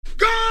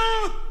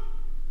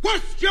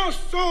What's your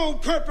sole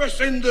purpose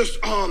in this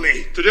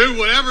army? To do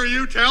whatever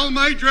you tell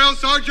me, drill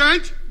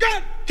sergeant.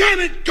 God damn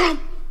it,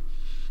 Gump!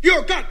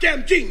 You're a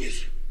goddamn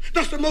genius.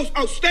 That's the most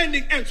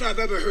outstanding answer I've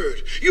ever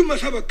heard. You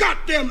must have a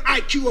goddamn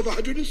IQ of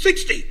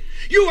 160.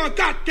 You are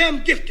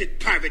goddamn gifted,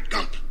 Private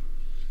Gump.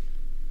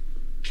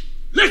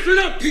 Listen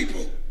up,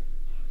 people.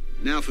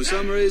 Now, for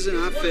some reason,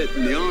 I fit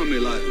in the army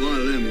like one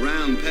of them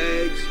round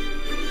pegs.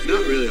 It's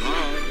not really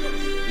hard.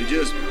 You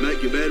just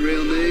make your bed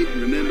real neat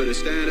and remember to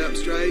stand up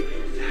straight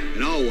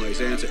and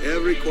always answer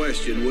every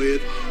question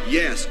with,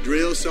 yes,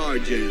 drill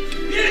sergeant.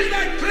 Is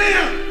that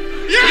clear?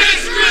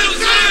 Yes, drill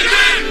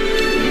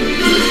sergeant!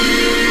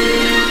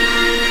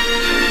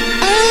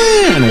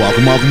 And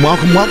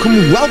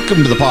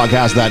welcome to the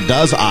podcast that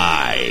does,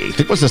 I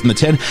think, what's this in the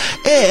tin?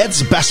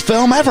 It's Best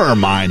Film Ever.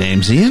 My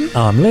name's Ian.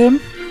 I'm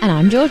Liam. And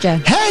I'm Georgia.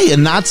 Hey,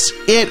 and that's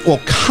it. Well,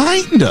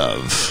 kind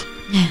of.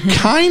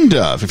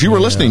 If you were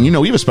listening, you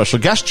know we have a special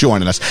guest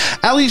joining us.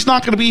 Ellie's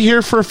not going to be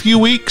here for a few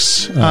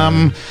weeks.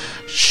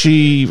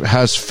 She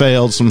has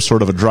failed some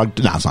sort of a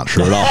drug. No, it's not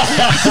true at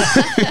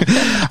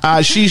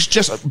all. She's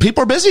just,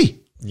 people are busy.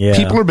 Yeah.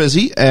 People are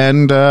busy,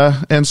 and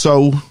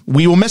so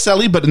we will miss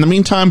Ellie, but in the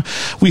meantime,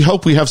 we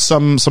hope we have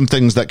some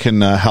things that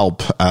can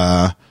help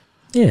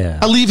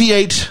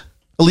alleviate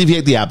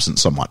the absence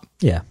somewhat.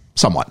 Yeah.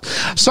 Somewhat.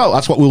 So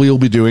that's what we will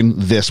be doing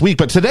this week.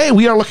 But today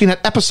we are looking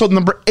at episode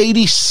number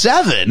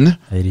 87.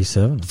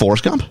 87.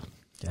 Forrest Gump.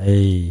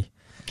 Hey.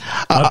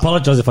 I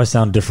apologize if I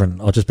sound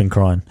different. I've just been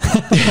crying.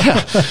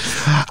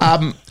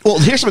 Well,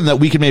 here's something that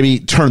we can maybe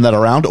turn that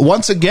around.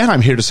 Once again,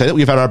 I'm here to say that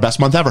we've had our best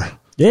month ever.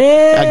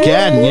 Yeah.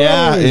 Again,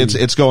 yeah,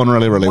 it's going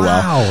really, really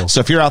well. So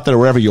if you're out there,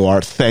 wherever you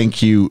are,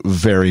 thank you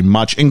very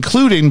much,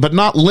 including, but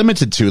not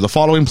limited to, the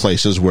following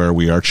places where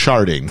we are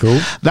charting. Cool.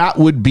 That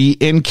would be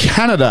in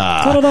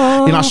Canada,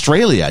 in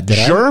Australia,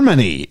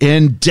 Germany,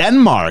 in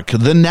Denmark,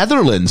 the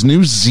Netherlands,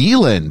 New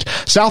Zealand,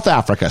 South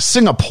Africa,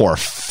 Singapore,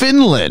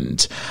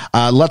 Finland.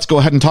 Let's go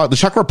ahead and talk the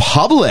Czech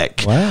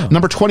Republic. Wow.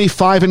 Number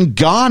 25 in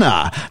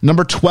Ghana.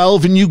 Number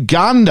 12 in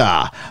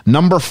Uganda.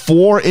 Number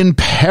 4 in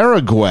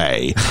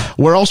Paraguay.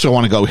 Where else do I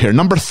want to go here?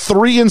 Number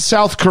 3 in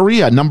South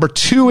Korea. Number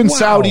 2 in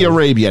Saudi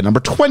Arabia.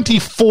 Number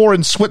 24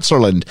 in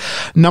Switzerland.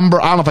 I don't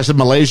know if I said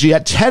Malaysia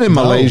yet. 10 in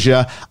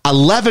Malaysia.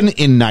 11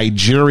 in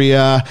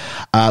Nigeria.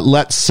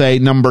 Let's say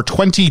number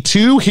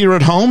 22 here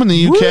at home in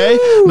the UK.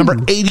 Woo! Number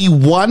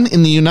 81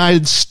 in the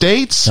United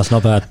States. That's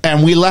not bad.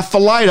 And we left the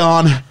light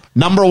on.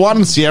 Number 1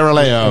 in Sierra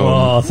Leone.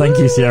 Oh, thank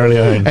you, Sierra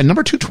Leone. And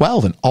number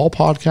 212 in all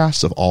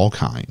podcasts of all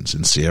kinds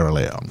in Sierra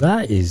Leone.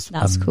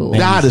 That's cool.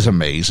 That is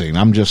amazing.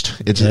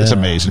 It's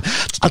amazing.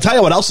 I'll tell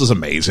you what else is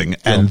amazing.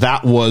 And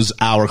that was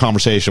our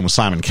conversation with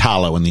Simon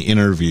Callow in the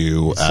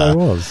interview. So it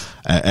was.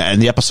 And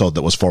the episode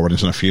that was forwarded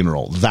to a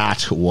funeral.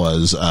 That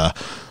was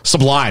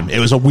sublime. It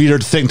was a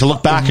weird thing to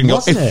look back and go,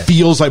 it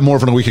feels like more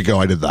than a week ago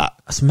I did that.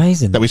 That's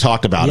amazing. That we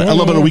talked about it. A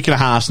little bit a week and a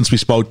half since we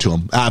spoke to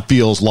him. It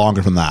feels longer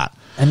than that.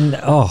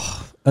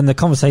 And the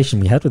conversation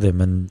we had with him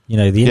and, you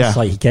know, the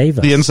insight he gave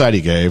us. The insight he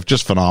gave,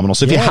 just phenomenal.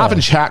 So if you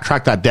haven't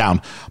tracked that down,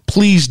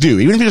 please do.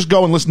 Even if you just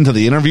go and listen to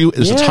the interview,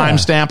 there's a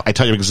timestamp. I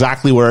tell you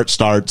exactly where it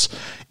starts.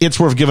 It's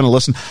worth giving a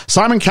listen.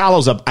 Simon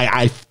Callow's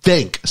I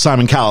think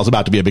Simon Callow's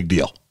about to be a big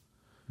deal.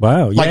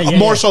 Wow.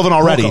 More so than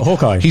already.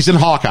 Hawkeye. He's in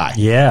Hawkeye.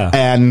 Yeah.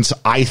 And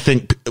I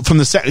think from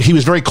the set, he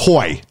was very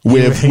coy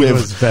with,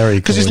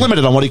 because he's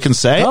limited on what he can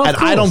say. And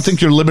I don't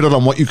think you're limited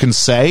on what you can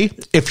say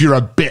if you're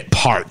a bit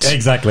part.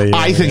 Exactly.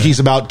 I think he's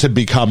about to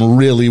become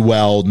really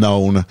well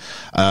known,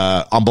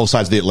 on both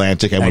sides of the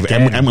Atlantic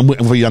and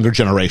with a younger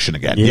generation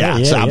again.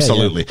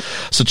 Absolutely.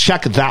 Yeah. So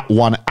check that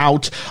one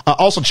out.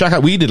 Also check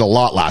out, we did a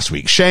lot last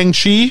week.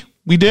 Shang-Chi.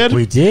 We did.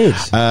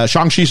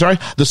 Shang-Chi, sorry.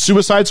 The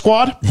Suicide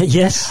Squad.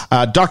 Yes.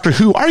 Doctor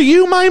Who, Are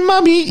You My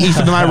Mummy?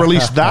 Ethan and I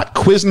released that.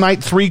 Quiz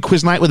Night 3,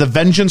 Quiz Night with a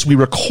Vengeance. We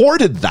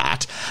recorded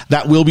that.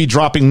 That will be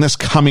dropping this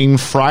coming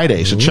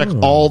Friday. So check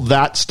all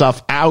that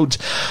stuff out.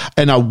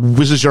 And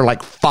this is your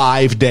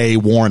 5-day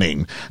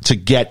warning to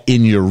get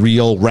in your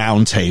real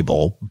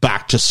roundtable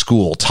back to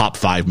school top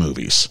 5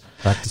 movies.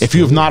 If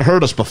you have not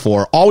heard us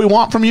before, all we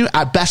want from you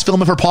at Best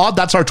Film Ever Pod,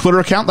 that's our Twitter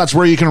account. That's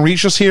where you can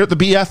reach us here at the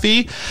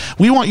BFE.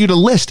 We want you to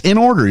list in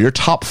order your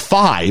top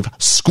 5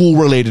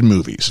 school-related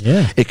movies.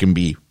 Yeah. It can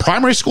be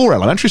primary school or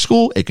elementary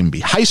school. It can be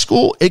high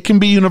school. It can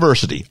be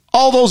university.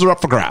 All those are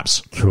up for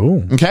grabs.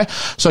 Cool. Okay?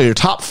 So your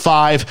top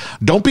 5.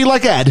 Don't be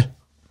like Ed.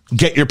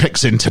 Get your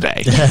picks in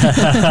today.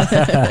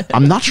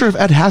 I'm not sure if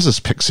Ed has his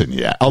picks in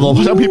yet. Although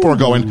some people are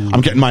going,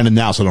 I'm getting mine in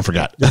now, so don't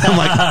forget. I'm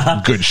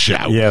like, good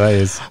shout. Yeah, that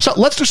is. So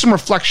let's do some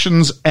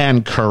reflections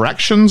and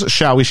corrections.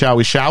 Shall we?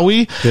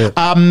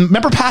 Yeah.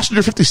 Remember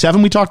Passenger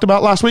 57 we talked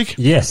about last week?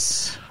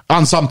 Yes.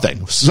 On something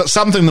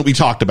that we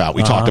talked about.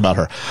 We talked about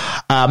her.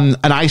 And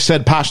I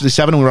said Passenger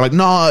 57, and we were like,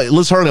 no,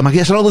 Liz Hurley. I'm like,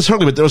 yes, I know Liz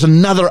Hurley, but there was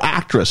another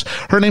actress.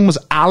 Her name was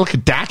Alex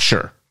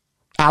Datcher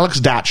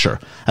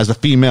as the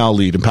female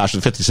lead in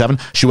Passion 57.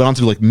 She went on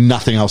to do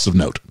nothing else of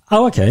note.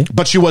 Oh, okay.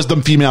 But she was the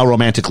female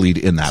romantic lead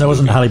in that. So it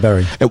wasn't Halle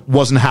Berry. It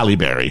wasn't Halle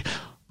Berry.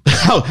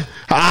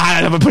 I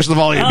haven't pushed the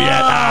volume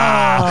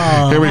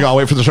yet. Here we go.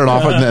 Wait for the turn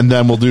off, and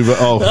then we'll do.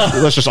 I'll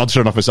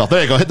turn off myself.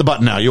 There you go. Hit the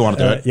button now. You want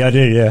to do it? Yeah, I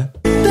do. Yeah.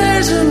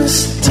 There's a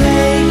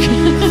mistake.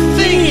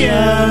 Think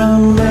I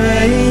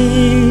made.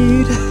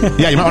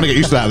 Yeah, you might want to get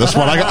used to that. This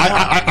one, I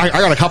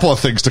got a couple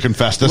of things to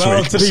confess this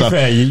week. To be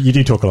fair, you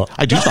do talk a lot.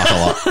 I do talk a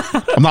lot.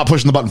 I'm not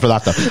pushing the button for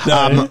that though.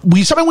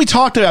 Something we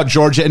talked about,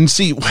 Georgia, and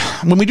see,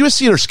 when we do a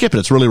see it or skip it,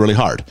 it's really, really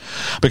hard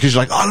because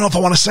you're like, oh, I don't know if I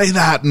want to say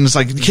that, and it's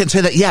like you can't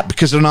say that yet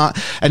because they're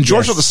not. And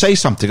George wanted to say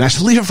something, and I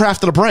said leave it for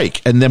after the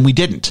break, and then we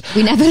didn't.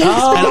 We never.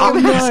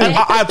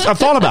 I've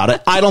thought about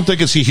it. I don't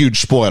think it's a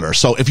huge spoiler.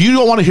 So if you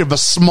don't want to hear the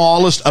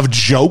smallest of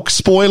joke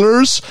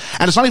spoilers,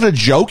 and it's not even a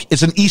joke,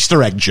 it's an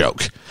Easter egg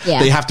joke. Yeah.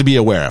 They have to be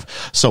aware of.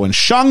 So in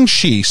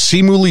Shang-Chi,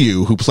 Simu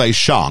Liu, who plays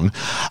Shang,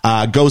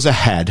 goes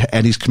ahead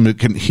and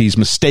he's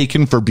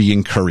mistaken for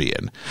being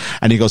Korean.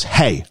 And he goes,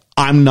 hey,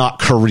 I'm not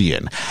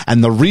Korean.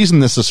 And the reason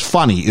this is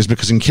funny is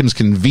because in Kim's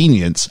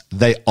Convenience,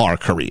 they are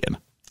Korean.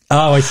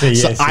 Oh, I see.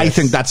 So yes, I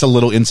think that's a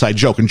little inside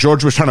joke. And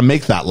George was trying to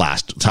make that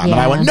last time. Yeah.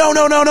 And I went, no.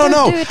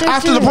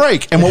 After the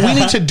break. And what we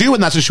need to do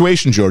in that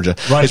situation, Georgia,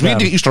 is we need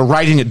to get used to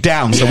writing it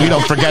down so we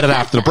don't forget it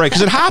after the break.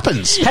 Because it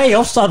happens. Hey,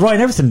 I'll start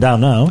writing everything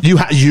down now. You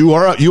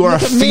are a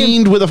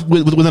fiend with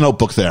a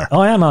notebook there.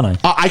 Oh, I am, aren't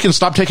I? I can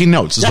stop taking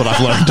notes is what I've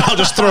learned. I'll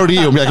just throw to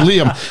you and be like,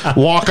 Liam,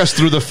 walk us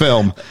through the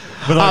film.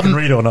 Whether I can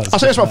read or not. I'll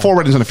say this about 4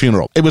 Weddings and a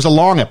Funeral. It was a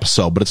long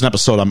episode, but it's an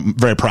episode I'm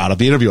very proud of.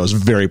 The interview I was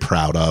very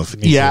proud of.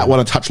 It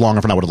went a touch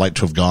longer than I would have liked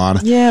to have gone.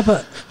 Yeah,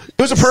 but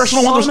it was a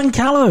personal one. Simon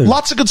Callow.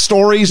 Lots of good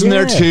stories in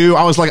there too.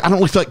 I was like, I don't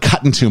really feel like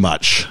cutting too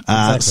much.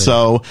 Exactly.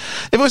 So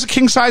if it was a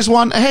king size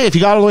one, hey, if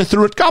you got all the way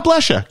through it, God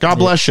bless you. God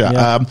bless you.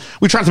 Yeah.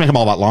 We tried to make them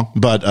all that long,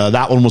 but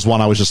that one was one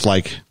I was just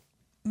like,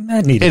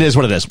 it is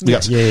what it is.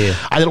 Yes. Yeah.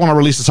 I didn't want to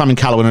release the Simon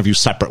Callow interview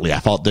separately. I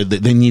thought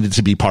they needed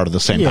to be part of the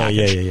same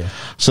package. Yeah.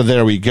 So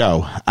there we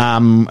go.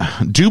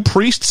 Do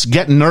priests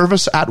get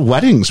nervous at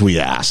weddings? We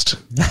asked.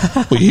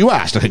 Well, you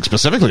asked, I think,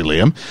 specifically,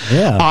 Liam.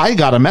 Yeah. I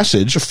got a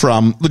message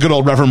from the good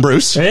old Reverend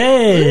Bruce.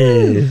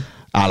 Hey.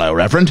 Hello,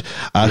 Reverend,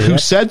 who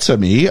said to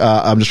me,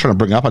 I'm just trying to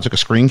bring up, I took a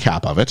screen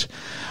cap of it,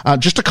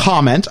 just a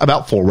comment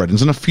about 4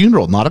 Weddings and a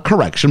Funeral, not a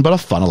correction, but a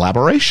fun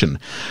elaboration.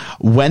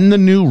 When the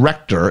new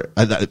rector,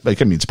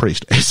 it means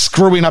priest, is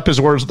screwing up his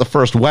words at the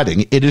first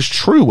wedding, it is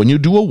true. When you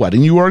do a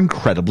wedding, you are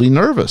incredibly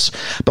nervous.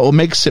 But what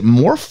makes it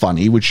more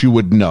funny, which you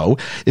would know,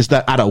 is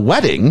that at a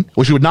wedding,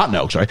 which you would not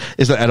know,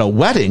 is that at a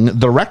wedding,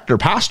 the rector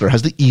pastor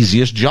has the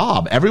easiest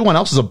job. Everyone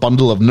else is a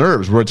bundle of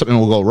nerves where something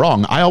will go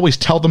wrong. I always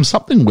tell them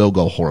something will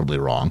go horribly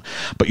wrong.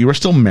 But you are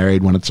still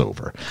married when it's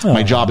over.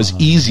 My job is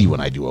easy when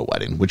I do a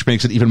wedding, which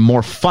makes it even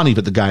more funny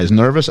that the guy is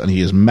nervous and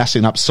he is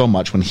messing up so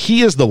much when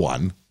he is the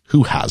one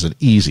who has it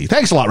easy.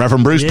 Thanks a lot,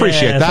 Reverend Bruce.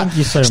 Appreciate that. Thank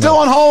you so still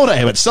much. on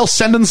holiday, but still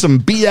sending some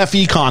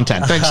BFE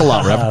content. Thanks a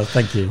lot, Rev.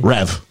 Thank you.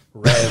 Rev.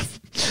 Thanks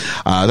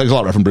a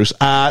lot, Reverend Bruce.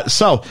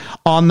 So,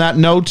 on that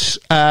note,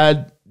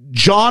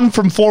 John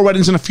from 4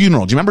 Weddings and a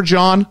Funeral. Do you remember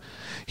John?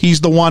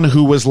 He's the one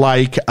who was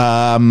like,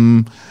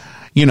 rumor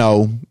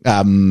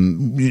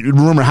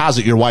has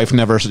it your wife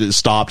never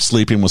stopped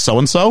sleeping with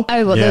so-and-so.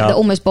 Oh, well, the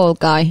almost bald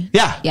guy.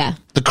 Yeah.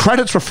 The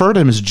credits refer to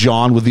him as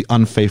John with the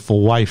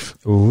unfaithful wife.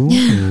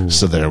 Ooh.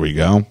 So there we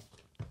go.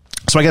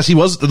 So I guess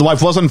the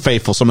wife was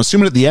unfaithful. So I'm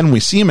assuming at the end we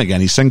see him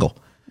again, he's single.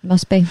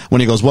 Must be.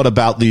 When he goes, what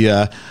about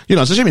the,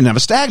 it's a shame he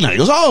never stagnant. He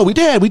goes, oh, we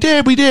did. We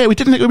didn't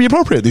think it would be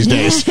appropriate these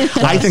days.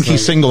 I think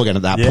he's single again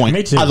at that point.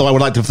 Me too. Although I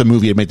would like to, if the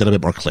movie had made that a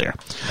bit more clear.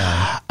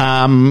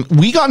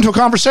 We got into a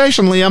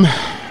conversation, Liam.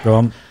 Go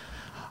on.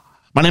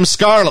 My name's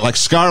Scarlett, like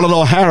Scarlett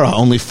O'Hara,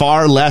 only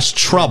far less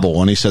trouble.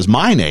 And he says,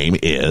 my name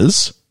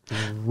is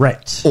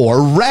Rhett.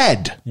 Or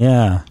Red.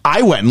 Yeah.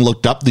 I went and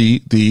looked up the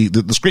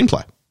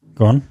screenplay.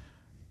 Go on.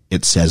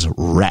 It says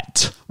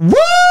Rhett. Woo!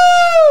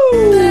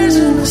 There's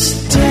a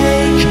mistake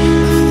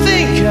I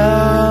think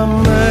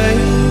I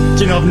made.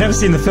 Do you know, I've never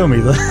seen the film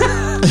either.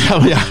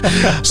 Oh,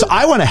 yeah. So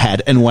I went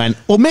ahead and went,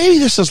 well, maybe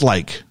this is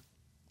like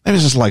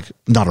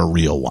not a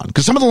real one.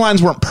 Because some of the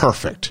lines weren't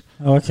perfect.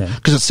 Oh, okay.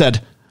 Because it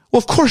said, well,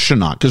 of course you're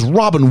not, because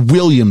Robin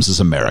Williams is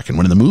American,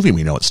 when in the movie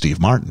we know it's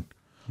Steve Martin.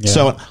 Yeah.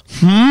 So,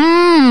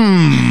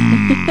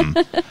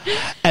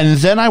 and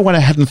then I went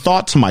ahead and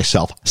thought to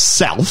myself,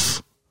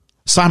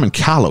 Simon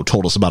Callow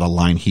told us about a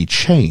line he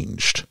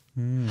changed.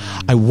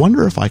 I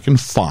wonder if I can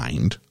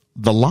find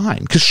the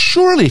line. Because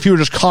surely if you were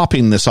just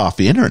copying this off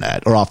the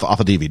internet or off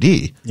a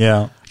DVD,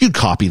 you'd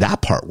copy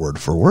that part word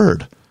for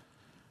word.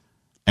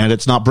 And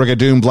it's not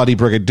Brigadoon, bloody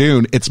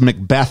Brigadoon. It's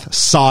Macbeth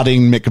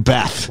sodding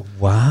Macbeth.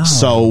 Wow.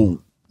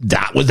 So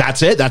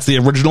that's it. That's the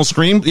original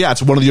screen. Yeah,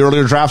 it's one of the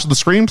earlier drafts of the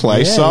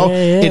screenplay.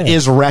 It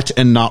is Rhett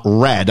and not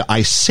Red.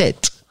 I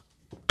sit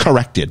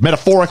corrected.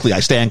 Metaphorically,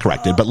 I stand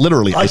corrected, but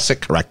literally, I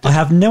sit corrected. I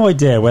have no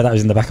idea where that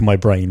was in the back of my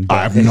brain.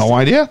 I have no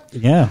idea.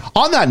 Yeah.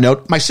 On that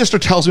note, my sister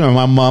tells me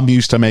my mom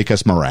used to make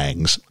us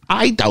meringues.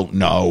 I don't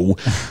know.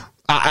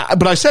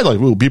 But I said,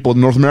 people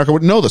in North America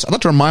wouldn't know this. I'd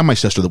like to remind my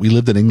sister that we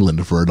lived in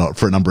England for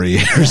a number of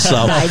years.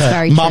 So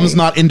mom's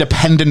not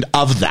independent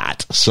of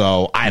that.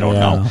 So I don't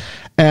know.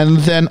 And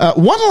then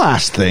one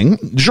last thing.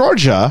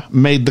 Georgia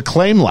made the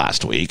claim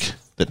last week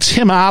that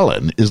Tim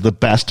Allen is the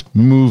best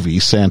movie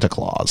Santa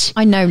Claus.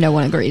 I know no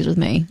one agrees with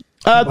me.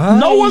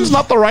 No one's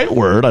not the right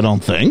word, I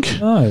don't think.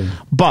 No.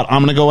 But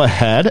I'm going to go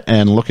ahead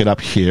and look it up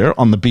here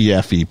on the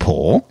BFE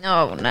poll.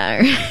 Oh, no.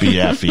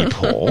 BFE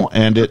poll.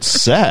 And it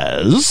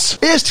says,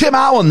 is Tim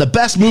Allen the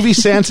best movie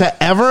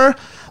Santa ever?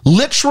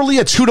 Literally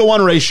a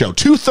 2-to-1 ratio.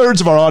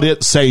 2/3 of our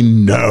audience say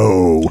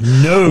no.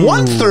 No.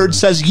 1/3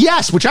 says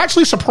yes, which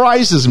actually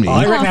surprises me.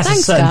 I reckon that's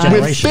thanks, a certain guys. With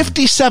generation.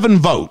 57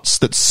 votes,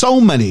 that so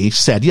many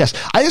said yes.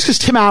 I guess because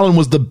Tim Allen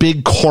was the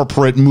big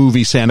corporate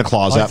movie Santa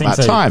Claus I at think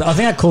that so. time. I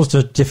think that caused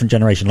a different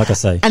generation, like I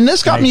say. And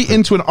this got me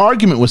into an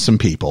argument with some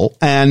people,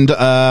 and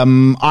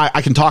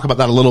I can talk about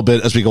that a little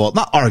bit as we go.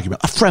 Not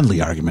argument, a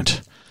friendly argument.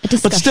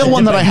 But still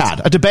one that I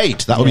had. A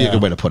debate. That would be a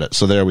good way to put it.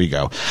 So there we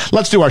go.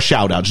 Let's do our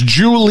shout-outs.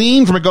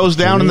 Julene from It Goes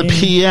Down in the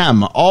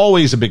PM.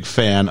 Always a big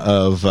fan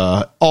of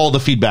all the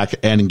feedback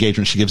and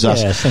engagement she gives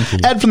us. Yeah, thank you.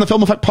 Ed from the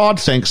Film Effect Pod,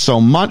 thanks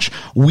so much.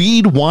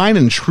 Weed, Wine,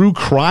 and True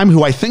Crime,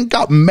 who I think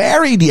got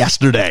married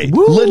yesterday.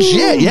 Woo!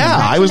 Legit, yeah.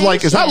 I was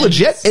like, is that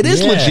legit? It is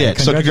Yeah, legit.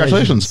 So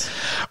congratulations.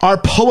 Our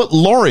Poet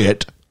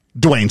Laureate,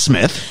 Dwayne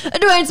Smith,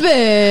 Dwayne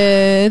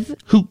Smith.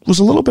 who was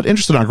a little bit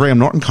interested in our Graham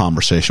Norton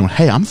conversation.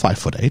 Hey, I'm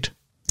 5'8".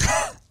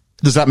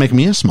 Does that make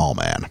me a small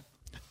man?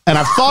 And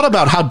I've thought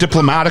about how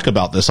diplomatic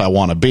about this I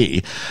want to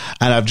be.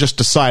 And I've just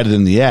decided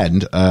in the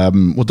end,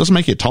 well, it doesn't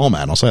make you a tall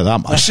man. I'll say that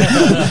much.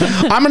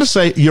 I'm going to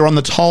say you're on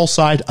the tall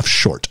side of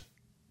short.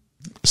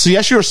 So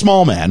yes, you're a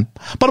small man,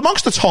 but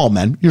amongst the tall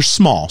men, you're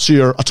small. So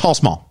you're a tall,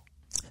 small,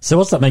 So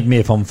what's that make me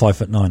if I'm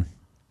 5'9"?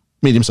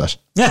 medium size.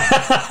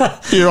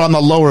 You're on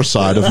the lower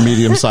side of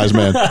medium sized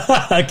man.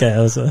 Okay, I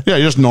was, Yeah,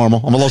 you're just normal.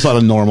 I'm on the low side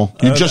of normal.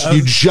 You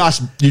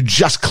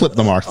just clipped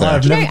the mark there.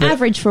 I've Do you know never-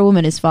 average for a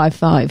woman is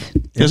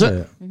 5'5"? Is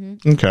it?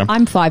 Okay.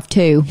 I'm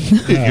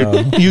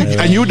 5'2".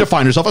 And you would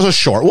define yourself as a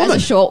short woman. As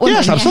a short woman,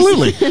 Yes, yes.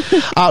 absolutely.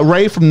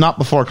 Ray from Not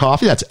Before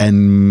Coffee, that's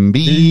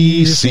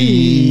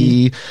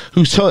NBC,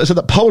 who said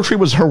that poetry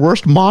was her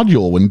worst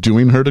module when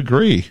doing her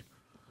degree.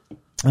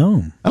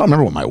 Oh. I don't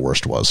remember what my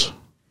worst was.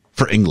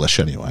 For English,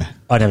 anyway.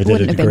 I never did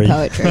Wouldn't a have been degree.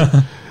 poetry.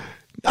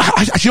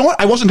 You know what?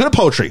 I wasn't good at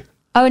poetry.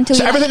 Oh, until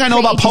So you everything I know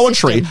about created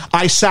poetry, system.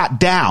 I sat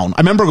down. I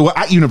remember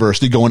at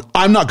university going,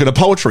 I'm not good at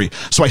poetry.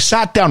 So I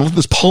sat down and looked at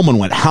this poem and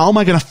went, how am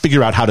I going to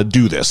figure out how to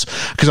do this?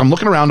 Because I'm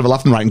looking around to the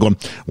left and right and going,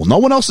 well, no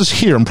one else is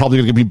here. I'm probably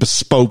going to be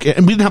bespoke.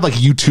 And we didn't have like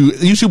YouTube.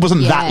 YouTube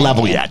wasn't that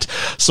level yet.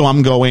 So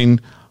I'm going,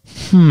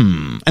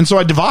 And so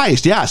I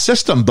devised, a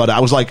system. But I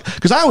was like,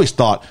 because I always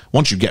thought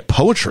once you get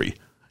poetry,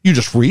 you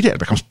just read it. It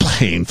becomes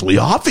painfully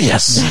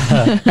obvious.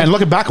 And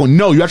looking back, going,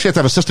 no, you actually have to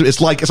have a system.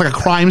 It's like a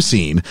crime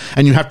scene,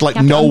 and you have to have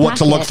to know what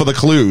to unpack look it. for the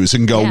clues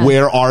and go, Yeah.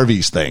 where are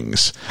these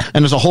things?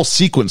 And there's a whole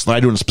sequence that I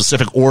do in a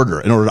specific order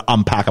in order to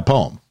unpack a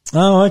poem.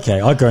 Oh, okay.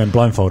 I go in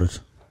blindfolded.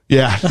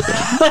 Yeah.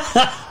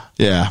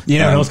 Yeah. You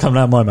know what else coming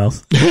out of my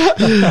mouth?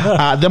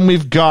 Then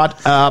we've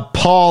got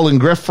Paul and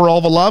Griff for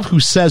all the love,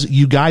 who says,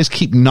 you guys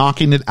keep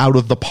knocking it out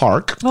of the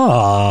park.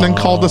 Aww. Then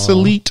called us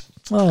elite.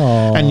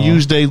 Aww. And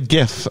used a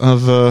gif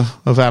of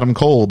Adam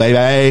Cole,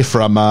 baby,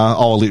 from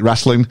All Elite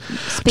Wrestling.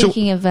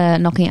 Speaking of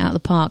knocking it out of the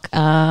park,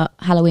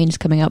 Halloween's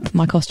coming up.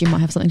 My costume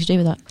might have something to do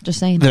with that. Just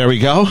saying. There we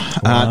go.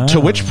 To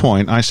which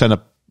point I sent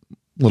a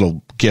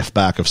little gif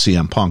back of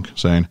CM Punk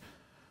saying,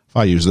 if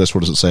I use this,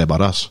 what does it say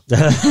about us?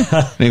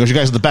 And he goes, you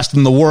guys are the best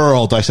in the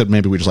world. I said,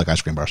 maybe we just like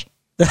ice cream bars.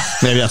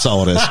 Maybe that's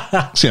all it is.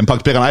 CM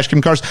Punk's big on ice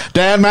cream cars.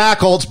 Dan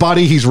Mackholtz,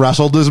 buddy, he's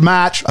wrestled his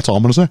match. That's all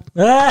I'm going to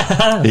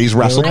say. He's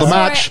wrestled the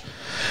match.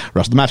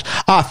 Rest of the match.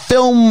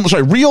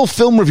 Real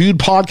Film Reviewed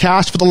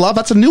podcast for the love.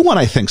 That's a new one,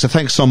 I think. So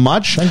thanks so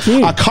much. Thank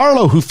you.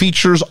 Carlo, who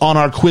features on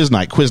our Quiz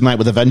Night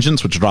with a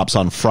Vengeance, which drops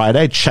on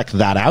Friday. Check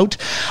that out.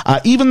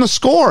 Even the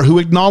Score, who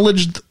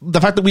acknowledged the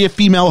fact that we have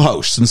female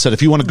hosts and said,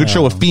 if you want a good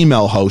show with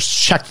female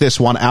hosts, check this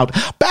one out.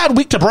 Bad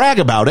week to brag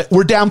about it.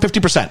 We're down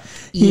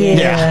 50%.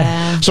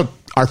 Yeah. So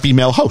our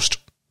female host.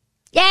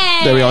 Yay!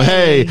 There we go.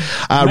 Hey.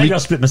 Maybe I'll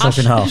split myself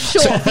in half.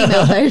 Short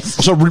female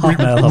host. So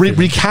Hotmail,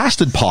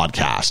 recasted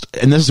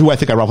podcast, and this is who I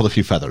think I ruffled a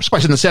few feathers.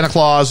 Question: the Santa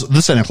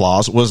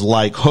Claus was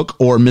like Hook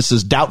or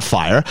Mrs.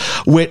 Doubtfire,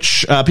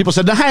 which people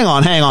said, "Now hang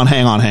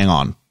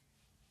on.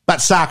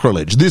 That's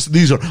sacrilege.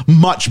 These are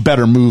much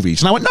better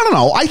movies." And I went,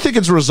 no. I think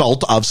it's a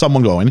result of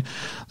someone going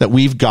that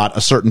we've got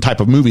a certain type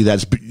of movie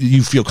that's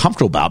you feel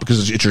comfortable about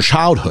because it's your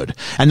childhood,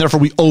 and therefore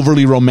we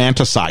overly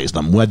romanticize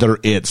them, whether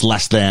it's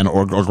less than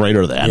or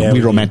greater than. Yeah, we we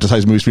do.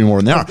 romanticize movies more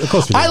than they are. Of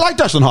course we do. I like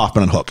Dustin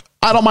Hoffman and Hook.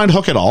 I don't mind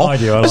Hook at all. I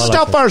do. I Mrs. like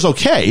Doubtfire's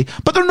okay,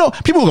 but there are no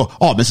people will go,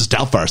 "Oh, Mrs.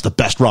 Doubtfire's the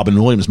best Robin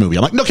Williams movie."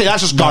 I'm like, okay,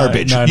 that's just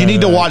garbage. no, you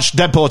need to no. watch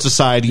Dead Poets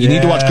Society. You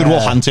need to watch Yeah. Good Will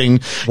Hunting. You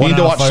 1 need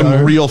to Hour watch some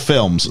Photo. real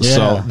films. Yeah.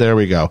 So there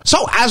we go.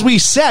 So as we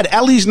said,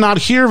 Ellie's not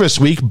here this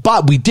week,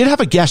 but we did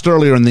have a guest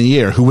earlier in the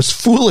year who was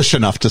foolish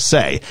enough to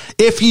say,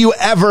 if you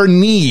ever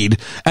need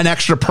an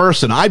extra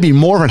person, I'd be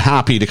more than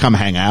happy to come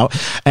hang out.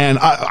 And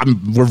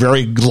we're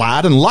very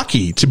glad and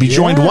lucky to be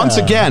joined Yeah. once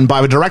again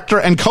by the director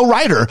and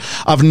co-writer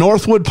of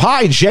Northwood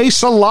Pie, Jay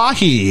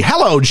Salahi.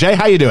 Hello, Jay.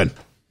 How you doing?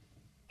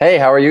 Hey,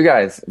 how are you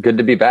guys? Good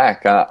to be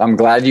back. I'm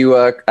glad you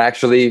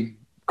actually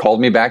called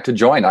me back to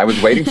join. I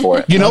was waiting for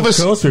it. You know, this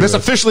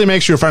officially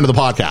makes you a friend of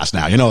the podcast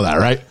now. You know that,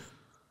 right?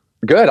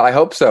 Good. I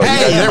hope so. Hey,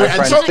 you guys are my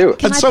friends too.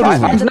 Can I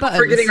press I'm not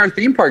forgetting our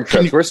theme park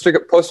trips. We're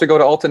supposed to go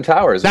to Alton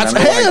Towers. That's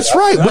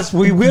right.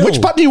 We will.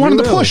 Which button do you want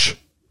to push?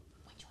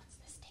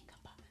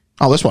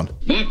 Oh, this one.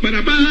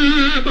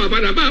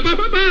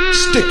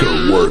 Sticker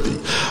worthy.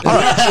 All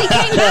right. Actually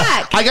came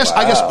back. I guess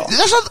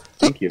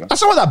Thank you.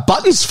 That's not what that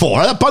button's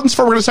for. That button's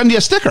for we're going to send you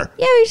a sticker.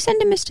 Yeah, we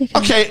send him a sticker.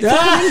 Okay.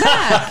 Coming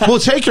back. We'll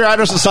take your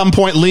address at some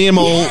point. Liam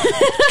will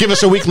give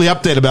us a weekly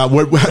update about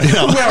where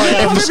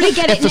Probably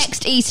get it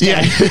next Easter.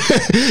 Yeah.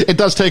 It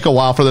does take a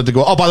while for them to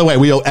go. Oh, by the way,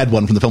 we owe Ed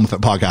one from the Film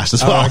Effect podcast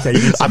as well. Okay.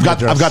 I've got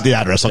the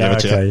address. I'll give it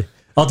to you.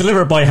 I'll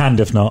deliver it by hand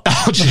if not.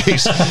 Oh,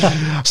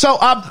 jeez. So,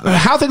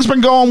 how things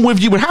been going with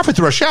you? We're halfway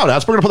through our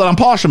shout-outs. We're going to put that on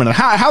pause for a minute.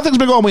 How things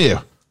been going with you?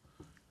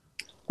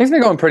 Things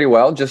been going pretty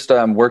well. Just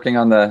working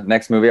on the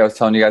next movie I was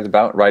telling you guys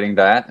about, writing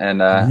that.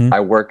 And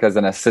I work as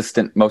an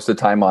assistant most of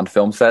the time on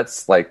film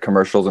sets, like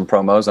commercials and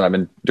promos. And I've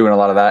been doing a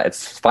lot of that.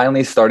 It's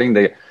finally starting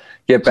to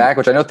get back,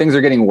 which I know things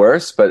are getting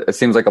worse, but it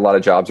seems like a lot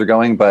of jobs are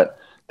going. But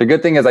the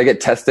good thing is I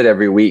get tested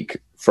every week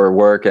for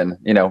work. And,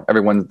 you know,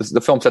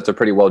 the film sets are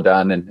pretty well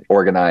done and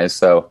organized.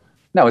 So,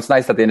 no, it's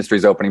nice that the industry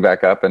is opening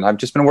back up, and I've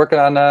just been working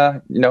on,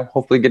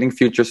 hopefully getting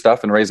future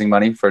stuff and raising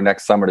money for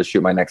next summer to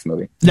shoot my next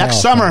movie.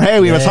 Next summer, hey,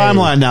 we have a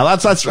timeline now.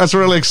 That's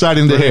really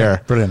exciting to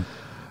hear. Brilliant.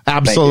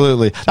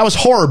 Absolutely. That was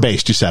horror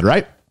based, you said,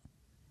 right?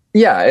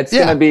 Yeah, it's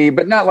going to be,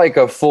 but not like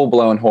a full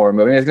blown horror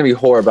movie. I mean, it's going to be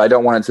horror, but I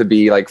don't want it to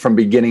be like from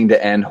beginning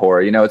to end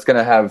horror. You know, it's going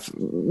to have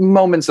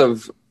moments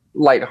of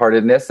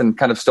lightheartedness and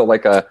kind of still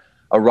like a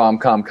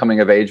rom-com coming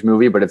of age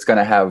movie, but it's going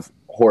to have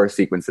horror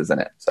sequences in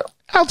it. So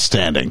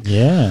outstanding.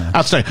 Yeah.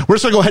 Outstanding. We're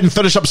just going to go ahead and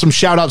finish up some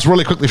shout outs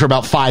really quickly for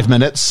about 5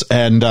 minutes,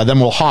 and then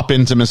we'll hop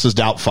into Mrs.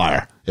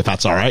 Doubtfire, if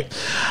that's all right.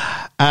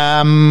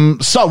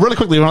 So really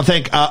quickly, we want to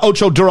thank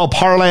Ocho Duro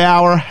Parlay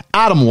Hour,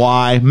 Adam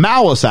Y,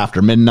 Malice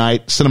After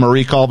Midnight, Cinema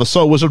Recall, the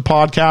So Wizard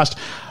Podcast,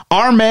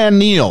 our man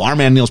Neil. Our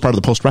man Neil's part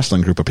of the Post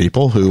Wrestling group of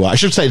people who, I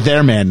should say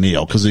their man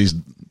Neil, because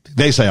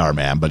they say our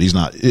man, but he's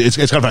not. It's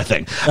kind of a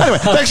thing. Anyway,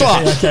 thanks a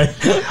lot. Okay.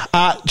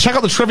 Check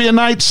out the Trivia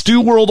Night,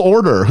 Stu World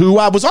Order, who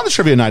was on the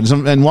Trivia Night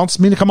and wants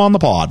me to come on the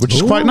pod, which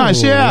is quite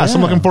nice. Yeah, so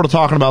I'm looking forward to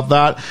talking about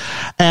that.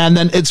 And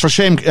then it's for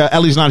shame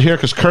Ellie's not here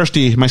because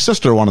Kirsty, my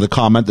sister, wanted to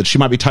comment that she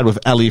might be tied with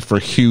Ellie for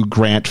Hugh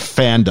Grant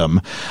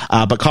fandom,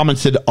 but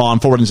commented on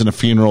Forwardings in a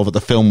Funeral that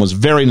the film was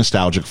very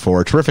nostalgic for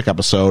her. Terrific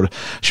episode.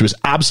 She was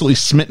absolutely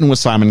smitten with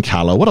Simon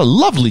Callow. What a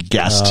lovely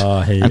guest.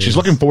 And she's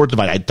looking forward to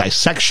my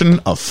dissection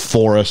of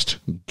Forrest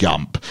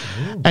Gump.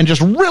 Ooh. And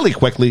just really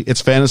quickly,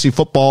 it's fantasy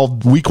football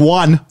week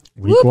 1.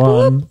 Week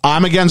 1.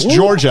 I'm against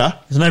Georgia.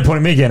 There's no point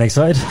in me getting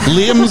excited.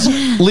 Liam's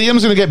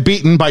going to get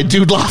beaten by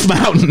Dude Laugh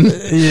Mountain.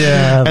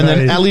 Yeah. And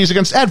then Ellie's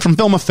against Ed from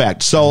Film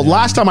Effect. So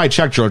last time I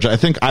checked, Georgia, I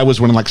think I was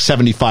winning like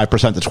 75%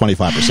 to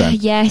 25%.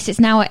 Yes, it's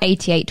now at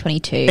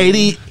 88-22.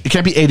 80, it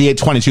can't be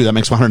 88-22. That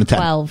makes 110.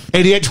 12.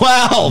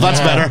 88-12. That's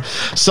better.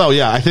 So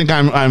yeah, I think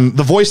I'm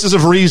the voices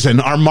of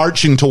reason are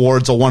marching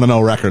towards a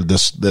 1-0 record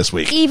this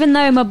week. Even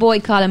though my boy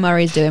Kyler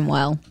Murray is doing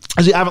well.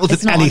 I haven't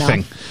looked at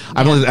anything. I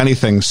haven't looked at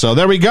anything. So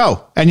there we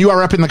go. And you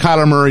are repping the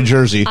Kyler Murray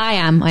jersey. I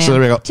am. So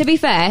there we go. To be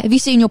fair, have you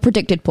seen your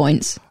predicted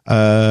points?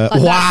 Wow.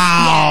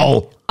 Yeah.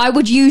 I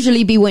would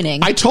usually be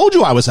winning. I told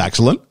you I was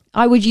excellent.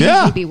 I would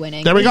usually be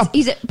winning. There we go.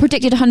 He's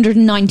predicted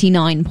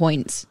 199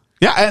 points.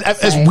 Yeah, and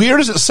as weird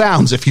as it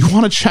sounds, if you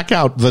want to check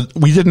out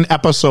we did an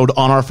episode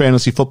on our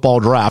fantasy football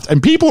draft,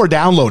 and people are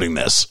downloading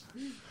this.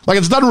 Like,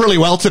 it's done really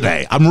well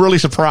today. I'm really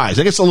surprised.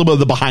 I guess a little bit of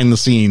the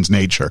behind-the-scenes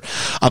nature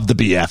of the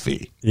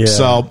BFE. Yeah.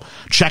 So,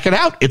 check it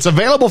out. It's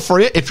available for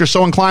you if you're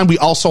so inclined. We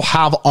also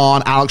have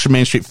on Alex from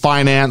Main Street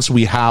Finance.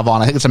 We have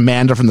on, I think it's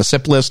Amanda from the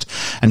SIP List,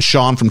 and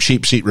Sean from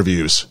Cheap Seat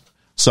Reviews.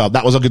 So,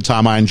 that was a good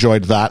time. I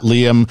enjoyed that.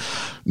 Liam,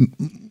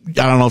 I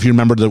don't know if you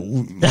remember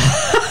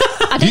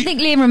I don't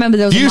think Liam remembered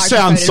there was You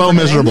sound so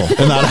miserable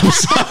in that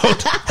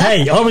episode.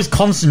 Hey, I was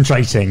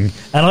concentrating,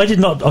 and I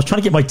was trying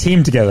to get my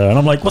team together, and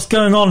I'm like, what's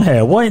going on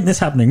here? Why isn't this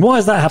happening? Why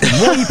is that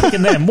happening? Why are you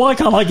picking them? Why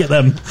can't I get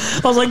them?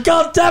 I was like,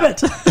 God damn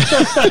it.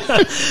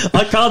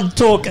 I can't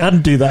talk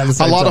and do that at the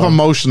same time. A lot of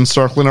emotion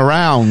circling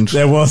around.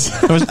 There was.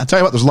 I tell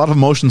you what, there's a lot of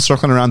emotion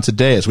circling around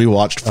today as we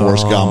watched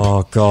Forrest Gump.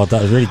 Oh, God,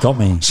 that really got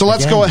me. So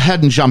let's go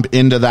ahead and jump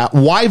into that.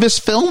 Why this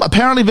film?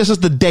 Apparently this is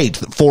the date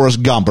that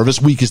Forrest Gump, or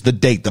this week is the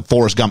date that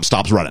Forrest Gump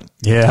stops running.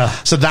 Yeah.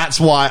 So that's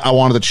why I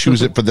wanted to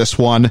choose it for this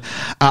one.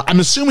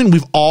 I'm assuming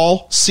we've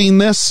all seen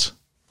this.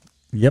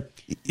 Yep.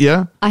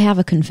 Yeah? I have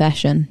a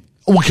confession.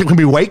 Oh, can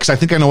we wait? Because I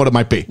think I know what it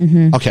might be.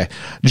 Mm-hmm. Okay.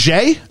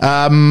 Jay,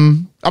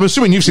 I'm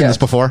assuming you've seen this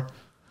before.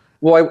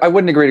 Well, I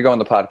wouldn't agree to go on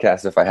the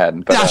podcast if I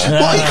hadn't. But,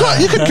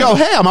 well, you could go,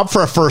 hey, I'm up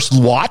for a first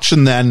watch,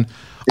 and then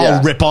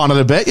I'll rip on it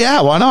a bit.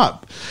 Yeah, why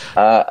not?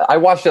 I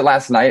watched it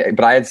last night,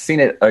 but I had seen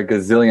it a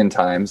gazillion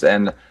times,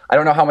 and I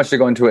don't know how much to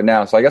go into it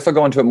now, so I guess I'll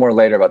go into it more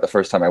later about the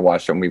first time I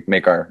watched it when we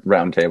make our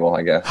round table,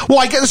 I guess. Well,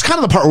 I guess it's kind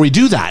of the part where we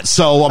do that,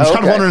 so I'm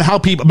kind of wondering how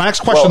people... My next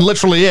question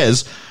literally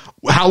is,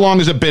 how long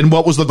has it been?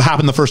 What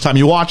happened the first time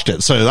you watched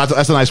it? So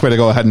that's a nice way to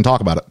go ahead and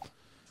talk about it.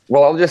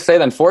 Well, I'll just say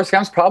then, Forrest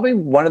Gump's probably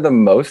one of the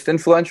most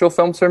influential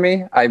films for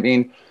me. I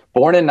mean,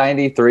 born in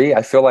 93,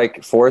 I feel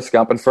like Forrest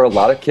Gump, and for a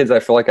lot of kids I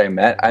feel like I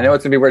met, I know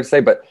it's going to be weird to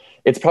say, but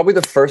it's probably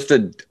the first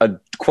a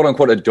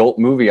quote-unquote adult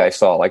movie I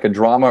saw, like a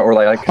drama or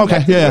like I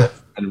connected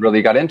with and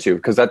really got into.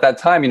 Because at that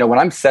time, when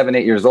I'm 7,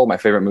 8 years old, my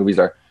favorite movies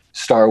are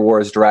Star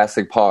Wars,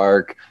 Jurassic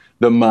Park,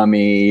 The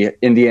Mummy,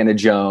 Indiana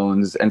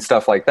Jones, and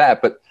stuff like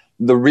that. But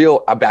the real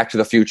Back to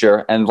the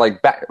Future and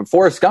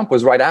Forrest Gump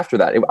was right after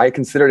that. I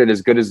considered it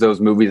as good as those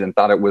movies and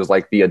thought it was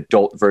like the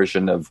adult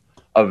version of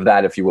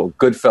that, if you will.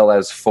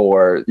 Goodfellas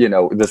for,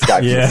 this guy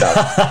can stuff.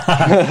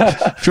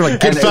 I feel like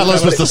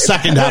Goodfellas was the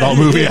second adult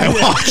movie I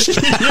watched.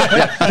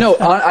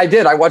 I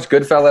did. I watched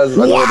Goodfellas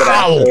a little bit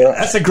after.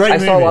 That's a great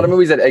movie. I saw a lot of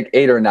movies at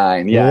 8 or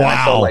 9. Yeah.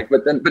 Wow.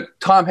 But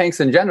Tom Hanks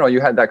in general, you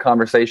had that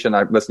conversation.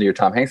 I listened to your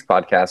Tom Hanks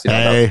podcast,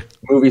 about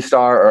movie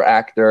star or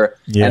actor.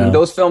 Yeah. And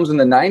those films in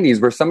the 90s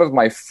were some of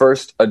my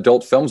first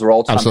adult films were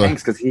all Tom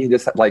Hanks, because he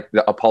just had like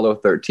the Apollo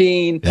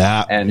 13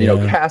 and,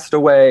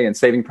 Castaway and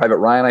Saving Private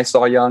Ryan I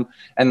saw young.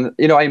 And,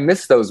 I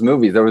miss those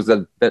movies. There was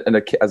as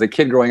a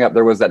kid growing up,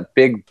 there was that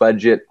big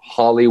budget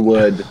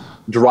Hollywood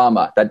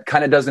drama that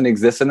kind of doesn't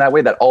exist in that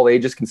way, that all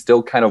ages can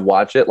still kind of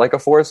watch it, like a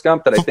Forrest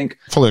Gump. That I think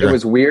it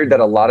was weird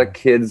that a lot of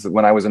kids,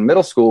 when I was in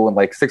middle school and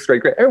like 6th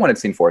grade, everyone had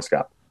seen Forrest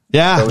Gump.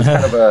 Yeah. So it was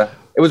kind of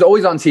it was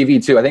always on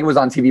TV too. I think it was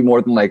on TV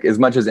more than as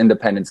much as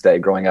Independence Day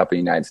growing up in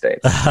the United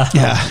States.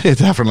 Yeah, it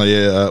definitely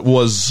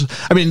was.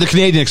 I mean, the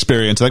Canadian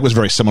experience, I think, was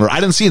very similar.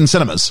 I didn't see it in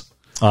cinemas.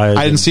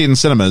 I didn't see it in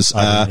cinemas.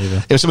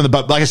 It was something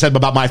like I said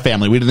about my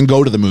family. We didn't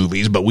go to the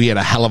movies, but we had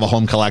a hell of a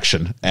home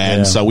collection,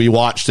 and so we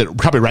watched it.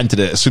 Probably rented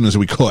it as soon as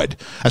we could.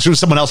 As soon as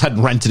someone else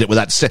hadn't rented it with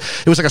that,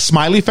 it was like a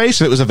smiley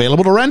face if it was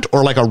available to rent,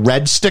 or like a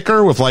red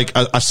sticker with like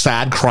a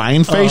sad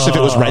crying face if it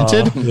was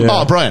rented. Yeah.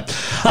 Oh, brilliant!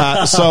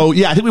 So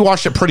I think we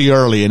watched it pretty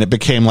early, and it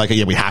became like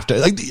we have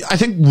to. I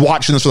think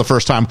watching this for the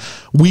first time,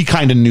 we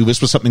kind of knew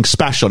this was something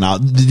special. Now,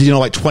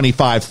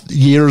 25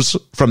 years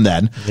from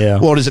then. Yeah.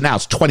 Well, what is it now?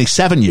 It's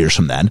 27 years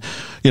from then.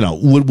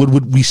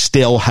 Would we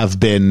still have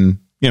been,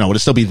 would it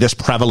still be this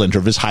prevalent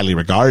or this highly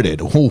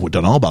regarded? Oh, we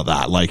don't know about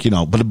that.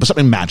 But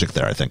something magic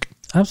there, I think.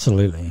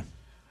 Absolutely.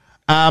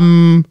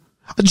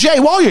 Jay,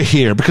 while you're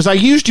here, because I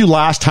used you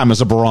last time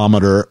as a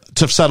barometer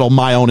to settle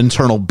my own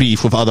internal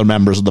beef with other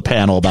members of the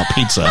panel about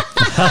pizza.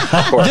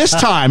 This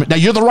time, now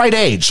you're the right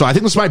age, so I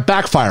think this might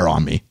backfire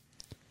on me.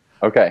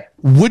 Okay.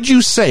 Would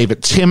you say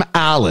that Tim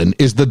Allen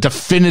is the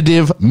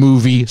definitive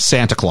movie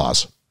Santa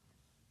Claus?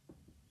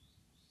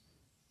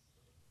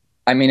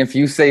 I mean, if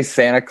you say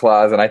Santa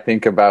Claus and I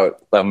think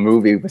about a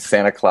movie with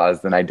Santa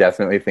Claus, then I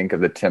definitely think of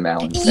the Tim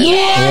Allen.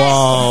 Yes!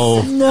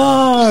 Whoa.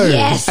 No!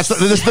 Yes!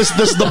 This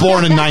is the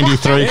born in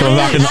 93 coming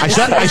back. And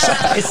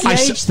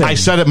I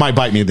said it might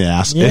bite me in the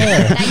ass.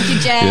 Yeah. Thank you,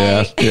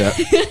 Jay.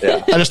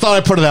 Yeah. I just thought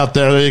I'd put it out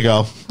there. There you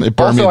go.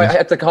 Also, I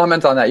had to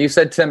comment on that. You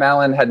said Tim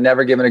Allen had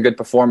never given a good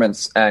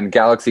performance, and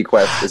Galaxy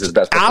Quest is his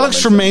best performance.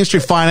 Alex from Main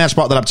Street Finance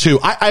brought that up too.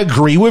 I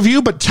agree with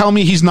you, but tell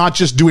me he's not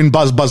just doing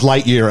Buzz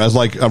Lightyear as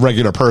like a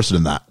regular person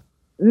in that.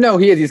 No,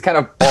 he is. He's kind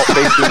of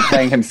basically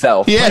playing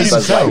himself. He is.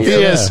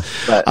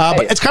 But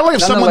it's kind of like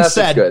if someone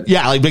said,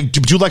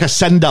 do like a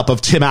send-up of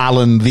Tim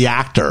Allen, the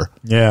actor.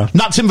 Yeah.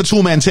 Not Tim the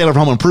Toolman Taylor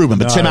from Home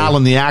Improvement, but Tim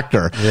Allen, the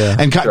actor. Yeah.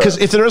 And because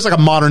if there is like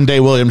a modern-day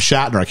William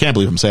Shatner, I can't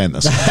believe I'm saying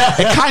this,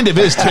 it kind of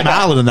is Tim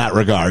Allen in that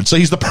regard. So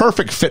he's the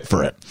perfect fit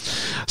for it.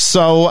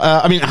 So,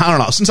 I don't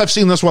know. Since I've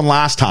seen this one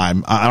last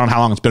time, I don't know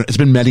how long it's been. It's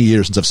been many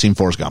years since I've seen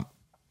Forrest Gump.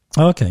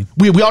 Okay.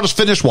 We all just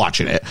finished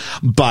watching it,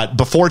 but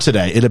before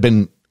today, it had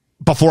been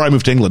before I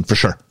moved to England, for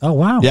sure. Oh,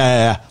 wow.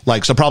 Yeah.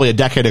 So probably a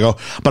decade ago.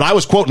 But I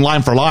was quoting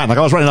line for line. I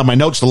was writing on my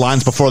notes the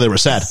lines before they were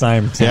said.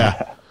 Same.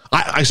 Yeah.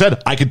 I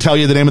said I could tell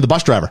you the name of the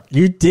bus driver.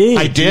 You did.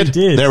 I did.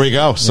 You did. There we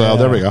go. So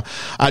there we go.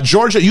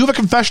 Georgia, you have a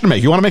confession to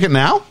make. You want to make it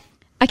now?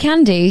 I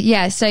can do,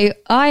 yeah. So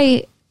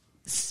I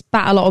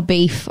spat a lot of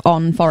beef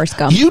on Forrest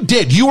Gump. You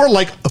did. You were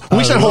like, when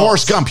we said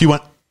Forrest Gump, you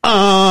went,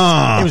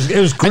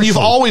 It was and you've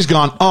always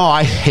gone,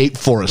 I hate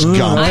Forrest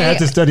Gump. I had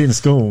to study in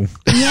school.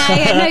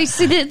 No,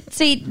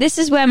 see, this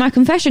is where my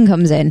confession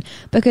comes in,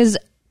 because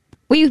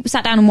we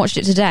sat down and watched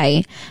it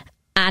today,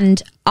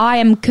 and I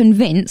am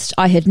convinced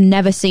I had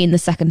never seen the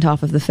second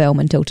half of the film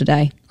until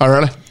today. Oh,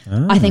 really?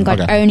 I think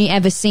I'd only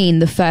ever seen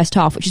the first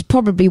half, which is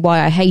probably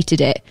why I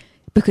hated it,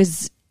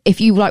 because if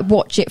you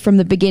watch it from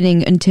the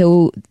beginning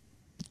until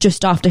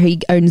just after he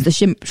owns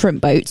the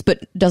shrimp boats, but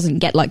doesn't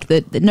get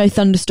the no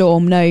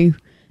thunderstorm, none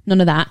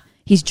of that.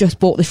 He's just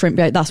bought the shrimp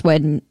boat. That's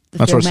when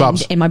the film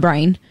ended in my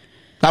brain.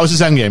 That was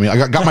his end game.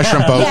 I got my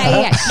shrimp boat.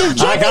 Yeah.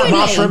 No, I got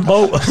my shrimp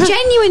boat.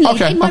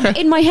 Genuinely,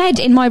 in my head,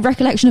 in my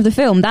recollection of the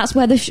film, that's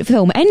where the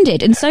film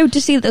ended. And so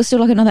to see that there was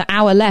still another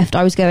hour left,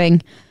 I was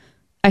going,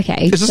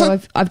 okay, so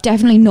I've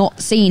definitely not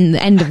seen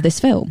the end of this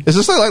film. Is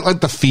this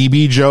like the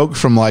Phoebe joke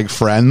from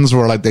Friends,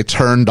 where they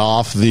turned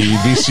off the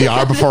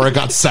VCR before it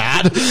got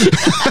sad?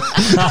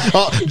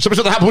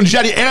 Something happened when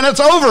Jetty, and it's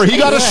over. He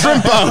got a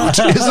shrimp boat.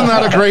 Isn't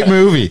that a great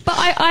movie? But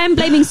I am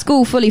blaming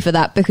school fully for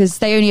that, because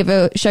they only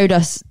ever showed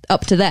us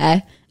up to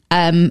there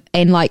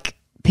in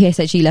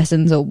PSHE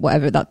lessons or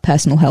whatever, that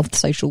personal health,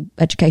 social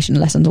education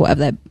lessons or whatever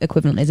their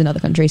equivalent is in other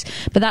countries.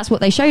 But that's what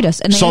they showed us.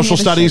 And they Social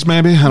studies,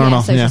 maybe? I don't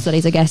know. Social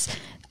studies, I guess.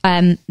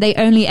 They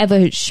only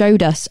ever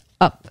showed us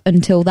up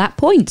until that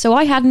point. So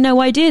I had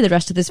no idea the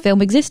rest of this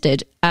film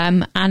existed.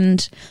 And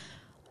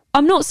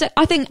I'm not...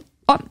 I think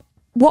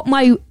what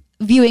my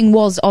viewing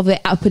was of it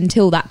up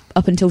until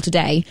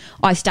today,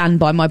 I stand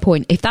by my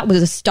point. If that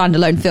was a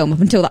standalone film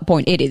up until that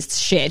point, it is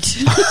shit.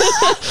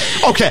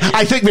 Okay,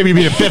 I think maybe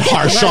being a bit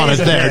harsh on it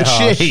there.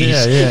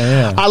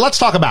 Jeez. Yeah. Let's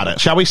talk about it,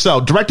 shall we? So,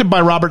 directed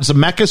by Robert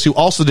Zemeckis, who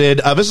also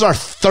did... this is our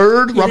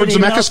third Robert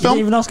Zemeckis film.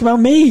 You didn't even ask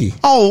about me.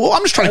 Oh,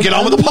 I'm just trying to get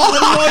on with the pod.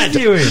 What are you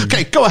doing?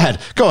 Okay, go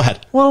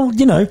ahead. Well,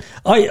 you know,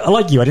 I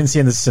like you. I didn't see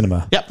it in the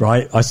cinema. Yep.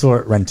 Right? I saw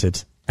it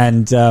rented.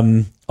 And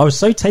I was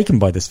so taken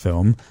by this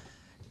film.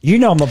 You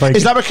know I'm not very...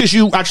 Is that because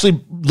you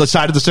actually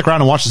decided to stick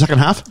around and watch the second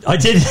half? I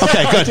did.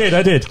 Okay, good.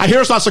 I did. I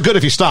hear it's not so good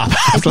if you stop.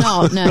 It's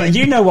not, no. But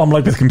you know what I'm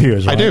like with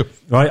computers, right? I do.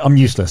 Right? I'm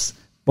useless.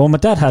 Well, my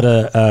dad had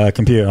a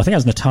computer. I think it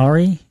was an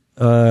Atari,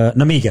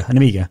 an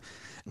Amiga.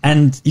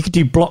 And you could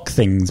do block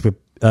things with,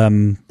 at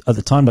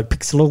the time, like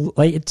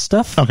pixelated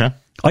stuff. Okay.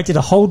 I did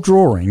a whole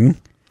drawing,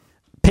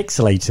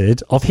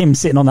 pixelated, of him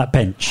sitting on that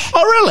bench.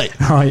 Oh, really?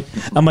 Right.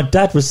 And my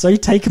dad was so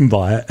taken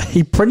by it,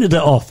 he printed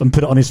it off and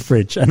put it on his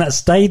fridge. And that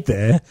stayed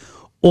there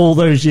all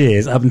those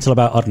years up until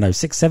about,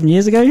 6-7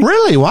 years ago.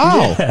 Really?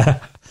 Wow. Yeah.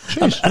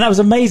 And that was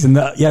amazing.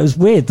 It was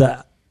weird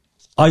that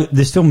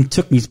this film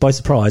took me by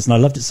surprise, and I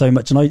loved it so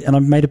much, and I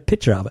made a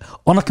picture out of it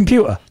on a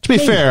computer. To be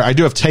fair, I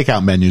do have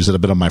takeout menus that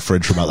have been on my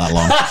fridge for about that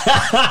long.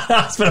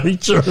 That's very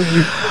true.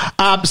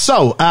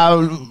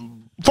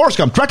 Forrest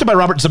Gump, directed by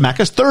Robert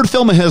Zemeckis, third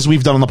film of his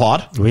we've done on the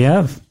pod. We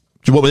have.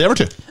 What were the other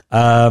two?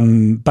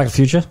 Back to the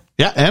Future.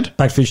 Yeah, and?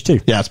 Back to the Future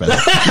 2. Yeah, that's better.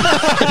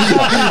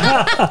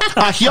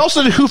 He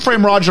also did Who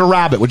Framed Roger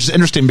Rabbit, which is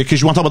interesting because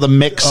you want to talk about the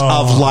mix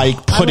of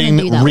like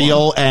putting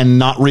real and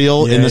not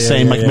real in the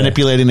same,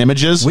 manipulating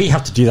images. We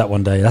have to do that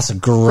one day. That's a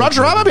great...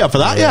 Roger Rabbit, I'd be up for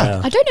that,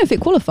 yeah. I don't know if it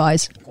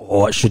qualifies.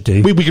 Oh, it should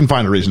do. We can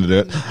find a reason to do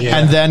it. Yeah.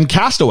 And then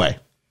Castaway.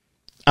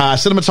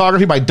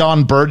 Cinematography by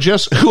Don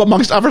Burgess, who,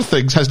 amongst other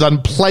things, has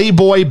done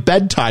Playboy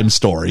bedtime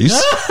stories,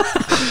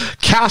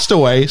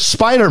 Castaway,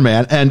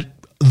 Spider-Man, and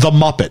The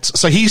Muppets.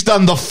 So he's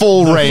done the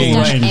full range.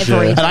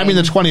 And I mean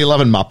the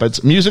 2011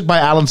 Muppets. Music by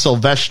Alan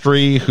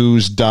Silvestri,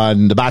 who's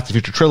done the Back to the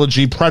Future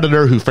trilogy,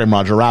 Predator, Who Framed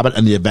Roger Rabbit,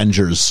 and the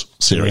Avengers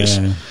series.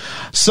 Yeah.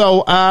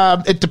 So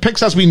it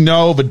depicts, as we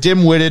know, the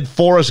dim-witted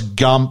Forrest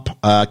Gump,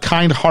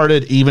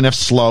 kind-hearted, even if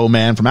slow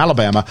man from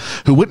Alabama,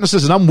 who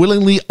witnesses and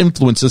unwillingly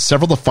influences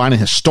several defining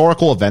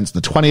historical events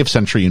in the 20th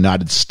century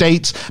United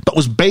States, but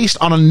was based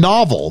on a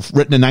novel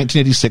written in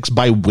 1986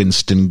 by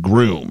Winston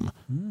Groom.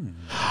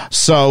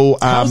 So,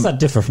 how does that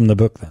differ from the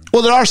book then?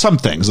 Well, there are some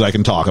things that I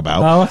can talk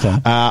about. Oh, okay.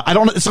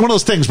 It's one of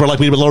those things where, like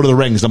we did with Lord of the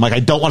Rings, I'm like, I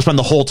don't want to spend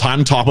the whole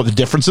time talking about the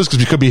differences because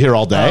we could be here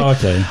all day. Oh,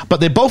 okay. But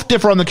they both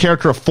differ on the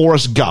character of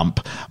Forrest Gump,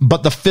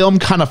 but the film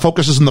kind of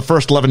focuses on the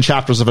first 11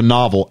 chapters of a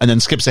novel and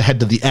then skips ahead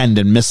to the end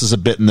and misses a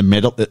bit in the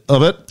middle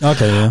of it.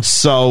 Okay, yeah.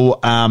 So,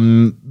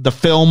 the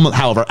film,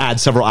 however,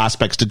 adds several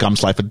aspects to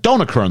Gump's life that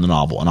don't occur in the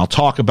novel, and I'll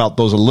talk about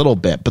those a little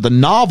bit. But the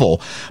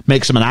novel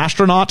makes him an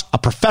astronaut, a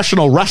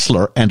professional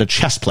wrestler, and a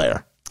chess player.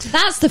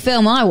 That's the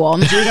film I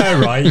want. Do you know,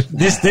 right?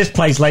 This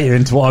plays later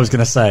into what I was going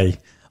to say.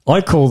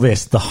 I call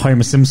this the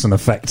Homer Simpson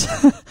effect.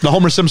 The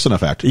Homer Simpson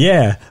effect?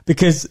 Yeah,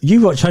 because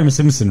you watch Homer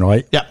Simpson,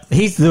 right? Yeah.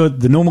 He's the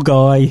normal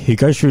guy who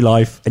goes through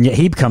life, and yet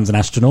he becomes an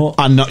astronaut.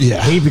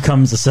 Yeah. He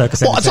becomes a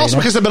circus entertainer. Well, it's also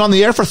because they've been on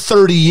the air for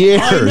 30 years.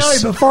 I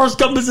know, but Forrest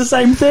Gump is the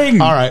same thing.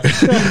 All right.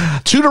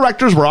 Two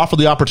directors were offered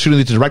the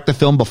opportunity to direct the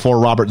film before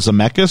Robert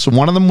Zemeckis.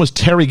 One of them was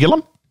Terry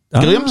Gilliam.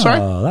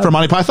 From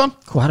Monty Python.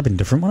 Cool, that'd have been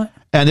different, wouldn't it?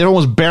 And the other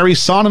one was Barry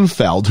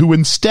Sonnenfeld, who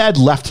instead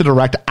left to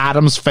direct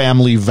Addams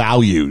Family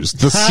Values,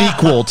 the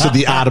sequel to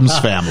The Addams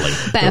Family.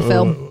 Better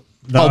film.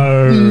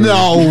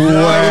 No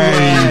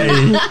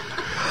way.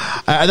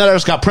 And then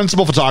Scott,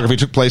 principal photography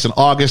took place in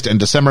August and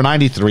December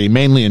 93,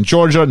 mainly in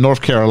Georgia,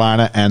 North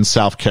Carolina, and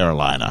South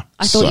Carolina.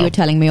 I thought you were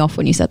telling me off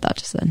when you said that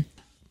just then.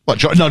 What,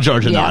 no,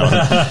 Georgia,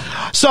 no.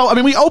 So, I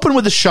mean, we open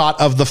with a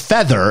shot of The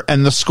Feather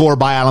and the score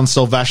by Alan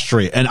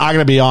Silvestri. And I'm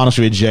going to be honest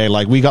with you, Jay,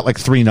 like, we got like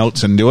 3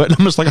 notes into it. And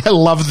I'm just like, I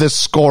love this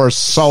score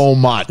so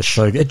much.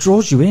 It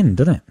draws you in,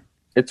 doesn't it?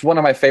 It's one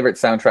of my favorite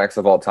soundtracks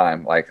of all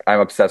time. Like, I'm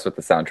obsessed with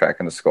the soundtrack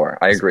and the score.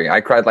 I agree.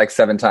 I cried like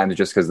 7 times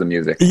just because of the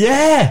music.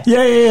 Yeah.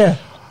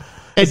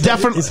 It's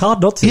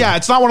hard not to. Yeah,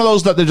 it's not one of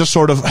those that they're just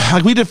sort of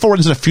like we did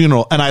Forward's in a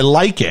Funeral, and I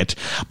like it,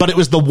 but it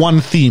was the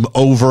one theme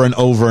over and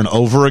over and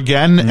over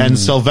again. And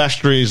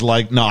Silvestri's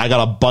like, no, I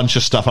got a bunch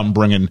of stuff I'm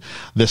bringing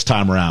this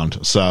time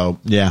around. So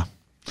yeah.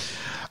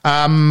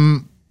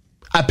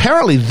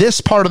 Apparently,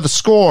 this part of the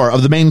score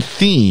of the main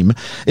theme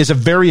is a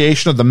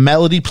variation of the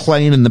melody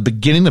playing in the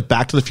beginning of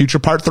Back to the Future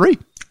Part 3.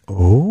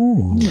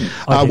 Oh,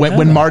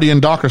 when Marty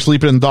and Doc are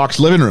sleeping in Doc's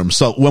living room.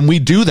 So when we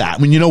do that, I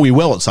mean, you know we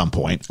will at some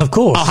point. Of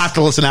course. I'll have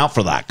to listen out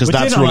for that because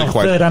that's really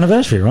quite... third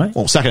anniversary, right?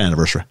 Well, second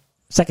anniversary.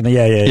 Second,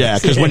 yeah. Yeah,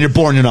 because when you're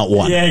born, you're not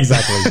one. Yeah,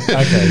 exactly.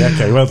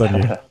 Okay, well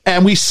done, you.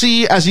 And we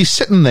see as he's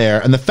sitting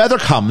there, and the feather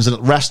comes and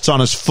it rests on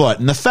his foot.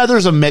 And the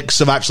feather's a mix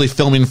of actually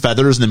filming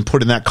feathers and then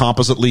putting that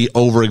compositely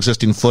over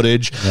existing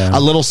footage, a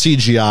little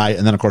CGI,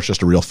 and then, of course,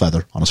 just a real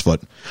feather on his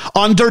foot.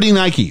 On dirty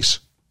Nikes.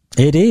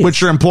 It is.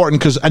 Which are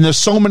important and there's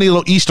so many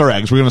little Easter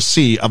eggs we're going to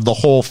see of the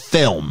whole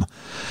film.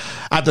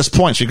 At this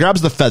point, so he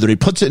grabs the feather, he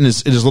puts it in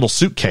his little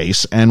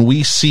suitcase, and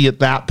we see at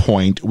that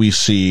point, we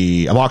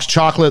see a box of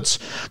chocolates,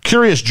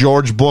 Curious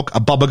George book,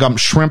 a Bubba Gump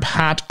shrimp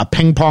hat, a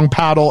ping pong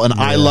paddle, an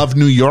I Love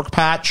New York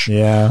patch.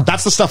 Yeah.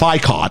 That's the stuff I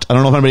caught. I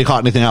don't know if anybody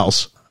caught anything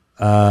else.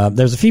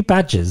 There's a few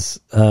badges.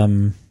 I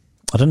don't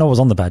know what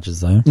was on the badges,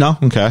 though. No?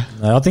 Okay.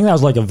 I think that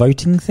was like a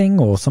voting thing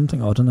or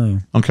something. I don't know.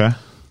 Okay.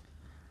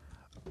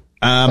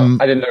 I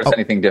didn't notice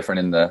anything different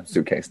in the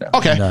suitcase now.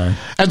 Okay. No.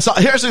 And so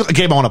here's a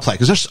game I want to play,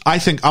 because I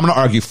think I'm going to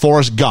argue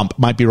Forrest Gump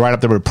might be right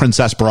up there with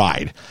Princess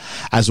Bride.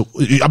 I'm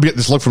getting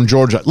this look from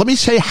Georgia. Let me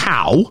say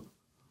how.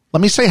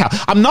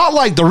 I'm not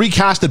like the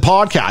Recasted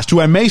podcast, who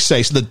I may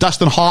say so that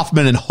Dustin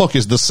Hoffman and Hook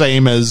is the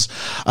same as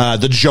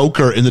the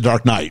Joker in The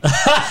Dark Knight.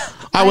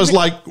 I was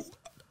like,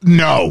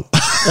 no.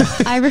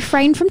 I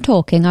refrained from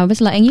talking. I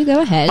was letting you go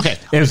ahead. Okay.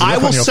 I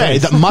will say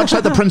that much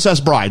like The Princess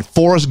Bride,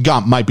 Forrest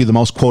Gump might be the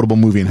most quotable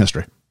movie in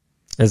history.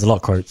 There's a lot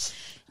of quotes.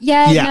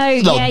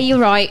 Yeah, you're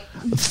right.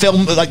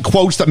 Film, like,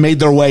 quotes that made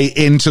their way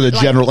into the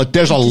general, like,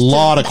 there's a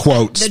lot of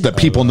quotes that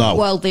people know.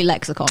 Worldly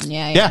lexicon,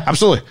 Yeah,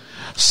 absolutely.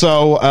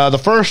 So,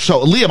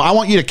 Liam, I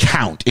want you to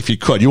count, if you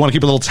could. You want to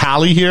keep a little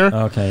tally here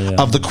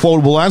of the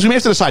quotable lines? We may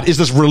have to decide, is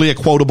this really a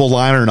quotable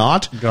line or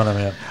not? Got him,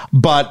 yeah.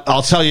 But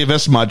I'll tell you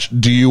this much.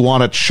 Do you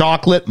want a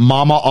chocolate?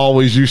 Mama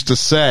always used to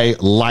say,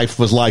 life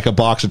was like a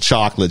box of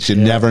chocolates. You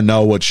never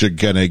know what you're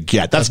going to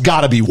get. That's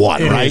got to be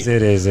one, right?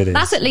 It is.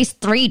 That's at least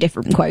 3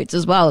 different quotes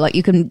as well. Like,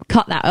 you can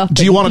cut that up.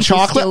 Do you want a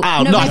chocolate?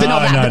 No,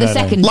 the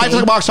second. Life's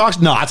like a box of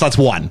chocolates? No, that's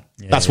one.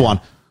 That's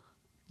one.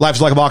 Life's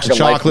like a box of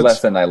chocolates. Life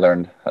lesson I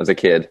learned as a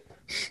kid.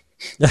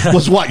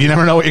 Was what? You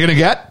never know what you're going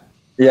to get?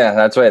 Yeah,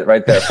 that's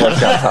right there.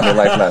 Forrest Gump taught me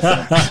life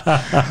lesson.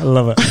 I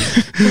love it.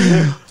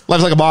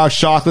 Life's like a box of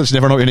chocolates. You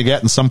never know what you're going to get.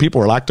 And some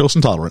people are lactose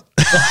intolerant.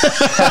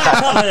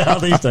 They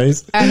are these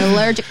days. And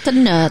allergic to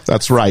nuts.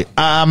 That's right.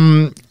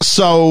 And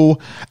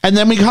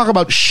then we talk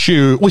about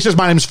shoe. He says,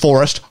 my name's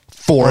Forrest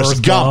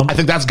Gump. I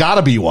think that's got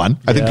to be one.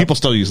 I think people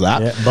still use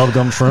that. Yeah,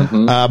 bubblegum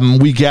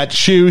shrimp. We get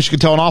shoes. You can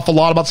tell an awful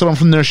lot about someone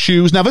from their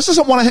shoes. Now, this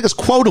isn't one I think is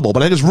quotable,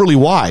 but I think it's really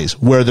wise.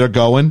 Where they're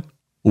going,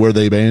 where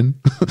they been.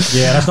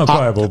 Yeah, that's not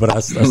quotable, but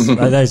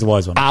that is a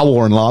wise one. I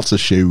worn lots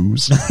of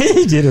shoes.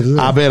 He did it.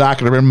 I bet I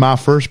can remember my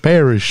first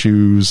pair of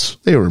shoes.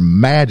 They were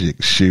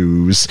magic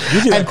shoes.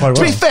 You did that quite well.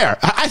 To be fair,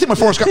 I think my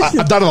Forrest Gump,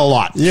 I've done it a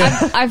lot.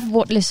 Yeah. I've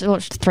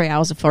watched 3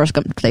 hours of Forrest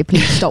Gump today.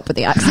 Please stop with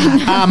the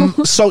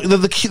accent. So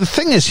the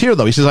thing is here,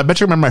 though, he says, I bet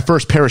you remember my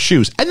first pair of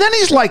shoes. And then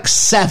he's like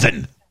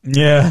 7.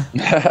 Yeah.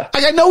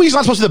 I know he's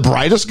not supposed to be the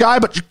brightest guy,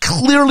 but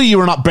clearly you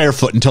were not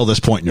barefoot until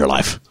this point in your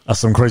life. That's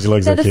some crazy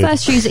legs. They're the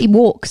first shoes that he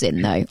walks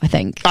in, though, I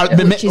think.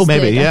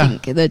 Maybe, yeah. I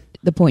think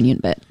the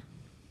poignant bit.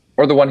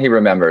 Or the one he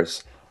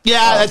remembers.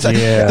 Yeah,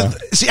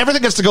 see,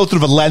 everything gets to go through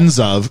the lens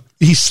of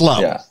he's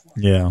slow.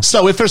 Yeah.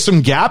 So if there's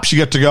some gaps, you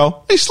get to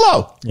go, he's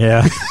slow.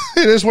 Yeah.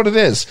 It is what it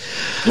is.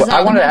 Well,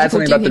 I wanted to add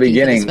something about the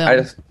beginning.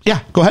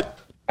 Go ahead.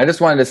 I just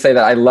wanted to say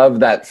that I love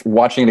that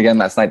watching it again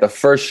last night. The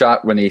first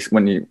shot when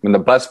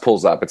the bus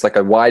pulls up, it's like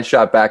a wide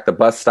shot back. The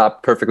bus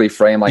stopped perfectly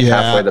framed, like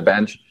halfway the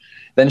bench.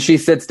 Then she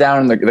sits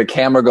down and the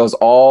camera goes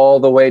all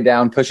the way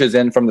down, pushes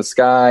in from the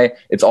sky.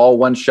 It's all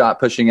one shot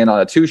pushing in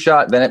on a 2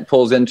 shot. Then it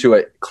pulls into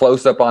a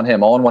close up on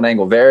him, all in one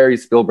angle, very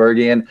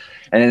Spielbergian.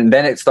 And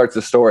then it starts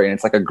the story. And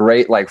it's like a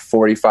great,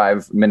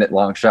 45-minute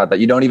long shot that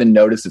you don't even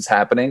notice it's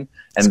happening.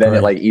 And then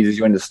it eases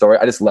you into the story.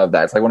 I just love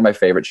that. It's like one of my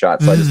favorite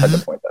shots. So I just had to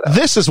point that out.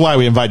 This is why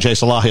we invite Jay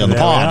Salahi on the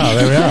pod.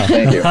 There we are.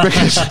 Thank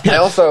you. I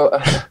also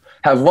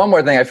have one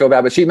more thing I feel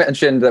bad, but she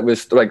mentioned that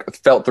was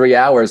felt 3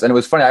 hours. And it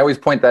was funny. I always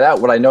point that out.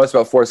 What I noticed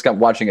about Forrest Gump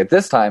watching it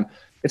this time,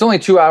 it's only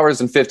 2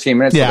 hours and 15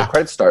 minutes till the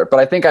credits start.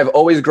 But I think I've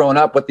always grown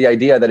up with the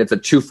idea that it's a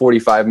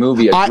 2:45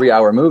 movie, a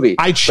 3-hour movie.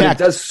 I checked.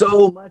 But it does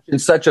so much in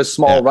such a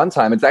small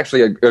runtime. It's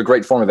actually a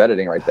great form of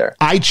editing right there.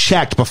 I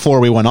checked before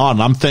we went on,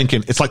 and I'm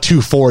thinking it's like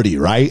 2:40,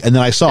 right? And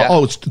then I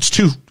saw, it's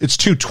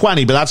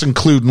 2:20, but that's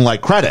including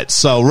credits.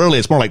 So really,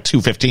 it's more like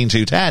 2:15,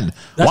 2:10.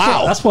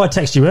 Wow. That's why I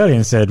texted you earlier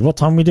and said, "What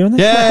time are we doing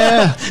this?"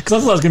 Yeah. Because I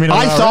thought it was going to be.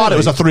 I thought it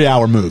was a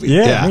 3-hour movie.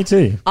 Yeah, me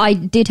too. I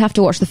did have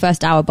to watch the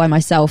first hour by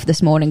myself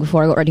this morning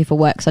before I got ready for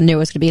work, because I knew I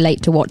was going to be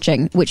late to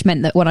watching, which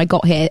meant that when I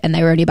got here and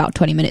they were only about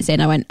 20 minutes in,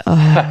 I went,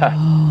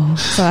 oh.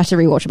 So I had to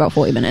rewatch about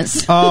 40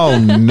 minutes. Oh,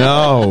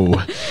 no.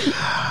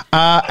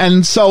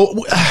 And so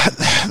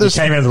there's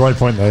came in at the right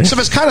point, though. So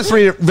there's kind of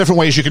 3 different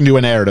ways you can do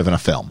a narrative in a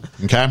film.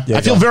 Okay, I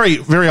feel very,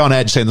 very on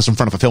edge saying this in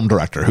front of a film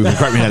director who can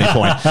correct me at any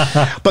point.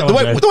 But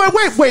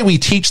the way we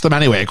teach them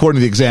anyway, according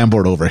to the exam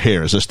board over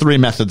here, is there's 3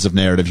 methods of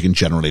narrative you can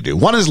generally do.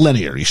 One is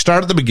linear. You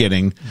start at the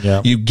beginning,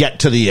 you get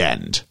to the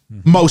end.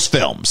 Most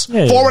films.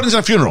 Four Weddings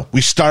and a Funeral. We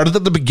started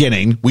at the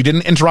beginning. We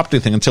didn't interrupt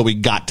anything until we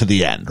got to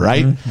the end,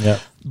 right? Yeah.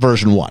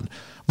 Version 1.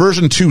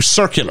 Version 2,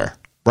 circular.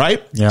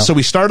 right? Yeah. So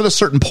we start at a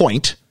certain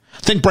point.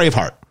 Think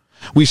Braveheart.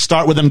 We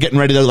start with them getting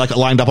ready to like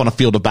lined up on a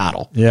field of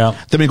battle. Yeah.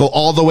 Then we go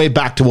all the way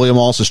back to William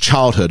Wallace's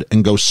childhood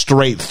and go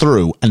straight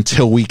through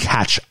until we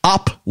catch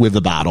up with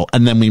the battle,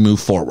 and then we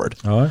move forward.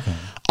 Oh, okay.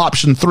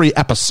 Option 3,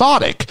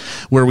 episodic,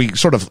 where we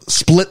sort of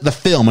split the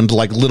film into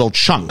like little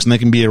chunks, and they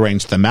can be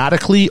arranged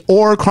thematically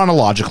or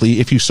chronologically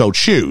if you so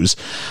choose,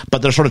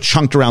 but they're sort of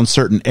chunked around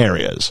certain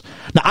areas.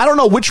 Now, I don't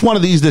know which one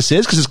of these this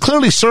is, because it's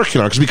clearly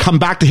circular, because we come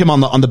back to him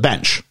on the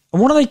bench.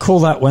 And what do they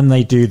call that when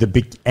they do the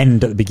big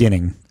end at the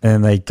beginning and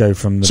then they go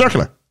from the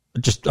Circular.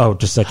 Just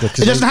circular.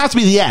 It doesn't have to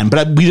be the end,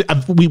 but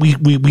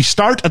we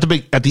start at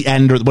the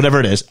end or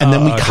whatever it is, and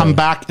then we come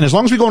back. And as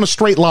long as we go in a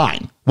straight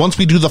line, once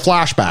we do the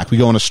flashback, we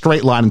go in a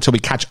straight line until we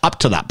catch up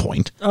to that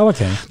point. Oh,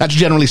 okay. That's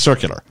generally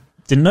circular.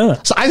 Didn't know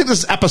that. So I think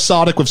this is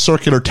episodic with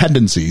circular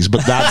tendencies,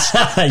 but that's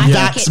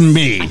that's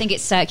me. I think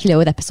it's circular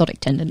with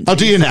episodic tendencies. Oh,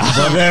 do you now?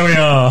 Well, there we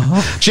are.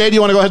 Jay, do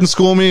you want to go ahead and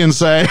school me and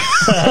say?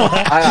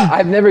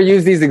 I've never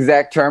used these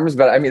exact terms,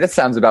 but I mean, that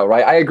sounds about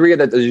right. I agree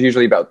that there's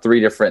usually about 3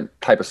 different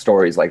type of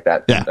stories like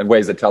that, and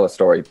ways to tell a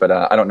story, but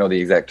I don't know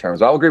the exact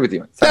terms. I'll agree with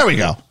you. There we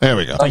go.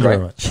 Thank you very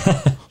much.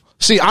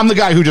 See, I'm the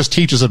guy who just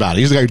teaches about it.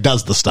 He's the guy who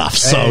does the stuff.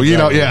 So, you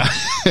don't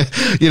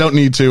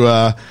need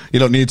to,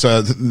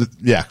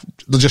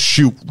 just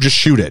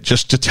shoot it.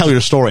 Just to tell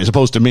your story, as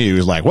opposed to me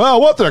who's like, well,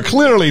 what they're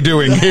clearly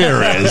doing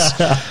here is.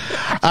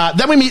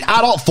 Then we meet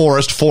adult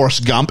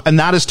Forrest Gump, and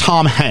that is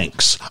Tom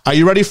Hanks. Are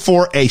you ready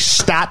for a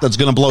stat that's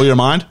going to blow your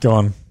mind? Go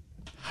on.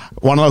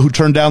 Want to know who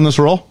turned down this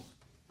role?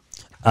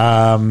 Ray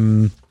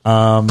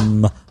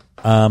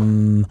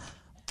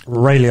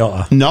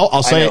Liotta. No,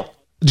 I'll say it.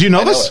 Do you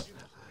know this?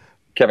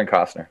 Kevin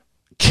Costner.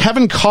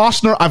 Kevin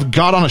Costner, I've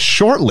got on a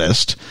short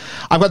list.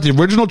 I've got the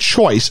original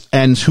choice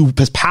and who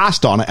has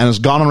passed on it and has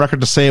gone on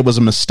record to say it was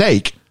a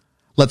mistake.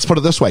 Let's put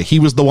it this way. He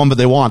was the one that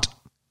they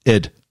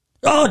wanted.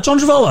 Oh, John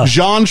Travolta.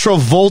 John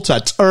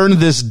Travolta turned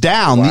this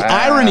down. Wow. The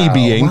irony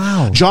being,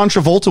 Wow. John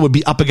Travolta would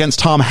be up against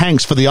Tom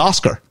Hanks for the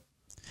Oscar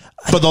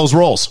for those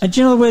roles. And do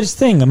you know the weirdest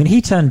thing? I mean,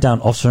 he turned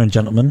down Officer and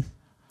Gentleman.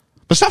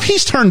 The stuff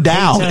he's turned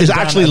down He is turned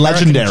down actually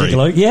American legendary.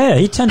 Gigolo. Yeah,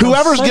 he turned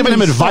Whoever's down so given him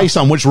many advice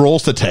stuff. on which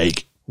roles to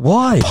take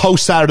Why?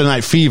 post Saturday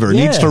Night Fever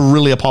needs to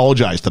really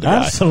apologize to the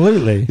guy.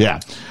 Absolutely.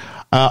 Yeah.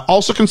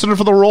 Also considered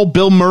for the role,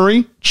 Bill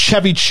Murray,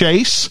 Chevy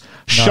Chase.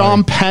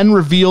 Sean Penn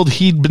revealed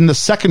he'd been the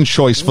second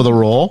choice for the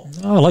role.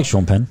 Oh, I like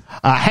Sean Penn.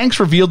 Hanks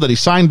revealed that he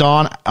signed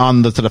on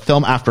to the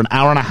film after an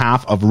hour and a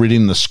half of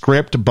reading the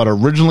script, but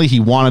originally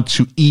he wanted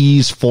to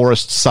ease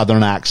Forrest's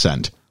southern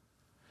accent,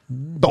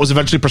 but was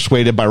eventually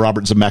persuaded by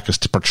Robert Zemeckis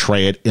to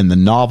portray it in the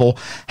novel.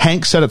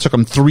 Hanks said it took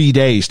him 3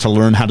 days to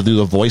learn how to do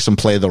the voice and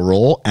play the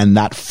role, and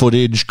that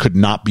footage could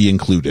not be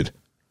included.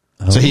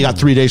 So he got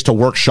 3 days to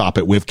workshop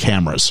it with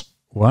cameras.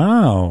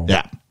 Wow.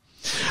 Yeah.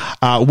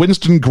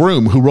 Winston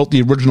Groom, who wrote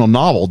the original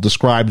novel,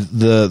 described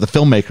the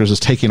filmmakers as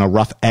taking a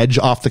rough edge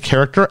off the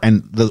character,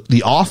 and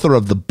the author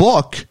of the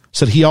book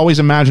said he always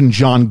imagined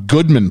John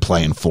Goodman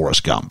playing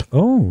Forrest Gump.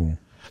 Oh.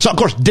 So, of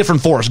course,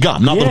 different Forrest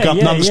Gump, not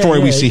the story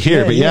we see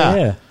here, but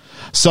yeah.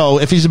 So,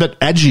 if he's a bit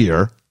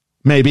edgier,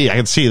 maybe I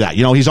can see that.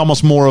 You know, he's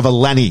almost more of a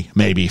Lenny,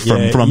 maybe, from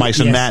A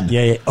Mice and Men.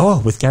 Yeah. Oh,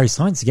 with Gary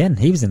Sinise again.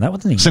 He was in that,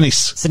 wasn't he?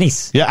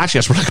 Sinise. Yeah,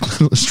 actually,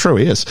 that's true.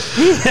 He is.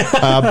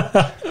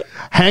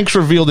 Hanks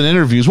revealed in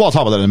interviews, well, I'll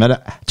talk about that in a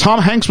minute, Tom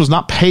Hanks was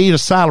not paid a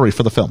salary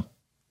for the film.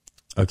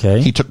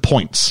 Okay. He took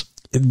points.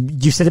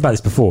 You said about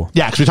this before.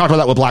 Yeah, because we talked about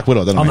that with Black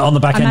Widow. On the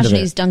back I end of imagine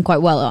it. he's done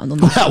quite well on the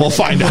Well, we'll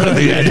find out at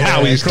the end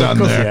how he's done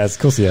there. Of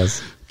course he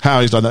has.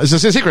 How he's done that. It's a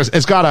secret.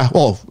 It's got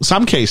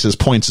some cases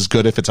points is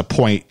good if it's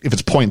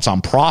points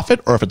on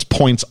profit or if it's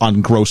points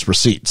on gross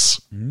receipts.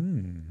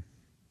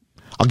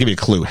 I'll give you a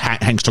clue.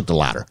 Hanks took the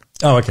latter.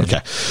 Oh, okay. Okay.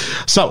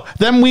 So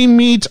then we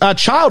meet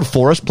Child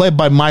Forrest, played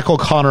by Michael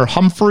Connor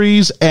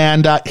Humphreys,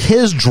 and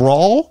his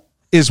drawl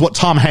is what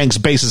Tom Hanks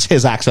bases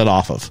his accent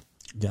off of.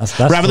 That's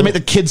Rather than make the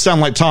kid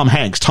sound like Tom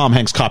Hanks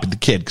copied the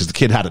kid because the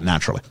kid had it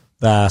naturally.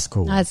 That's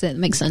cool. That's it.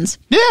 Makes sense.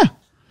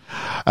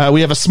 Yeah.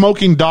 We have a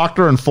smoking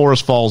doctor and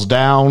Forrest falls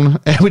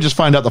down, and we just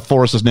find out that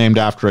Forrest is named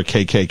after a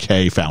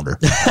KKK founder.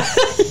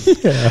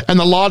 And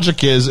the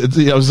logic is,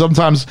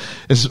 sometimes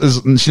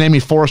she named me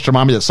Forrest to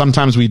remind me that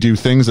sometimes we do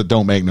things that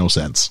don't make no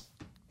sense.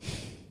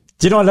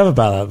 Do you know what I love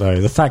about that, though?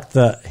 The fact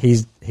that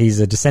he's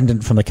a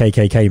descendant from a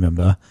KKK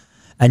member,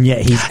 and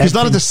yet he's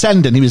not a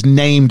descendant. He was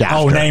named after.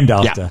 Oh, named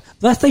after. Yeah.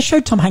 But they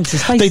showed Tom Hanks'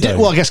 face. They did.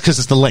 Though. Well, I guess because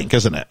it's the link,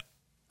 isn't it?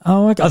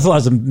 Oh, okay. I thought I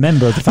was a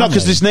member of the family. No,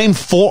 because his name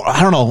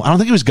I don't know. I don't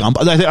think he was Gump.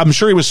 I'm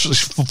sure he was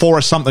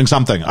Forrest something.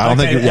 I don't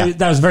think. Yeah.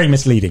 That was very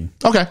misleading.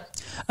 Okay.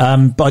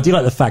 But I do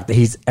like the fact that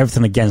he's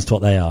everything against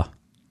what they are.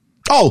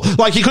 Oh,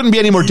 like he couldn't be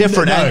any more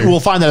different, No. and we'll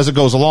find that as it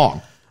goes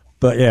along.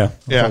 But yeah,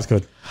 that was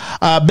good.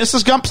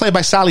 Mrs. Gump, played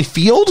by Sally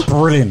Field.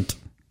 Brilliant.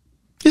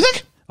 You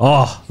think?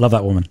 Oh, love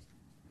that woman.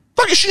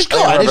 Look, she's good.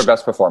 One of her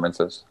best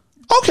performances.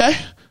 Okay.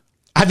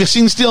 Have you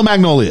seen Steel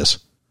Magnolias?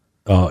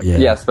 Oh, yeah.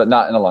 Yes, but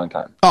not in a long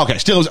time. Okay,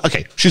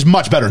 she's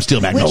much better in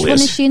Steel Magnolias. Which one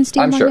is she in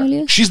Steel I'm sure.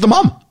 Magnolias? She's the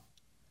mom.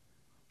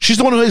 She's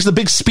the one who makes the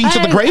big speech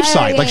at the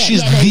gravesite. Like,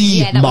 she's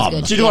the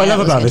mum. Do you know what I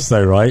love about this,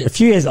 though, right? I say a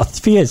few years.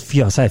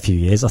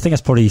 I think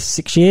that's probably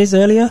 6 years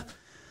earlier.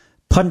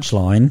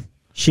 Punchline,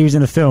 she was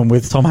in a film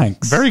with Tom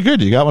Hanks. Very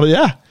good. You got one,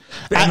 yeah.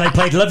 And they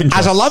played love interest.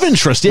 As a love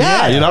interest,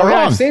 yeah. You're not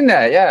wrong. I've seen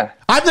that, yeah.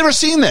 I've never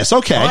seen this.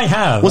 Okay. I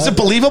have. Was it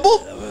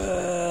believable?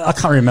 I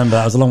can't remember.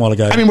 That was a long while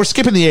ago. I mean, we're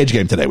skipping the age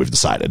game today, we've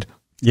decided.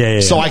 Yeah.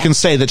 So I can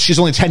say that she's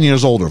only 10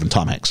 years older than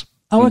Tom Hanks.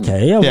 Oh,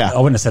 okay. Yeah. I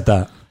wouldn't have said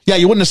that. Yeah,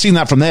 you wouldn't have seen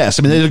that from this.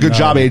 I mean, they did a good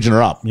job aging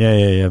her up.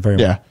 Yeah. Very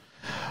well.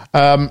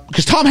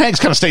 Because Tom Hanks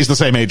kind of stays the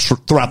same age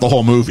throughout the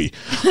whole movie.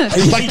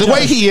 Like the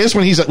way he is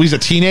when he's a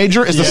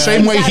teenager is the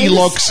same way he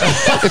looks.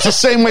 It's the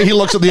same way he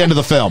looks at the end of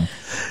the film.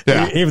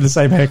 Yeah, even the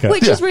same haircut.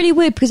 Which is really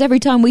weird because every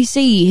time we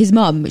see his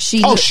mum,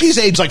 she's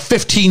aged like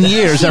 15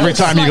 years every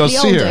time you go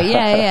see her.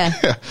 Yeah.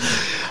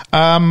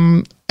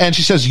 And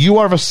she says, you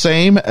are the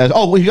same as...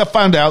 Oh, we got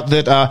found out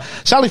that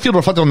Sally Field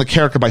reflected on the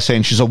character by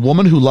saying she's a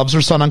woman who loves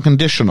her son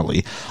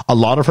unconditionally. A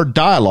lot of her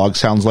dialogue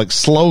sounds like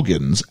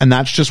slogans, and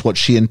that's just what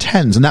she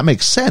intends. And that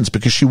makes sense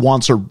because she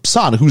wants her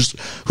son, who's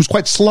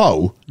quite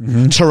slow,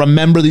 to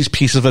remember these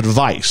pieces of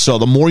advice. So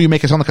the more you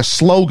make it sound like a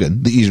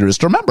slogan, the easier it is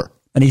to remember.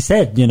 And he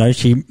said,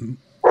 she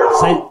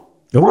said...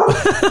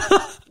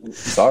 Oh.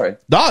 Sorry.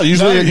 No,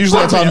 usually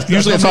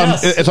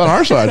it's on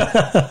our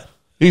side.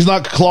 He's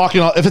not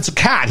clocking. If it's a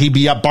cat, he'd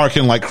be up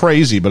barking like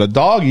crazy. But a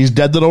dog, he's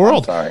dead to the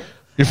world. Sorry.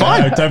 You're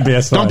fine. No, don't be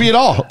a Don't be at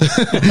all.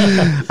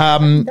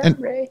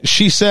 And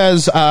she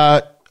says,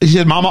 he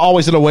said, Mama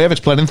always had a way of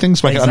explaining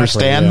things so I can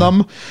understand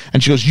them.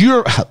 And she goes,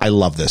 I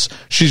love this.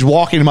 She's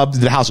walking him up to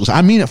the house. Goes,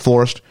 I mean it,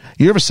 Forrest.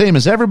 You're the same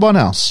as everyone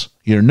else.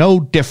 You're no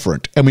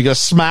different. And we get a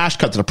smash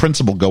cut to the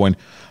principal going,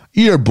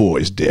 your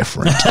boy's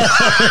different.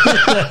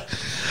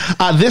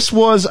 This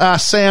was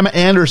Sam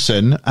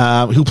Anderson,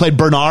 who played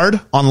Bernard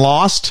on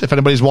Lost. If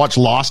anybody's watched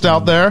Lost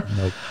out there,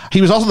 nope.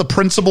 He was also the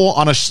principal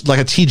on a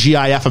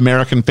TGIF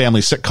American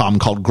family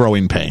sitcom called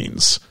Growing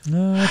Pains.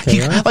 Okay,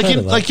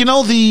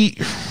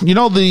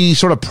 the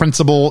sort of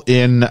principal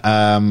in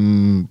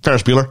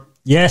Ferris Bueller.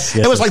 Yes.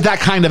 It was like that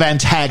kind of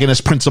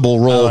antagonist principal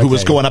role who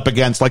was going up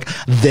against like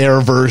their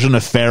version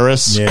of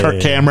Ferris,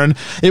 Kirk Cameron.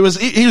 He was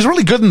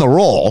really good in the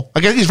role. I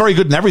guess he's very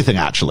good in everything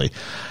actually,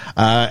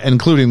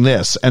 including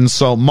this. And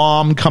so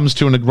mom comes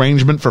to an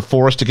arrangement for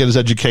Forrest to get his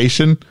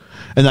education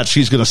and that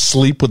she's going to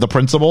sleep with the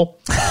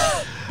principal.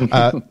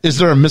 Is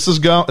there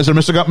Mr. Gump,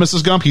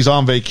 Mrs. Gump? He's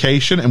on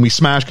vacation and we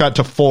smash cut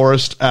to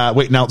Forrest,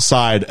 waiting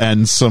outside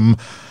and some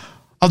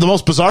of the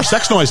most bizarre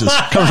sex noises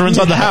coming from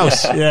inside the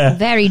house. Yeah.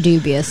 Very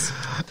dubious.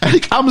 And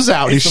he comes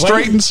out, he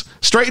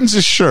straightens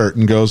his shirt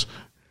and goes,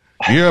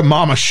 your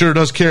mama sure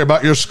does care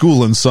about your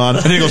schooling, son.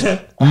 And he goes,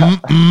 At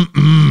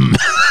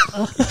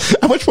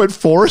which point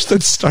Forrest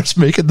then starts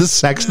making the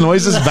sex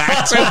noises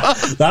back to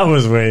him. That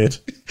was weird.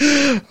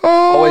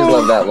 Always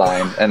love that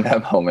line and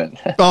that moment.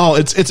 Oh,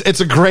 it's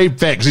a great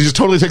fix. He just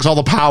totally takes all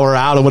the power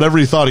out of whatever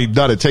he thought he'd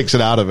done. It takes it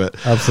out of it.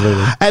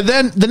 Absolutely. And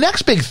then the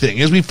next big thing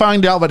is we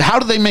find out, but how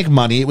did they make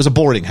money? It was a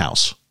boarding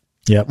house.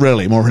 Yeah,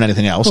 really, more than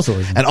anything else.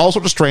 And all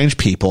sorts of strange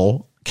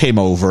people came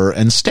over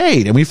and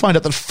stayed. And we find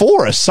out that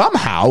Forrest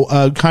somehow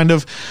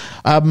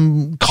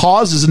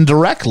causes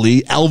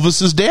indirectly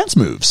Elvis's dance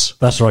moves.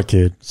 That's right,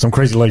 kid. Some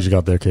crazy legs you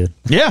got there, kid.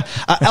 Yeah.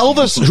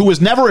 Elvis, who was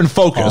never in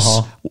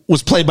focus,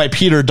 was played by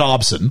Peter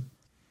Dobson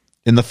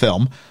in the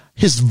film.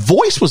 His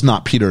voice was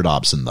not Peter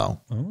Dobson, though.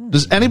 Oh.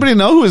 Does anybody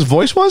know who his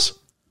voice was?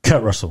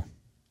 Kurt Russell.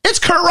 It's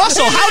Kurt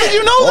Russell. How did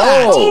you know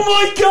that? Oh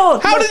my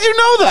God. How did you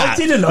know that?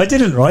 I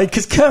didn't, right?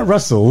 Because Kurt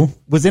Russell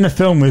was in a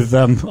film with,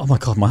 oh my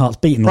God, my heart's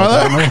beating.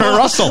 Kurt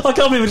Russell. I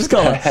can't believe I just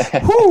got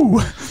that.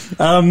 Whoo!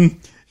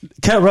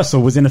 Kurt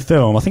Russell was in a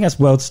film, I think that's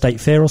World State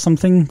Fair or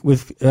something,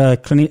 with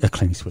Clint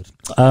Eastwood.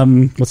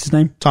 What's his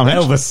name? Tom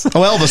Hanks. Elvis.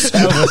 Oh, Elvis.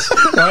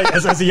 Elvis, right,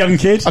 as a young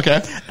kid.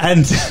 Okay.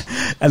 And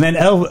then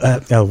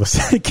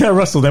Elvis. Kurt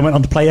Russell then went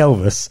on to play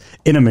Elvis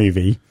in a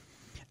movie,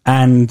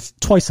 and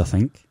twice, I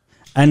think.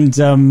 And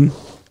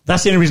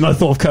that's the only reason I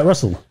thought of Kurt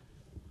Russell.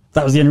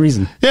 That was the only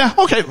reason. Yeah,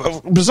 okay.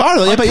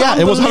 Bizarrely, but yeah,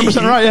 it was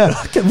 100% right, yeah.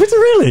 Was it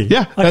really?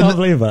 Yeah. I can't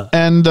believe that.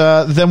 And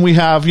then we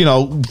have,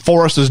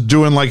 Forrest is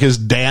doing like his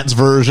dance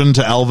version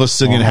to Elvis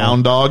singing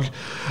Hound Dog.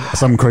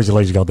 Some crazy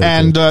lady got there.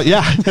 And,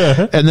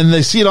 and then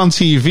they see it on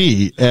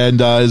TV, and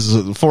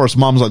Forrest's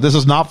mom's like, this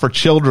is not for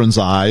children's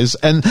eyes.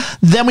 And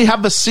then we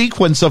have the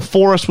sequence of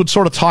Forrest would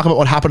sort of talk about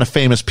what happened to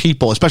famous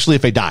people, especially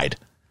if they died.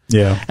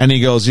 Yeah. And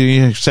he goes,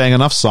 he sang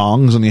enough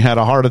songs and he had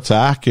a heart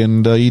attack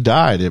and he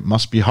died. It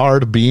must be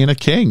hard being a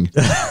king.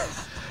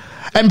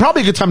 And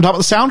probably a good time to talk about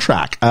the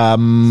soundtrack.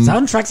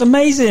 Soundtrack's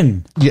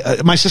amazing.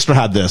 Yeah, my sister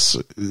had this.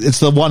 It's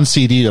the one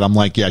CD that I'm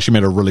like, yeah, she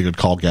made a really good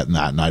call getting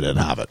that and I didn't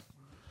have it.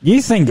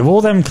 You think of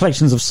all them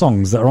collections of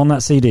songs that are on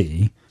that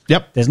CD...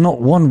 Yep. There's not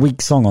one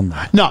weak song on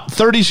that. No,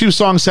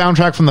 32-song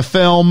soundtrack from the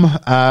film,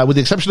 with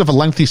the exception of a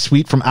lengthy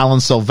suite from Alan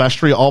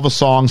Silvestri. All the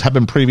songs have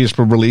been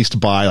previously released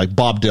by like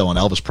Bob Dylan,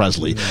 Elvis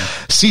Presley,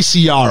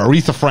 CCR,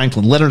 Aretha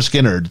Franklin, Leonard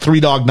Skinner,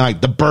 Three Dog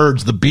Night, The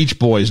Byrds, The Beach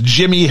Boys,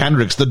 Jimi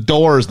Hendrix, The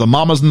Doors, The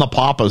Mamas and the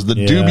Papas, The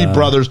Doobie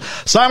Brothers,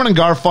 Simon and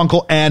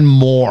Garfunkel, and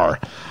more.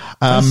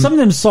 And some of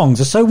them songs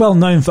are so well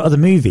known for other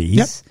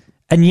movies,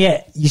 and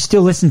yet you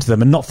still listen to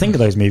them and not think of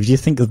those movies. You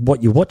think of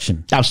what you're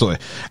watching.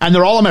 Absolutely. And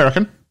they're all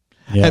American.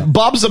 Yeah. And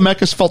Bob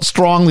Zemeckis felt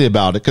strongly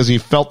about it because he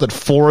felt that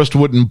Forrest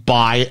wouldn't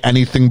buy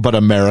anything but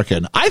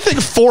American. I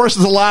think Forrest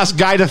is the last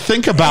guy to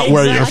think about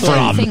where you're I from.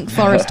 don't think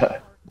Forrest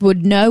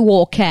would know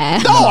or care.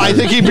 No, I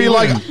think he'd be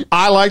like,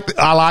 I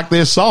like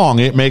this song.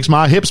 It makes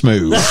my hips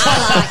move.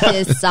 I like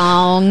this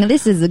song.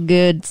 This is a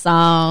good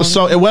song.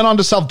 So it went on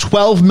to sell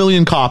 12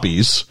 million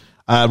copies.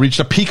 Reached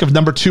a peak of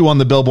number 2 on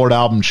the Billboard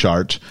album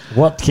chart.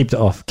 What kept it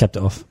off?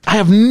 I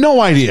have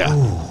no idea.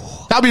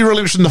 That'd be really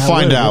interesting to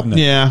find out. Wouldn't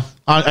it? Yeah.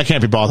 I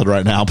can't be bothered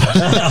right now. But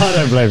I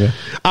don't blame you.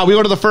 we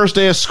go to the first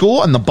day of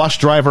school, and the bus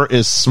driver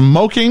is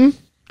smoking.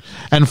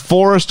 And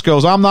Forrest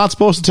goes, I'm not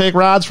supposed to take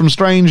rides from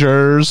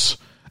strangers.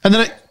 And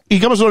then he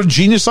comes with a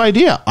genius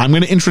idea. I'm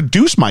going to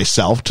introduce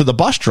myself to the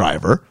bus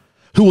driver,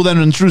 who will then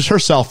introduce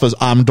herself as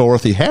I'm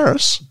Dorothy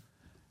Harris.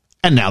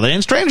 And now they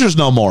ain't strangers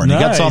no more. And he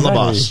gets on the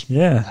bus.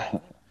 Yeah.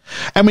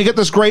 And we get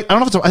this great, I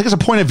don't know if I think it's a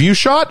point of view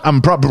shot.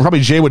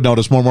 Probably Jay would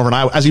notice more than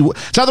I.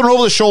 It's either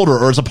over the shoulder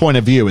or it's a point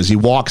of view as he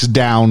walks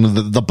down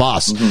the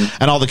bus,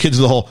 and all the kids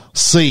do the whole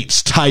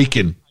seats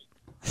taken.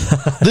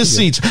 This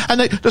seats, and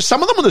there's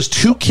some of them when there's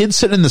 2 kids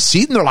sitting in the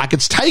seat, and they're like,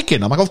 it's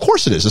taken. I'm like, of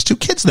course it is. There's 2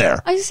 kids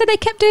there. I said they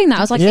kept doing that.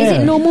 I was like, is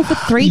it normal for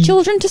 3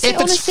 children to sit If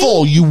on a it's seat?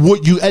 full,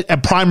 you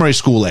at primary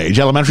school age,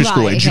 elementary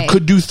school Right, age, okay. you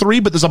could do 3,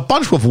 but there's a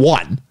bunch with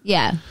 1.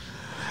 Yeah.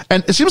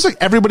 And it seems like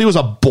everybody was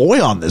a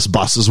boy on this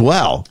bus as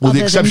well, with the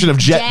Other exception than of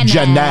Jenny.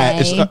 Jenny. I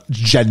love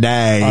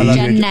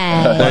Jenny.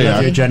 I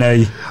love you,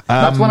 Jenny.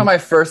 That's one of my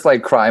first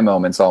like cry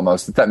moments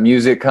almost. That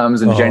music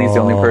comes and Jenny's the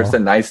only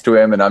person nice to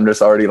him, and I'm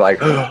just already like,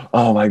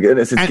 oh my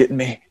goodness, it's getting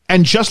me.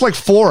 And just like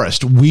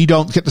Forrest, we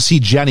don't get to see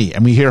Jenny,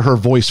 and we hear her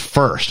voice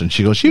first, and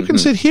she goes, "You can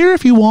sit here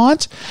if you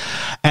want."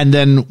 And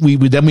then we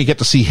get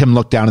to see him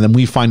look down, and then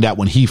we find out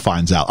when he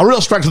finds out. A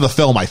real strength of the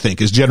film, I think,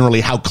 is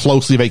generally how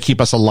closely they keep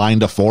us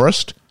aligned to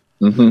Forrest.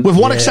 With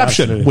one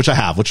exception,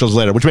 absolutely. which was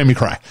later, which made me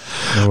cry.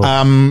 There's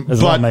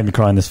a lot that made me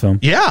cry in this film.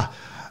 Yeah.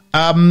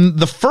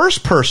 The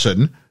first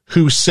person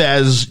who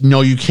says,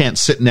 no, you can't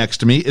sit next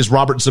to me is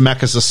Robert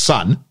Zemeckis'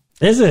 son.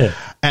 Is it?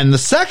 And the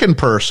second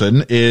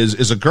person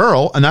is a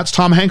girl, and that's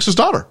Tom Hanks'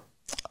 daughter.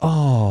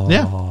 Oh.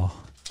 Yeah.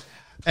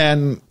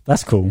 And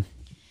That's cool.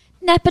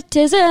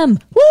 Nepotism.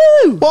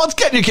 Woo! well, it's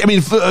getting, I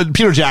mean,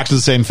 Peter Jackson's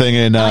the same thing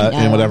in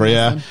whatever.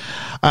 Yeah.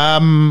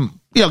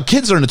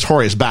 Kids are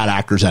notorious bad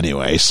actors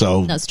anyway.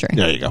 So That's true.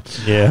 There you go.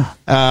 Yeah.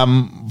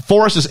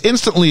 Forrest is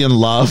instantly in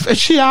love, and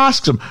she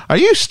asks him, are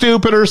you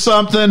stupid or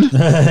something?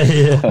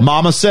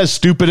 Mama says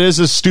stupid is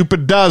as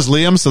stupid does,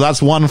 Liam. So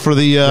that's one for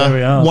the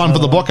one for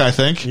the book, I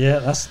think. Yeah,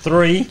 that's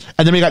 3.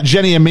 And then we got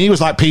Jenny and Me was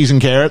like peas and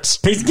carrots.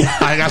 Peas and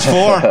carrots. I guess 4.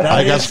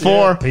 I guess 4.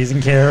 Yeah, peas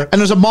and carrots. And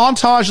there's a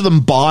montage of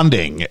them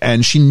bonding,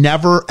 and she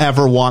never,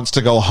 ever wants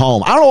to go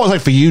home. I don't know what it was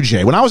like for you,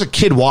 Jay. When I was a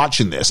kid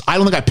watching this, I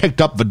don't think I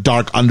picked up the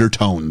dark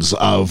undertones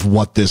of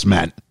what this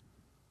meant.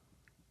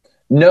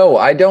 No,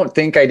 I don't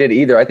think I did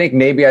either. I think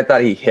maybe I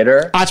thought he hit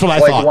her. That's what I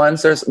like thought.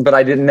 Once, but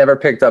I never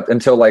picked up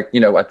until I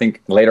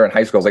think later in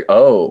high school. I was like,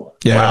 oh,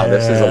 wow,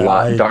 this is a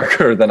lot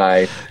darker than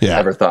I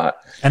ever thought.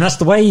 And that's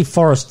the way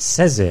Forrest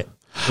says it.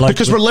 Like,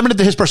 because we're limited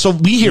to his person. So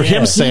we hear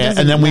him say it,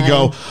 and then we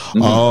go,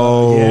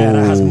 oh. Yeah,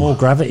 that has more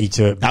gravity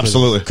to it.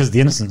 Absolutely. Because of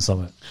the innocence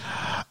of it.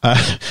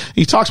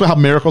 He talks about how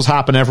miracles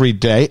happen every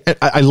day.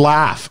 I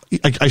laugh.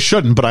 I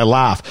shouldn't, but I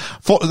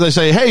laugh. They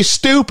say, hey,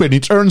 stupid.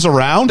 He turns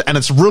around, and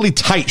it's really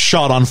tight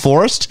shot on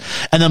Forrest.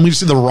 And then we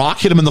see the rock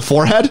hit him in the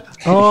forehead.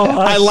 Oh,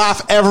 I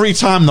laugh every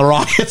time the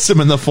rock hits him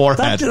in the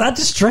forehead. That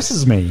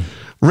distresses me.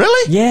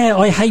 Really? Yeah,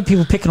 I hate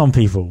people picking on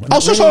people.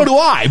 So do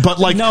I. But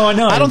No, I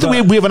know, I don't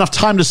think we have enough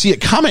time to see it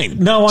coming.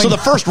 No, I So the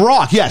know. first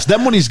rock, yes.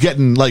 Then when he's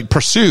getting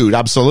pursued,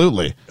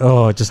 absolutely.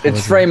 Oh,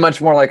 It's framed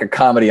much more like a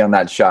comedy on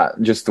that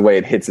shot, just the way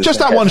it hits his Just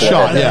that head. one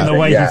shot, yeah. And the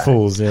way he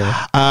falls,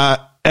 yeah.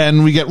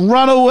 And we get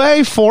Run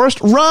Away, Forrest.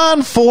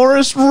 Run,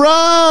 Forrest,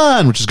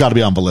 run. Which has got to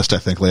be on the list, I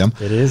think, Liam.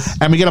 It is.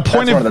 And we get a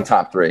point That's one of the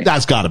top 3.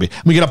 That's got to be.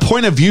 We get a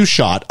point of view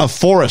shot of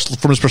Forrest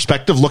from his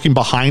perspective looking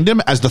behind him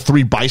as the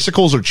 3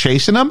 bicycles are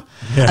chasing him.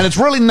 Yeah. And it's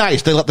really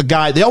nice. They let the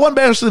guy, they all went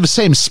basically the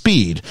same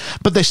speed,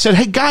 but they said,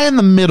 hey, guy in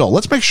the middle,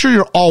 let's make sure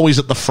you're always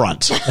at the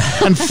front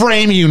and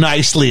frame you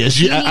nicely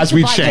as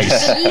we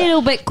chase. A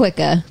little bit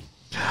quicker.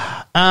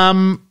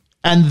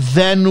 And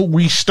then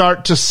we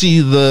start to see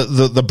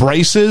the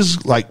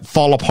braces like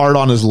fall apart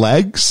on his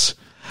legs.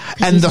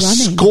 And the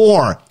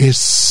score is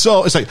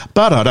it's like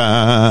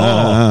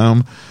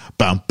ba-da-dum,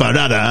 bum,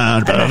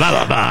 ba-da-dum,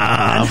 ba-da-da-da-bum.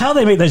 And how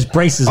they make those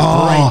braces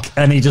break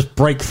and he just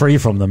break free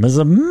from them is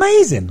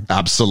amazing.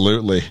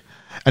 Absolutely.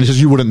 And he says,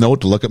 you wouldn't know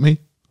it to look at me,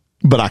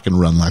 but I can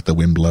run like the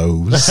wind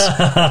blows.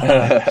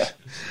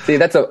 See,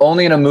 that's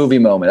only in a movie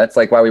moment. That's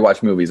like why we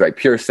watch movies, right?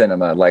 Pure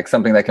cinema, like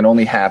something that can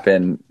only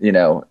happen,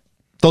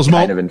 Those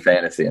kind of in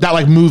fantasy. That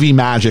like movie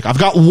magic. I've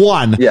got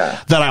one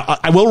that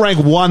I will rank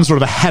one sort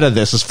of ahead of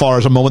this as far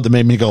as a moment that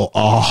made me go,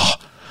 oh,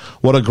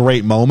 What a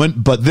great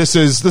moment. But this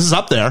is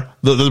up there.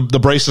 The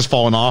brace is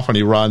falling off and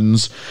he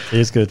runs. It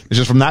is good. It's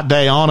just from that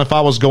day on, if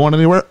I was going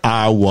anywhere,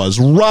 I was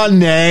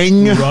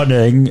running.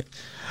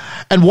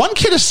 And one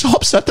kid is so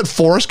upset that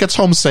Forrest gets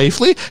home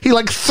safely, he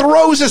like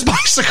throws his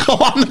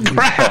bicycle on the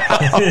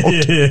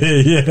ground.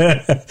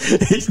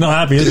 Yeah. He's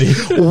not happy, is he?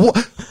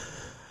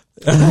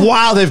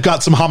 Wow, they've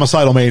got some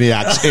homicidal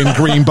maniacs in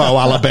Greenbow,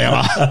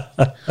 Alabama.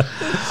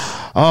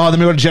 Oh, then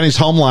we go to Jenny's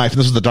home life, and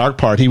this is the dark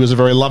part. He was a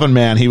very loving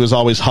man. He was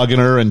always hugging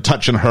her and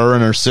touching her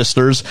and her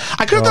sisters.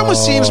 I could have done with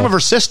seeing some of her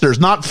sisters,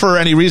 not for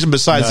any reason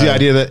besides the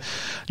idea that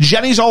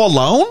Jenny's all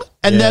alone.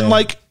 And then,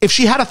 like, if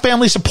she had a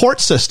family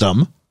support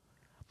system,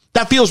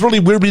 that feels really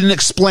weird. We didn't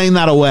explain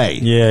that away.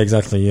 Yeah,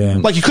 exactly, yeah.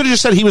 Like, you could have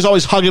just said he was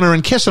always hugging her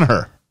and kissing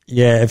her.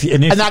 Yeah.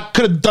 And that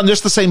could have done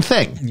just the same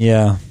thing.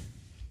 Yeah.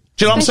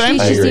 Do you know what I'm saying?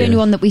 She's the only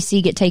one that we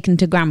see get taken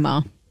to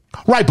grandma.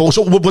 Right, but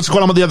so what's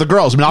going on with the other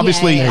girls? I mean,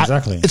 obviously,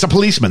 exactly. It's a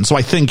policeman, so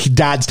I think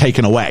dad's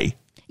taken away.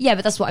 Yeah,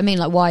 but that's what I mean.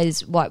 Like,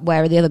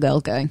 where are the other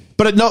girls going?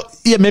 But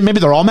maybe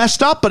they're all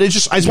messed up, but I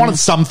just wanted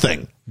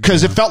something.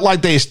 Because it felt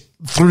like they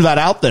threw that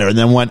out there and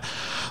then went,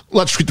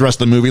 let's treat the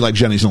rest of the movie like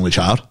Jenny's an only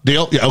child.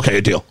 Deal? Yeah, okay,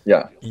 a deal.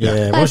 Yeah.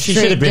 Well, she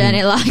should have been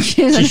Jenny like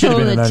she's an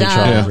only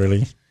child.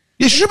 Really.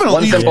 Yeah, she should have been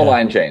one simple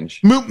line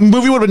change.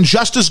 Movie would have been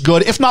just as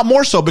good, if not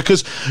more so,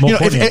 because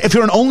if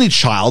you're an only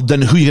child,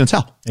 then who are you going to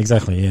tell?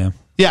 Exactly, yeah.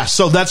 Yeah,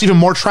 so that's even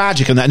more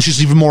tragic in that, and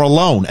she's even more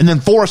alone. And then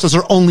Forrest as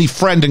her only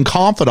friend and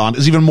confidant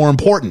is even more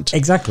important.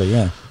 Exactly,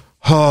 yeah.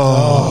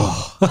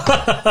 Oh.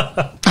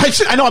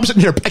 I know I'm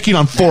sitting here picking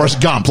on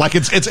Forrest Gump like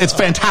it's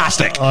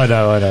fantastic. I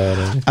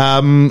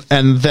know.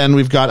 And then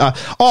we've got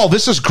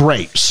this is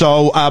great.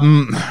 So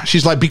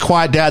she's like, be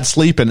quiet, Dad's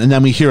sleeping, and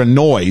then we hear a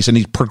noise and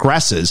he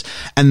progresses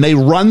and they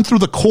run through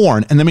the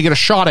corn and then we get a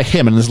shot of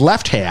him in his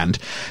left hand.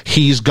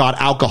 He's got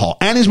alcohol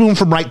and he's moving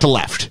from right to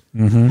left.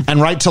 Mm-hmm.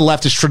 And right to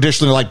left is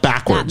traditionally like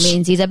backwards. That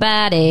means he's a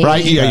baddie.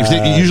 Right?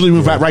 Yeah, you usually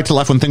move right to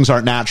left when things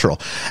aren't natural.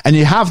 And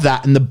you have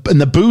that, and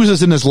the booze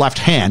is in his left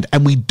hand,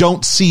 and we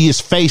don't see his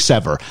face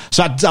ever.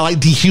 So that like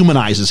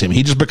dehumanizes him.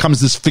 He just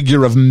becomes this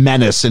figure of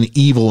menace and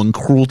evil and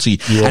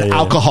cruelty and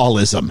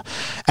alcoholism.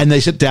 And they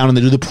sit down and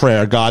they do the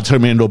prayer, God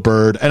turn me into a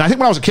bird. And I think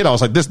when I was a kid, I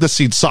was like, this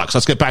scene sucks.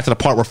 Let's get back to the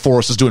part where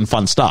Forrest is doing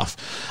fun stuff.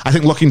 I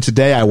think looking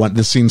today, I went,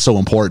 this scene's so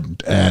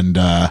important. And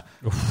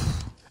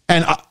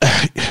I'm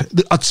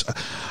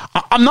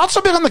not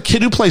so big on the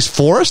kid who plays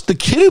Forrest. The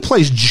kid who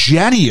plays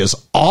Jenny is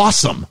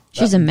awesome.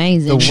 She's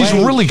amazing. She's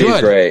really good.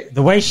 She's great.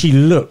 The way she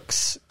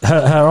looks,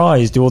 her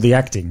eyes do all the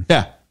acting.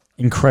 Yeah.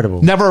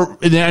 Incredible. Never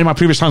in any of my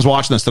previous times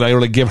watching this did I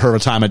really give her a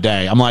time of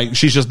day. I'm like,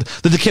 she's just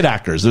the kid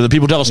actors. They're the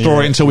people who tell a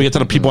story until we get to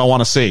the people I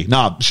want to see.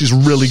 No, she's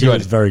really good.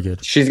 She's very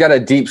good. She's got a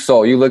deep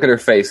soul. You look at her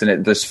face and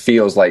it just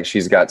feels like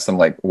she's got some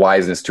like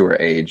wiseness to her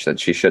age that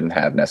she shouldn't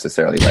have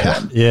necessarily by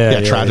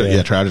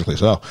then. Tragically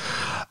so.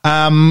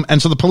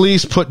 And so the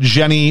police put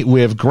Jenny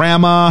with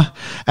grandma,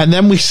 and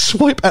then we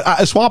swap,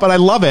 and I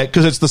love it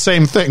because it's the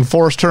same thing.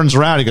 Forrest turns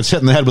around, he gets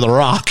hit in the head with a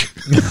rock.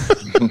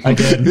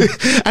 Again.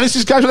 And it's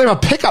these guys with a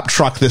pickup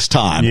truck this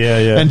time.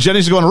 Yeah. And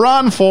Jenny's going,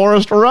 run,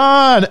 Forrest,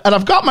 run. And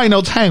I've got my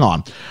notes, hang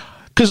on.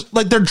 Because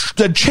like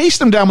they're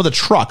chasing him down with a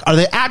truck. Are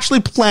they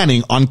actually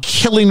planning on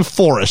killing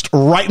Forrest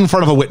right in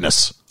front of a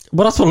witness?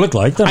 Well, that's what it looked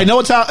like. I know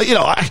it's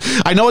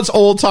I know it's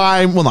old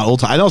time. Well, not old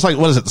time. I know it's like,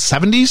 what is it? The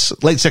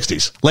 70s, late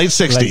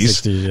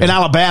 60s in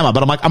Alabama.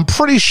 But I'm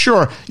pretty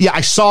sure. Yeah,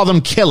 I saw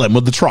them kill him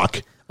with the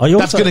truck.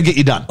 That's going to get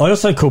you done. I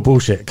also call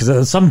bullshit because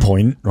at some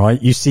point,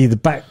 right, you see the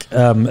back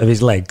of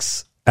his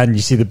legs and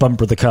you see the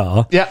bumper of the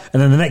car. Yeah.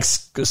 And then the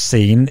next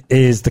scene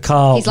is the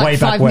car He's way like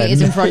back 5 when.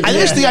 meters in front. I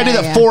think it's the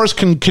idea that Forrest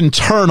can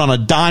turn on a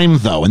dime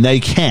though, and they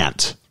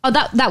can't. Oh,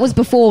 that was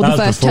before the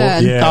first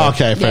turn. Yeah. Oh,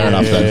 okay, fair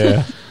enough then.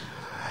 Yeah.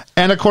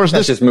 And of course,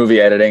 That's just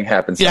movie editing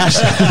happens. Yes.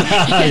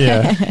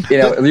 You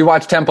know, you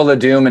watch Temple of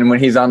Doom, and when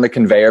he's on the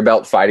conveyor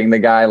belt fighting the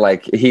guy,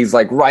 like he's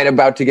like right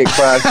about to get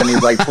crushed, and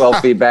he's like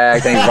 12 feet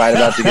back, and he's right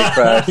about to get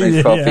crushed, and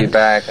he's 12 feet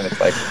back, and it's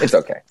like it's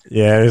okay.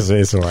 Yeah,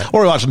 it's all right.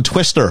 Or we're watching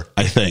Twister,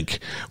 I think,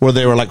 where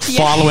they were like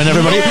following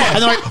everybody,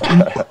 and they're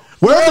like,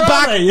 where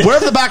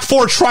have the back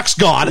 4 trucks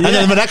gone? And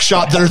then the next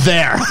shot, they're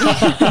there.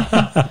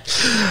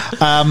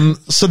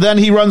 So then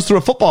he runs through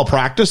a football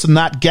practice, and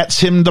that gets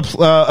him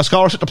a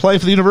scholarship to play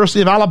for the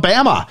University of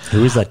Alabama.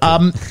 Who is that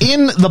kid?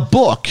 In the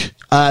book,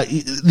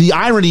 the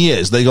irony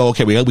is they go,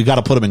 okay, we got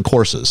to put him in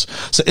courses.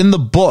 So in the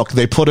book,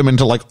 they put him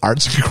into like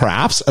arts and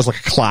crafts as like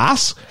a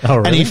class. Oh,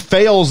 really? And he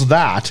fails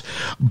that,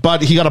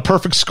 but he got a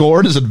perfect score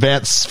in his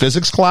advanced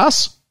physics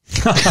class.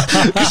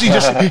 Because he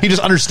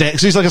just understands,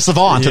 because he's like a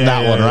savant in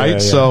that one, right? Yeah.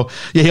 So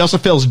he also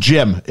fails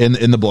gym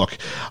in the book,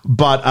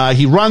 but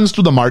he runs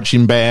through the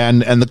marching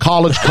band, and the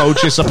college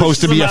coach is supposed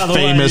to be a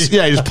famous.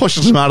 Yeah, he just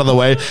pushes him out of the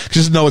way. He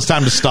doesn't know it's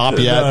time to stop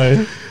yet.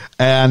 No.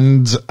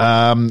 And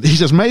he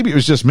says, maybe it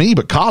was just me,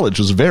 but college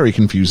was very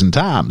confusing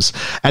times.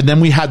 And then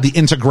we had the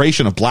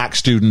integration of black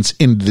students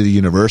into the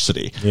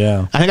university.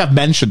 Yeah. I think I've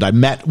mentioned, I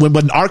met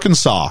when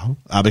Arkansas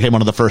became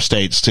one of the first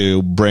states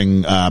to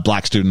bring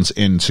black students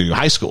into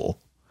high school.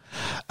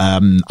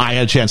 I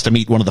had a chance to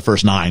meet one of the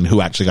first 9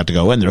 who actually got to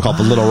go in. They're called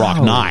the Little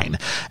Rock 9.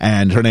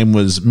 And her name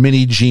was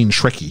Minnie Jean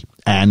Tricky.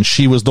 And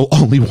she was the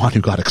only one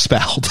who got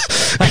expelled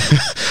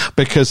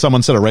because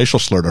someone said a racial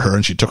slur to her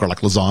and she took her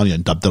like lasagna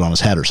and dumped it on his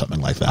head or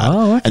something like that.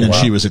 Oh, okay. And then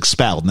she was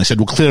expelled. And they said,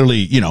 well,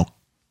 clearly,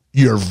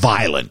 you're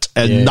violent,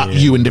 and not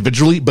you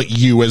individually, but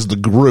you as the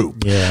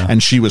group. Yeah.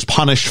 And she was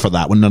punished for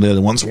that when none of the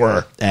other ones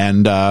were.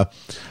 And, but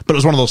it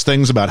was one of those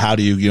things about how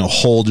do you,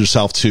 hold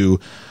yourself to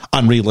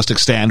unrealistic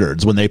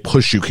standards when they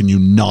push you. Can you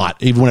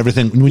not, even when you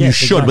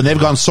should, exactly. when they've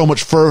gone so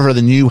much further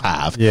than you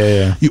have,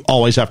 you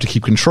always have to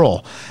keep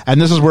control. And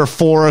this is where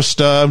Forrest,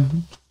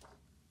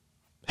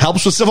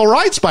 helps with civil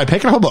rights by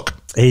picking up a book.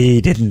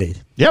 He did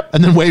indeed. Yep.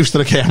 And then waves to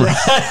the camera.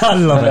 I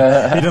love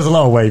it. He does a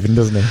lot of waving,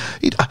 doesn't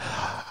he?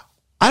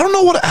 I don't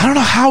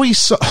know how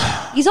he's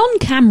on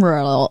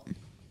camera a lot.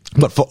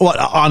 But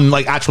on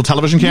like actual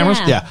television cameras?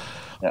 Yeah.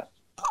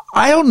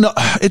 I don't know.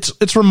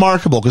 It's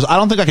remarkable because I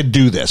don't think I could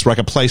do this where I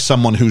could play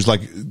someone who's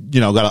like,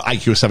 got an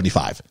IQ of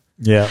 75.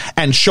 Yeah.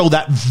 And show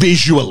that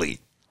visually.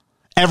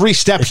 Every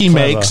step he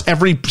makes,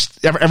 every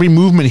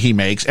movement he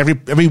makes,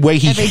 every way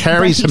he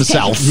carries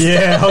himself.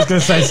 Yeah, I was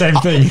going to say the same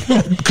thing.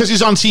 Because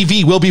he's on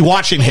TV, we'll be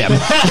watching him.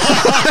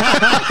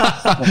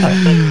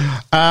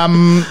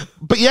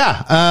 But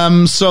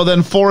yeah, so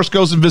then Forrest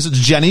goes and visits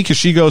Jenny because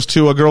she goes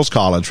to a girls'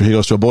 college, or he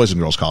goes to a boys and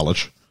girls'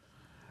 college.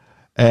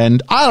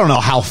 And I don't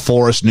know how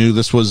Forrest knew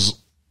this was,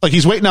 like,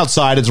 he's waiting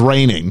outside, it's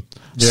raining.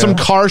 Yeah. Some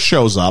car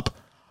shows up.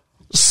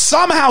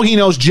 Somehow he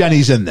knows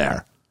Jenny's in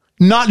there.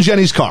 Not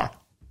Jenny's car.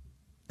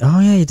 Oh,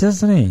 yeah, he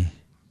does, doesn't he?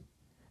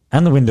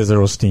 And the windows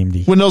are all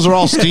steamy. Windows are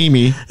all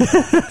steamy.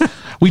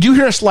 We do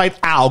hear a slight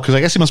ow, because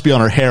I guess he must be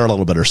on her hair a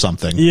little bit or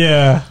something.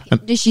 Yeah.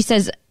 She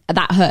says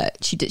that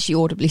hurt. She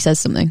audibly says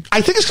something.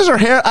 I think it's because her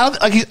hair, I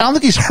don't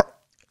think he's hurt.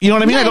 You know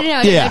what I mean? I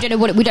don't know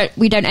what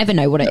we don't ever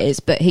know what it is,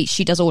 but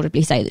she does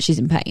audibly say that she's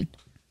in pain.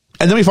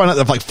 And then we find out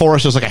that like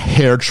Forrest is like a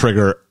hair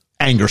trigger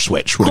anger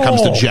swich when it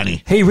comes to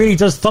Jenny. He really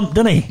does thump,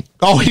 doesn't he?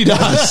 Oh, he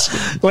does.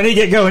 when he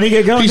get going.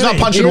 He's not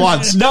punching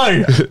once.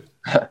 No.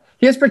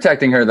 He is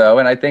protecting her though,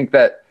 and I think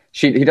that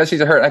he does. She's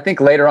a hurt. I think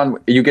later on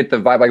you get the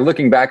vibe, like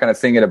looking back on it,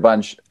 seeing it a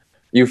bunch,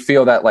 you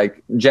feel that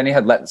like Jenny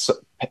had let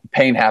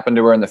pain happen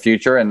to her in the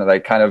future, and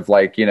like kind of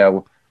like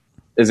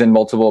is in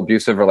multiple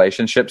abusive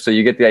relationships. So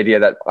you get the idea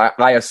that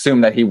I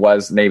assume that he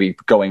was maybe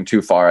going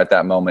too far at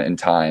that moment in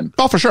time.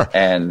 Oh, for sure.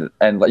 And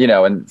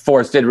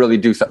Forrest did really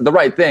do the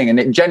right thing,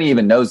 and Jenny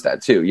even knows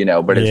that too.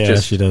 But it's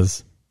just she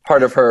does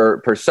part of her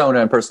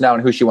persona and personality,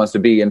 and who she wants to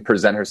be and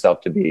present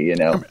herself to be.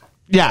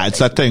 Yeah, it's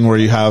that thing where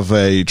you have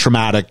a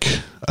traumatic,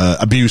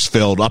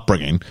 abuse-filled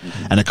upbringing,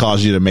 and it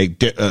causes you to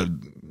make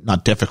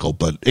not difficult,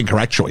 but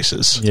incorrect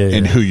choices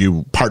in who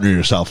you partner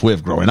yourself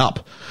with growing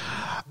up.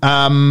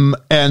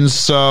 And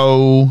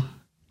so,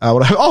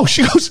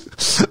 she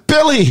goes,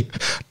 Billy,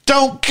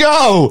 don't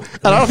go.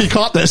 And I don't know if you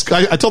caught this.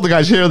 I told the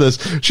guys here this.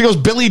 She goes,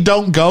 Billy,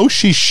 don't go.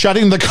 She's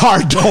shutting the car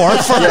door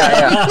for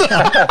him.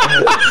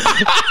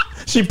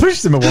 She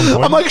pushed him at one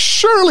point. I'm like,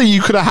 surely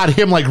you could have had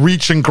him like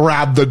reach and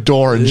grab the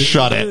door and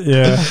shut it.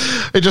 Yeah.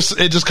 It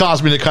just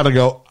caused me to kind of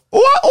go,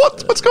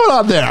 what's going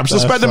on there? I'm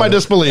suspending my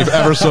disbelief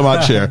ever so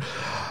much here.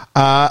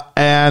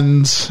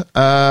 And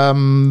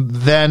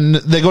then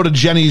they go to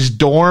Jenny's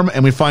dorm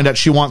and we find out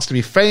she wants to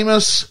be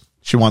famous.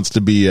 She wants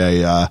to be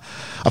a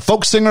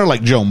folk singer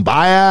like Joan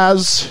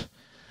Baez.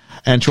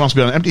 And she wants to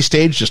be on an empty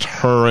stage, just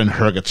her and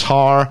her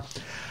guitar.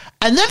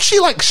 And then she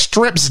like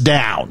strips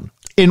down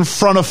in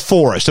front of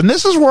Forrest. And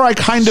this is where I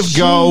kind of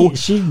go.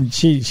 She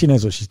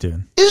knows what she's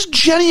doing. Is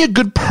Jenny a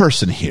good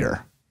person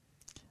here?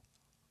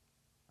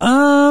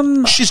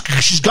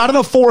 She's got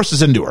enough Forrest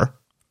is into her.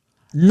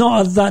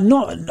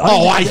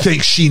 I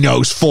think she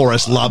knows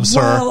Forrest loves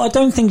her. Well, I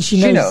don't think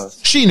she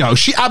knows. She knows.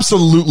 She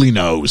absolutely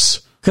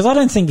knows. Because I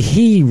don't think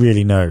he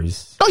really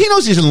knows. No, he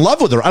knows he's in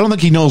love with her. I don't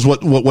think he knows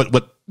what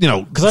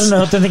Because I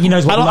don't think he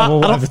knows what love or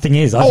what everything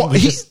is.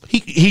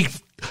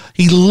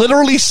 He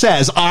literally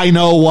says, "I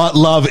know what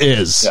love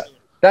is." Yeah.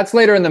 That's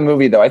later in the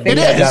movie, though. I think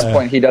at that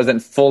point he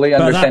doesn't fully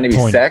understand maybe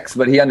sex,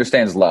 but he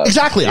understands love.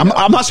 Exactly. I'm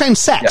not saying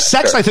sex. Yeah,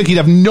 sex, sure. I think he'd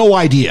have no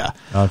idea.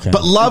 Okay.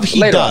 But love,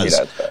 he does.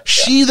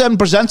 She then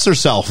presents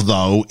herself,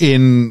 though,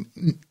 in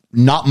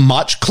not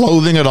much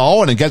clothing at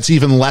all, and it gets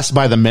even less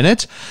by the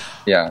minute.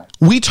 Yeah.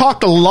 We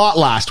talked a lot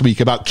last week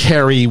about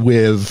Carrie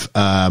with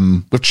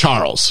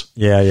Charles.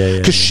 Yeah.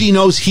 Because she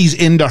knows he's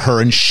into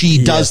her, and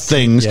she does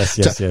things.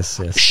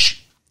 Yes.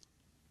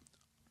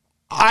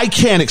 I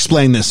can't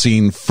explain this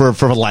scene for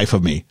the life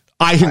of me.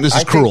 I think this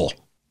is cruel.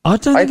 I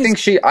think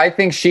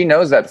she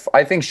knows that.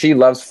 I think she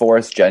loves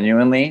Forrest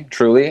genuinely,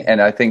 truly,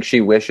 and I think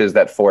she wishes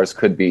that Forrest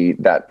could be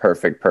that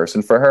perfect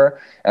person for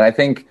her. And I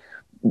think,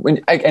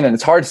 and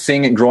it's hard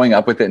seeing it, growing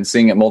up with it, and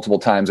seeing it multiple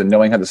times, and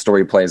knowing how the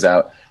story plays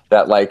out.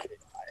 That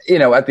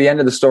at the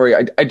end of the story,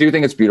 I do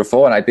think it's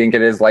beautiful, and I think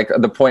it is like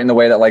the point in the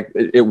way that like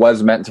it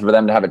was meant for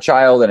them to have a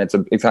child, and it's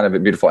kind of a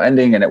beautiful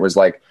ending, and it was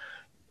like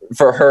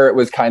for her, it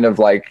was kind of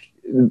like,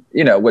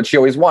 what she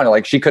always wanted.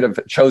 Like she could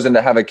have chosen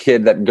to have a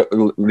kid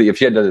if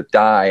she had to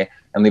die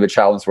and leave a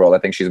child in this world. I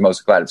think she's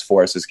most glad it's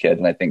Forrest's kid.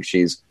 And I think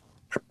she's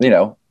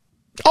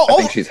I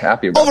think she's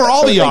happy about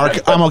overall that. the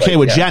arc. I'm okay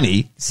with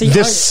Jenny. See,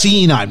 this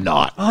scene, I'm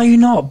not. Are you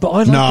not? But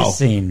I like this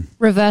scene.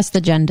 Reverse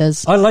the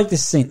genders. I like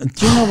this scene.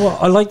 Do you know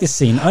what? I like this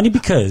scene only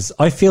because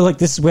I feel like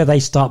this is where they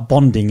start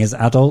bonding as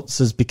adults,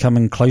 as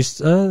becoming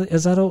close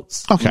as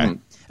adults. Okay.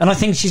 And I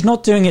think she's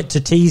not doing it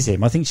to tease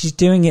him. I think she's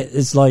doing it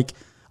as like,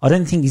 I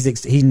don't think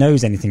he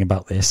knows anything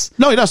about this.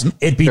 No, he doesn't.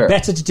 It'd be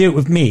better to do it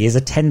with me as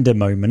a tender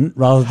moment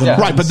rather than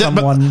right. But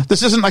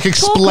this isn't like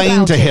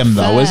explained to him,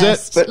 though, is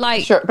it? But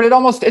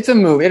it's a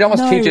movie. It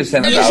almost teaches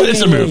him about it's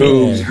a movie.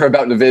 moves or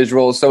about the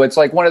visuals. So it's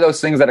like one of those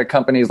things that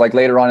accompanies like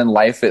later on in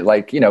life. It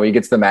like, he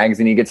gets the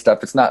magazine, he gets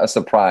stuff. It's not a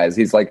surprise.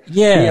 He's like,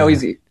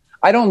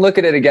 I don't look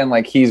at it again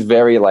like he's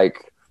very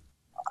like.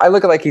 I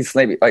look at like he's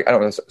maybe like, I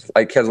don't know,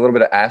 like he has a little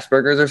bit of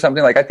Asperger's or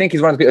something. Like I think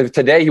he's one of the people.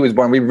 Today he was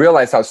born, we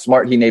realized how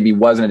smart he maybe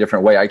was in a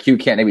different way. IQ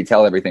can't maybe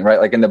tell everything, right?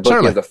 Like in the book,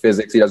 He has the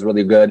physics. He does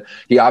really good.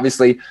 He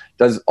obviously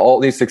does all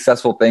these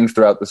successful things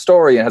throughout the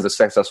story and has a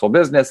successful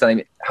business. And I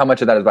mean, how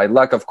much of that is by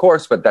luck, of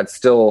course, but that's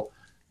still,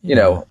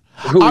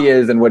 who he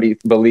is and what he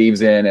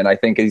believes in. And I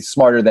think he's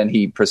smarter than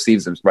he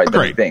perceives him, right?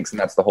 Than he thinks. And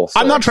that's the whole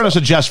story. I'm not trying to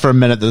suggest for a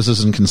minute that this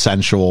isn't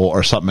consensual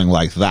or something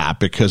like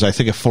that, because I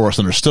think if Forrest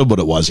understood what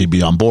it was, he'd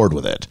be on board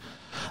with it.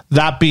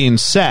 That being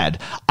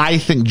said, I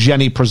think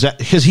Jenny because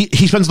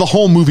he spends the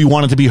whole movie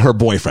wanting to be her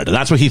boyfriend, and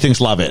that's what he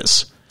thinks love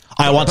is.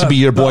 I want to be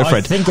your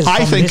boyfriend.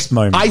 I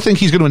think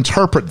he's going to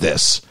interpret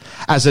this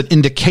as an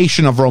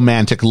indication of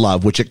romantic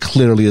love, which it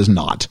clearly is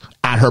not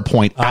at her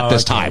point at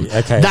this time.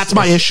 Okay. That's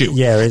my issue.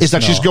 Is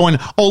that she's going,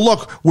 oh,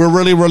 look, we're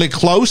really, really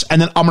close, and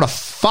then I'm going to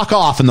fuck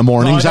off in the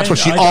mornings. That's what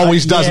she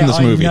always does in this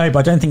movie. No, but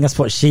I don't think that's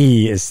what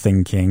she is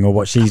thinking or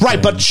what she's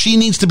doing. But she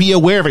needs to be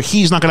aware of it.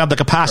 He's not going to have the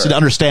capacity to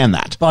understand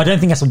that. But I don't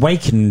think that's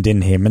awakened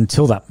in him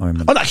until that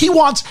moment. Oh, no,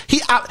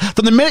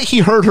 from the minute he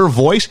heard her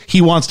voice,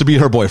 he wants to be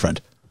her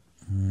boyfriend.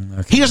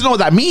 Okay. He doesn't know what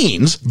that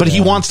means, but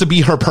he wants to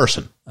be her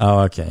person.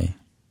 Oh, okay.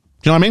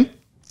 Do you know what I mean?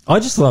 I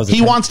just thought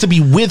he wants to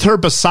be with her,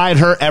 beside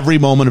her, every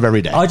moment of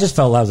every day. I just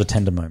felt that was a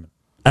tender moment,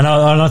 and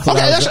I thought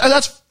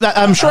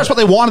I'm sure that's what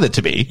they wanted it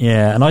to be.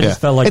 Yeah, and I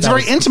just felt like it's a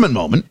very intimate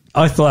moment.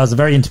 I thought that was a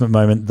very intimate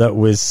moment that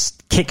was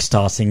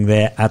kickstarting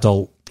their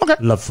adult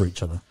love for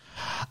each other.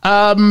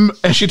 And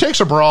she takes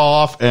her bra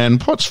off and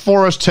puts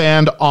Forrest's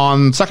hand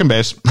on second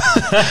base,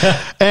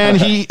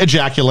 and he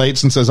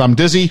ejaculates and says, "I'm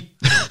dizzy."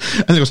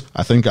 And he goes,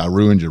 "I think I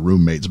ruined your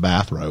roommate's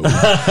bathrobe."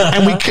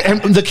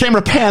 and the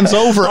camera pans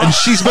over, and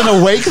she's been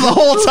awake the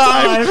whole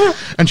time.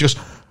 And she goes,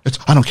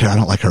 "I don't care. I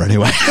don't like her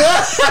anyway."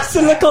 That's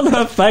the look on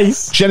her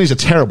face. Jenny's a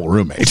terrible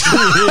roommate.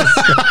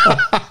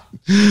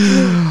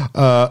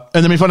 And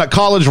then we find out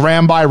college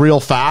ran by real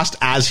fast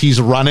as he's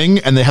running,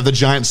 and they have the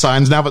giant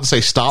signs now that say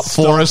 "Stop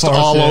Forrest"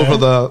 all over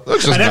the.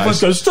 And everyone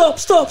goes, "Stop!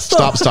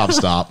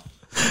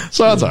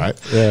 So that's all right.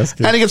 Yeah,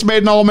 and he gets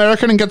made an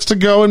All-American and gets to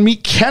go and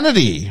meet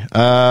Kennedy.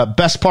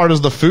 Best part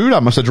is the food. I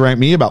must have drank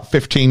me about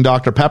 15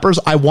 Dr. Peppers.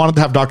 I wanted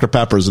to have Dr.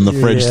 Peppers in the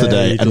fridge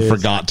today and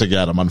forgot to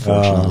get them,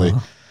 unfortunately.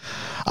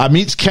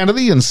 Meets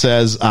Kennedy and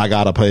says, "I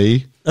gotta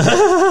pee."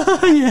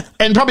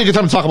 And probably a good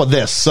time to talk about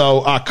this.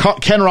 So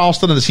Ken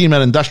Ralston and the team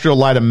at Industrial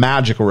Light and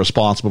Magic were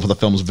responsible for the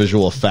film's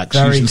visual effects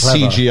using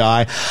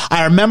CGI.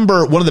 I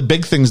remember one of the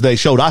big things they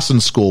showed us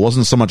in school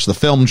wasn't so much the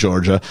film,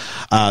 Georgia.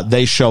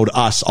 They showed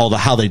us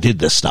how they did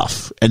this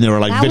stuff, and there were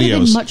like that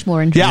videos. Much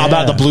more interesting. Yeah,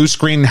 about the blue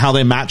screen, how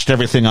they matched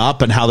everything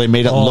up, and how they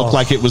made it look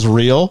like it was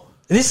real.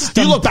 This is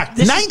done, you look back,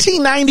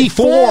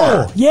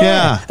 1994.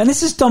 Yeah, and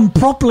this is done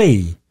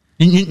properly.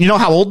 You know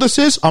how old this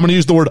is? I'm going to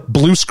use the word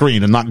blue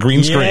screen and not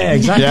green screen. Yeah,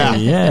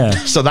 exactly. Yeah.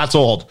 So that's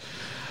old.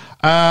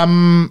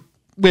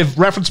 With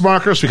reference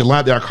markers, we can line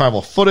up the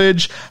archival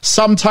footage.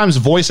 Sometimes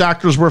voice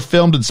actors were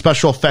filmed and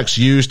special effects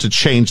used to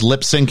change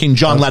lip syncing.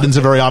 John Lennon's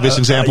a very obvious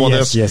example of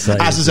this. Yes,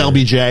 as is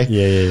LBJ.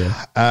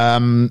 Yeah.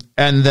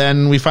 And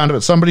then we found out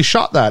that somebody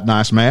shot that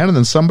nice man, and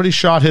then somebody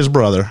shot his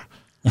brother.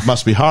 It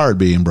must be hard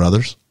being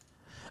brothers.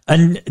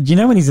 And do you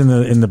know when he's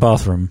in the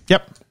bathroom?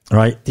 Yep.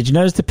 Right. Did you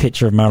notice the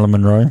picture of Marilyn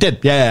Monroe? Did.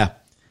 Yeah.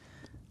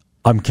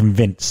 I'm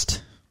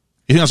convinced.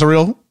 You think that's a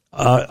real?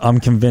 I'm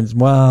convinced.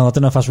 Well, I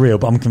don't know if that's real,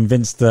 but I'm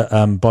convinced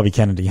that Bobby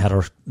Kennedy had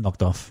her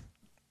knocked off.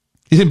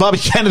 You think Bobby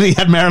Kennedy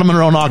had Marilyn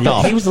Monroe knocked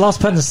off? He was the last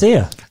person to see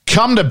her.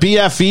 Come to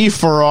BFE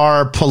for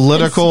our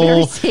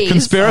political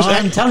conspiracy.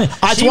 I'm telling you.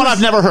 That's one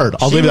I've never heard.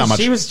 I'll give you that much.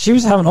 She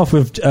was having off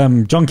with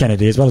John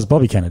Kennedy as well as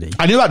Bobby Kennedy.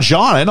 I knew about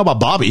John. I didn't know about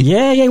Bobby.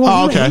 Yeah.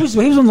 Well, okay. He was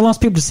one of the last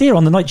people to see her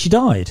on the night she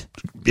died.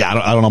 Yeah,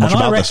 I don't know much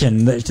about this. I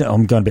reckon that,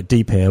 I'm going a bit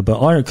deep here, but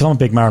because I'm a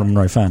big Marilyn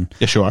Monroe fan.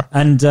 Yes, you are.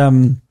 And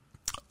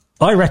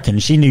I reckon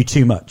she knew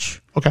too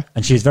much. Okay.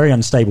 And she was a very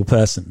unstable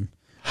person,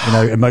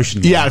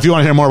 emotionally. Yeah, if you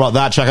want to hear more about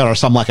that, check out our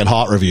Some Like It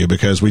Hot review,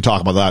 because we talk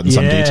about that in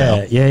some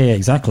detail. Yeah,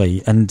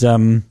 exactly. And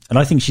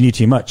I think she knew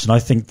too much, and I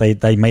think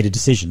they made a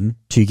decision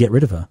to get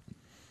rid of her.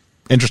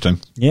 Interesting.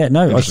 Yeah,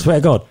 no, I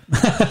swear to God.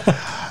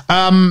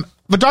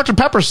 The Dr.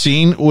 Pepper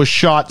scene was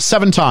shot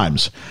 7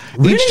 times.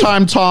 Really? Each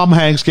time Tom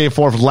Hanks gave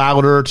forth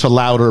louder to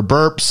louder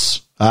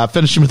burps,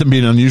 finishing with them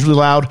being unusually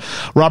loud.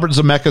 Robert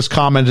Zemeckis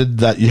commented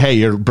that, hey,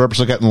 your burps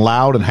are getting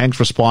loud, and Hanks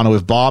responded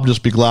with, Bob,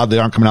 just be glad they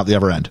aren't coming out the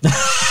other end.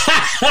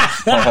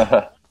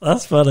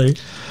 That's funny.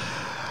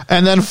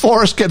 And then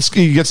Forrest gets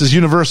his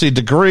university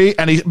degree,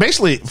 and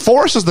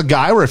Forrest is the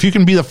guy where if you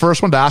can be the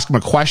first one to ask him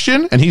a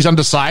question and he's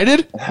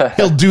undecided,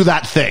 he'll do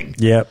that thing.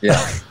 Yep.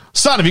 Yeah.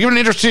 Son, if you give an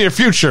interest in your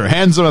future,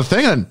 hands him a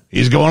thing, and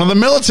he's going to the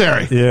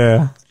military.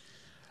 Yeah.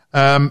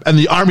 And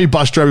the army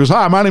bus driver goes,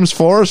 "Hi, my name's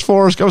Forrest."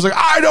 Forrest goes like,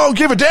 "I don't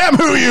give a damn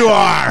who you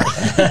are."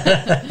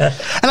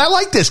 And I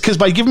like this because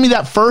by giving me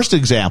that first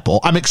example,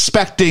 I'm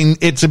expecting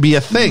it to be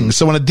a thing.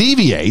 So when it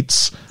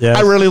deviates,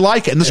 I really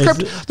like it. And the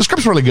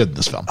script's really good in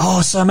this film.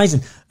 Oh, so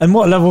amazing. And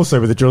what I love also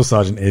with the drill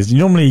sergeant is,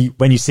 normally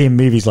when you see in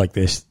movies like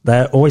this,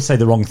 they always say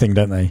the wrong thing,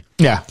 don't they?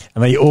 Yeah.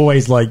 And they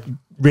always like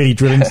really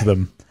drill into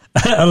them.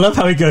 I love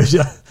how he goes,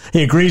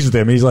 he agrees with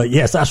him. He's like,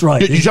 yes, that's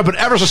right. You're jumping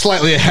ever so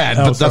slightly ahead.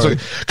 Oh, but that's okay.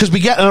 Because we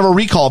get another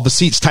recall of the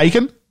seats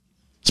taken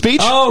speech.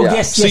 Oh, Yeah.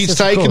 yes. Seats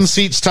taken,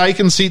 seats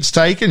taken, seats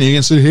taken. You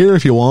can sit here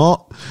if you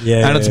want.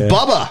 Yeah. And it's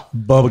Bubba.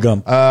 Bubba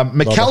Gump.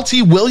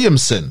 McKelty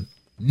Williamson.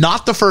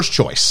 Not the first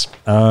choice.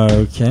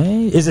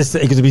 Okay. Is this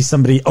going to be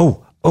somebody?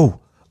 Oh,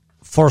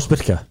 Forrest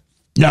Whitaker.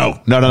 No.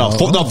 No,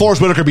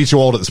 Forrest Whitaker be too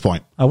old at this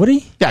point. Oh, would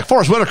he? Yeah,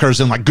 Forrest Whitaker's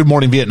in like Good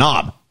Morning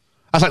Vietnam.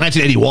 That's like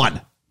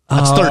 1981.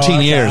 That's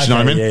 13 years, you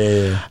know what I mean?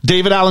 Yeah.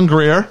 David Alan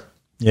Grier.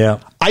 Yeah.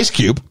 Ice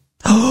Cube.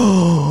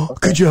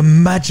 Could you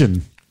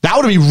imagine? That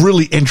would be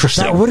really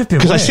interesting. That would have been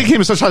because I weird. see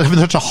him as having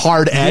such a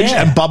hard edge,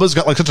 Yeah. and Bubba's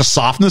got like such a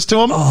softness to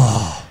him.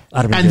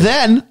 That'd be And good.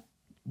 then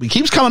he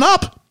keeps coming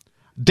up.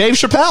 Dave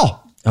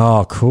Chappelle.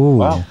 Oh, cool.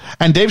 Wow.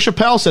 And Dave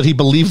Chappelle said he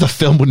believed the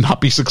film would not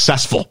be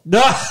successful.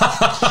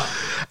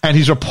 And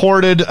he's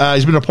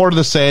been reported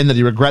as saying that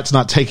he regrets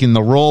not taking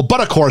the role. But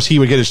of course, he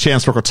would get his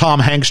chance to work with Tom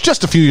Hanks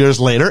just a few years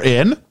later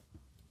in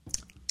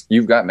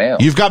You've Got Mail.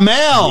 You've Got Mail.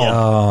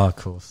 Oh, of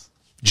course.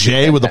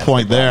 Jay with the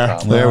point there.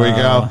 There we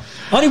go.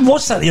 I didn't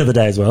watch that the other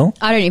day as well.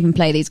 I don't even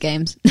play these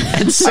games.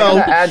 And so, I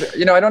gotta add,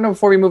 I don't know,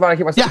 before we move on, I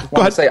keep myself Yeah, just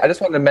go want to ahead. say, I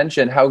just wanted to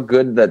mention how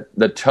good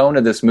the tone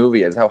of this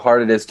movie is, how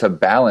hard it is to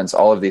balance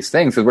all of these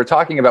things. Because we're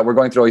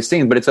going through all these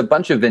scenes, but it's a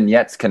bunch of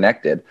vignettes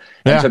connected.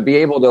 And Yeah. to be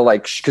able to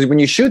because when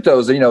you shoot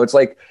those, it's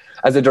like,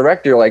 as a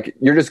director, like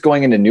you're just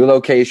going into new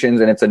locations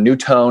and it's a new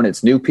tone,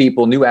 it's new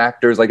people, new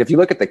actors. Like if you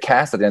look at the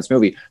cast of this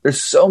movie, there's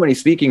so many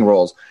speaking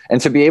roles.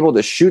 And to be able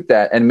to shoot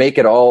that and make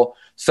it all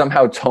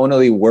somehow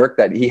tonally work,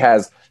 that he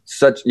has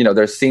such,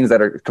 there's scenes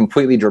that are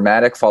completely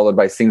dramatic followed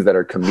by scenes that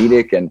are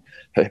comedic and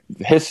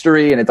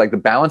history. And it's like the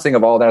balancing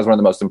of all that is one of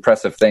the most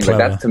impressive things. Clever.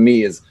 Like that to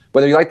me is,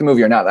 whether you like the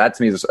movie or not, that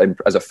to me is,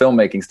 as a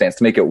filmmaking stance,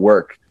 to make it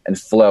work and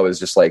flow is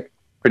just like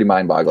pretty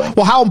mind-boggling.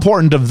 well, how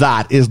important of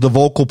that is the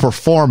vocal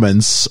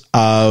performance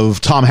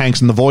of Tom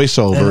Hanks and the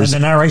voiceovers And the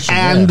narration,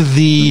 and yeah.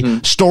 the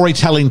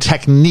storytelling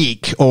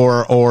technique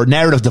or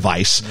narrative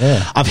device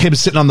of him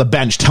sitting on the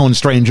bench telling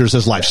strangers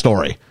his life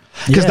story.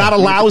 Because that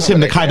allows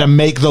him to kind of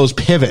make those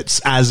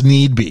pivots as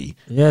need be.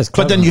 Yeah, it's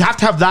but then clever. you have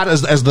to have that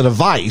as the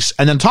device,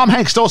 and then Tom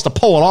Hanks still has to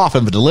pull it off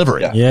in the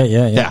delivery.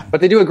 Yeah.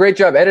 But they do a great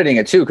job editing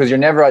it too, because you're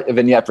never at a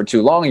vignette for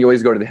too long. You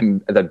always go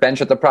to the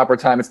bench at the proper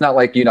time. It's not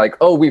like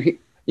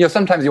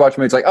sometimes you watch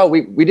movies like,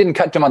 we didn't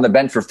cut him on the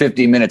bench for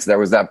 50 minutes. There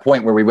was that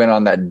point where we went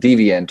on that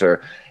deviant,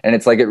 and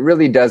it's like it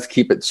really does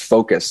keep its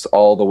focus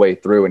all the way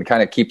through and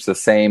kind of keeps the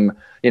same.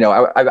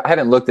 I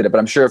haven't looked at it, but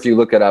I'm sure if you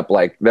look it up,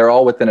 like they're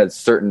all within a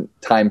certain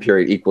time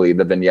period equally.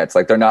 The vignettes,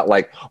 like they're not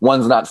like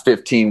one's not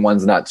 15,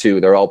 one's not 2.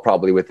 They're all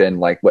probably within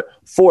like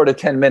 4 to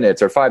 10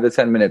 minutes or 5 to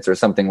 10 minutes or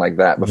something like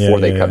that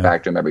before they cut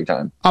back to him every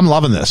time. I'm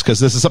loving this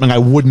because this is something I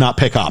would not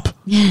pick up.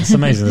 It's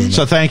amazing, isn't it?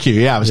 So thank you.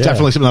 Yeah, it's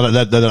definitely something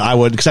that I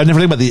would, because I never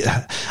think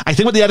about I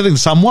think about the editing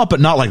somewhat, but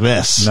not like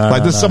this.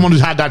 This is someone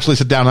who's had to actually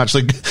sit down and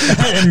actually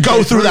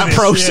go through that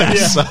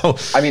process. Yeah. So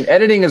I mean,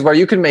 editing is where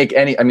you can make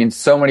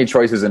so many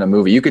choices in a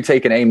movie. You could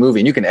take an A movie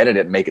and you can edit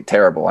it and make it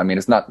terrible. I mean,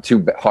 it's not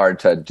too hard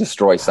to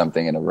destroy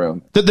something in a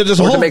room there's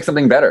or to make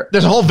something better.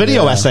 There's a whole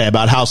video essay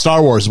about how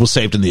Star Wars was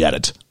saved in the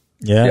edit.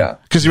 Yeah.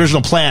 Because the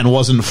original plan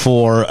wasn't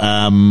for,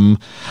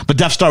 but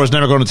Death Star was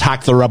never going to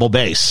attack the Rebel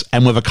base.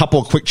 And with a couple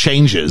of quick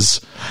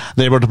changes,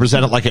 they were to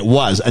present it like it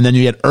was. And then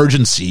you get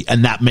urgency,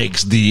 and that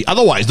makes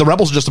otherwise, the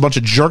Rebels are just a bunch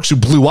of jerks who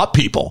blew up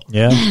people.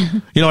 Yeah.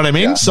 You know what I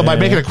mean? So by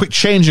making a quick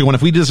change,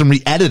 if we did this and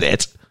re-edit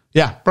it,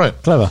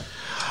 brilliant. Clever.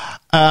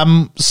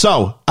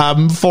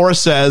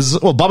 Forrest says,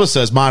 Bubba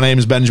says, my name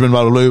is Benjamin,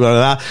 blah, blah, blah,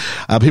 blah,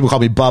 blah. People call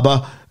me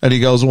Bubba. And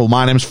he goes, well,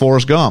 my name's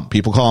Forrest Gump.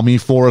 People call me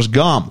Forrest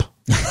Gump.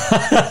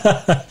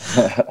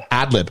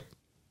 Ad-lib.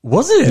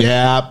 Was it?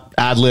 Yeah,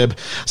 ad-lib.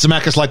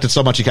 Zemeckis liked it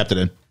so much he kept it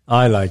in.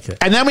 I like it.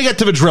 And then we get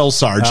to the drill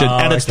sergeant,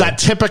 and it's that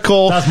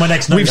typical. That's my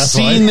next note, We've that's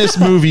seen why. this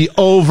movie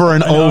over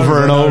and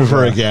over and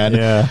over again.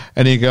 Yeah.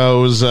 And he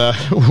goes,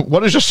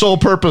 what is your sole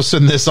purpose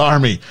in this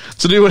army?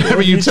 To do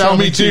whatever you tell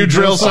me to,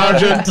 drill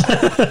sergeant.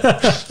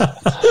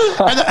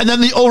 and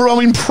then the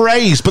overwhelming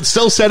praise, but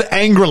still said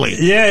angrily.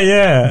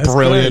 Yeah. It's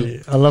Brilliant.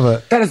 great. I love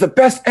it. That is the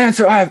best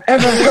answer I have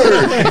ever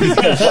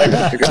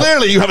heard.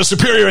 Clearly, you have a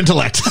superior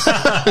intellect.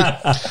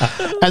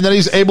 And then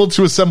he's able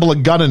to assemble a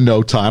gun in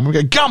no time. We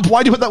go, Gump,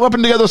 why'd you put that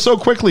weapon together so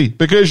quickly?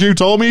 Because you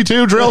told me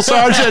to, drill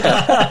sergeant. If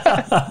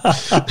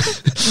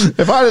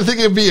I didn't think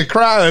it'd be a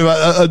crime,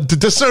 a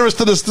disservice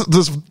to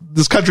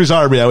this country's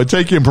army. I would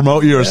take you and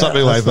promote you or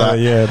something like that.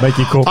 Yeah, make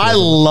you corporate. I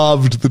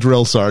loved the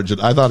drill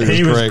sergeant. I thought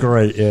he was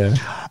great. Yeah.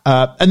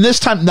 And this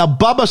time, now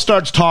Bubba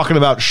starts talking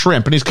about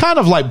shrimp, and he's kind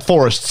of like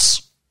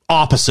Forrest's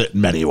opposite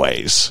in many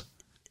ways.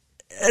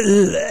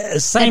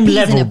 Same peas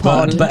in level, a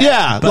pod. but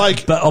Yeah, but,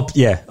 like- but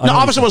yeah. I No, know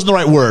obviously wasn't the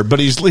right word, but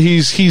he's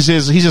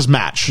his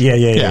match.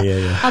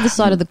 Yeah. Other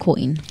side of the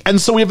coin.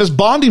 And so we have this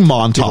bonding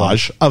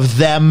montage of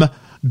them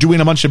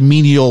doing a bunch of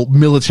menial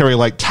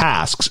military-like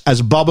tasks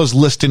as Bubba's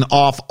listing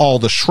off all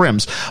the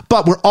shrimps.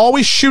 But we're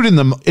always shooting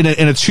them in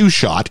a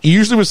two-shot,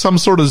 usually with some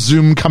sort of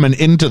zoom coming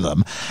into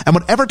them. And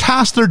whatever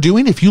task they're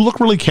doing, if you look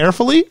really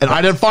carefully, and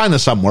I didn't find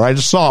this somewhere, I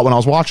just saw it when I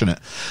was watching it,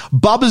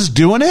 Bubba's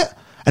doing it,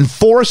 and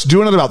Forrest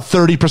doing it about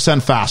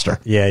 30% faster.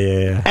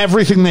 Yeah.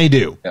 Everything they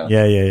do.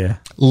 Yeah.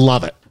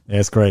 Love it. Yeah,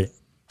 it's great.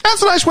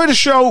 That's a nice way to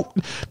show,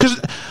 because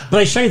But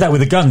they show that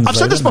with the guns. I've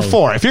said this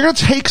before. If you're going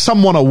to take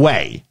someone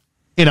away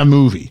in a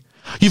movie,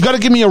 you've got to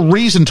give me a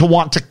reason to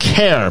want to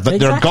care that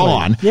they're Exactly.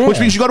 gone, Yeah. which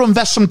means you got to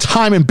invest some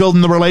time in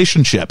building the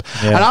relationship.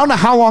 Yeah. And I don't know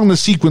how long the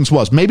sequence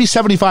was, maybe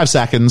 75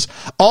 seconds.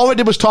 All I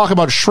did was talk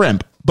about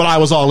shrimp, but I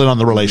was all in on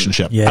the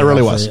relationship. Yeah, I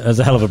really was. It was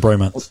a hell of a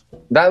bromance.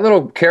 That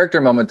little character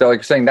moment, though, like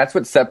you're saying, that's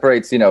what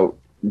separates,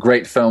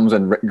 great films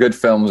and good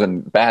films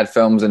and bad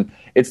films. And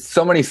it's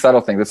so many subtle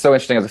things. It's so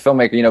interesting as a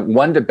filmmaker,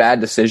 one bad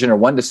decision or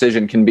one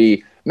decision can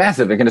be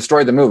massive. It can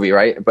destroy the movie,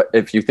 right? But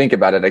if you think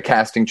about it, a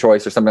casting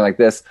choice or something like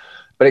this,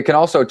 but it can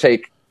also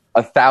take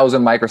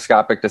 1,000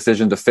 microscopic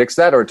decisions to fix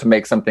that or to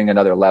make something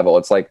another level.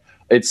 It's like,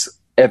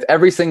 if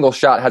every single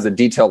shot has a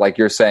detail, like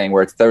you're saying,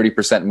 where it's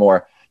 30%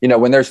 more,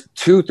 when there's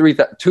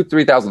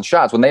 3,000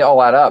 shots, when they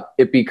all add up,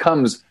 it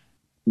becomes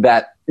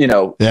that,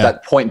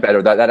 that point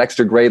better, that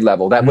extra grade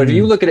level. That when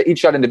you look at each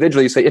shot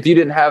individually, you say, if you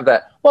didn't have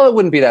that, well, it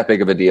wouldn't be that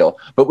big of a deal.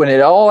 But when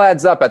it all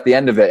adds up at the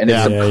end of it, and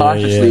it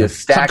subconsciously is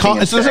stacking. It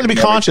doesn't have to be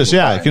conscious,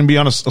 It can be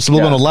on a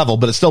subliminal level,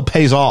 but it still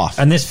pays off.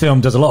 And this film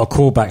does a lot of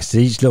callbacks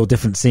to each little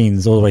different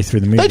scenes all the way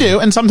through the movie. They do,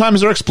 and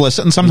sometimes they're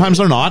explicit, and sometimes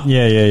they're not.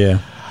 Yeah.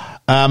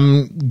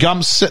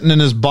 Gump's sitting in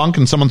his bunk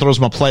and someone throws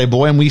him a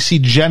Playboy, and we see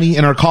Jenny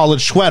in her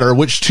college sweater,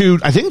 which, to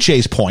I think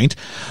Jay's point,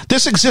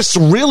 this exists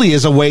really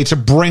as a way to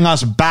bring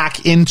us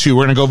back into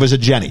we're going to go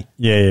visit Jenny.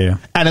 Yeah.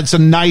 And it's a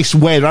nice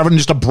way rather than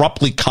just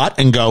abruptly cut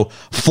and go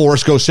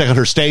Forrest goes check out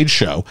her stage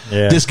show.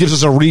 Yeah. This gives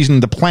us a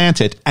reason to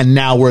plant it, and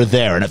now we're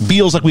there, and it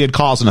feels like we had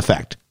cause and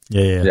effect.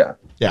 Yeah.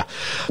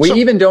 We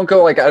even don't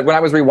go, like, when I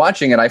was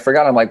rewatching it, I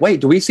forgot. I'm like, wait,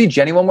 do we see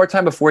Jenny one more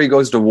time before he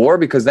goes to war?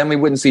 Because then we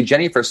wouldn't see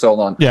Jenny for so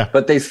long. Yeah.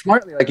 But they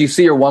smartly, like, you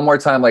see her one more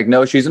time, like,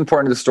 no, she's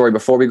important to the story.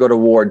 Before we go to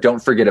war, don't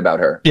forget about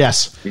her.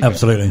 Yes.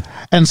 Absolutely.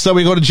 And so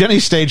we go to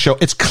Jenny's stage show.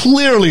 It's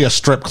clearly a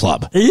strip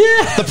club.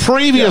 Yeah. The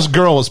previous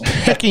girl is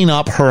picking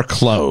up her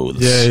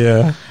clothes.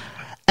 Yeah.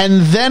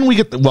 And then we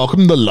get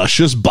welcome the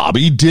luscious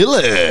Bobby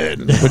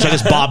Dylan, which I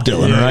guess Bob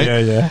Dylan, right?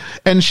 Yeah.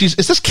 And is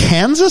this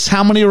Kansas?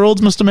 How many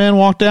roads must a man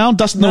walk down?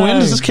 Dust in the wind?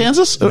 Is this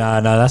Kansas? No,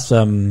 that's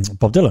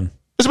Bob Dylan.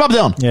 It's Bob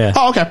Dylan. Yeah.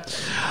 Oh, okay.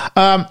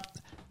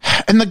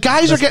 And the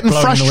guys are getting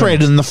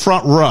frustrated in the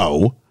front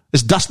row.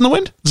 Is dust in the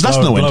wind? It's dust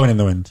in the wind. Blowing in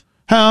the wind.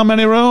 How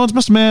many roads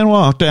must a man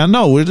walk down?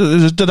 No,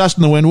 it's dust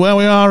in the wind. Where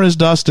we are is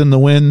dust in the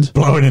wind.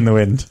 Blowing in the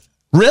wind.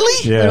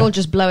 Really? Yeah. They're all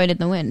just blowing in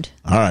the wind.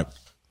 All right.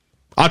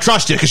 I'll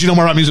trust you because you know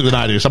more about music than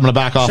I do, so I'm going to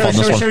back off on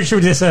this one. Should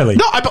we do this early?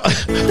 No, I didn't.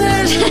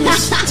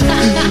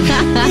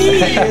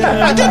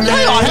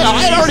 Hang on.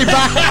 I had already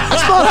backed.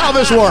 That's not how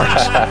this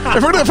works.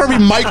 If we're going to have every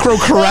micro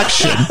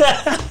correction,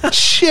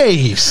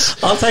 jeez.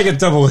 I'll take a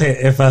double hit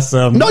if that's.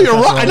 No, you're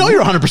right. I know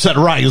you're 100%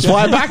 right. That's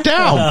why I backed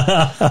down.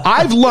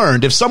 I've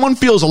learned if someone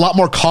feels a lot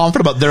more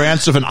confident about their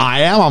answer than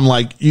I am, I'm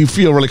like, you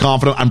feel really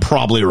confident. I'm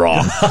probably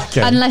wrong.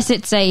 Okay. Unless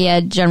it's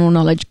a general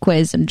knowledge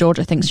quiz and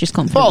Georgia thinks she's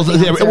confident. Well,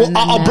 with the answer, and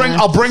then,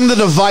 I'll bring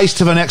the device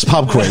to the next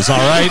pub quiz. All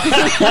right.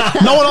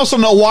 No one else will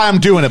know why I'm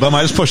doing it, but I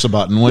might just push the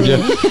button, would you?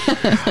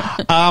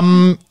 I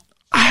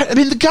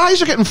mean, the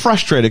guys are getting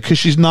frustrated because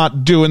she's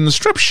not doing the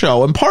strip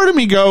show, and part of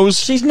me goes,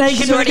 She's naked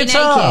She's with a already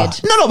guitar.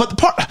 naked. No, but the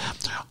part.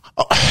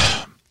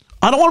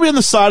 I don't want to be on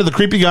the side of the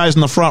creepy guys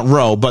in the front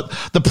row, but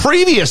the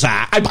previous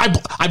act,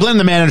 I blame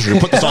the manager who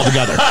put this all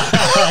together.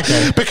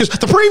 Because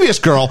the previous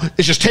girl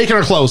is just taking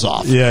her clothes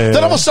off. Yeah,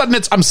 then all of a sudden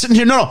I'm sitting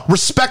here, no,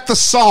 respect the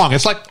song.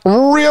 It's like,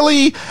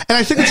 really? And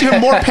I think it's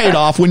even more paid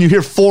off when you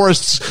hear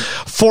Forrest's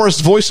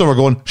voiceover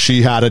going,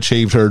 she had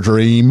achieved her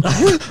dream.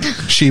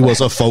 She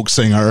was a folk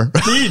singer.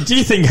 Do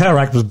you think her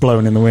act was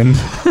blowing in the wind?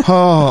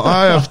 Oh,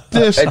 I have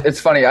this. It's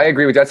funny. I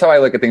agree with you. That's how I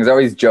look at things. I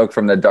always joke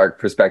from the dark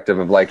perspective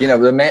of like,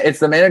 it's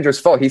the manager's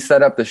fault. He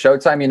set up the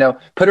showtime,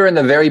 put her in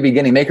the very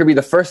beginning, make her be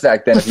the first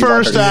act. Then The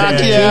first act,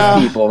 to yeah.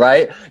 tease people,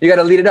 right? You got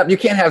to lead it up. You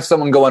can't have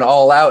someone going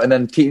all out and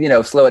then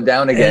slow it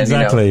down again.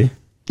 Exactly.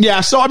 Yeah,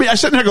 so I mean, I'm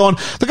sitting here going,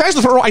 the guys in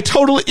the front row, I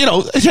totally, take a,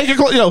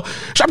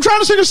 I'm trying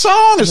to sing a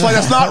song. It's like,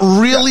 that's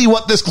not really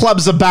what this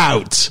club's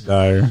about.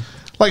 No.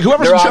 Like,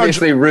 whoever's They're in charge.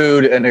 obviously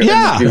rude and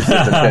Yeah.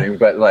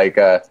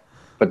 abusive,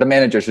 but the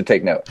manager should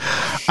take note.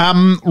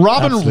 Robin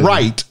Absolutely.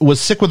 Wright was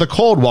sick with a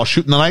cold while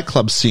shooting the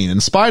nightclub scene. In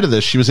spite of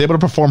this, she was able to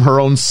perform her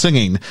own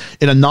singing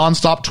in a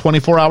nonstop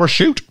 24-hour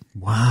shoot.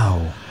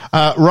 Wow.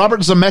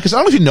 Robert Zemeckis, I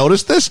don't know if you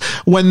noticed this,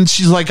 when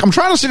she's like, I'm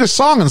trying to sing a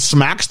song and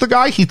smacks the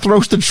guy, he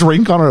throws the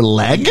drink on her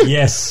leg.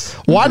 Yes.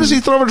 Why does he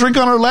throw a drink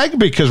on her leg?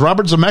 Because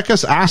Robert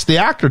Zemeckis asked the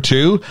actor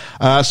to,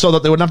 so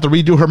that they wouldn't have to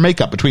redo her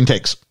makeup between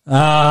takes.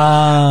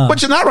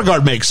 Which in that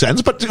regard makes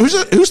sense, but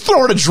who's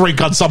throwing a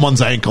drink on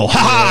someone's ankle?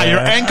 Ha! Your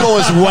ankle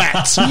is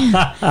wet.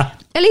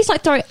 At least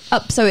like throw it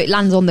up so it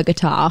lands on the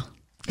guitar.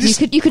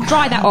 You could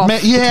dry that off.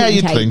 Yeah, between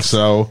you'd takes. think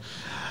so.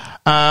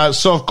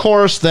 So of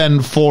course,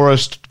 then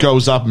Forrest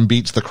goes up and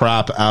beats the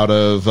crap out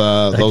of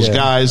those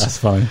guys. That's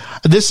fine.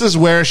 This is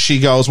where she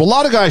goes, well, a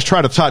lot of guys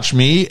try to touch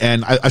me,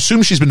 and I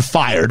assume she's been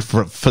fired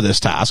for this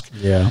task.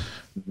 Yeah.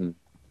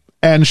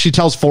 And she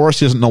tells Forrest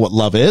he doesn't know what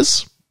love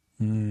is.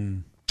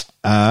 And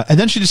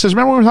then she just says,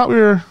 remember when we thought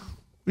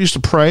we used to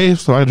pray,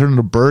 so I turned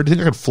into a bird? Do you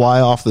think I could fly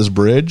off this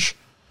bridge?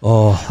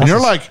 Oh, and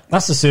you're like,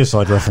 that's a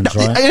Suicide reference,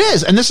 right? It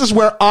is. And this is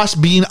where us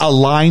being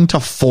aligned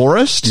to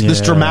Forrest, this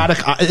dramatic,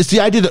 it's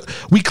the idea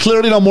that we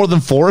clearly know more than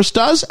Forrest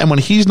does. And when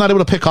he's not able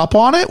to pick up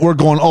on it, we're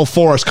going, oh,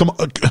 Forrest, come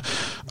on.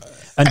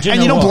 And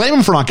you don't blame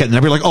him for not getting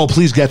there. You're like, oh,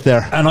 please get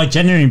there. And I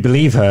genuinely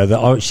believe her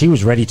that she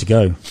was ready to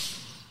go.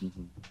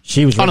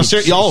 She was ready.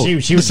 She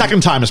was the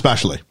second time,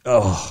 especially.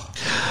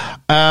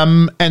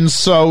 And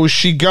so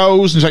she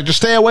goes and she's like, just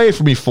stay away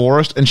from me,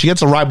 Forrest. And she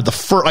gets a ride with the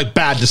first,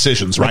 bad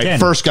decisions, right? Again.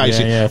 First guy,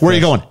 where are you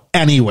going?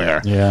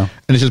 Anywhere. Yeah.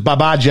 And he says,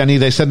 bye-bye, Jenny.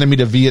 They sending me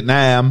to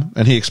Vietnam.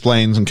 And he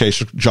explains, in case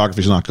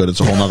geography's not good, it's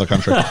a whole nother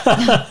country.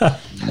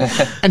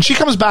 And she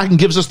comes back and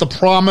gives us the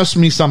promise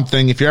me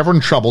something. If you're ever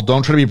in trouble,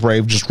 don't try to be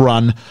brave. Just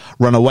run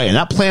away. And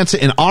that plants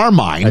it in our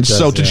minds.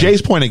 So to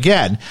Jay's point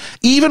again,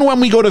 even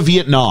when we go to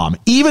Vietnam,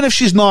 even if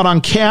she's not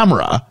on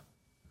camera,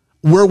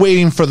 we're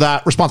waiting for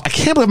that response. I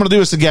can't believe I'm going to do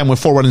this again with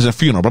 4 Weddings and a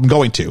Funeral, but I'm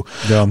going to.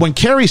 Yeah. When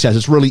Carrie says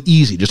it's really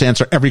easy, just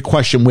answer every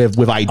question with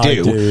I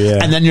do.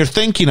 And then you're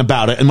thinking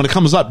about it. And when it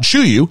comes up,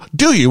 do you?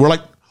 We're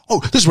like,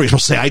 oh, this is where you're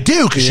supposed to say I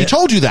do because she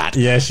told you that.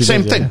 Yeah, she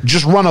Same did, thing.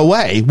 Just run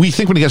away. We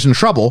think when he gets in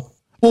trouble,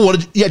 well,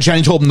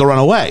 Jenny told him to run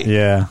away.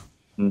 Yeah.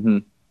 Mm-hmm.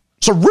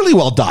 So really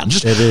well done.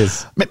 It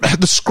is.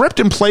 The script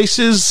in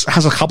places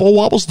has a couple of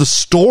wobbles. The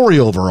story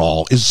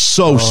overall is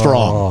so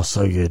strong. Oh,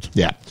 so good.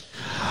 Yeah.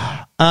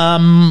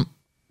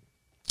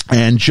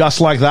 And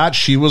just like that,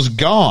 she was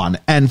gone.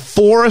 And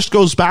Forrest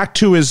goes back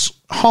to his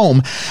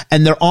home,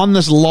 and they're on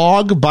this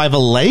log by the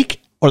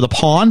lake or the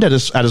pond at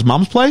his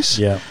mom's place.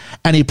 Yeah.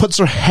 And he puts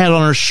her head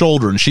on her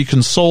shoulder, and she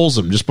consoles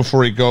him just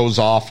before he goes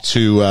off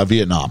to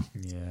Vietnam.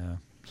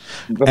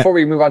 Before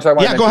we move on to I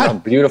want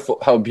to mention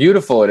how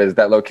beautiful it is,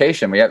 that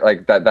location. We have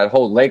like that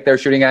whole lake they're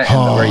shooting at,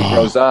 and where he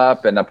grows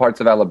up, and the parts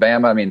of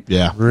Alabama. I mean,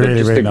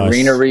 really the nice.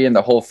 greenery in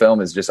the whole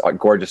film is just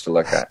gorgeous to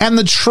look at. And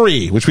the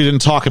tree, which we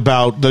didn't talk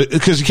about,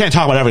 because you can't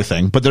talk about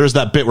everything, but there's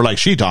that bit where like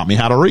she taught me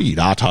how to read,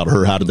 I taught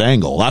her how to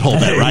dangle. That whole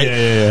bit, right?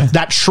 Yeah.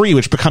 That tree,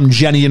 which become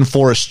Jenny and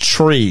Forrest's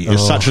tree,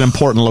 is such an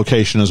important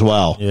location as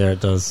well. Yeah,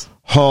 it does.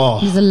 It's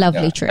a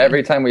lovely tree.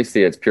 Every time we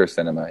see it, it's pure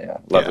cinema. Yeah,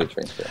 lovely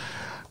tree. Yeah.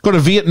 Go to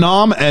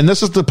Vietnam, and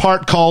this is the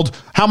part called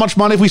 "How much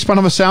money have we spent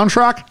on the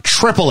soundtrack?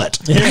 Triple it."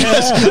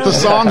 Yes. The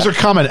songs are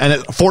coming,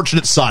 and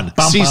Fortunate Son,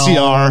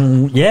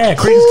 CCR, yeah,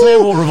 Creedence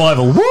Clearwater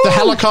Revival, woo! The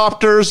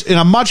helicopters in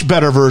a much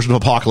better version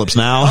of Apocalypse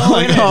Now.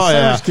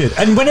 Much good.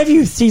 And whenever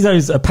you see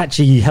those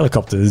Apache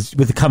helicopters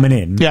with the coming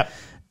in,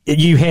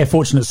 you hear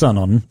Fortunate Son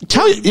on. It's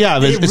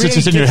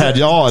in your head.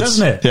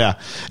 Doesn't it? Yeah.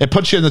 It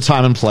puts you in the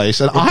time and place.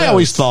 And I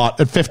always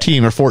thought at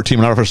 15 or 14,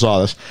 when I first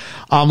saw this,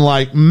 I'm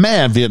like,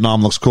 man,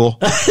 Vietnam looks cool.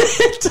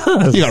 It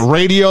does. You got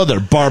radio, they're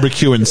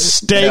barbecuing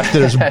steak,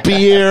 there's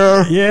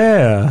beer.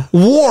 Yeah.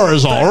 War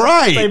is all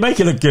right. They make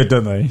it look good,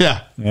 don't they?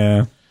 Yeah.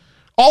 Yeah.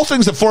 All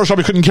things that Forrest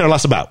probably couldn't care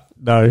less about.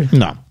 No.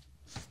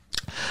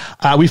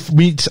 We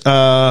meet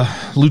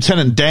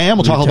Lieutenant Dan.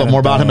 We'll talk a little bit more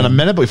about him in a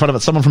minute, but we find out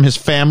that someone from his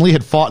family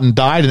had fought and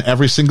died in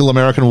every single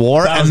American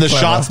war, and the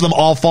shots of them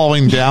all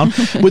falling down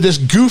with this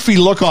goofy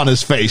look on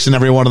his face in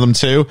every one of them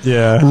too.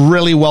 Yeah.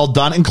 Really well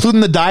done,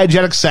 including the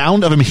diegetic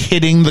sound of him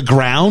hitting the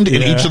ground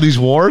in each of these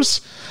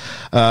wars.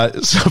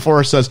 So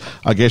Forrest says,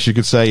 I guess you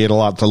could say he had a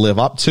lot to live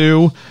up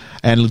to.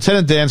 And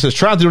Lieutenant Dan says,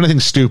 try not to do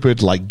anything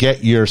stupid like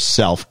get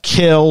yourself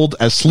killed.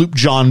 As Sloop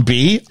John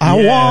B,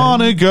 I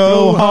want to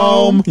go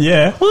home.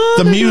 Yeah.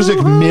 The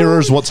music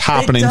mirrors what's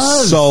happening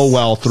so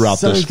well throughout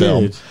this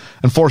film.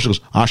 And Forrest goes,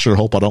 I sure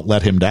hope I don't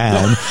let him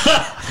down.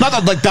 Not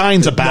that like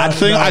dying's a bad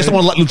thing. I just don't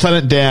want to let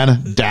Lieutenant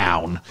Dan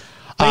down.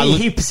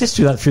 He persists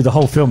with that through the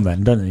whole film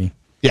then, doesn't he?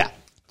 Yeah.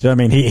 Do you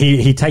know what I mean?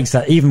 He takes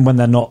that, even when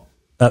they're not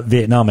at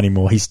Vietnam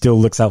anymore, he still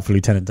looks out for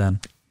Lieutenant Dan.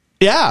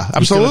 Yeah, absolutely.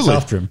 He still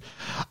looks after him.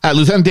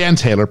 Lieutenant Dan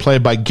Taylor,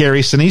 played by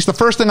Gary Sinise. The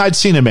first thing I'd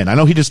seen him in. I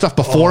know he did stuff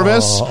before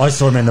this. I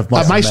saw him in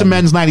Mice and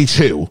Men's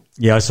 92.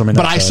 Yeah, I saw him in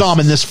that. But I saw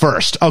him in this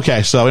first.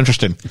 Okay, so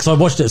interesting. Because I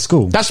watched it at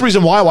school. That's the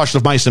reason why I watched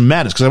the Mice and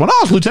Men, is because I went,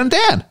 it's Lieutenant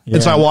Dan. Yeah,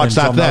 and so I watched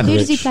that then. Who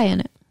does he play in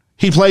it?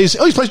 He plays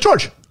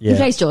George. Yeah. He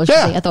plays George.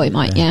 Yeah. I thought he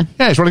might, yeah.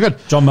 Yeah, he's really good.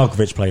 John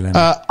Malkovich played him.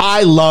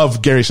 I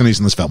love Gary Sinise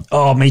in this film.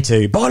 Oh, me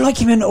too. But I like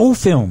him in all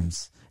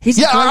films.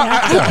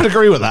 I would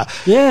agree with that.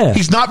 Yeah.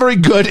 He's not very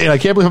good, and I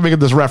can't believe I'm making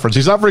this reference.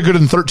 He's not very good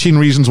in 13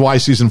 Reasons Why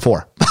Season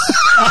 4.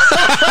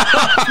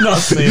 I've not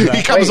seen that.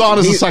 He comes Wait, on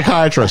as a he-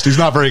 psychiatrist. He's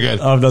not very good.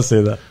 I've not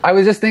seen that. I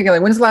was just thinking,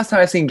 like, when's the last time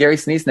I've seen Gary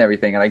Sinise and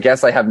everything? And I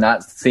guess I have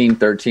not seen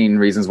 13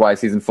 Reasons Why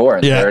season 4.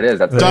 And there it is.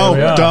 That's Don't.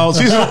 we are.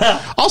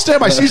 I'll stand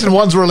by season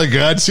 1's really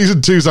good.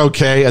 Season 2's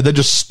okay. And then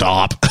just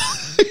stop.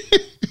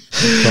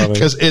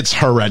 Because it's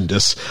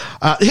horrendous.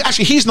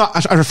 Actually, he's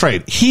not, I'm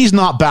afraid, he's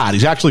not bad.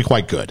 He's actually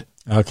quite good.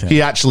 Okay.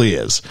 He actually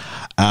is.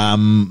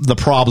 The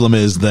problem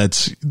is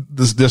that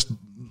this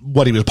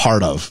what he was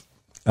part of.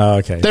 Oh,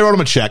 okay. They wrote him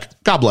a check.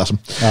 God bless him.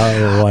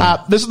 Oh, why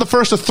not? This is the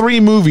first of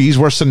 3 movies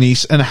where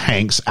Sinise and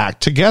Hanks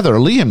act together.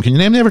 Liam, can you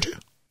name the other 2?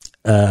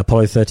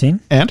 Apollo 13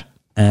 And?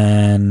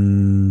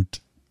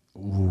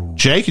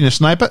 Jay, can you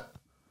snipe it?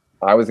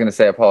 I was going to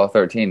say Apollo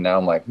 13. Now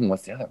I'm like,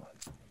 what's the other one?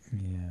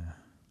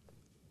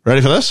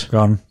 Ready for this? Go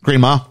on.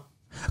 Green Mile.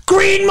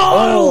 Green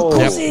Mile! Of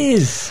course Yep. it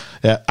is.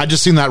 Yeah, I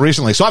just seen that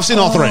recently. So I've seen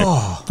all 3.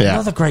 Yeah.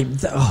 Another great.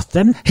 Oh,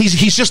 them.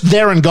 He's just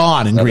there and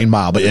gone in Green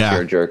Mile, but yeah.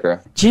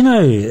 Tearjerker. Do you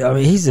know? I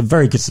mean, he's a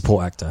very good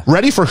support actor.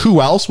 Ready for who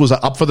else was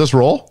up for this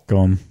role? Go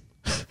on.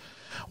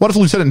 What if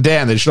Lieutenant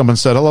Dan, they showed up and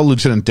said, hello,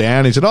 Lieutenant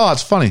Dan. He said, oh,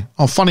 it's funny.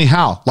 Oh, funny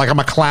how? Like I'm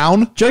a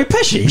clown? Joe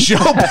Pesci. Joe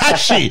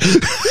Pesci.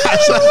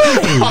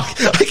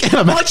 I can't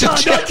imagine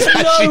Joe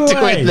Pesci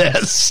doing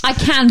this. I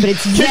can, but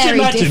it's Could you very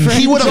imagine? different.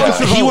 He would have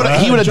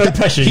Joe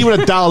Pesci. he would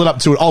have dialed it up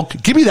to it. Oh,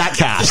 give me that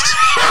cast.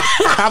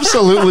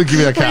 Absolutely give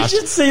me that We cast.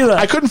 should see that.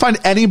 I couldn't find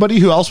anybody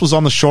who else was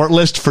on the short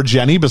list for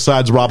Jenny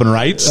besides Robin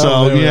Wright.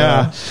 So there we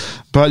yeah. are.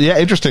 But yeah,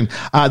 interesting.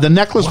 The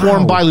necklace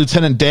worn by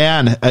Lieutenant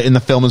Dan in the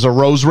film is a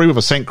rosary with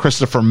a St.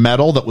 Christopher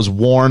medal that was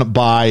worn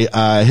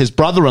by his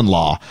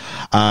brother-in-law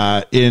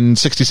in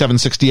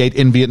 67-68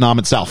 in Vietnam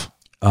itself.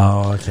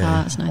 Oh, okay.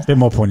 that's nice. Bit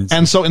more poignant.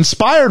 And so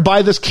inspired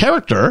by this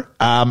character,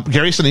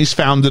 Gary Sinise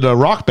founded a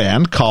rock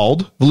band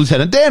called the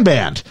Lieutenant Dan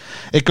Band.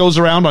 It goes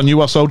around on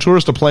USO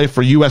tours to play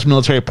for U.S.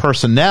 military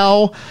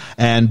personnel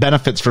and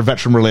benefits for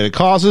veteran-related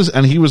causes,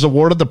 and he was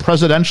awarded the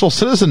Presidential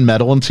Citizen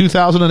Medal in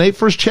 2008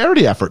 for his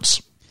charity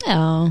efforts.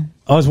 Oh.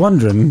 I was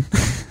wondering,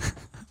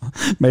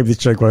 maybe this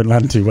joke won't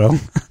land too well.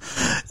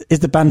 Is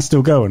the band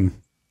still going?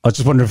 I was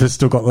just wondering if it's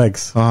still got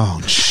legs. Oh,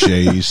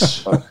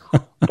 jeez.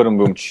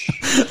 Boom.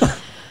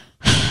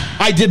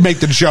 I did make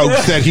the joke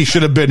that he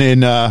should have been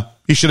in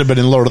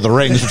Lord of the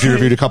Rings, which we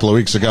reviewed a couple of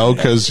weeks ago,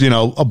 because,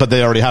 but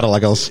they already had a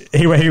Legolas.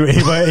 He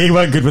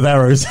weren't good with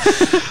arrows.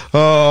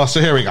 Oh, so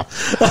here we go.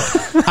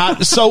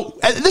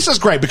 This is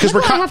great because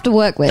Look what I have to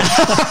work with.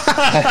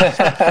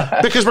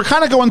 because we're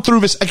kind of going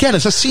through this again.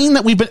 It's a scene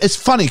that it's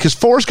funny because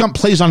Forrest Gump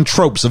plays on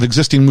tropes of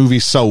existing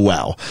movies so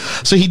well.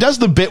 So he does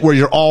the bit where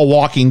you're all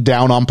walking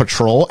down on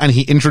patrol and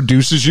he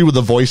introduces you with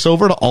a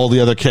voiceover to all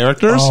the other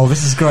characters. Oh,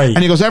 this is great.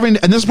 And he goes, and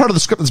this is part of the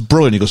script that's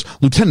brilliant. He goes,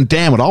 Lieutenant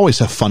Dan would always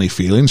have funny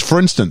feelings. For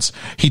instance,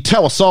 he'd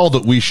tell us all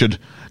that we should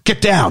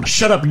get down.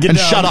 Shut up and get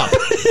down. Shut up.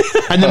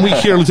 And then we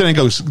hear Lieutenant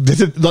goes,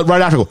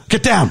 right after,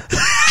 get down.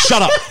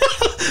 Shut up.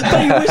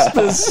 He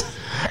whispers.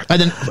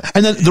 And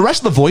then the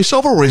rest of the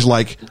voiceover where he's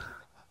like,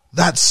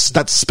 that's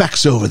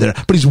Specs over there,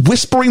 but he's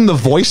whispering the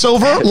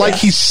voiceover like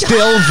he's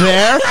still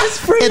there.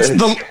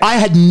 I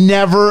had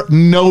never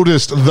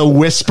noticed the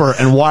whisper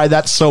and why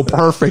that's so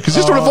perfect because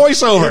he's doing a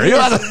voiceover.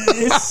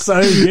 It's so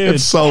good.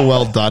 It's so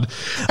well done.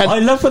 And I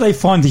love where they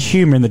find the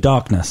humor in the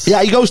darkness.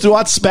 yeah, he goes through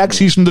that's Specs.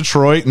 He's from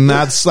Detroit, and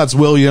that's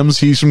Williams.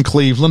 He's from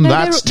Cleveland. No,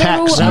 that's they're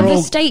Tex. all under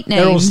state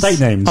names. They're all state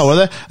names. Oh, are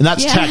they? And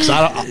that's Yeah. Tex.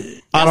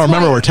 I don't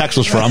remember where Tex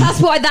was from. That's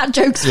why that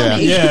joke's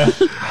funny. Yeah.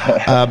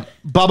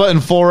 Bubba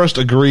and Forrest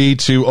agree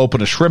to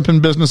open a shrimping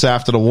business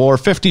after the war.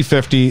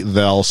 50-50,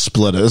 they'll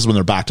split it. This is when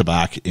they're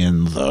back-to-back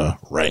in the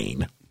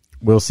rain.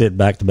 We'll sit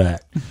back to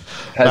back.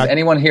 Has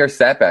anyone here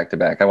sat back to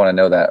back? I want to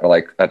know that, or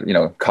like at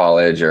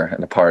college or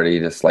at a party,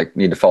 just like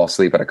need to fall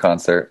asleep at a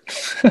concert.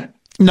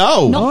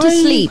 No. Not to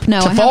sleep.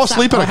 No, to I fall have sat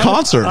asleep at a back.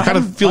 concert. It kind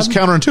of feels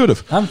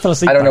counterintuitive. I haven't fell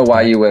asleep. I don't know back to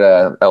why back. you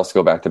would else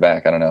go back to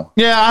back. I don't know.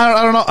 Yeah,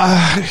 I don't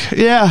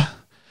know. Yeah.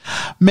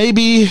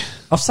 Maybe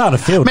I've sat a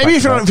field. if back to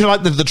you're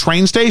back. like the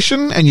train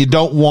station and you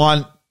don't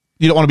want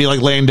to be like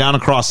laying down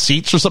across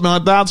seats or something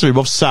like that, so you're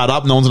both sat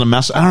up, no one's in a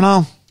mess. I don't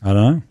know. I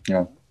don't know.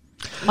 Yeah.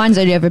 Mine's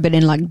only ever been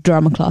in like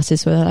drama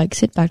classes where they're like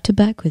sit back to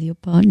back with your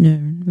partner.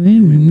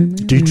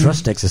 Do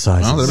trust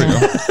exercises. Oh, there we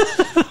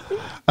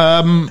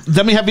go.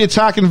 Then we have the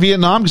attack in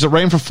Vietnam because it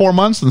rained for 4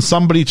 months and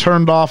somebody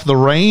turned off the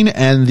rain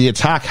and the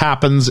attack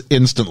happens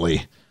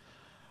instantly.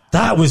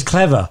 That was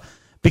clever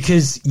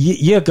because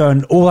you're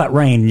going all that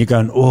rain. You're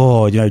going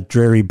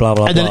dreary blah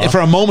blah. And then blah. for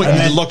a moment And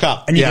you then- look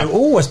up and you yeah. go,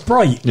 oh, it's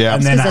bright. Yeah.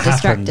 And then It's 'cause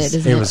that they're happens. distracted,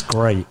 isn't It it? was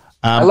great.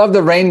 I love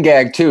the rain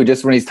gag too.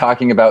 Just when he's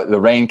talking about the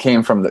rain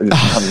comes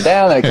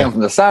down, and it came from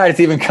the side. It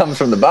even comes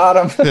from the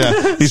bottom.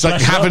 Yeah, he's like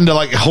having to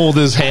like hold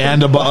his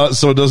hand above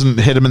so it doesn't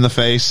hit him in the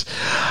face.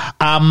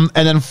 And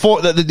then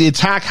the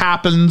attack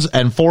happens,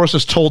 and Forrest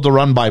is told to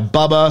run by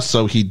Bubba,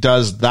 so he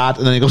does that,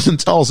 and then he goes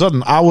until all of a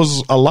sudden I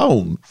was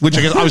alone, which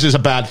I guess obviously is a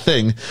bad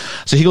thing.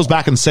 So he goes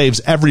back and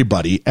saves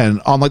everybody, and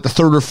on like the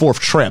third or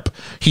fourth trip,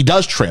 he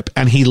does trip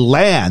and he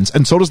lands,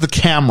 and so does the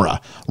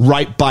camera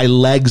right by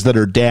legs that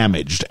are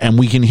damaged, and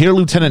we can hear hear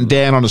Lieutenant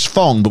Dan on his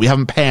phone, but we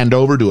haven't panned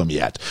over to him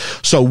yet.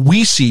 So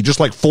we see, just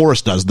like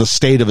Forrest does, the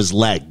state of his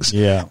legs.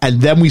 Yeah.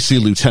 And then we see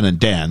Lieutenant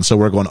Dan. So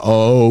we're going,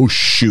 oh,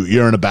 shoot,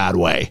 you're in a bad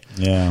way.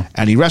 Yeah.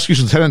 And he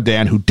rescues Lieutenant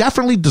Dan, who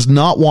definitely does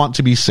not want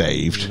to be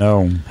saved.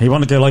 No, he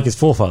wanted to go like his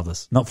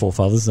forefathers, not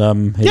forefathers.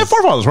 Yeah,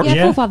 forefathers. Right?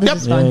 Yeah, forefathers Yep.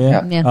 is fine.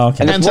 Yeah. Yeah. Oh, okay.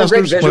 And there's more great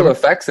Ancestors, visual whatever.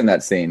 effects in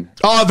that scene.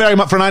 Oh, very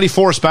much for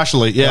 94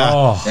 especially. Yeah.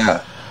 Oh,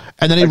 Yeah.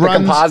 And then he Like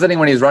runs. the compositing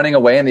when he's running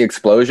away and the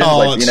explosions. Oh,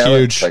 like, it's you know,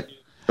 huge. It's like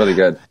really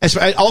good.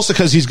 Also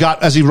because he's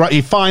got, as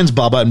he finds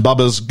Bubba, and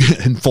Bubba's,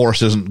 and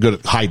Forrest isn't good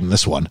at hiding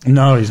this one.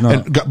 no, he's not.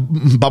 And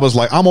Bubba's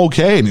like, I'm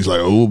okay. And he's like,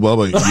 oh,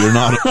 Bubba, you're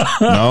not.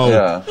 No.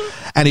 Yeah.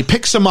 And he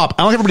picks him up.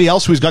 Unlike everybody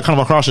else who he's got kind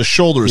of across his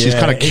shoulders, he's Yeah,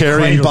 kind of it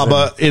carrying cradles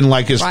Bubba in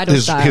like his Bridal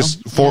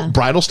style.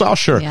 bridal style.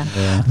 Sure.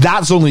 Yeah.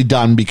 That's only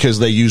done because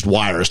they used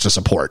wires to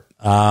support.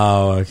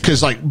 Oh, okay.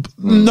 Because, like,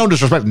 no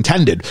disrespect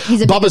intended,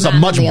 He's a bigger Bubba's a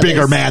man much than the bigger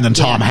others. man than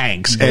Tom Yeah.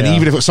 Hanks. And Yeah.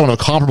 even if it was someone of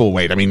comparable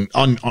weight, I mean,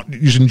 on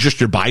using just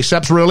your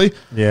biceps, really?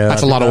 Yeah,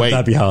 That's a lot of weight.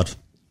 That'd be hard.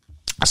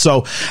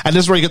 So, and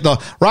this is where you get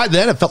the, right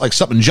then, it felt like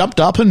something jumped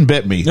up and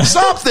bit me.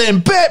 Something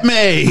bit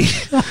me!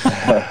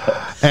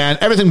 And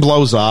everything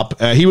blows up.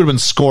 He would have been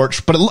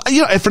scorched. But,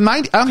 you know, for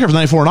 90, I don't care if it's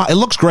 94 or not, it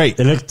looks great.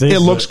 It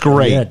looks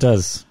great. Yeah, it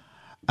does.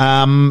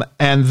 And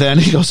then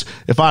he goes,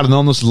 if I'd have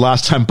known this was the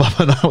last time Bubba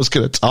and I was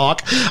going to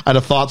talk, I'd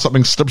have thought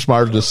something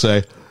smarter to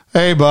say.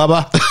 Hey,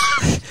 Bubba.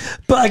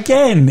 But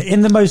again,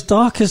 in the most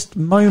darkest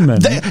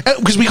moment.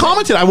 Because we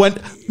commented, I went,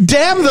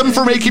 damn them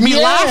for making me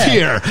Yeah, laugh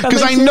here.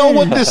 Because they I know did.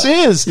 what this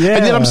is. Yeah.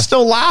 And yet I'm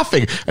still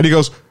laughing. And he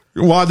goes,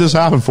 why'd this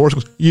happen? Forrest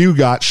goes, you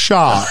got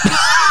shot.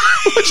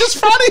 Which is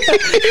funny.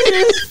 It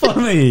is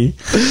funny.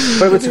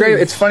 But what's great,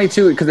 it's funny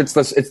too because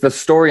it's the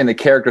story and the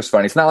character's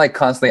funny. It's not like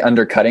constantly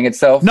undercutting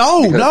itself.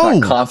 No, because no. It's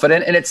not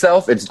confident in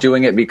itself. It's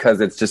doing it because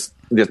it's just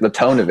the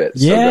tone of it.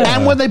 Yeah.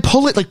 And when they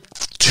pull it, like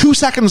 2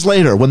 seconds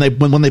later, when they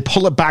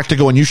pull it back to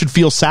go and you should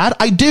feel sad,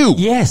 I do.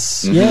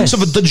 Yes, Mm-hmm. yes. So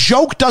the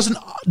joke doesn't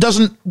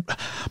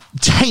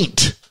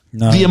taint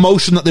No. the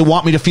emotion that they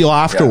want me to feel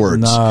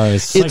afterwards. No,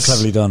 it's so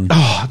cleverly done.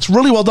 Oh, it's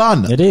really well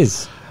done. It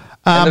is.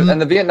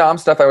 And the Vietnam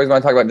stuff I always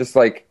want to talk about, just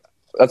like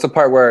that's the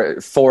part where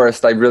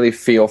Forrest, I really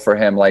feel for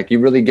him. Like you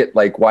really get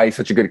like why he's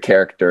such a good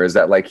character is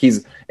that like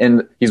he's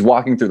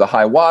walking through the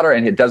high water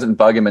and it doesn't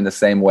bug him in the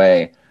same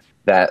way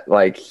that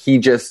like he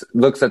just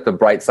looks at the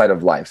bright side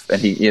of life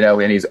and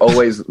and he's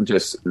always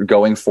just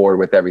going forward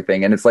with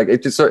everything. And it's like,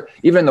 it just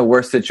even in the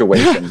worst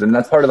situations. And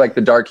that's part of like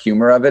the dark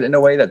humor of it in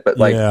a way but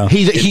like Yeah.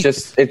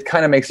 it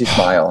kind of makes you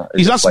smile.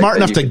 He's not It's like smart that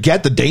enough you to can-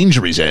 get the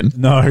danger he's in.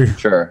 No.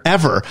 Sure.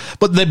 Ever.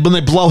 But when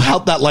they blow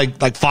out that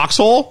like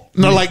foxhole,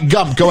 and they're like,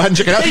 Gump, go ahead and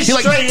check it out. He's He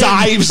like straight in.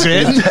 dives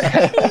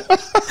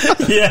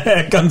in.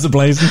 Yeah, guns are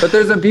blazing. But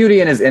there's a beauty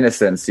in his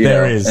innocence,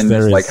 There know, is, and there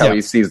just is. like how Yeah.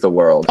 he sees the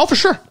world. Oh, for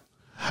sure.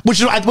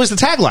 Which was the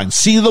tagline.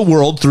 See the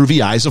world through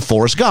the eyes of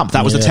Forrest Gump.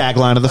 That was the Yeah.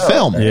 tagline of the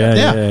film.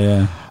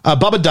 Yeah.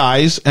 Bubba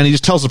dies, and he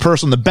just tells the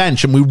person on the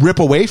bench, and we rip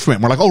away from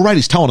it. We're like, oh, right,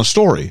 he's telling a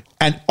story.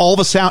 And all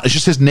the sound, it's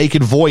just his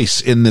naked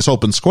voice in this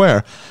open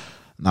square.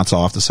 And that's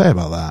all I have to say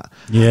about that.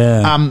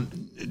 Yeah.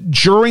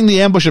 During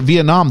the ambush at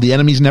Vietnam, the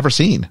enemy's never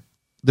seen.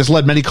 This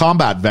led many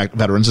combat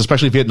veterans,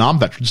 especially Vietnam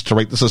veterans, to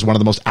rate this as one of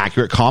the most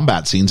accurate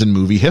combat scenes in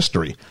movie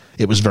history.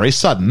 It was very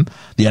sudden.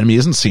 The enemy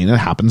isn't seen, and it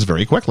happens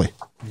very quickly.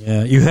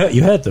 Yeah. You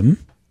heard them.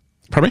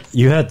 Pardon me?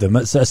 You heard them.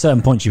 At a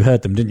certain point, you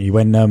heard them, didn't you?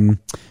 When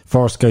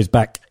Forrest goes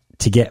back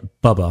to get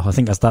Bubba. I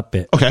think that's that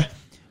bit. Okay.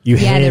 You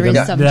Yeah, hear there is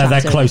them. some They're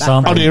chatter close, in the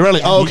aren't they? Oh, do you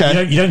really? Oh,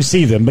 okay. You don't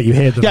see them, but you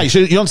hear them. Yeah,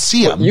 you don't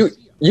see him.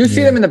 You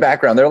see them in the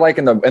background. They're like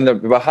in the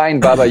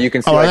behind Bubba. You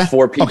can see Oh, are like they?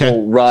 4 people Okay.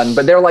 run,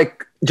 but they're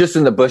like just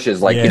in the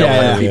bushes, like Yeah,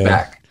 100 feet yeah.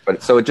 back.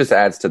 But so it just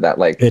adds to that,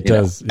 like It you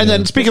know. does. And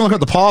then speaking of looking at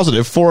the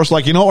positive, Forrest,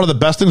 like, you know, one of the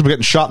best things about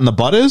getting shot in the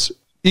butt is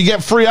you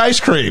get free ice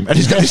cream. And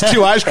he's got these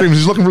 2 ice creams.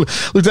 He's looking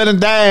for Lieutenant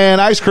Dan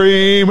ice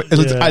cream. And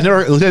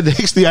Lieutenant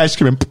takes the ice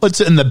cream and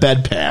puts it in the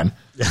bedpan.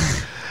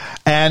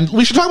 And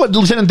we should talk about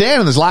Lieutenant Dan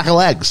and his lack of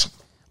legs.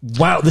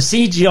 Wow, the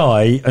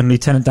CGI and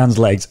Lieutenant Dan's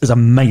legs is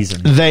amazing.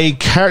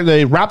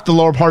 They wrapped the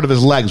lower part of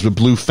his legs with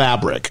blue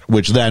fabric,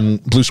 which then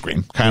blue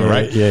screen, kind of, Yeah,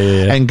 right?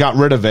 yeah. And got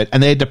rid of it.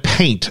 And they had to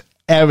paint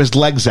his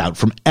legs out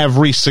from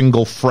every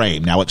single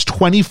frame. Now it's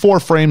 24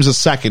 frames a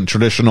second,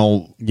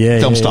 traditional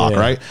film stock,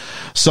 right?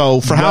 So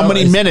for how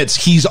many minutes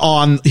he's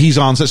on,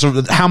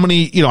 so how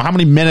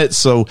many minutes?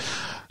 So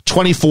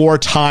 24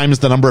 times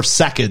the number of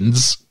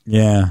seconds.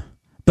 Yeah.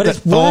 But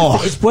it's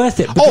worth it. It's worth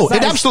it. Oh, because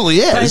it absolutely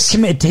is. That is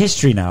committed to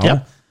history now.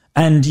 Yep.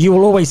 And you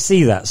will always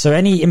see that. So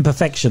any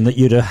imperfection that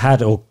you'd have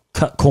had or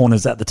cut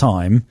corners at the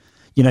time,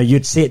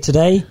 you'd see it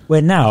today,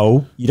 where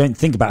now you don't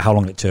think about how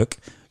long it took.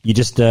 You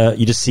just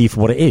see for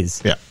what it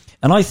is. Yeah.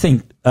 And I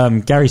think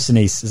Gary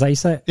Sinise, is that how you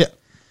say it? Yeah.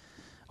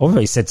 I've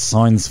always said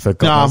signs for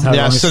God knows how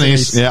long it's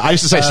Sinise. Yeah, I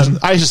used to say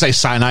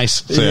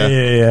Sinise. So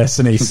Yeah,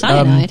 Sinise.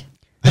 Cyanide.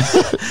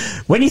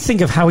 When you think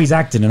of how he's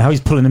acting and how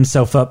he's pulling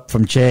himself up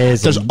from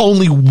chairs, There's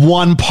only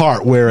one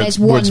part where it's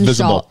one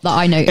visible. shot that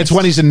I noticed. It's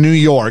when he's in New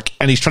York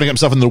and he's trying to get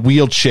himself in the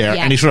wheelchair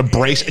Yeah. and he's sort of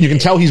brace, and you can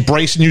tell he's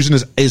bracing using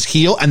his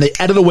heel, and they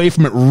edit away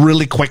from it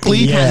really quickly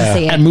You can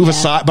see it, and move yeah.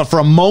 aside. But for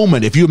a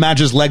moment, if you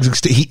imagine his legs,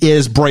 he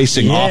is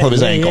bracing Yeah, off of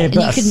his yeah, ankle. yeah, And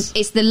you but- can,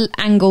 it's the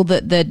angle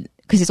that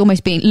because it's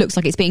almost looks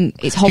like it's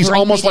hovering. He's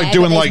almost like midair,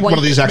 doing but like there's one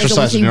of these there's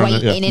exercises.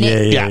 obviously weight in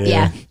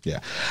it.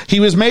 Yeah.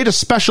 He was made a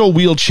special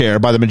wheelchair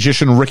by the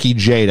magician Ricky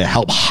Jay to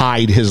help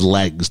hide his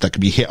legs that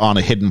could be hit on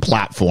a hidden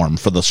platform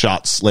for the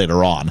shots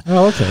later on.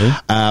 Oh, okay.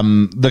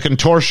 The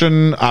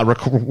contortion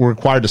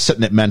required to sit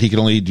in it meant he could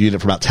only do it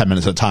for about 10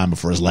 minutes at a time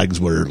before his legs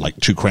were like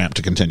too cramped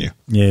to continue.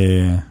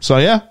 Yeah. So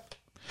yeah.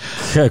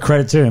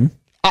 Credit to him.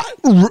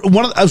 It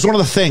was one of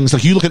the things,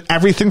 like you look at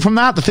everything from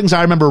that, the things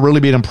I remember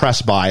really being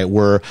impressed by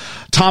were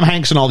Tom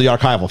Hanks and all the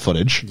archival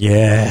footage.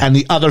 Yeah. And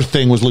the other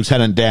thing was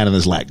Lieutenant Dan and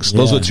his legs.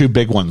 Those Yeah. are the two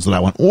big ones that I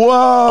went,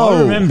 whoa.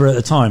 I remember at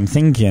the time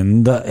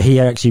thinking that he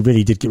actually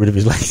really did get rid of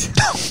his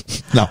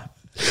legs. No.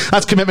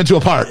 That's commitment to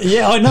a part.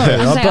 Yeah, I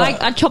know.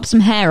 I chopped some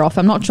hair off.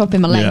 I'm not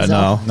chopping my legs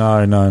off.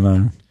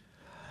 No.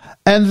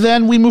 And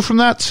then we move from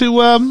that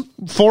to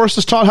Forrest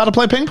is taught how to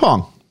play ping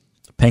pong.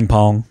 Ping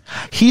pong.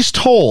 He's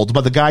told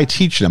by the guy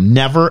teaching him,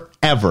 never,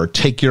 ever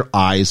take your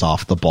eyes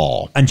off the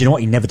ball. And do you know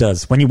what? He never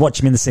does. When you watch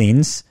him in the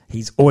scenes,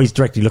 he's always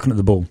directly looking at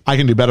the ball. I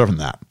can do better than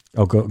that.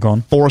 Oh, go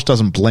on. Forrest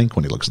doesn't blink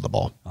when he looks at the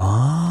ball.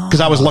 Because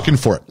I was looking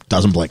for it.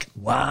 Doesn't blink.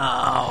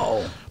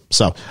 Wow.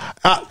 So,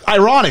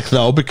 ironic,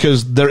 though,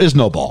 because there is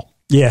no ball.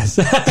 Yes.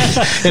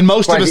 In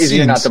most Quite of the easier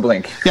scenes, not to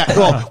blink.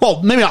 Yeah,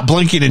 well, maybe not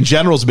blinking in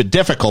general is a bit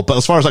difficult, but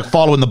as far as like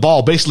following the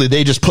ball, basically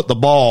they just put the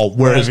ball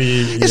where it's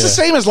the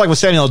same as like with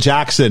Samuel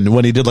Jackson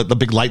when he did like the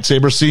big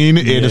lightsaber scene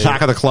in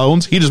Attack of the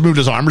Clones. He just moved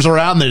his arms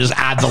around and they just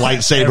add the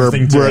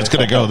lightsaber where it's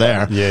going to go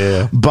there.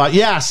 Yeah. But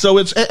yeah, so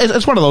it's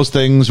one of those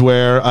things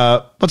where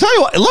I'll tell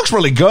you what, it looks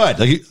really good.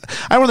 Like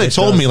I remember they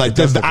told me like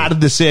they've added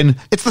this in.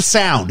 It's the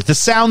sound. The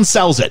sound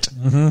sells it.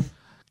 Mm-hmm.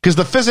 Because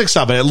the physics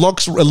of it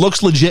looks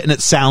legit and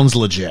it sounds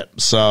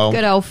legit. So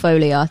Good old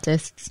Foley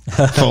artists.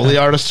 Foley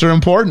artists are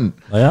important.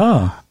 They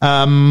are.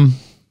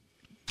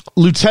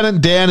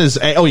 Lieutenant Dan is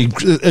in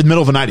the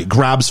middle of the night, he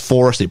grabs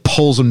Forrest, he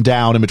pulls him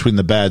down in between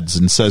the beds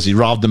and says he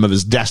robbed him of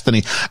his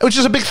destiny, which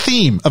is a big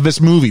theme of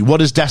this movie.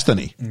 What is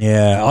destiny?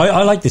 Yeah,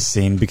 I like this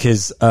scene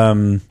because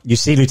you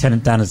see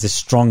Lieutenant Dan as this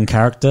strong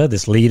character,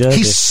 this leader.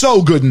 He's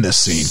so good in this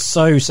scene.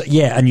 So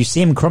yeah, and you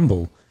see him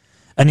crumble.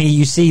 And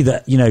you see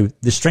that,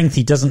 the strength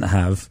he doesn't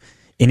have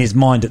in his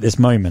mind at this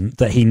moment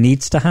that he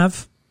needs to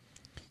have.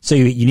 So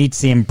you need to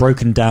see him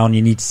broken down.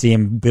 You need to see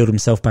him build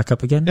himself back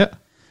up again. Yeah.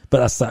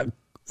 But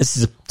this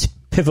is a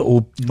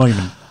pivotal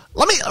moment.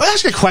 Let me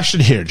ask you a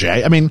question here,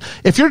 Jay. I mean,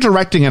 if you're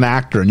directing an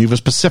actor and you have a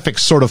specific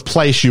sort of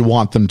place you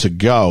want them to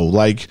go,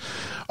 like,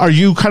 are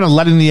you kind of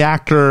letting the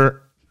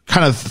actor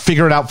kind of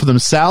figure it out for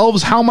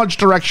themselves? How much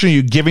direction are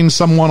you giving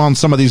someone on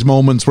some of these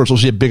moments where it's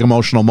supposed to be a big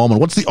emotional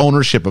moment? What's the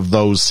ownership of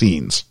those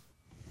scenes?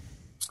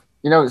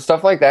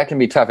 Stuff like that can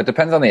be tough. It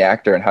depends on the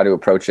actor and how to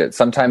approach it.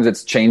 Sometimes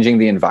it's changing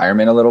the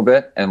environment a little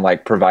bit and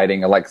like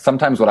providing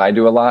sometimes what I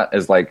do a lot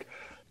is like,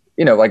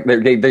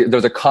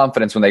 there's a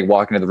confidence when they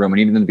walk into the room and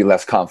you need them to be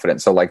less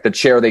confident. So like the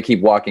chair they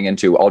keep walking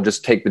into, I'll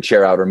just take the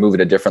chair out or move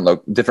it a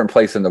different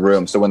place in the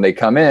room. So when they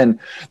come in,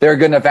 they're a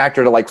good enough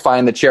actor to like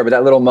find the chair, but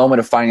that little moment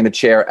of finding the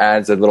chair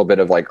adds a little bit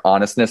of like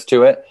honestness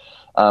to it.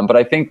 But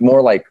I think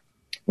more like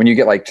when you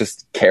get like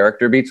just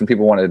character beats, when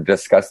people want to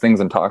discuss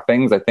things and talk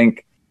things, I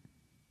think,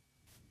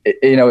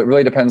 it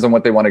really depends on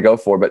what they want to go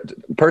for. But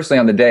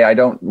personally, on the day, I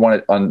don't want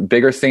it on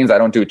bigger scenes. I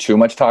don't do too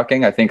much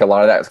talking. I think a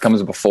lot of that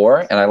comes before,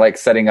 and I like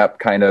setting up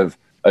kind of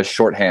a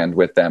shorthand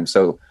with them.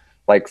 So,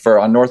 like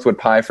on Northwood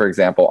Pie, for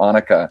example,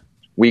 Annika,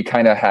 we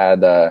kind of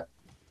had a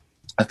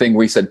thing where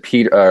we said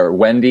Peter or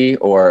Wendy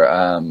or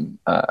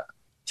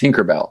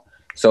Tinkerbell.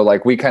 So,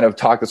 like we kind of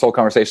talked this whole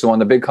conversation. So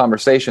one of the big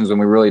conversations when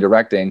we were really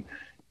directing,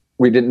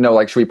 we didn't know,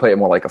 like, should we play it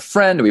more like a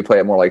friend? Do we play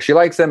it more like she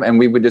likes him? And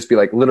we would just be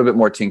like a little bit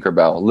more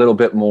Tinkerbell, a little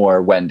bit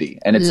more Wendy.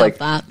 And it's Love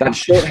like that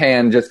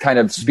shorthand just kind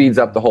of speeds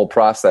up the whole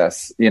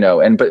process,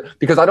 but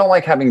because I don't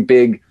like having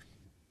big,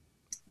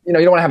 you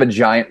don't want to have a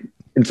giant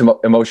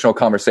emotional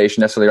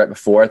conversation necessarily right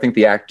before. I think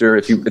the actor,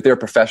 if they're a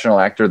professional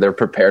actor, they're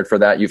prepared for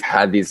that. You've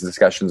had these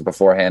discussions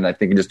beforehand. I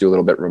think you just do a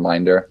little bit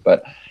reminder,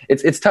 but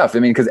it's tough. I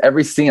mean, because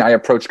every scene I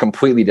approach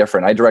completely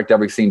different. I direct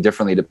every scene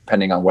differently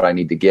depending on what I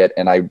need to get.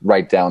 And I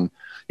write down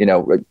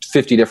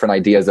 50 different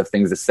ideas of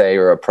things to say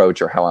or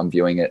approach or how I'm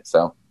viewing it.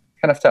 So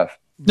kind of tough.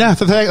 Yeah,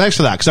 thanks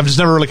for that, because I've just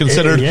never really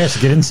considered, it's a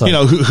good insight.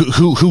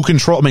 who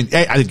control. I mean,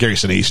 I think Gary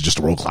Sinise is just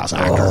a world-class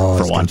actor,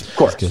 for one. Of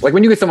course. Like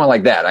when you get someone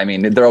like that, I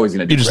mean, they're always going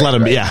to do You just great, let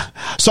him, right? yeah.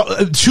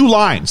 So two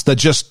lines that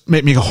just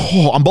make me go,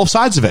 on both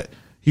sides of it.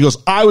 He goes,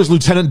 I was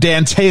Lieutenant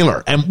Dan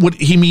Taylor. And what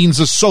he means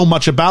is so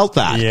much about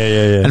that.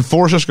 Yeah. And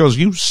Forrest just goes,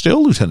 you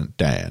still Lieutenant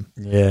Dan.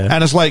 Yeah.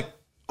 And it's like,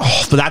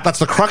 but that's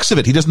the crux of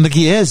it. He doesn't think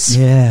he is.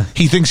 Yeah.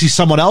 He thinks he's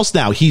someone else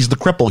now. He's the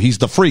cripple. He's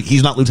the freak.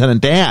 He's not Lieutenant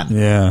Dan.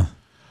 Yeah.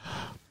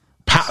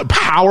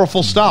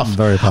 Powerful stuff.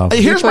 Very powerful.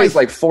 He Here's plays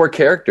like 4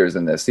 characters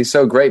in this. He's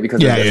so great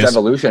because of his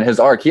evolution, his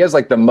arc. He has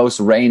like the most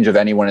range of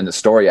anyone in the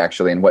story,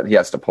 actually, and what he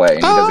has to play. And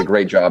he does a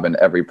great job in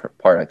every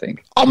part, I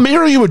think. I'll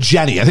mirror you with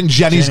Jenny. I think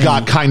Jenny's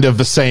got kind of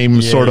the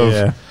same sort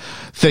of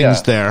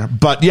things there.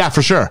 But yeah,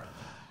 for sure.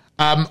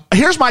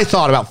 Here's my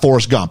thought about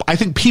Forrest Gump. I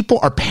think people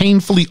are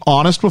painfully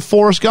honest with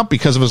Forrest Gump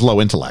because of his low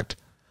intellect.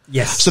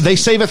 Yes. So they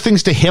say the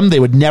things to him they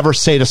would never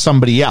say to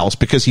somebody else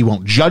because he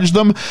won't judge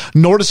them,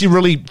 nor does he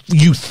really,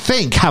 you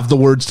think, have the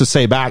words to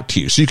say back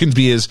to you. So you can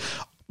be as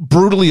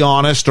brutally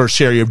honest or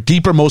share your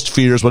deepermost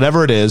fears,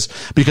 whatever it is,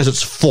 because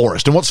it's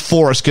Forrest. And what's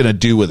Forrest going to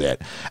do with it?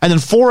 And then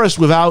Forrest,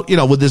 with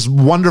this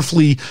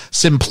wonderfully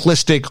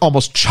simplistic,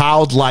 almost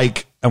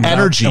childlike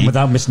energy. And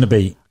without missing a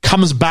beat.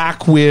 Comes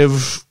back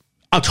with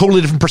a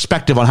totally different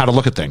perspective on how to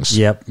look at things.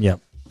 Yep. And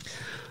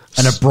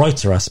a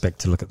brighter aspect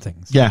to look at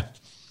things. Yeah.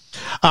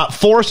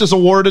 Forrest is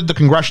awarded the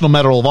Congressional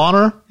Medal of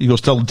Honor. He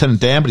goes to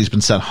Lieutenant Dan, but he's been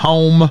sent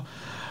home.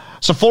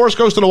 So Forrest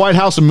goes to the White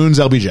House and moons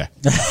LBJ.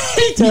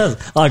 He does.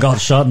 I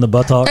got shot in the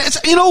buttocks.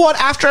 You know what?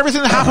 After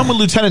everything that happened with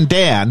Lieutenant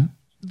Dan,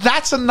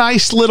 that's a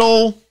nice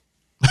little...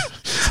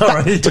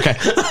 Sorry. Okay.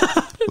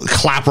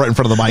 Clap right in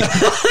front of the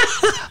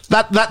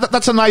mic.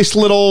 That's a nice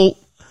little...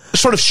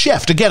 sort of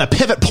shift, again, a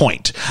pivot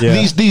point.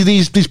 Yeah.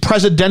 These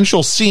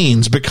presidential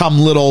scenes become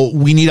little,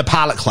 we need a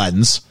palate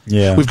cleanse.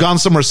 Yeah. We've gone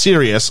somewhere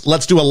serious.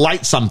 Let's do a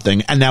light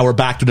something. And now we're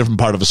back to a different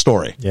part of the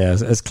story. Yeah,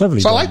 it's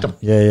cleverly So done. I liked him.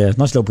 Yeah. Nice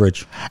little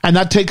bridge. And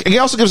it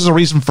also gives us a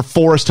reason for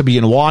Forrest to be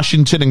in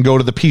Washington and go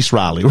to the peace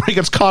rally where he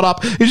gets caught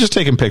up. He's just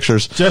taking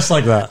pictures. Just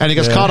like that. And he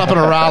gets caught up in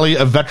a rally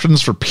of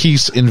Veterans for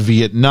Peace in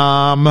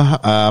Vietnam.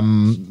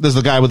 There's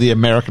the guy with the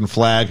American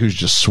flag who's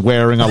just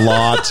swearing a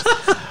lot.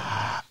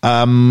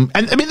 And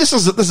I mean, this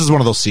is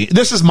one of those scenes.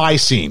 This is my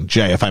scene,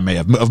 Jay, if I may,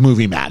 of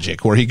movie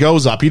magic, where he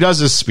goes up, he does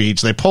his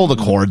speech, they pull the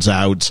cords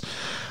out.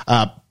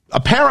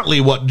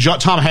 Apparently what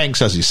Tom Hanks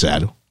says he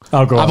said.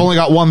 Oh, go on. I've only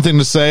got one thing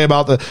to say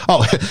about the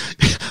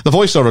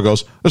voiceover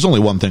goes, there's only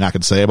one thing I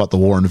can say about the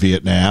war in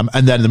Vietnam.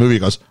 And then the movie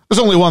goes, there's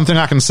only one thing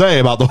I can say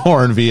about the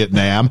war in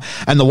Vietnam.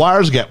 And the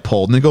wires get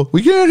pulled and they go,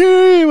 we can't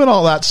hear you and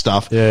all that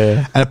stuff.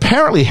 Yeah. And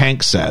apparently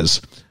Hanks says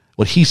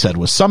what he said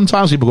was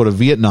sometimes people go to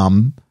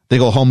Vietnam, they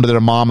go home to their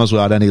mamas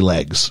without any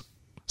legs.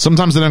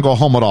 Sometimes they don't go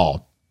home at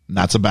all. And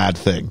that's a bad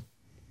thing.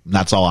 And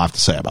that's all I have to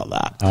say about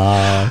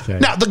that. Okay.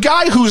 Now, the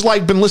guy who's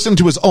been listening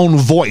to his own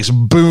voice,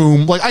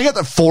 boom. I get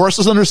that Forrest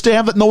doesn't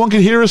understand that no one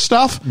can hear his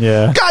stuff.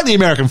 Yeah. The guy in the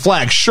American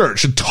flag shirt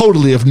should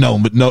totally have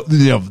known, but no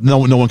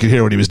one could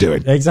hear what he was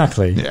doing.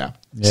 Exactly. Yeah.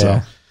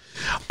 So,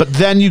 but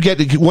then you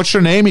get, what's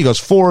your name? He goes,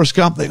 Forrest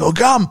Gump. They go,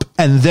 Gump.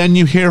 And then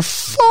you hear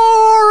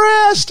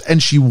Forrest.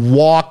 And she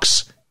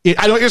walks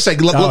I know what you're saying.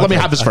 Let me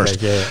have this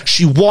first. Yeah.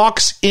 She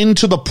walks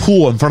into the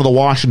pool in front of the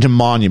Washington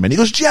Monument. He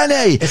goes,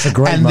 Jenny. It's a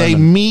great And moment. they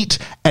meet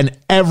and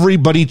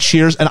everybody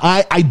cheers. And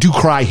I do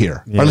cry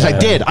here. Or at least I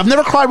did. I've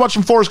never cried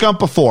watching Forrest Gump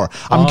before.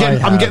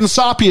 I'm getting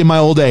soppy in my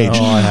old age.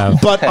 Oh, I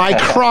have. But I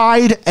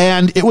cried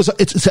and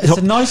it's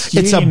a nice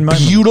it's a union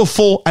moment.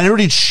 beautiful, and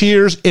everybody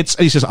cheers. And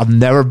he says,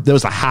 that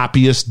was the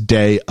happiest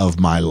day of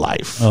my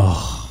life.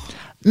 Oh.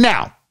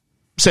 Now,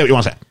 say what you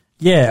want to say.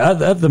 Yeah,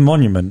 at the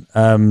monument,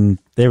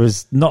 there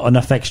was not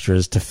enough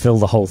extras to fill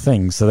the whole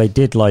thing, so they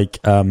did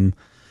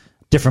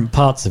different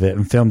parts of it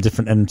and filmed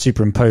different and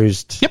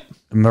superimposed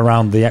them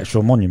around the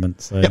actual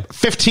monument. So.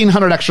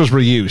 1,500 extras were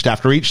used.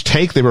 After each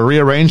take, they were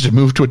rearranged and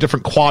moved to a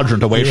different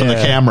quadrant away from the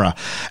camera,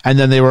 and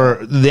then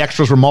the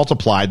extras were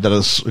multiplied. That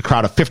a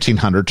crowd of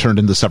 1,500 turned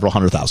into several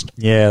 100,000.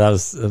 Yeah, that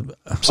was.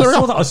 I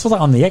saw that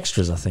on the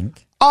extras. I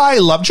think. I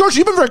love George.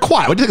 You've been very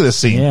quiet. What do you think of this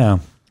scene? Yeah,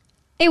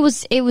 it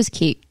was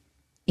cute.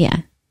 Yeah.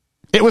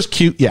 It was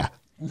cute, yeah.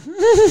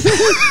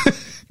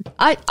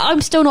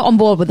 I'm still not on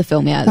board with the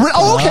film yet.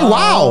 Oh, okay,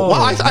 wow.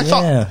 Well, I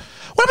thought,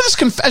 what about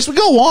this as we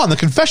go on, the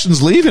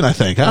confession's leaving, I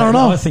think. I don't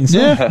know. I think so.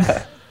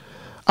 Yeah.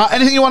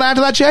 Anything you want to add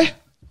to that, Jay?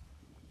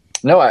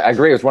 No, I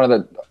agree. It's one of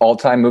the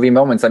all-time movie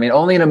moments. I mean,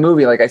 only in a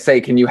movie, like I say,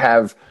 can you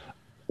have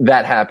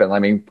that happen. I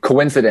mean,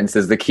 coincidence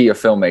is the key of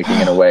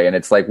filmmaking in a way. And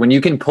it's like when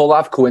you can pull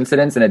off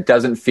coincidence and it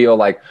doesn't feel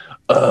like,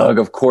 ugh,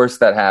 of course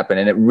that happened.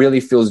 And it really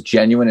feels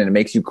genuine and it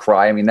makes you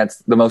cry. I mean, that's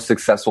the most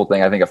successful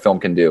thing I think a film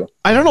can do.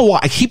 I don't know why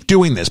I keep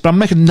doing this, but I'm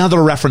making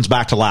another reference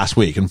back to last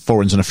week in Four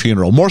Winds and a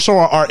Funeral. More so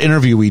our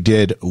interview we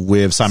did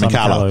with Simon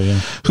Callow,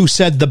 who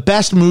said the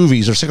best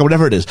movies or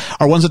whatever it is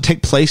are ones that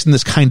take place in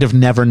this kind of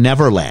never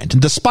land.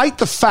 And despite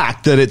the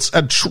fact that it's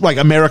like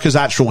America's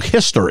actual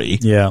history,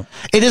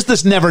 it is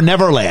this never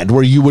land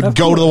where you would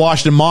go to the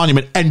Washington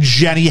Monument and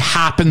Jenny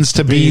happens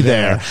to be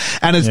there.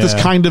 And it's this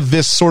kind of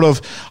this sort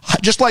of,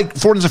 just like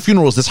Four Winds and a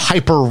Funeral is this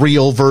hyper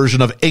real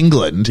version of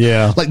England.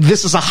 Like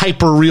this is a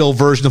hyper real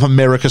version of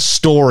America's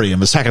story in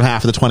the second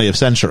half of the 20th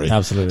century.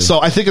 Absolutely.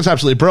 So I think it's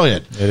absolutely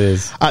brilliant. It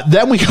is.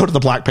 Then we go to the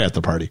Black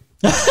Panther party.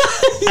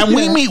 And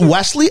we meet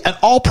Wesley, and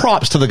all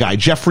props to the guy,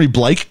 Jeffrey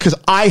Blake, because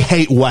I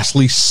hate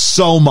Wesley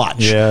so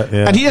much.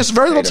 And he has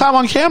very little time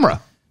on camera.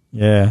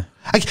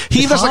 Like,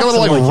 he does like a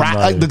little like rat,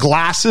 like the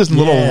glasses and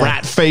the little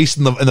rat face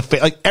and the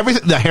face, like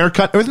everything, the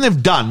haircut, everything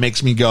they've done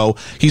makes me go,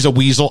 he's a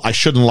weasel. I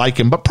shouldn't like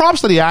him. But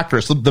props to the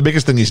actress, the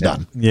biggest thing he's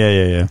done.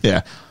 Yeah.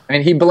 I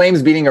mean, he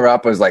blames beating her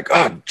up as like,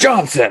 oh,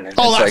 Johnson. And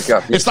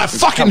it's that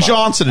fucking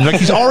Johnson. And like,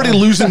 he's already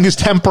losing his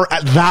temper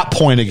at that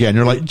point again.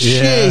 You're like,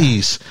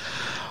 jeez.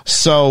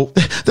 So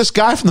this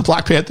guy from the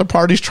Black Panther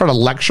Party is trying to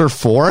lecture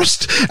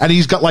Forrest, and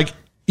he's got like,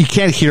 you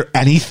can't hear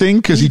anything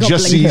because he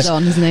just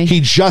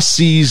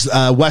sees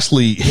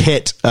Wesley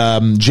hit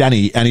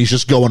Jenny, and he's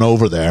just going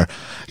over there.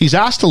 He's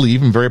asked to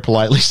leave and very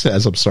politely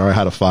says, I'm sorry, I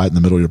had a fight in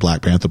the middle of your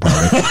Black Panther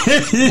Party.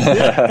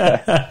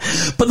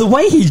 But the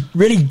way he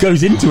really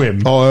goes into him,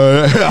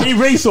 he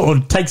really sort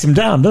of takes him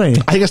down, doesn't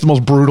he? I think it's the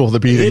most brutal of the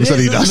beatings that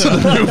he does in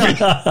the movie.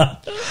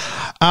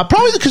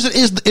 Probably because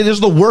it is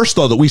the worst,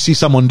 though, that we see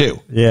someone do.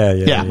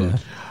 Yeah.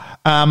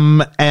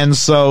 And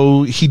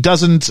so he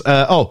doesn't,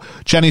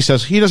 Jenny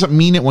says he doesn't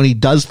mean it when he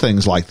does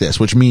things like this,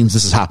 which means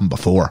this has happened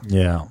before.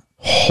 Yeah.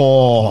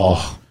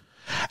 Oh.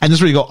 And this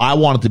is where you go, I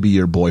wanted to be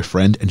your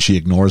boyfriend, and she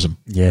ignores him.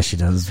 Yeah, she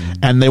does.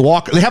 And they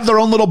have their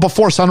own little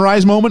before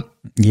sunrise moment.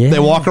 Yeah. They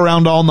walk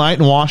around all night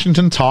in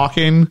Washington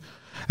talking,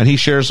 and he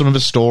shares some of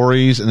his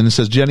stories, and then he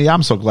says, Jenny,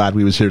 I'm so glad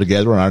we was here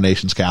together in our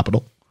nation's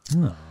capital.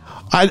 Oh.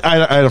 I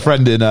had a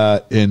friend in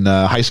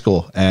high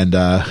school, and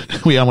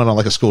we went on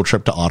like a school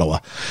trip to Ottawa,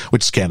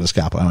 which is Canada's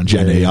capital. And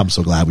Jenny, I'm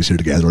so glad we're here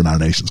together in our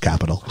nation's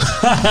capital.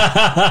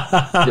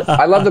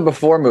 I love the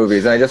before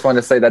movies, and I just want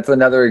to say that's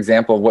another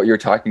example of what you're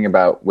talking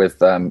about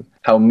with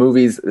how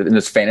movies in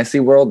this fantasy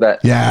world that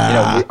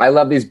I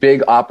love these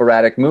big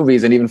operatic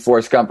movies, and even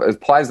Forrest Gump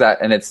applies that,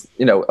 and it's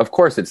of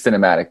course it's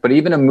cinematic, but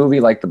even a movie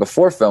like the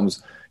before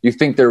films, you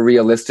think they're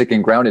realistic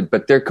and grounded,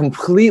 but they're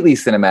completely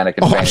cinematic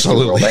and fantasy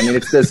world. I mean,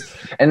 it's this,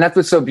 and that's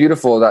what's so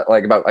beautiful that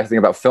I think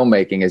about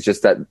filmmaking is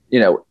just that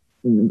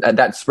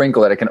that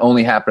sprinkle that it can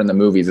only happen in the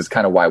movies is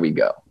kind of why we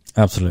go.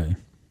 Absolutely.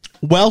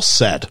 Well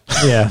said.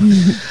 Yeah.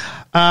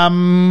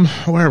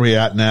 Where are we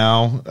at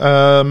now?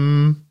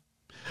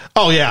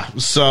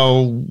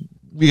 So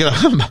we get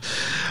a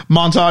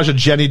montage of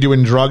Jenny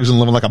doing drugs and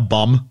living like a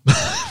bum,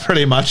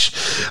 pretty much.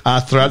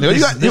 Throughout.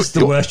 This is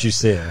the worst you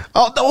see her.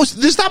 Oh,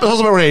 this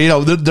happens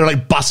where they're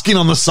like busking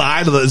on the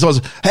side of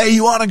the. Hey,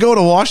 you want to go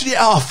to Washington?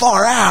 Oh,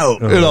 far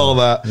out, and all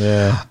that.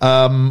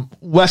 Yeah.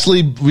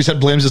 Wesley, we said,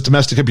 blames his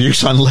domestic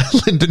abuse on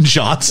Lyndon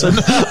Johnson.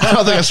 I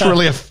don't think that's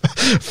really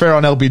fair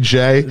on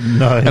LBJ.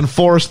 No. And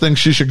Forrest thinks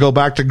she should go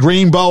back to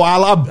Greenbow,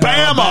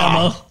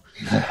 Alabama.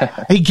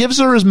 He gives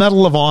her his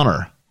Medal of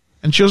Honor.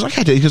 And she was like,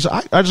 hey, because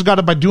I just got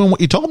it by doing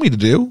what you told me to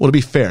do. Well, to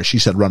be fair, she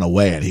said run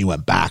away, and he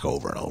went back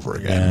over and over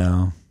again.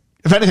 Yeah.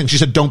 If anything, she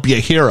said don't be a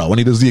hero, and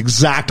he does the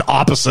exact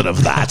opposite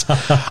of that.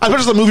 As much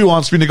as the movie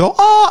wants me to go,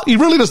 he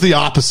really does the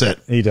opposite.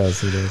 He does.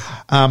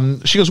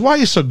 She goes, why are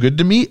you so good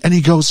to me? And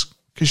he goes,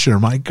 because you're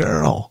my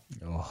girl.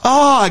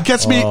 It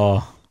gets me.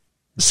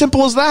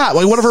 Simple as that.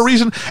 Like, whatever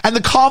reason. And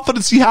the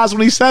confidence he has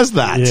when he says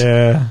that.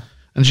 Yeah.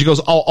 And she goes,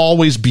 I'll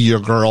always be your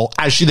girl,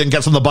 as she then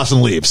gets on the bus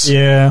and leaves.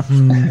 Yeah.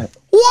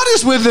 What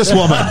is with this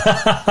woman?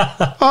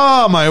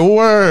 Oh, my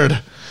word.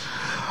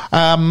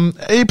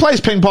 He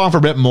plays ping pong for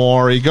a bit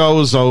more. He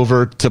goes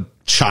over to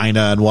China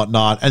and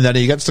whatnot, and then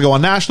he gets to go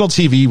on national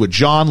TV with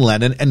John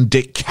Lennon and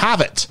Dick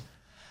Cavett.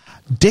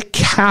 Dick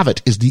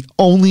Cavett is the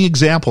only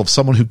example of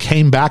someone who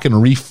came back and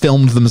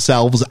refilmed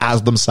themselves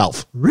as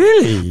themselves.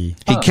 Really?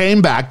 He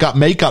came back, got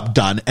makeup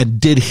done, and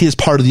did his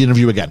part of the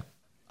interview again.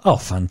 Oh,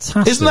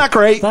 fantastic. Isn't that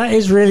great? That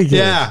is really good.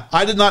 Yeah,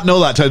 I did not know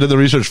that until I did the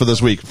research for this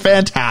week.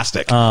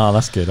 Fantastic. Oh,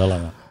 that's good. I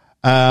like that.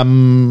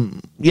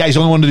 He's the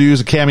only one to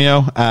use a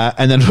cameo.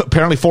 And then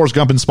apparently Forrest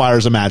Gump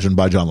inspires Imagine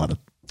by John Lennon.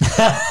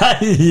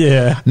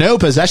 Yeah. No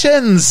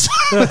possessions.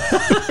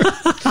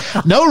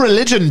 No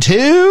religion,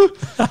 too.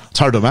 It's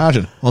hard to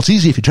imagine. Well, it's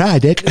easy if you try,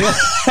 Dick.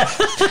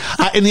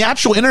 In the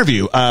actual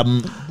interview,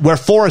 where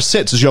Forrest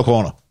sits is Yoko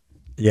Ono.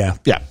 Yeah.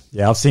 Yeah.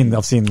 I've seen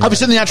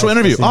the actual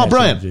interview. Oh,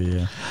 brilliant.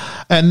 Yeah.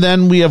 And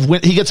then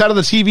he gets out of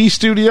the TV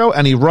studio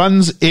and he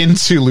runs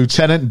into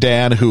Lieutenant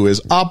Dan, who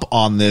is up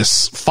on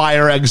this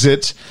fire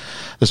exit.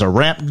 There's a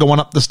ramp going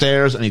up the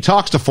stairs, and he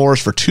talks to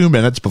Forrest for 2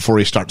 minutes before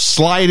he starts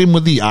sliding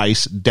with the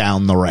ice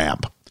down the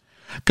ramp.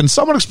 Can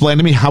someone explain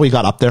to me how he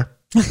got up there?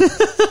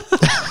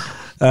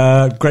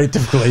 Great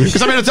difficulty.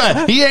 Because I'm going to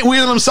tell you, he ain't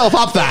wheeling himself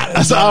up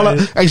that. So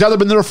he's either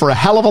been there for a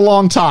hell of a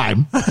long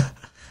time.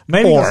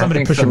 Maybe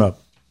somebody push him up.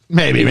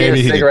 Maybe he gave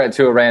a cigarette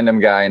to a random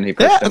guy and he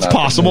pushed him up. It's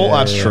possible.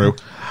 That's true.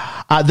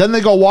 Then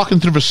they go walking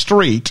through the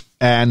street,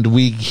 and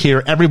we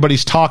hear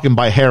Everybody's Talking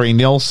by Harry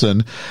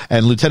Nilsson,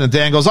 and Lieutenant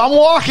Dan goes, I'm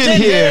walking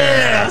here.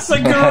 That's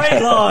a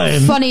great line.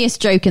 Funniest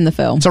joke in the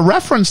film. It's a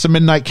reference to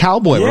Midnight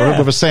Cowboy,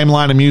 where the same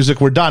line of music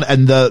were done,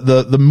 and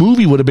the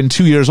movie would have been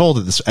 2 years old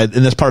in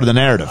this part of the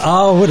narrative.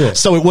 Oh, would it?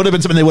 So it would have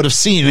been something they would have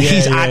seen, and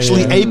he's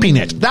actually aping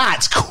it.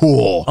 That's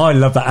cool. Oh, I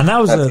love that. And that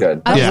was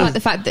good. I also like the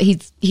fact that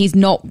he's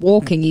not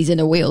walking, he's in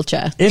a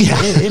wheelchair.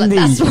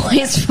 That's why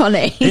it's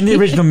funny. In the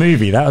original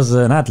movie, that was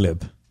an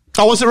ad-lib.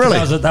 Oh, was it really?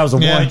 That was a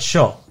wide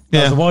shot.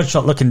 That was a wide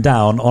shot looking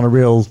down on a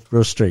real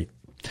street.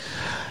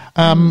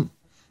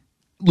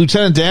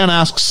 Lieutenant Dan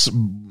asks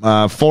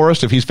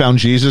Forrest if he's found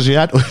Jesus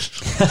yet.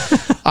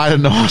 I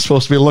didn't know I was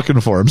supposed to be looking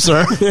for him,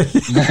 sir.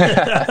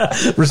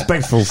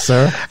 Respectful,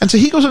 sir. And so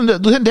he goes into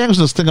Lieutenant Dan goes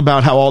into this thing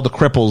about how all the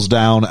cripples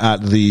down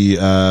at the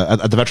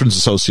Veterans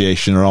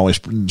Association are always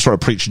sort of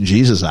preaching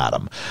Jesus at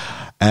him.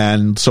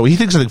 And so he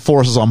thinks, I think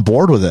Forrest is on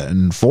board with it.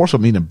 And Forrest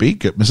with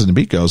Mrs.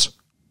 Nabik goes,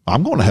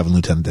 I'm going to heaven,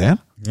 Lieutenant Dan.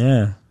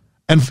 Yeah.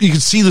 And you can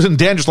see Lieutenant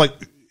Dan just like,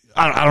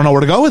 I don't know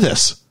where to go with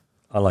this.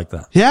 I like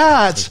that.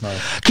 Yeah, it's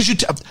because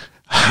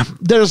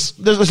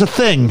there's a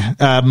thing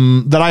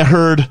that I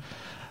heard.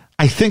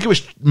 I think it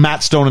was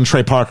Matt Stone and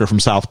Trey Parker from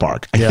South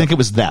Park. I think it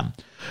was them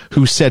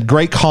who said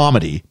great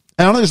comedy.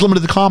 And I don't think it's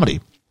limited to comedy,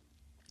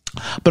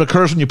 but it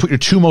occurs when you put your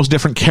two most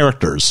different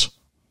characters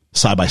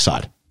side by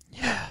side.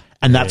 Yeah.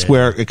 And that's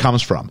where it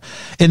comes from.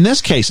 In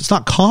this case, it's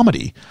not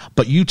comedy,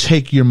 but you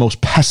take your most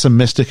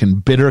pessimistic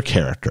and bitter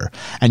character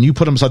and you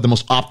put him beside the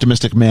most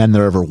optimistic man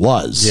there ever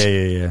was.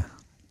 Yeah.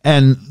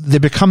 And they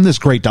become this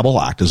great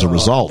double act as a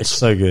result. It's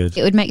so good.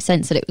 It would make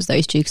sense that it was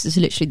those two because it's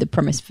literally the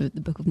premise for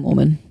the Book of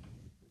Mormon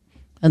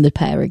and the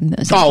pairing.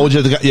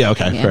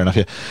 Fair enough.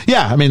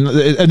 Yeah. I mean,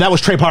 and that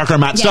was Trey Parker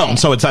and Matt Stone. Yeah.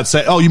 So it's that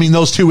say, you mean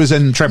those two is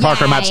in Trey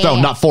Parker and Matt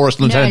Stone, not Forrest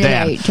and Lieutenant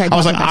Dan. Trey I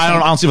was like, Parker,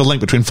 I don't see the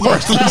link between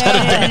Forrest and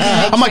Lieutenant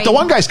Dan. I'm like, the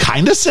one guy's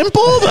kind of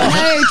simple.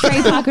 No,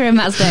 Trey Parker and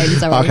Matt Stone.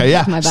 Sorry. Okay,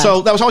 yeah. My bad.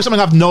 So that was always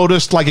something I've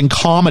noticed, like in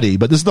comedy,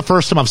 but this is the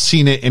first time I've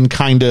seen it in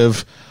kind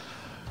of,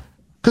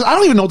 because I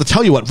don't even know what to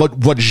tell you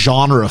what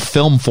genre of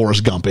film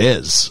Forrest Gump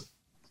is.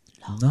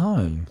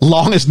 No.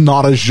 Long is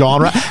not a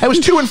genre. It was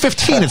 2 and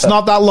 15. It's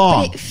not that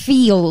long. But it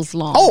feels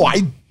long. Oh,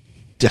 I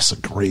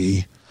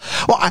disagree.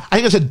 Well, I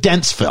think it's a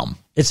dense film.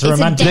 It's a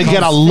romantic. They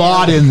get a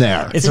lot in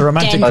there. It's a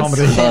romantic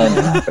comedy.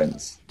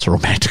 It's a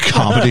romantic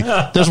comedy.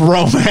 There's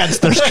romance.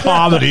 There's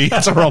comedy.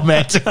 It's a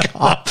romantic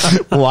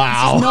comedy.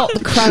 Wow. It's not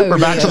The Crow. We're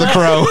back to The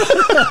Crow.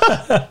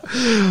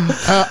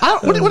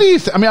 What do you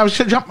think? I mean, I was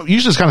usually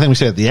this kind of thing we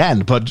say at the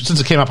end, but since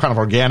it came up kind of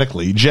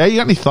organically, Jay, you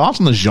got any thoughts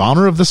on the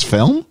genre of this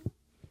film?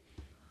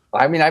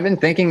 I mean, I've been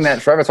thinking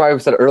that forever. That's why I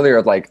said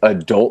earlier, like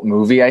adult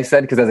movie. I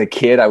said because as a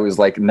kid, I was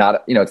like,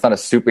 not, it's not a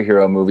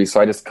superhero movie, so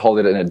I just called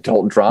it an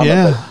adult drama.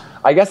 Yeah. But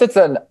I guess it's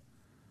an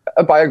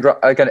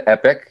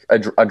epic,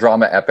 a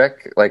drama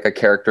epic, like a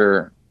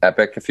character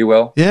epic, if you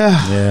will.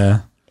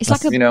 Yeah. It's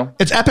like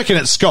it's epic in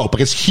its scope.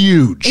 Like it's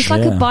huge. It's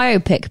like a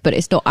biopic, but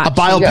it's not actually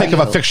a biopic of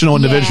a fictional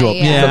individual.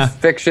 Yeah.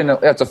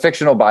 It's a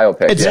fictional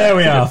biopic. There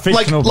we are.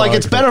 Like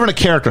it's better than a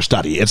character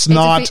study. It's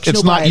not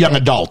young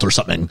adult or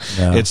something.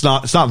 Yeah. It's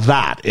not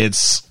that.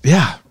 It's you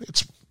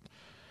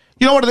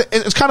know what?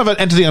 It's kind of an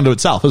entity unto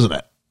itself, isn't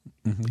it?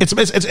 Mm-hmm.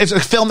 It's a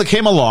film that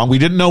came along. We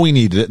didn't know we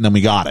needed it, and then we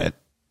got it.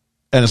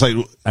 And it's like,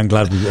 I'm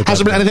glad has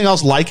there been anything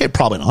else like it?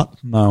 Probably not.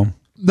 No.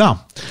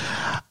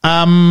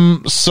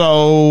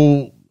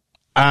 So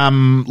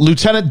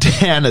Lieutenant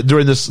Dan,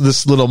 during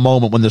this little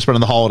moment when they're spending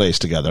the holidays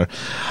together,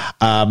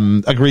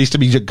 agrees to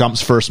be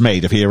Gump's first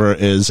mate if he ever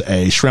is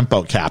a shrimp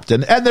boat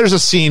captain. And there's a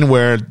scene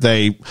where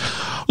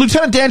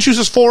Lieutenant Dan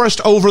chooses Forrest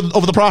over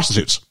the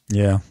prostitutes.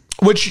 Yeah.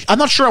 Which I'm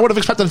not sure I would have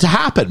expected it to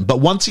happen, but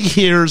once he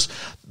hears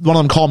one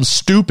of them call him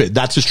stupid,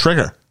 that's his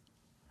trigger.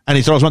 And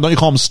he throws one, don't you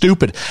call him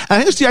stupid? And I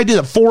think it's the idea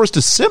that Forrest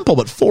is simple,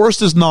 but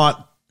Forrest is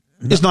not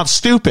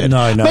stupid.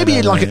 No, maybe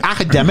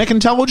academic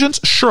intelligence,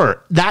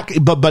 sure.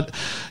 But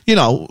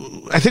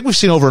I think we've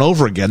seen over and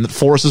over again that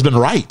Forrest has been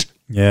right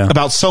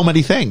about so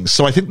many things.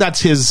 So I think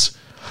that's his,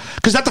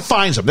 because that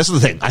defines him. This is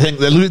the thing. I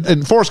think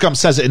and Forrest Gump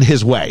says it in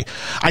his way.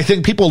 I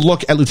think people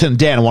look at Lieutenant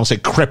Dan and want to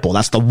say cripple.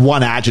 That's the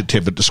one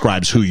adjective that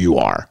describes who you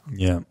are.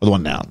 Yeah. Or the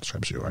one noun that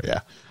describes who you are. Yeah.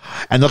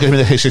 And look at him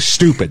and they say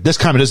stupid. This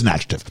time it is an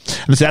adjective.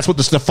 And that's what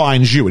this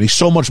defines you. And he's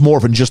so much more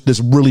than just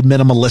this really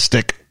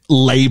minimalistic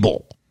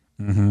label.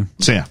 Mm-hmm.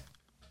 So yeah.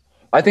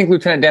 I think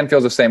Lieutenant Dan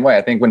feels the same way.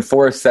 I think when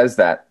Forrest says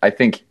that, I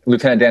think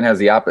Lieutenant Dan has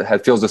the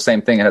opposite, feels the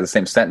same thing and has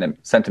the same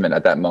sentiment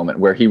at that moment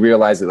where he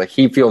realizes like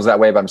he feels that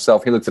way about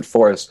himself. He looks at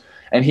Forrest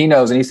and he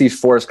knows and he sees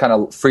Forrest kind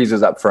of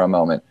freezes up for a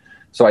moment.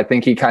 So I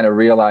think he kind of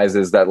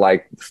realizes that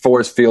like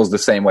Forrest feels the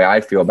same way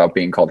I feel about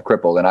being called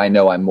crippled. And I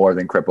know I'm more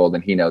than crippled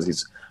and he knows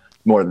he's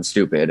more than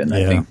stupid. And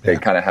I think they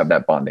kind of have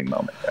that bonding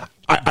moment. Yeah.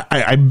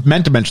 I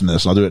meant to mention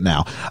this, and I'll do it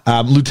now.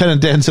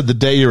 Lieutenant Dan said, the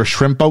day you're a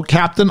shrimp boat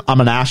captain, I'm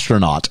an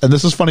astronaut. And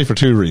this is funny for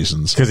two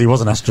reasons. Because he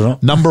was an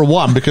astronaut. Number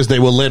one, because they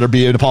will later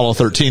be in Apollo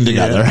 13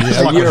 together.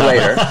 A year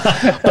later.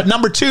 But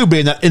number two,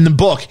 being that in the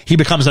book, he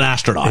becomes an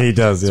astronaut. He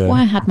does, That's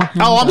why I had my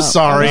hand I'm up.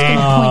 sorry. I was going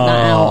to point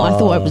that out. I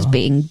thought I was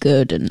being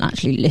good and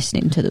actually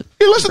listening to the...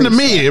 You listen to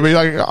me.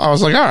 I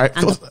was like, all right.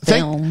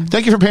 And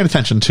Thank you for paying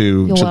attention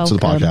to the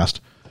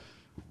podcast.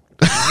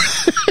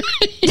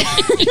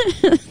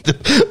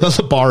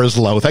 The bar is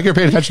low. Thank you for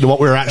paying attention to what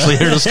we were actually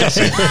here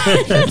discussing. No.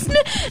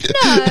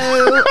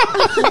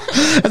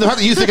 And the fact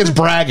that you think it's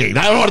bragging.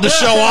 I wanted to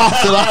show off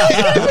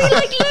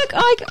that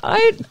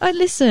I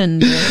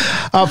listened.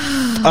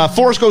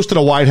 Forrest goes to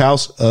the White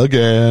House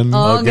again.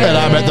 And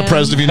I met the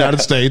President of the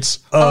United States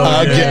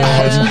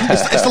again.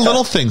 It's the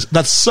little things.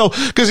 That's so,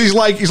 because he's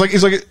like,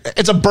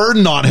 it's a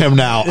burden on him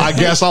now. I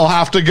guess I'll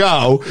have to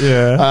go.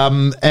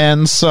 Yeah.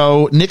 And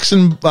so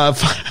Nixon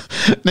finds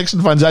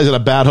out he's at a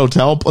bad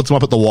hotel, puts him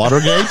up at the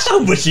Watergate.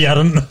 I wish he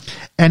hadn't.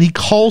 And he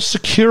calls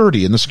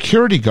security, and the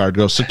security guard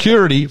goes,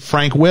 "Security,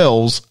 Frank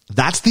Wills."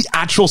 That's the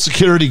actual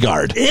security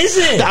guard. Is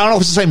it? I don't know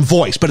if it's the same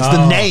voice, but it's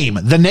the name.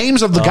 The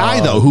names of the guy,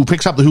 though, who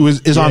picks up, who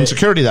is on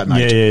security that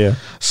night. Yeah.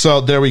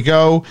 So there we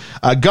go.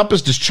 Gump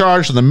is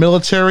discharged from the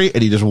military,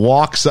 and he just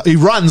walks. He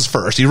runs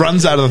first. He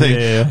runs out of the thing.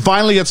 Yeah.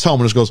 Finally gets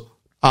home and just goes,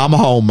 "I'm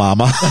home,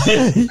 Mama."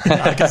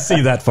 I can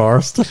see that,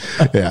 Forrest.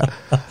 Yeah.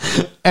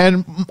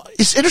 And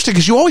it's interesting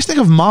because you always think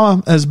of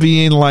Mama as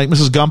being like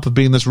Mrs. Gump, of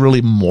being this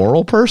really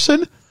moral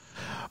person.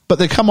 But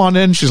they come on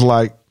in, she's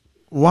like,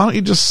 "Why don't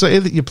you just say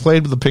that you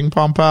played with the ping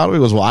pong paddle?" He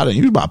goes, "Well, I didn't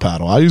use my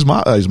paddle. I use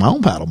my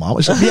own paddle, Mom."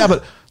 He said, "Yeah,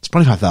 but it's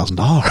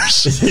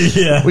 $25,000.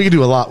 Yeah. We can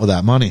do a lot with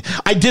that money."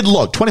 I did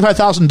look.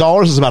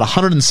 $25,000 is about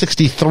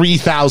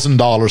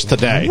 $163,000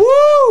 today.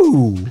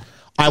 Woo!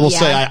 I will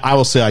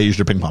say I used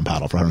your ping pong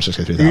paddle for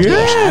 $163,000.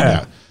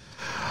 Yeah.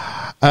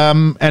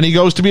 And he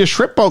goes to be a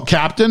shrimp boat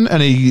captain,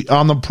 and he,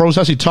 on the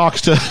process, he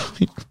talks to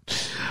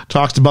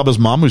Bubba's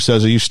mom, who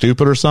says, "Are you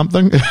stupid or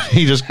something?"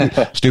 He just,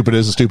 stupid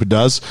is as stupid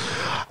does.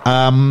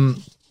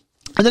 And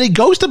then he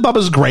goes to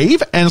Bubba's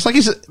grave, and it's like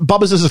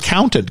Bubba's his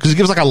accountant, because he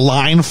gives like a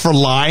line for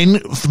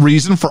line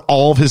reason for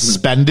all of his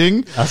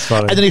spending. That's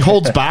funny. And then he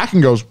holds back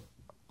and goes,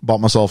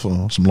 "Bought myself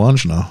some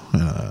lunch and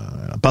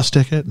a bus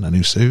ticket and a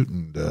new suit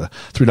and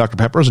 3 Dr.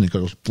 Peppers." And he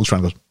goes, looks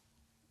around and goes,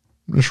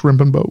 "A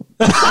shrimp and boat."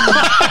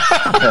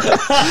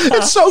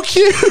 It's so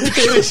cute.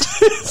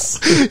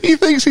 He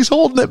thinks he's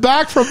holding it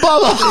back from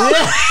Bubba.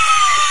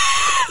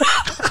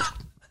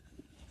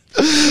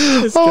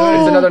 It's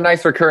another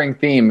nice recurring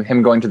theme,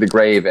 him going to the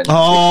grave and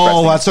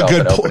that's a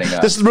good point.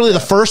 This This is really the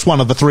first one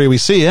of the 3 we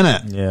see, isn't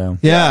it?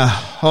 Yeah.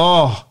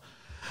 Oh.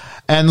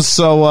 And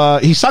so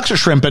he sucks at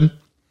shrimping.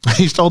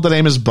 He's told to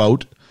name his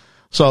boat.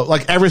 So,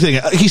 like, everything,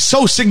 he's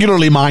so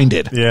singularly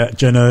minded. Yeah,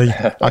 Jenny.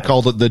 I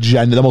called it the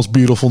Jenny, the most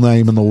beautiful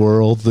name in the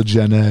world, the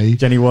Jenny.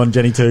 Jenny 1,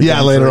 Jenny 2. Yeah,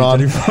 Jenny later 3, on.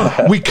 Jenny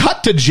 4. We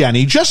cut to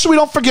Jenny, just so we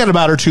don't forget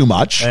about her too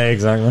much. Hey,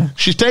 exactly.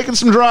 She's taking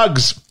some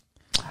drugs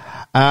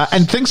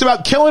and thinks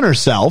about killing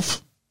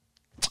herself.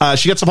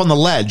 She gets up on the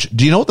ledge.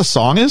 Do you know what the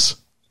song is?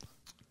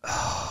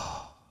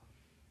 I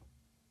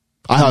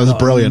thought it was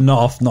brilliant.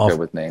 Not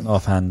with name.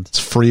 offhand. It's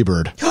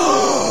Freebird.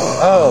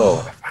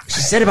 Oh. She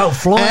said about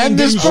flying. And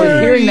this didn't she?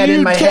 bird hearing that in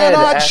you my head.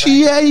 cannot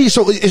chase.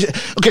 So,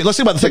 okay, let's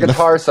think about the thing.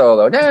 Guitar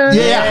solo.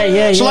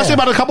 Yeah. So let's think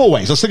about it a couple of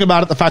ways. Let's think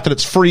about it, the fact that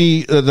it's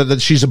free,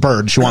 that she's a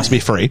bird. She wants to be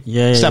free.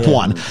 Step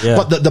one. Yeah.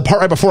 But the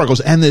part right before it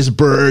goes, "And this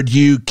bird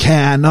you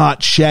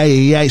cannot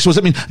chase." So does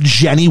that mean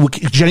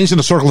Jenny's in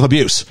a circle of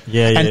abuse?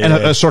 And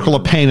a circle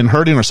of pain and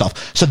hurting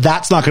herself. So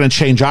that's not going to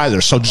change either.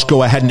 So just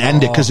go ahead and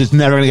end it, because it's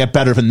never going to get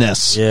better than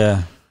this.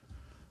 Yeah.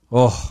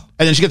 Oh.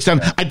 And then she gets down.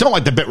 I don't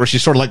like the bit where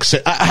she's sort of like,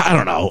 I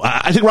don't know.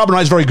 I think Robin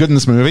Wright's very good in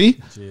this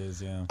movie. She is,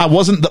 yeah.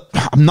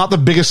 I'm not the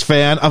biggest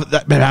fan of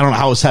that. I don't know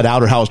how it's head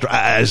out or how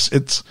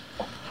it's.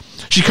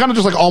 She kind of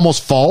just like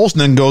almost falls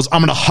and then goes, "I'm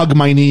going to hug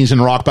my knees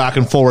and rock back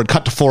and forward.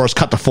 Cut to forest.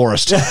 Cut to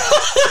forest."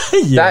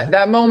 Yeah.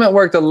 That moment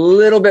worked a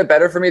little bit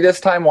better for me this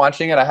time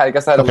watching it. I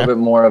guess I had a little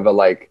bit more of a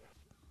like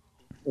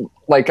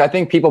I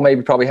think people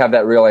maybe probably have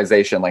that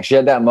realization. Like, she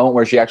had that moment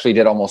where she actually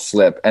did almost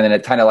slip, and then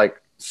it kind of like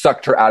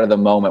sucked her out of the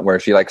moment where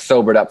she like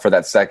sobered up for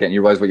that second.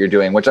 You realize what you're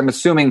doing, which I'm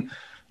assuming,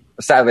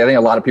 sadly, I think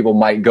a lot of people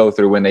might go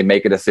through when they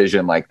make a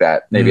decision like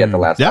that, maybe at the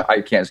last. Yeah.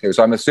 I can't.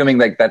 So I'm assuming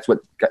like that's what,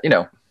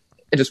 it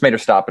just made her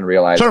stop and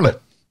realize. Certainly.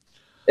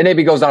 It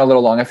maybe goes on a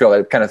little long. I feel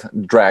like it kind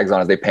of drags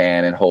on as they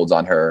pan and holds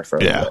on her for a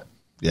little bit.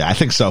 Yeah, I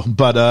think so.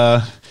 But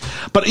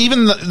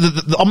even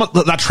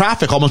that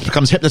traffic almost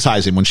becomes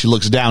hypnotizing when she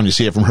looks down. You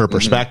see it from her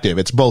perspective.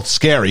 It's both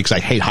scary, because I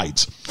hate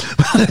heights.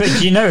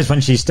 But you notice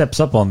when she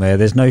steps up on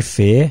there's no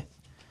fear.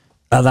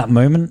 At that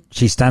moment,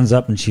 she stands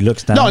up and she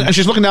looks down. No, and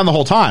she's looking down the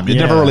whole time. It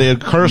never really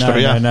occurs to her.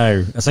 Yeah.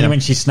 No. It's only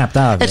when she snapped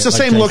out of It's it. the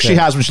same look she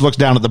has when she looks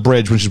down at the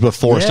bridge when she's with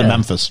Forrest in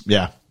Memphis.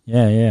 Yeah.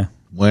 Yeah.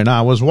 When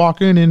I was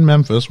walking in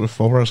Memphis with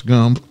Forrest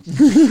Gump.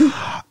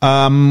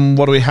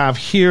 What do we have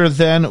here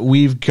then?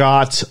 We've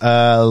got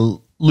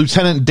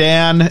Lieutenant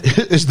Dan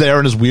is there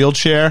in his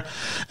wheelchair.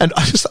 And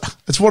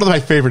it's one of my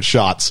favorite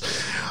shots.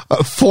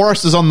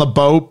 Forrest is on the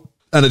boat,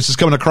 and it's just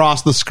coming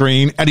across the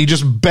screen, and he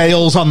just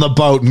bails on the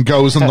boat and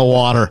goes in the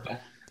water.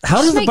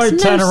 How does the boat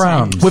turn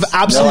around? With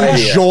absolute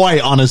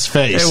joy on his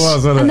face. It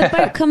was, wasn't And it? the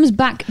boat comes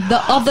back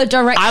the other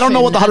direction. I don't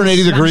know what the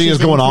 180 and degree is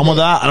smashes going on into with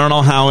that. I don't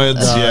know how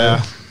it's,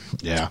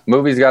 yeah.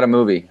 Movie's got a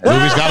movie.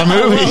 Movie's got a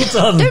movie. Well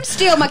done. Don't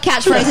steal my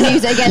catchphrase and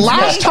use it against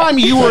Last me. time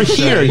you were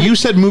here, you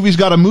said Movie's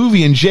got a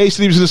movie, and Jay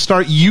said he was going to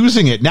start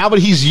using it. Now that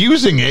he's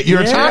using it, you're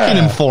attacking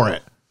him for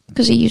it.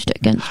 Because he used it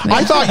against me.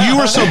 I thought you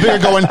were so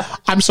big going,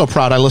 I'm so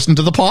proud I listened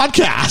to the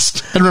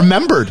podcast and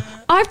remembered.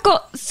 I've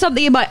got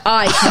something in my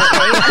eye. It's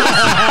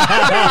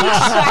really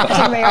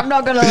distracting me. I'm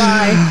not going to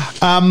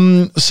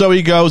lie. So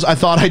he goes, I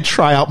thought I'd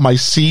try out my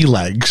sea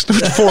legs.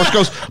 Forrest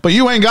goes, but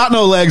you ain't got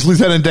no legs,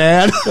 Lieutenant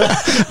Dan.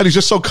 And he's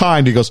just so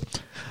kind. He goes,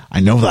 I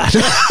know that.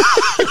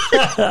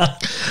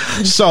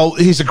 So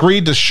he's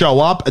agreed to show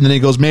up, and then he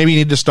goes, maybe you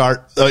need to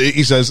start.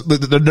 He says,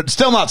 they're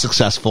still not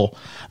successful.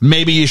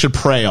 Maybe you should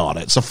pray on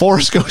it. So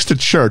Forrest goes to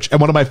church,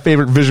 and one of my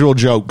favorite visual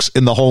jokes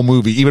in the whole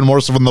movie, even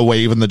more so from the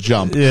wave and the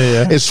jump,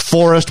 is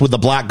Forrest with the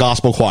black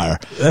gospel choir,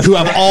 who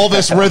have all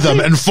this rhythm,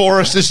 and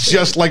Forrest is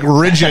just like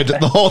rigid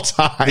the whole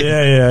time.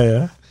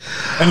 Yeah.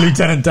 And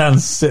Lieutenant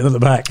Dan's sitting at the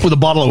back with a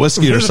bottle of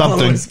whiskey or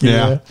something.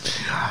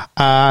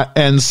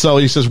 And so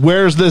he says,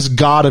 where's this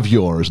God of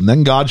yours? And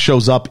then God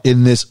shows up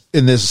in this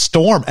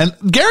storm. And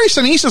Gary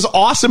Sinise is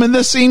awesome in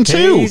this scene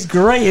too. He's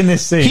great in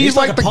this scene. He's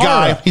like the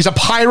guy. He's a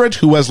pirate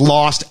who has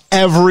lost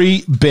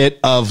every bit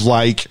of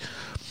like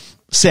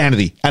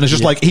sanity. And it's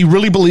just like, he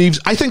really believes,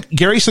 I think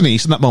Gary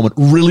Sinise in that moment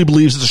really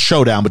believes it's a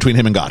showdown between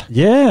him and God.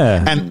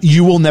 Yeah. And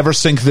you will never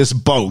sink this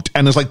boat.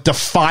 And is like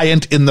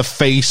defiant in the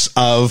face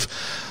of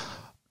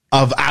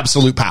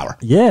absolute power.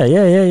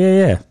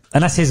 Yeah.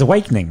 And that's his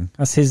awakening.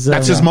 That's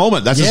his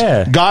moment. That's his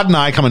God and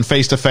I coming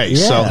face to face.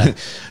 Yeah. So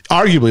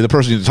arguably the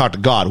person who talked to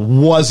God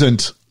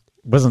wasn't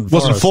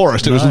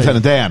Forrest. It was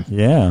Lieutenant Dan.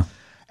 Yeah.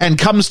 And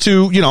comes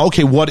to,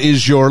 okay, what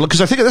is your,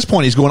 because I think at this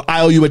point he's going,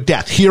 I owe you a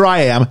debt. Here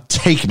I am.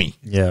 Take me.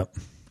 Yeah.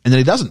 And then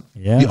he doesn't.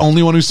 Yeah. The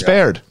only one who's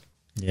spared.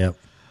 Yeah.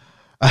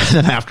 And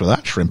then after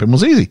that, shrimping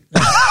was easy.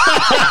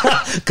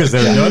 Because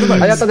there are no other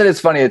boats. I thought that it's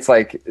funny. It's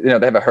like, they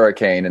have a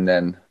hurricane and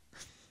then.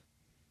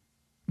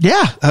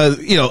 Yeah. I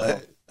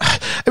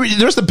mean,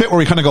 there's the bit where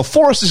we kind of go,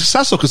 Forrest is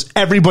successful because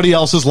everybody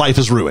else's life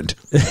is ruined.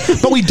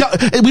 But we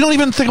don't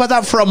even think about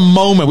that for a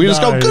moment. We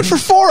just go, good for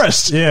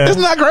Forrest. Yeah.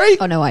 Isn't that great?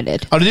 Oh, no, I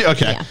did. Oh, did you?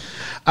 Okay. Yeah.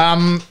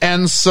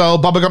 And so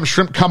Bubba Gump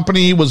Shrimp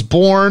Company was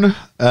born.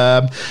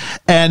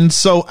 And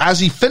so as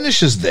he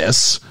finishes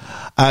this,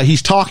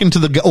 he's talking to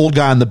the old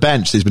guy on the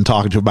bench that he's been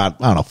talking to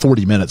about,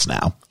 40 minutes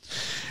now.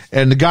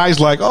 And the guy's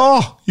like,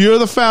 oh, you're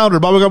the founder.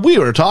 Bubba Gump, we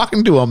were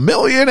talking to a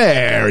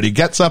millionaire. And he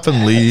gets up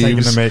and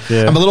leaves. And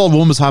the little old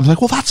woman was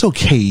like, well, that's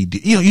okay.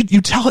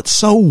 You tell it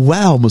so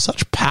well with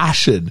such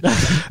passion. And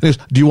he goes,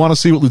 do you want to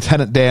see what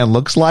Lieutenant Dan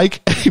looks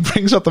like? And he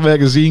brings up the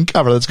magazine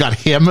cover that's got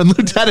him and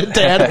Lieutenant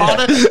Dan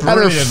on it. And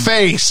her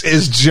face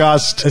is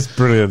just... It's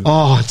brilliant.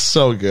 Oh, it's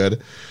so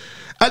good.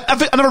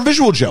 Another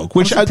visual joke,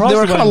 which they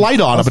were kind of light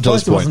on up until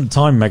this point. It wasn't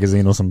Time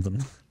magazine or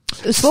something.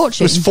 It was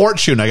Fortune. It was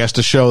Fortune, I guess,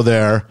 to show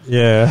their...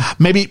 Yeah.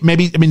 Maybe,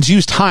 I mean, to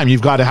use Time,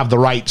 you've got to have the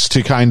rights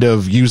to kind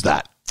of use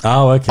that.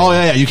 Oh, okay. Oh,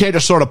 yeah. You can't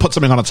just sort of put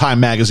something on a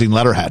Time magazine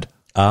letterhead.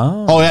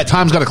 Oh. Yeah,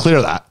 Time's got to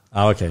clear that.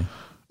 Oh, okay.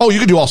 Oh, you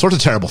can do all sorts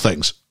of terrible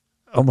things.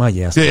 Oh, my,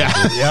 yes. Yeah.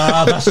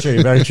 Yeah, that's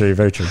true. Very true.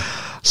 Very true.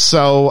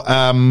 So,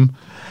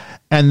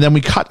 and then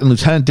we cut, and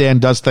Lieutenant Dan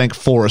does thank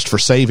Forrest for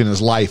saving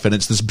his life, and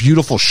it's this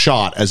beautiful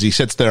shot as he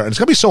sits there, and it's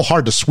going to be so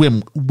hard to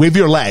swim with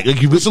your leg.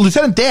 So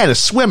Lieutenant Dan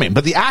is swimming,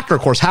 but the actor,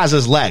 of course, has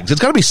his legs.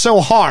 It's going to be so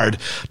hard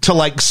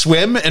to,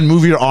 swim and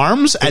move your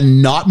arms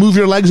and not move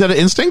your legs out of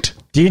instinct.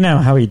 Do you know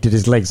how he did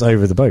his legs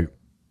over the boat?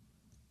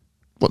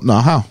 What? No,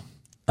 how?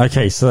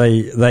 Okay, so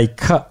they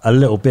cut a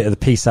little bit of the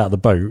piece out of the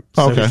boat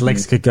so his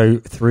legs could go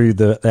through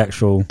the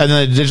actual... And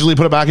then they digitally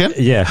put it back in?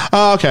 Yeah.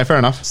 Oh, okay, fair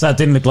enough. So that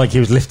didn't look like he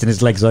was lifting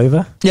his legs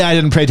over? Yeah, I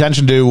didn't pay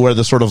attention to where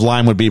the sort of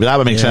line would be, but that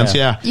would make sense,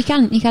 yeah. You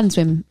can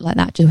swim like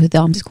that just with the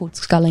arms. It's called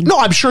sculling. No,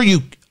 I'm sure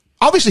you...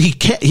 Obviously, he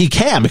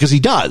can because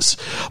he does.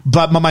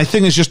 But my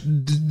thing is just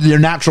their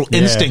natural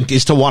instinct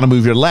is to want to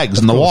move your legs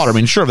in the water. I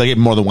mean, sure, if they get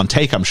more than one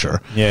take, I'm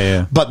sure.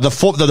 Yeah. But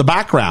the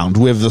background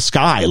with the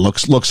sky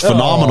looks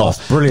phenomenal.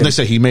 It's brilliant. They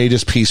say he made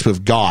his peace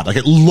with God. Like,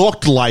 it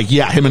looked like,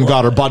 him and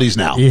God are buddies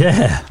now.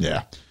 Yeah.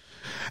 Yeah.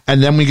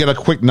 And then we get a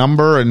quick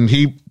number, and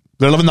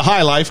they're living the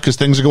high life because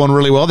things are going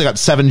really well. They got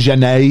 7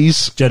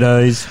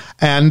 Jedis.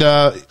 And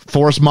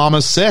Forrest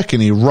Mama's sick,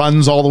 and he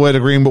runs all the way to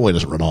Greenbow. Well, he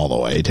doesn't run all the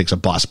way. He takes a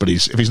bus, but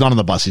if he's not on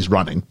the bus, he's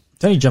running.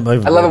 Don't you jump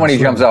over? I love it when he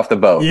jumps off the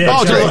boat.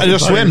 Yeah, it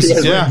just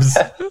swims. Yeah.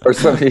 Or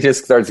he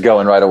just starts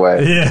going right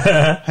away.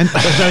 Yeah. And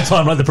there's no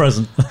time like the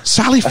present.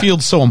 Sally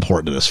Field's so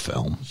important to this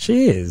film.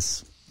 She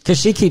is. Because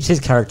she keeps his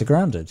character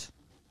grounded.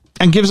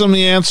 And gives him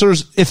the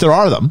answers if there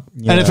are them.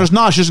 Yeah. And if there's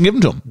not, she doesn't give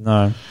them to him.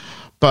 No.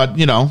 But,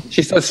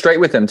 she's so straight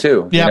with him,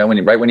 too. Yeah.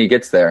 Right when he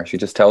gets there, she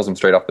just tells him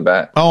straight off the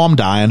bat. Oh, I'm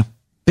dying.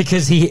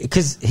 Because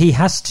he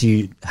has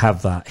to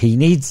have that. He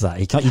needs that.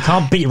 You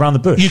can't beat around the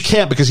bush. You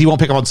can't because he won't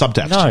pick up on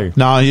subtext.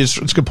 No, it's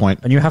a good point.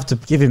 And you have to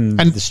give him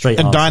the straight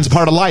answers. And dying's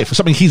part of life.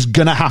 Something he's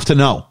going to have to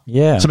know.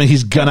 Yeah. Something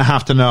he's going to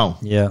have to know.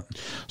 Yeah.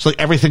 So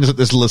everything's at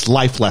this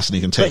life lesson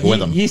he can take with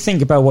him. You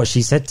think about what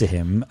she said to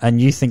him, and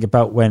you think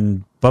about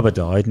when Bubba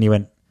died, and he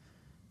went,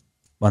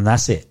 well, and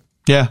that's it.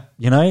 Yeah.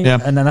 Yeah.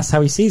 And then that's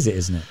how he sees it,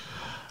 isn't it?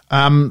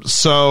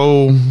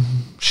 So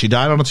she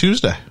died on a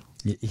Tuesday.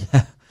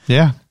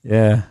 Yeah.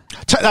 Yeah.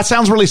 That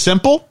sounds really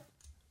simple.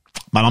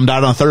 My mom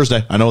died on a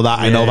Thursday. I know that.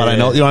 I know. You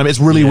know what I mean? It's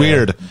really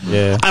weird.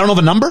 Yeah. I don't know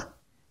the number.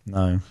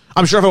 No.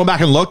 I'm sure if I went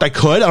back and looked, I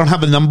could. I don't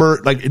have the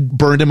number like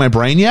burned in my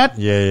brain yet.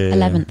 Yeah.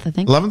 11th, I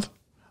think. 11th?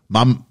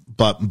 Mom,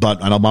 but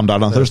I know Mom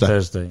died on Thursday.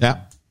 Thursday.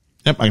 Yeah.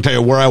 Yep. I can tell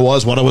you where I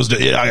was, what I was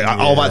doing,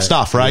 all that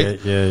stuff, right?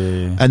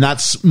 Yeah. And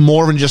that's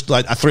more than just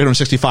like a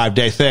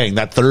 365-day thing.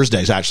 That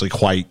Thursday is actually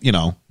quite,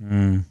 yeah,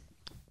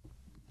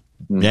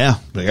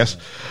 I guess.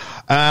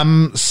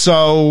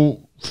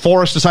 So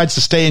Forrest decides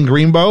to stay in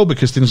Greenbow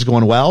because things are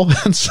going well.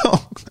 And so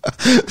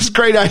it's a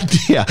great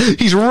idea.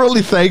 He's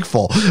really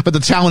thankful. But the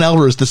town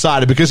elders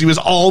decided because he was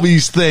all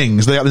these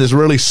things, they got this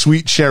really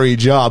sweet cherry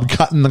job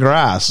cutting the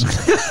grass.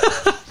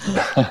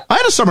 I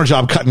had a summer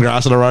job cutting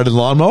grass and I ride a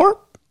lawnmower.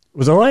 It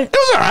was all right? It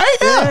was all right.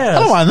 Yeah. I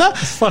don't mind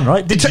that. It's fun,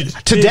 right?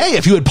 Today,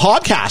 if you had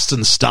podcasts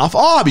and stuff,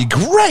 it'd be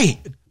great.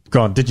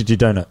 Go on. Did you do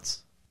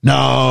donuts?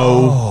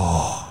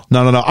 No.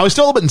 No. I was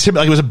still a little bit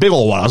intimidated. Like, it was a big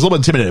old one. I was a little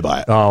bit intimidated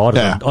by it. Oh, I'd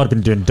have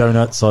been doing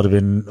donuts. I'd have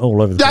been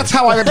all over the That's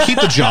place. how I got to keep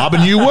the job,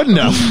 and you wouldn't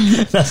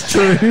have. That's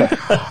true.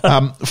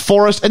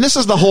 Forrest, and this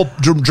is the whole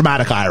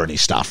dramatic irony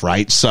stuff,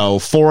 right? So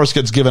Forrest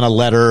gets given a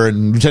letter,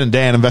 and Lieutenant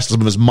Dan invests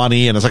some of his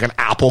money, and it's like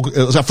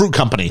it's a fruit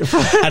company.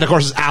 And of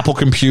course, it's Apple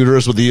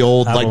computers with the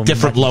old, Apple like,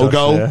 different Macintosh,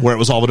 logo, where it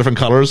was all the different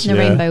colors. The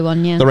rainbow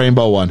one, yeah. The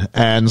rainbow one.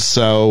 And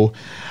so...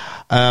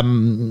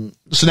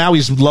 so now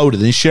he's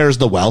loaded and he shares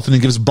the wealth and he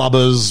gives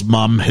Bubba's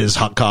mum his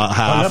half.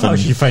 I love how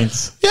she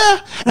faints. Yeah.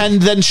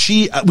 And then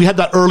we had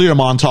that earlier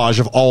montage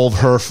of all of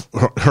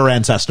her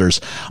ancestors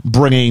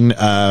bringing,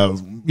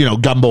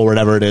 gumbo or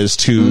whatever it is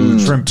to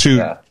shrimp.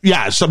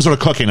 Some sort of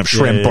cooking of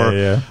shrimp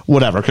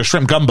whatever. Cause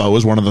shrimp gumbo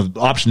is one of the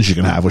options you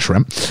can have with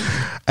shrimp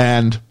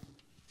and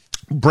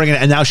bringing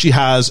it. And now she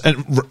has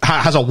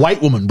a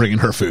white woman bringing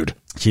her food.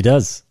 She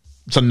does.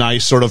 It's a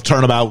nice sort of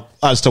turnabout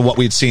as to what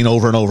we'd seen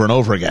over and over and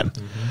over again.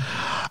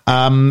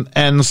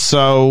 And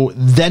so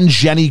then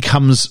Jenny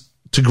comes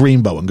to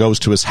Greenbow and goes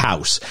to his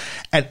house.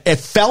 And it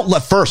felt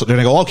at first, they're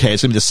going to go, okay,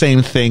 it's going to be the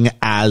same thing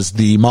as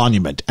the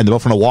monument. And they're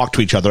both going to walk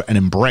to each other and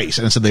embrace.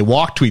 And so they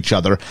walk to each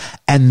other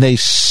and they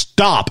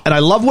stop. And I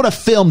love what a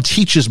film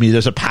teaches me.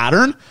 There's a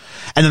pattern.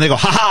 And then they go,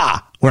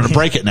 ha, we're going to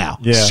break it now.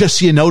 Yeah. It's just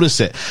so you notice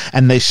it.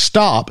 And they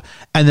stop.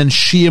 And then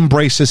she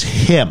embraces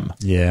him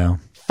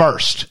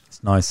first.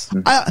 Nice.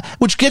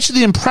 Which gets you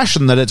the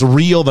impression that it's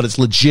real, that it's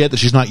legit, that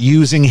she's not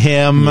using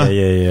him.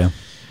 Yeah.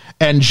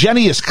 And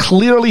Jenny is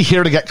clearly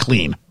here to get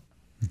clean.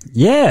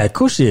 Yeah, of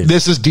course she is.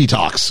 This is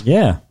detox.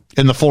 Yeah.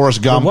 In the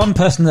Forrest Gump. The one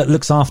person that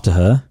looks after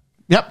her.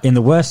 Yep. In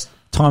the worst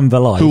time of her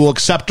life. Who will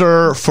accept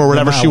her for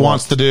whatever she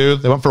wants to do.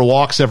 They went for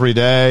walks every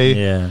day.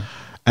 Yeah.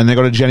 And they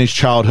go to Jenny's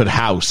childhood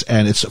house.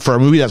 And it's for a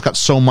movie that's got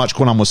so much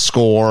going on with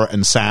score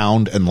and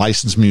sound and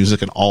licensed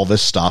music and all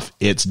this stuff,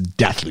 it's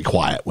deathly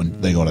quiet when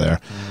they go to there.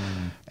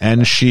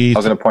 And I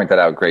was going to point that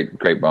out.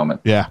 Great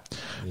moment. Yeah.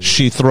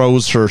 She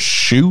throws her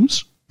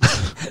shoes.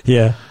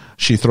 Yeah.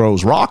 She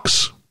throws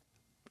rocks.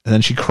 And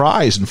then she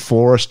cries, and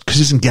Forrest, because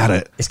he doesn't get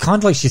it. It's kind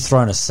of like she's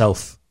throwing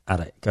herself at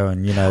it,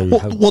 going, how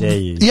dare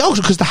you. Yeah,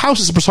 because the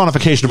house is a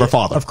personification of her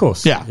father. Of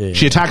course. Yeah.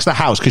 She attacks the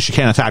house because she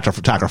can't attack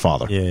her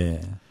father. Yeah.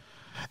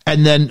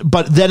 And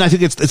but then I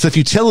think it's the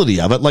futility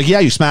of it. Like, yeah,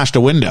 you smashed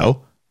a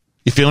window.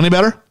 You feel any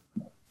better?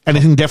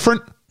 Anything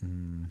different?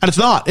 And it's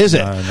not, is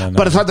it? No.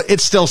 But it's not. It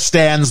still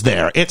stands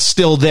there. It's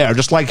still there.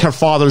 Just like her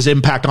father's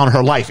impact on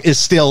her life is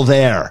still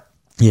there.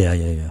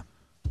 Yeah.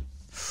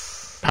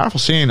 Powerful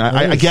scene.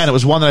 Again, it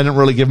was one that I didn't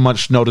really give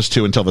much notice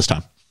to until this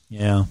time.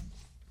 Yeah.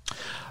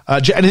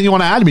 Anything you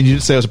want to add? I mean, you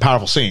didn't say it was a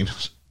powerful scene.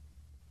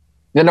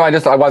 Yeah, no, I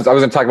was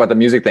going to talk about the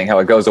music thing, how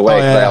it goes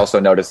away. I also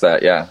noticed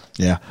that. Yeah.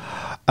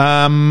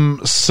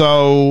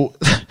 So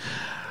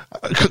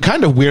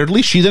kind of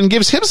weirdly, she then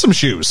gives him some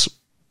shoes.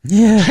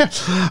 Yeah.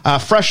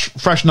 Fresh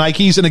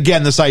Nikes. And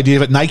again, this idea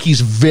of it,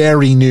 Nike's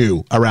very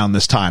new around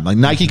this time. Like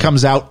Nike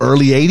comes out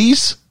early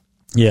 80s.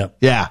 Yeah.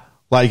 Yeah.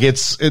 Like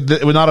it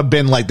would not have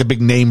been like the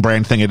big name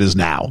brand thing it is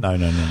now. No.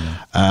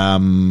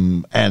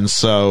 And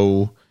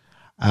so,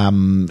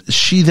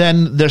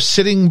 they're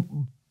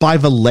sitting by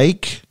the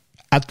lake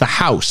at the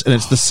house and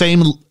it's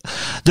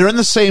they're in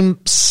the same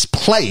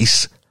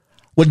place.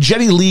 When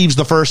Jenny leaves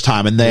the first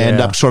time and they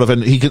end up sort of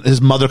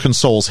his mother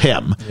consoles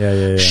him.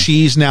 Yeah.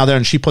 She's now there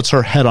and she puts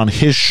her head on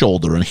his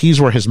shoulder and he's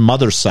where his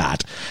mother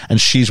sat and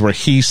she's where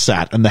he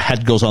sat and the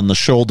head goes on the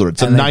shoulder.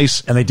 It's and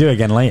they do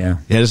again later.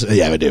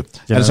 Yeah, we do.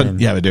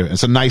 We do.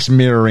 It's a nice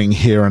mirroring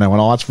here and I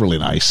went, oh, that's really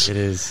nice. It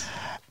is.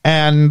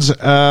 And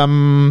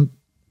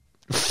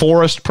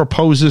Forrest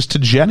proposes to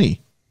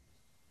Jenny.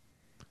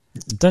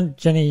 Don't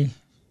Jenny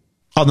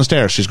on the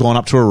stairs? She's going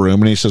up to her room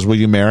and he says, will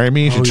you marry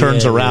me? She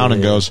turns around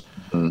and goes,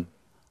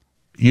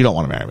 you don't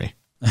want to marry me.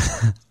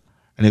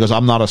 And he goes,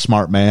 I'm not a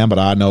smart man, but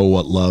I know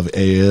what love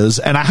is.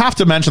 And I have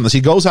to mention this.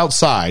 He goes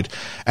outside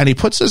and he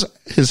puts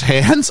his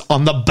hands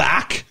on the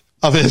back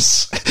of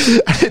his.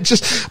 It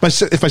just,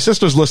 if my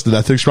sister's listening,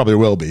 I think she probably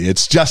will be.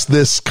 It's just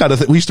this kind of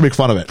thing. We used to make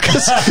fun of it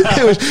because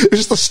it was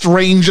just the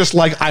strangest,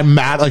 like, I'm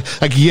mad.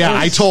 Like, yeah,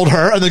 I told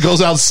her, and then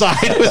goes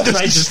outside with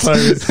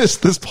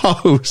this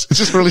pose. It's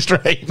just really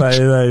strange.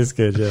 That is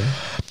good, yeah.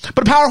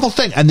 But a powerful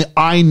thing. And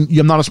I'm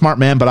not a smart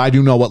man, but I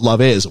do know what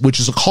love is, which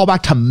is a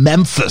callback to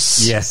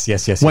Memphis.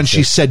 Yes. When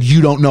she said,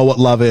 you don't know what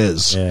love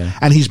is. Yeah.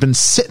 And he's been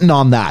sitting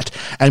on that.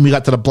 And we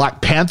got to the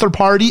Black Panther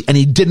party, and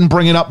he didn't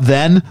bring it up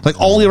then. Like,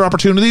 all the other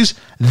opportunities,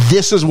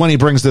 this is when he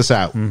brings this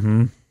out.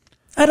 Mm-hmm.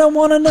 I don't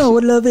want to know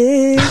what love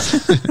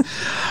is.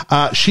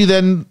 She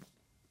then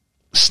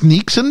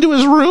sneaks into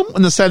his room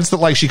in the sense that,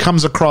 like, she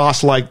comes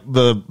across, like,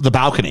 the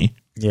balcony.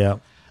 Yeah.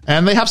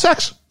 And they have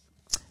sex.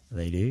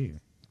 They do.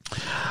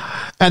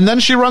 And then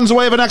she runs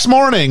away the next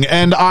morning,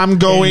 and I'm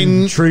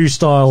going... In true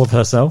style of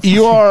herself.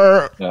 You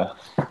are... Yeah.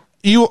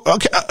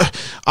 Okay,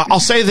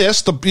 I'll say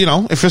this,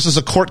 if this is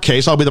a court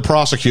case, I'll be the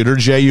prosecutor.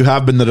 Jay, you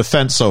have been the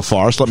defense so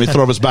far, so let me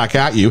throw this back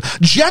at you.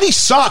 Jenny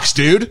sucks,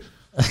 dude.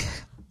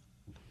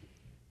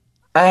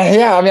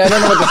 Yeah, I mean, I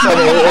don't know what to say.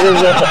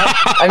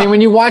 I mean,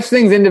 when you watch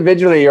things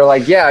individually, you're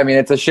like, yeah, I mean,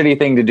 it's a shitty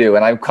thing to do.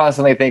 And I'm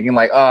constantly thinking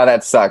like, oh,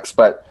 that sucks.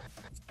 But,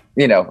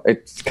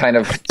 it's kind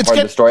of part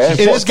of the story. It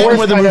is getting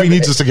where the movie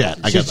needs us to get.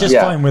 I She's guess. just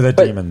fine with her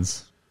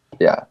demons.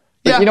 Yeah.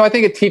 But, I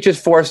think it teaches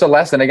Forrest a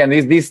lesson. Again,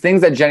 these things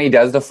that Jenny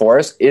does to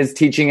Forrest is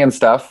teaching him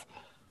stuff,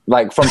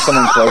 like, from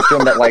someone close to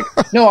him that, like,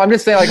 no, I'm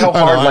just saying, like, how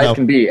hard life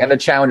can be and the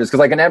challenges. Because,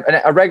 like,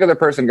 a regular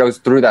person goes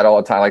through that all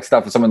the time, like,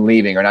 stuff with someone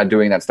leaving or not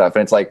doing that stuff.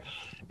 And it's like,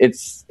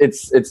 it's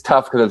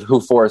tough because of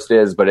who Forrest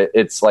is, but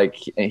it's like,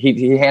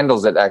 he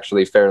handles it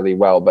actually fairly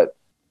well. But,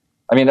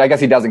 I mean, I guess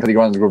he doesn't because he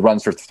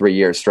runs for 3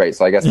 years straight.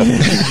 So I guess he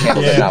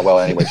handles it not well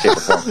in any way, shape, or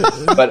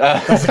form. But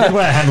that's a good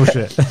way to handle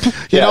shit.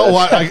 You know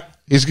what? I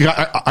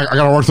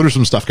got to work through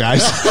some stuff,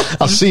 guys.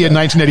 I'll see you in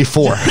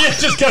 1984.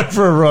 Just go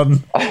for a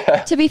run.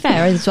 To be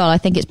fair as well, I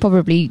think it's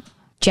probably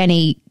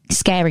Jenny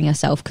scaring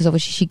herself because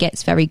obviously she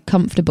gets very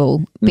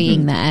comfortable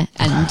being there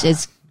and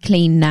is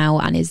clean now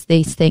and is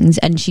these things,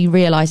 and she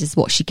realizes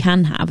what she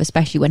can have,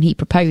 especially when he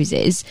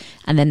proposes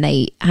and then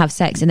they have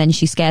sex, and then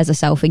she scares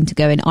herself into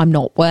going, I'm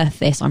not worth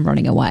this, I'm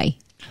running away.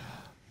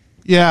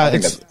 Yeah, I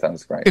think that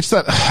sounds great. It's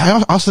that.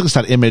 I also think it's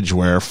that image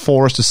where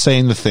Forrest is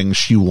saying the things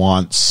she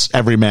wants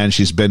every man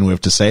she's been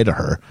with to say to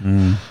her.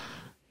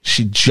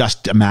 She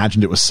just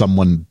imagined it was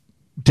someone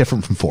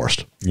different from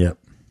Forrest. Yep.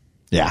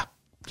 Yeah.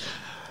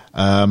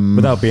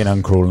 Without being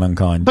uncruel and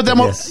unkind. But then,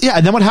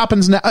 and then what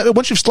happens now?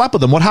 Once you've slept with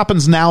them, what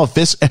happens now if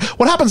this?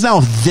 What happens now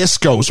if this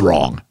goes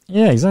wrong?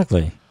 Yeah,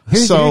 exactly.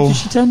 Who did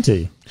she turn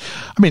to?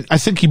 I mean, I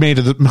think he might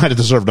have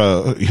deserved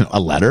a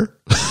letter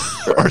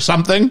or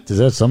something.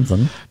 Deserved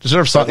something.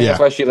 Yeah. That's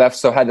why she left.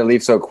 So had to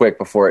leave so quick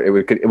before it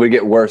would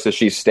get worse if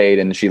she stayed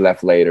and she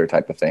left later,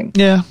 type of thing.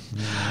 Yeah.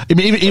 I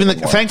mean,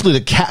 thankfully,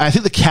 I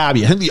think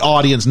the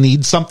audience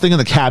needs something, and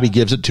the cabbie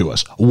gives it to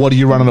us. What are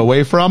you running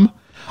away from?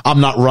 I'm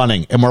not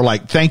running. And we're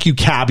like, thank you,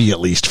 cabbie, at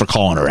least, for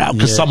calling her out,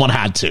 because someone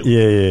had to.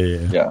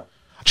 Yeah.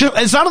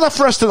 It's not enough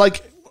for us to,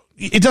 like,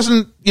 it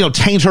doesn't,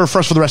 taint her for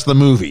us for the rest of the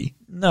movie.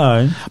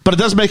 No. But it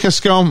does make us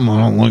go, I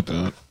don't like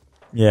that.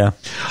 Yeah.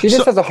 She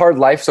just has a hard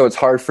life, so it's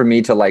hard for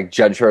me to, like,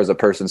 judge her as a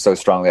person so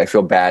strongly. I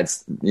feel bad,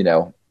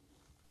 saying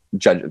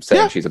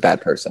she's a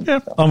bad person. Yeah.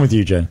 So. I'm with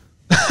you, Jen.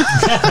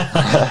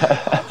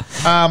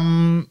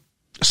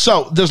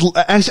 So there's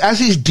as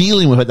he's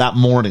dealing with it that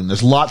morning,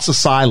 there's lots of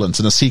silence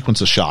in a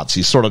sequence of shots.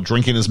 He's sort of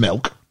drinking his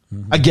milk.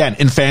 Again,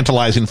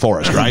 infantilizing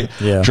Forrest, right?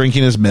 Yeah.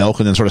 Drinking his milk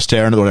and then sort of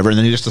staring at whatever, and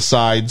then he just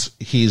decides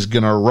he's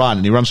going to run.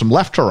 And he runs from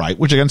left to right,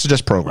 which again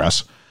suggests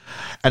progress.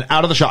 And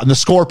out of the shot, and the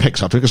score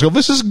picks up. Because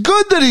this is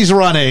good that he's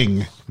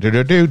running.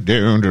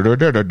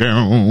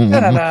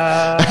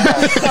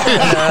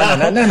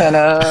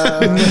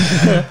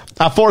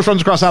 Forrest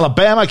runs across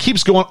Alabama,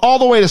 keeps going all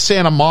the way to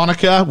Santa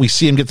Monica. We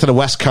see him get to the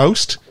West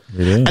Coast.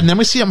 Really? And then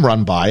we see him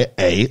run by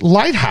a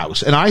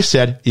lighthouse. And I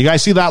said, you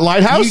guys see that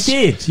lighthouse?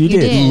 You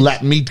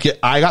did.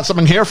 I got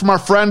something here from our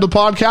friend of the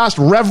podcast,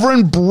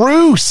 Reverend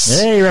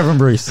Bruce. Hey, Reverend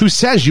Bruce. Who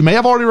says, you may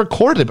have already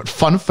recorded it, but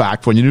fun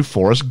fact when you do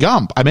Forrest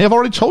Gump, I may have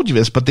already told you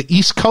this, but the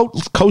East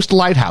Coast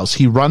lighthouse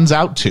he runs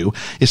out to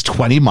is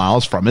 20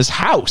 miles from his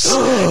house.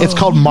 It's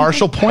called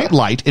Marshall Point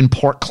Light in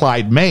Port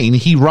Clyde, Maine.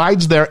 He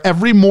rides there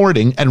every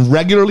morning and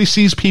regularly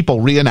sees people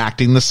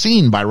reenacting the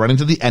scene by running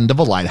to the end of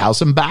a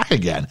lighthouse and back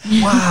again.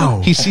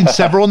 Wow. He's seen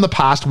several in the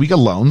past week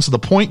alone, so the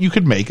point you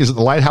could make is that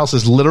the lighthouse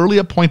is literally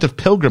a point of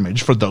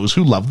pilgrimage for those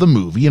who love the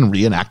movie and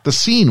reenact the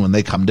scene when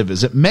they come to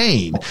visit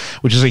Maine,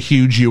 which is a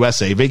huge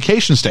USA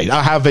vacation state.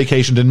 I have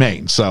vacationed in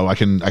Maine, so I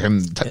can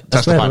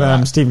testify to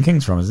that. Stephen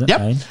King's from, is it?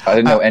 Yep. Maine? I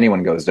didn't know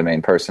anyone goes to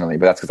Maine personally,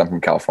 but that's because I'm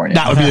from California.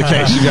 That would be the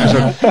case. You guys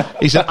are,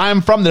 he said, I'm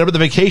from there, but the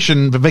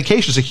vacation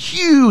is a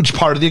huge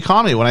part of the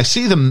economy. When I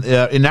see them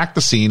enact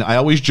the scene, I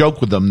always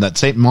joke with them that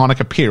St.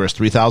 Monica Pier is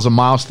 3,000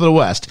 miles to the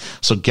west,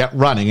 so get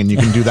running and you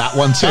can do that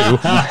one too.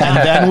 And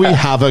then we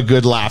have a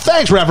good laugh.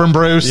 Thanks, Reverend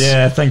Bruce.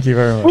 Yeah, thank you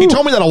very much. He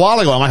told me that a while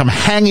ago. I'm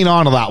hanging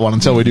on to that one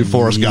until we do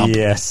Forrest Gump.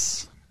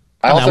 Yes.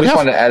 I also just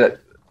wanted to add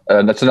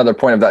that's another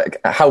point of that,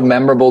 how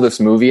memorable this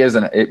movie is.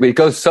 And it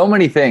goes so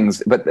many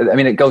things, but I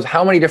mean, it goes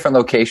how many different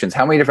locations,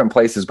 how many different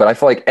places, but I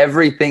feel like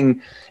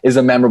everything is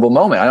a memorable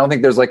moment. I don't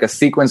think there's like a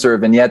sequence or a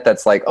vignette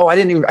that's like, oh,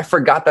 I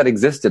forgot that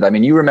existed. I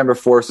mean, you remember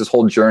Forrest's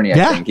whole journey,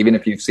 I think, even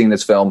if you've seen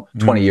this film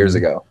 20 years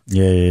ago.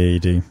 Yeah, you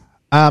do.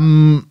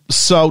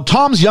 So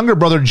Tom's younger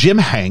brother, Jim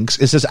Hanks,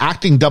 is his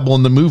acting double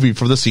in the movie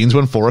for the scenes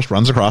when Forrest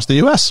runs across the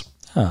U.S.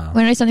 Want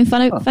to know something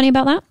funny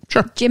about that?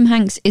 Sure. Jim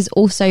Hanks is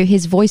also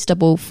his voice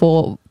double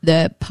for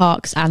the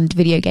parks and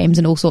video games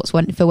and all sorts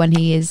for when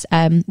he is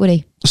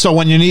Woody. So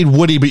when you need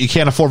Woody, but you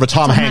can't afford a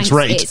Tom Hanks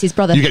rate, it's his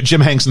brother. You get Jim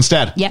Hanks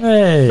instead. Yep.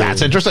 Hey.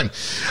 That's interesting.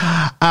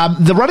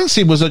 The running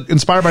scene was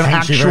inspired by an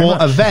Thank you very actual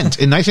much. event.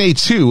 In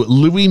 1982,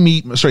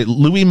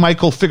 Louis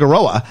Michael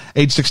Figueroa,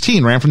 age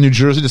 16, ran from New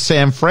Jersey to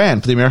San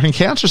Fran for the American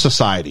Cancer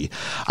Society,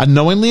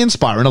 unknowingly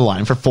inspiring a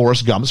line for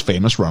Forrest Gump's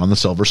famous run on the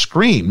silver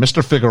screen.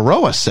 Mr.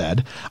 Figueroa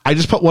said, "I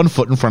just put one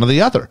foot in front of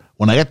the other.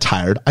 When I get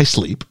tired, I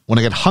sleep. When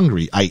I get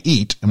hungry, I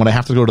eat. And when I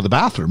have to go to the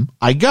bathroom,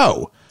 I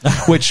go."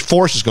 Which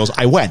Forrest just goes,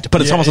 "I went," but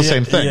it's almost the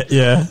same thing.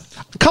 Yeah.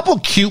 A couple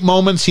cute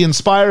moments. He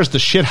inspires the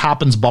 "shit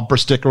happens" bumper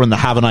sticker and the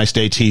 "have a nice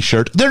day"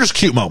 t-shirt. They're just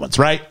cute moments,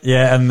 right?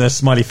 Yeah, and the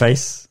smiley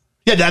face.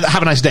 Yeah,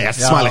 have a nice day. That's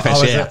the smiley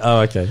face. is Yeah. it? Oh,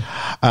 okay.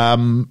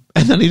 And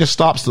then he just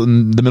stops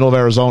in the middle of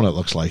Arizona, it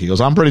looks like. He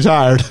goes, "I'm pretty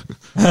tired.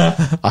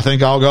 I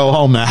think I'll go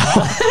home now."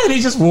 And he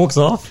just walks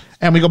off.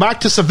 And we go back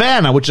to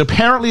Savannah, which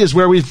apparently is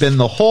where we've been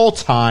the whole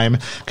time,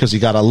 because he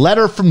got a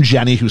letter from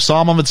Jenny, who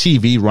saw him on the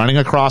TV running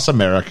across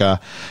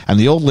America. And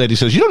the old lady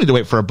says, "You don't need to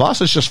wait for a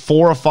bus. It's just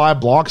 4 or 5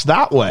 blocks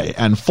that way."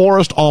 And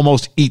Forrest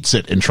almost eats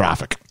it in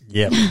traffic.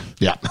 Yep.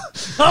 Yeah.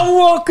 I'm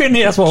walking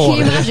here. That's what I Can you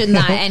wanted. imagine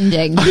that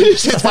ending?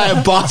 He's hit by a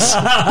bus.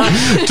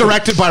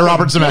 Directed by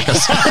Robert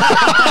Zemeckis.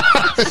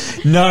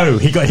 No,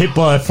 he got hit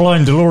by a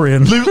flying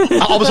DeLorean.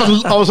 All of a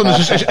sudden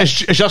it's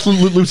just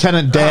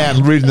Lieutenant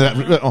Dan reading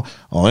that.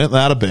 Oh, ain't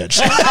that a bitch?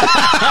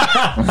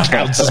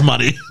 Counts his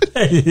money.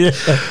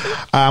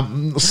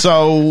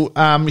 So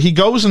he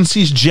goes and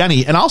sees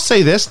Jenny, and I'll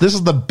say this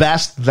is the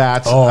best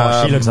that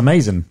She looks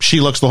amazing. she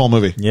looks the whole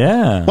movie.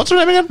 Yeah. What's her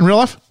name again in real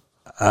life?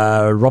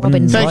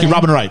 Robin. Thank you,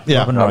 Robin Wright. Yeah.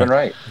 Robin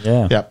Wright.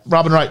 Yeah. Yeah,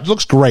 Robin Wright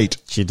looks great.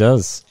 She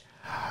does.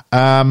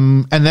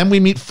 And then we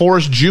meet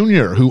Forrest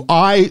Jr., who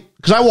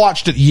because I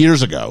watched it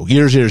years ago,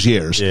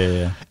 years.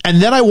 Yeah.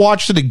 And then I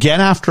watched it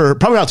again after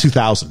probably about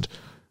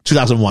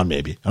 2001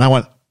 maybe. And I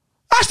went,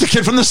 "That's the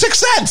kid from The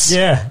Sixth Sense."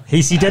 Yeah.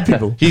 He sees dead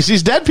people. He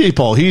sees dead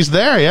people. He's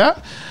there, yeah.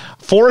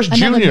 Forrest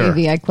Another Jr.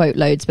 movie I quote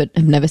loads, but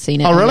have never seen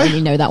it. Oh, really? I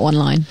only know that one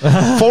line.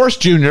 Forrest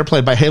Jr.,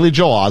 played by Haley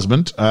Joel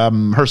Osment.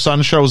 Her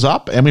son shows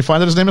up, and we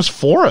find that his name is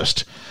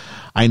Forrest.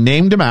 I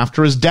named him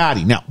after his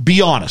daddy. Now,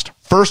 be honest.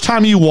 First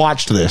time you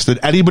watched this, did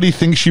anybody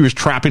think she was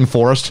trapping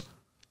Forrest?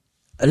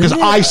 Because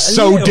I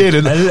so did.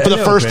 And for the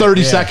first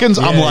 30 seconds,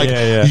 I'm like,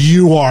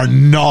 you are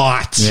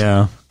not.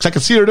 Yeah. Because I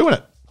could see her doing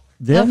it.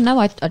 Yeah. No,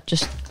 I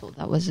just thought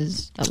that was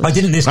his. I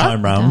didn't this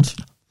time round.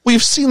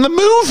 We've seen the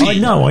movie. I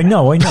know.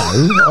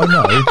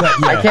 But,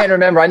 yeah. I can't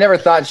remember. I never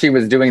thought she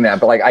was doing that,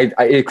 but like,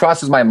 it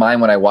crosses my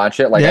mind when I watch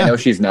it. Like, Yeah. I know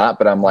she's not,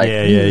 but I'm like,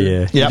 Yeah.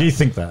 Yep. You do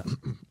think that.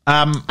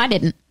 I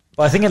didn't.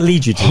 But I think it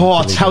leads you to. Oh,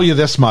 I'll tell you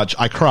this much.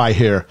 I cry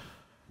here.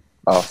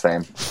 oh,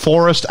 same.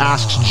 Forrest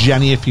asks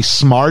Jenny if he's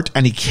smart,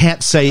 and he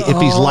can't say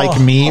if he's like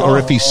me or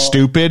if he's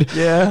stupid.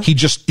 Yeah. He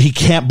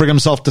can't bring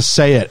himself to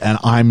say it, and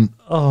I'm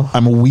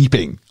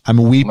weeping. I'm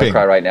I'm weeping. gonna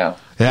cry right now.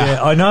 Yeah.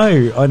 Yeah, I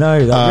know.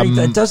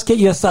 That does get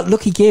you. That's that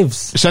look he gives.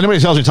 So anybody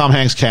tells me Tom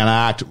Hanks can't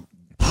act,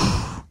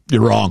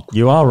 you're wrong.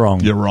 You are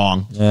wrong. You're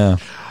wrong. Yeah.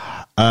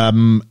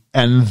 And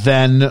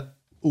then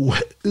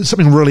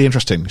something really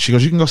interesting. She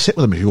goes, "You can go sit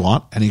with him if you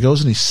want." And he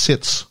goes and he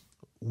sits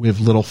with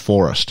little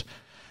Forrest.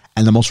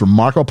 And the most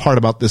remarkable part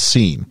about this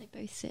scene,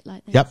 They both sit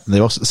like this. yep, they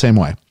both sit the same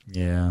way.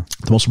 Yeah.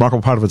 The most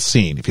remarkable part of the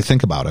scene, if you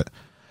think about it,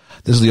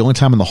 this is the only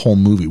time in the whole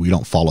movie we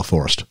don't follow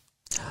Forrest.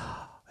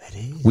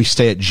 We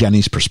stay at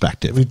Jenny's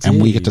perspective,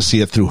 and we get to see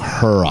it through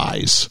her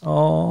eyes.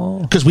 Oh.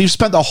 Because we've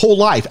spent the whole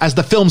life, as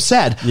the film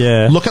said,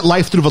 Yeah. look at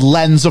life through the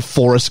lens of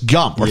Forrest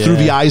Gump, or through Yeah.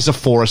 the eyes of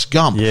Forrest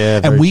Gump. Yeah,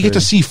 and very we get true.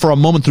 to see for a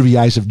moment through the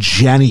eyes of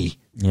Jenny,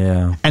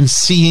 Yeah. and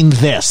seeing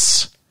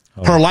this.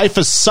 Her life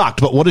has sucked,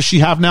 but what does she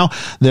have now?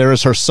 There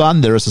is her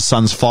son, there is the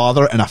son's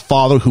father, and a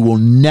father who will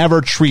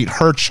never treat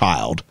her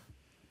child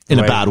in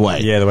a bad way.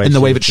 Yeah, in the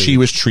way that she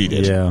was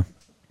treated. Yeah.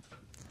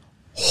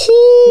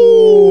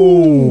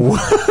 Ooh.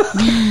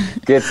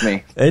 Gets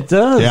me. It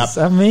does.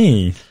 Yep. And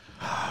me.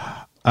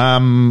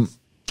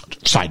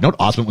 Side note,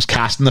 Osment was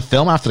cast in the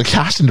film after the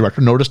casting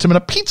director noticed him in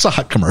a Pizza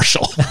Hut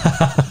commercial.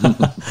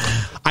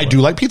 I do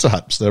like Pizza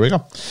Hut, so there we go.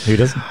 Who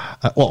doesn't?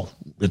 Well,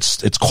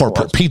 it's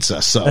corporate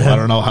pizza, so I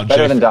don't know how.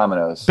 Better than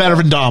Domino's. Better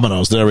than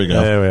Domino's. There we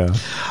go. There we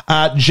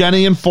are.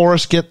 Jenny and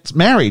Forrest get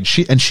married.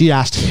 She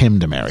asked him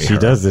to marry her. She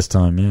does this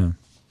time, yeah.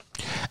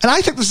 And I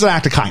think this is an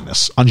act of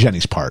kindness on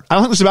Jenny's part. I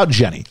don't think this is about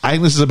Jenny. I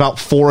think this is about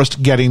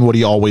Forrest getting what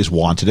he always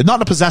wanted, and not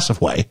in a possessive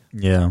way,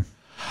 Yeah.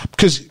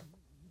 because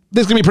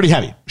this is going to be pretty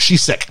heavy.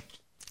 She's sick.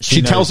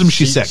 She knows. tells him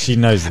she's She- sick. she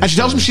knows this, And she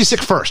tells him yeah. she's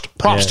sick first.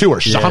 Props Yeah. to her.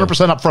 She's Yeah.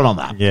 100% upfront on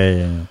that.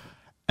 Yeah.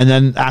 and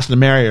then asking to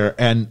marry her.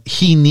 And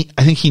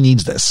I think he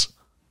needs this.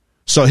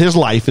 So his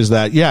life is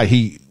that,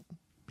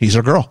 he's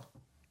her girl.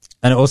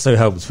 And it also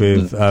helps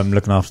with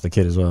looking after the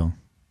kid as well.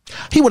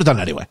 He would have done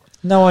it anyway.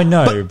 No, I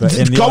know, but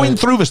in going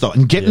through this though,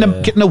 and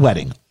getting a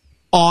wedding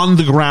on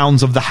the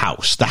grounds of the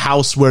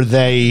house where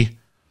they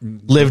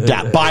lived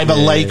at, by the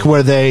lake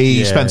where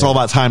they spent all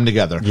that time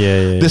together.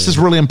 This is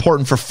really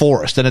important for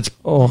Forrest, and it's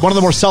one of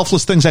the more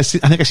selfless things I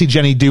think I see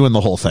Jenny do in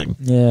the whole thing.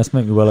 Yeah, it's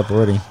making me well up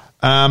already.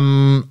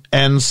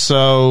 And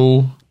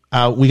so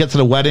we get to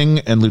the wedding,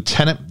 and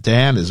Lieutenant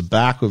Dan is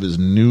back with his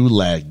new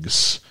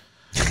legs,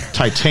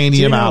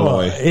 titanium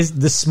alloy. Is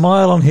the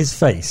smile on his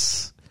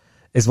face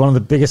is one of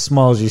the biggest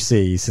smiles you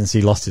see since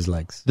he lost his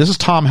legs. This is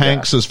Tom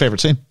Hanks'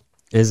 favorite scene.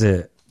 Is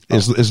it?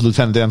 Is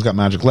Lieutenant Dan's got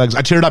magic legs.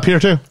 I teared up here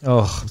too.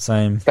 Oh,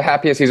 same. The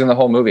happiest he's in the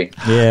whole movie.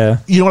 Yeah.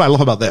 You know what I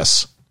love about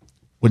this?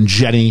 When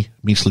Jenny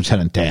meets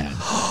Lieutenant Dan.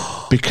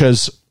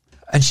 Because...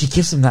 And she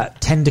gives him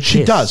that tender kiss.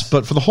 She does,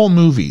 but for the whole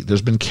movie,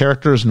 there's been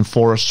characters in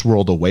Forrest's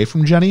world away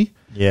from Jenny.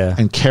 Yeah.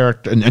 And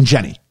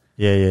Jenny.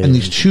 Yeah. And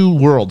these two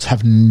worlds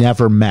have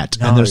never met.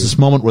 No. And there's this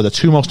moment where the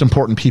two most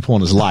important people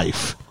in his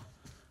life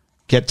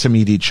get to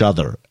meet each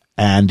other.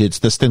 And it's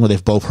this thing where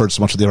they've both heard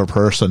so much of the other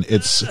person.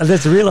 And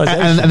there's a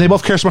realization. And they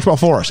both care so much about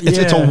Forrest.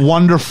 It's a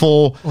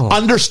wonderful,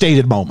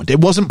 understated moment.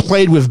 It wasn't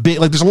played with big,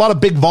 like there's a lot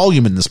of big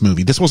volume in this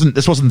movie. This wasn't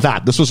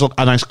that. This was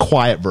a nice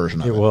quiet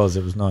version of it. It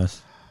was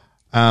nice.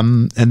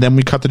 And then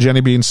we cut to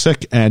Jenny being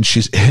sick, and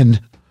she's in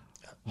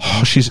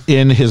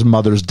his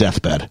mother's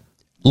deathbed.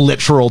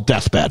 Literal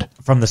deathbed.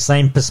 From the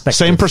same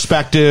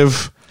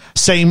perspective.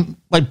 Same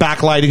like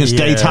backlighting as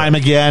daytime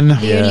again.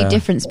 The only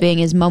difference being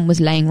his mum was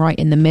laying right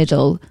in the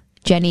middle.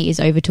 Jenny is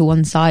over to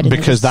one side. And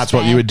because that's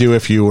what you would do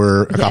if you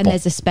were a couple. And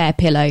there's a spare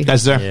pillow.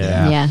 Is there?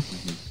 Yeah.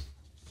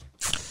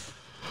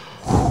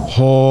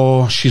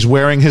 Oh, she's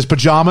wearing his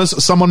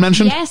pajamas, someone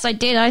mentioned? Yes, I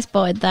did. I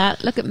spotted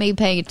that. Look at me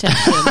paying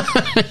attention.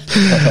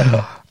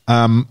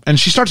 And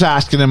she starts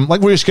asking him, like,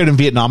 we were scared in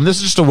Vietnam. And this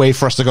is just a way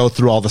for us to go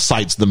through all the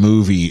sites of the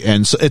movie.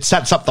 And so it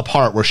sets up the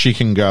part where she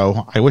can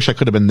go, I wish I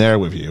could have been there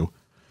with you.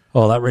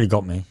 Oh, that really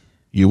got me.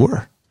 You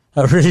were.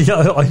 I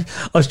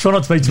was trying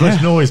not to make too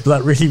much noise, but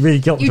that really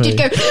got me. You did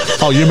go.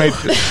 Oh, you made.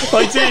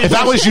 I did. If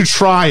that was you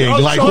trying,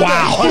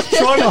 wow. I was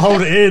trying to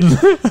hold it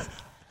in.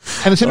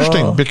 And it's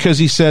interesting because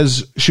he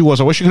says, I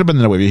wish you could have been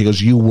there with you. He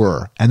goes, you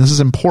were. And this is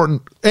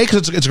important,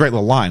 because it's a great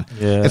little line.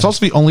 Yeah. It's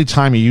also the only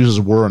time he uses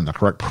were in the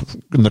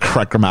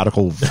correct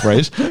grammatical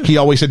phrase. He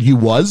always said you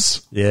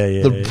was.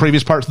 The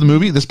previous parts of the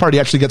movie. This part he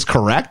actually gets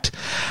correct.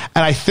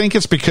 And I think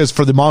it's because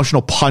for the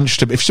emotional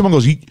punch if someone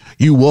goes,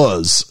 you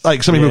was,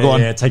 like some people are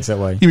going, it takes that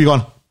way. You'd be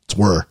going, it's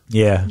were.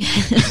 Yeah.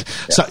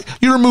 So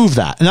you remove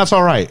that, and that's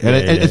all right. And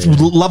it's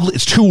lovely.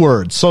 It's 2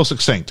 words, so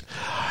succinct.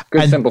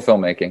 Good, simple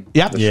filmmaking.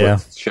 Yeah.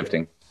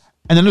 Shifting.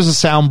 And then there's a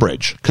sound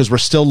bridge because we're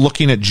still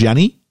looking at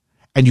Jenny,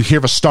 and you hear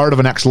the start of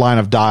the next line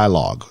of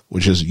dialogue,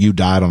 which is "You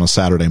died on a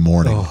Saturday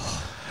morning,"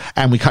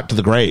 and we cut to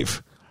the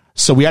grave.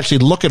 So we actually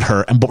look at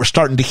her, but we're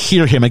starting to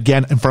hear him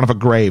again in front of a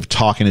grave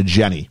talking to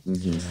Jenny.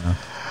 Mm-hmm.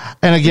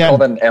 And again, call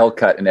that an L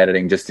cut in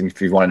editing, just if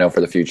you want to know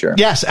for the future.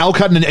 Yes, L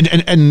cut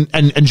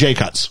and J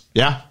cuts.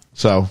 Yeah,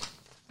 so.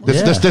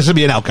 This would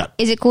be an L cut.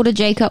 Is it called a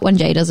J cut when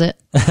Jay does it?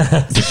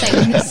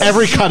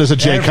 Every cut is a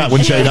J cut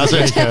when Jay does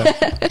it.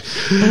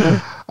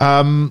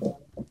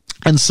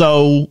 And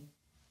so,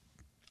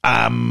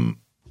 I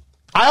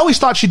always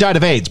thought she died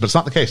of AIDS, but it's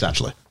not the case,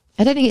 actually.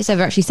 I don't think it's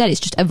ever actually said. It's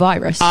just a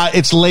virus.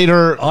 It's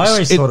later. I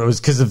always thought it was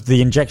because of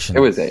the injection.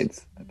 It was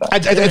AIDS.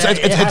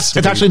 It's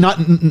actually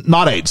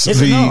not AIDS.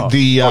 Is it not?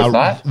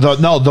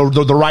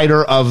 The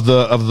writer of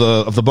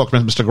the book,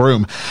 Mr.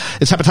 Groom,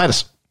 it's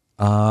hepatitis.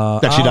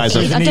 That she dies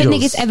of. I don't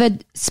think it's ever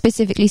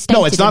specifically stated.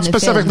 No, it's not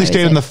specifically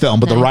stated in the film,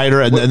 but the writer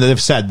and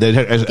they've said that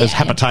as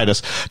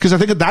hepatitis, because I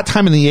think at that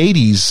time in the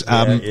 80s,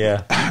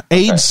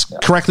 AIDS,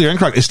 correctly or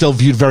incorrectly, is still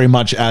viewed very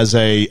much as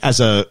a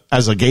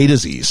gay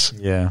disease.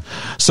 Yeah.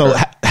 So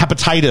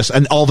hepatitis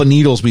and all the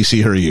needles we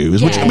see her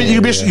use, which I mean, you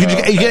get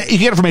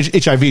it from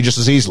HIV just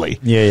as easily.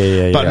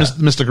 Yeah. But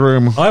Mr.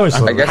 Groom, I guess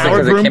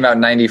because it came out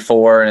in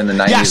 '94 and in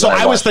the '90s. Yeah, so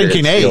I was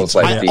thinking AIDS.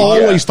 I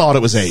always thought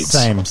it was AIDS.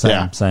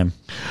 Same.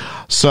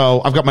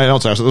 So I've got my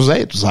notes out. So it was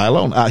AIDS. I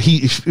alone.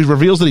 He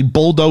reveals that he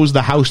bulldozed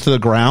the house to the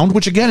ground,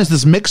 which again is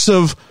this mix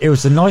of. It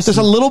was a nice. It's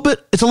a little bit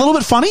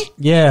funny.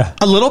 Yeah.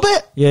 A little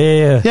bit.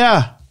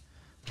 Yeah.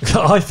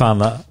 I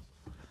found that,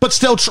 but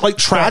still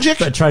tragic.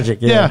 But tragic.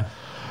 Yeah.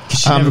 Because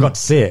she never got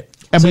to see it.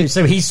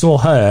 So he saw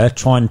her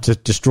trying to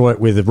destroy it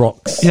with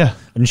rocks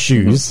and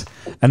shoes,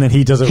 and then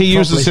he does it. He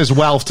uses his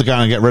wealth to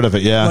kind of get rid of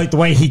it, like the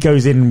way he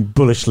goes in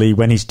bullishly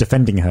when he's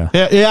defending her.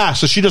 Yeah.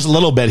 So she does a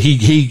little bit.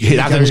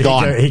 That thing's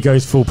gone. He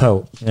goes full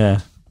pelt.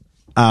 Yeah.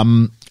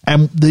 And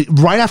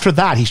right after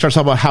that, he starts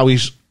talking about how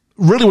he's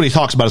really what he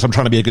talks about is I'm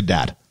trying to be a good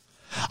dad.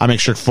 I make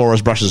sure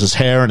Forrest brushes his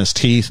hair and his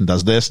teeth and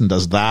does this and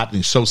does that. And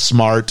he's so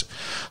smart.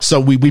 So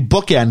we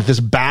bookend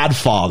this bad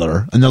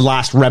father and the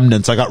last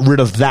remnants. I got rid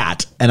of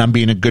that and I'm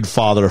being a good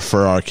father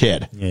for our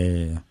kid.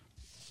 Yeah.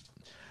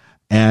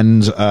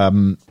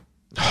 And,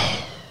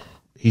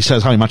 he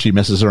says how much he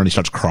misses her, and he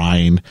starts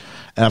crying.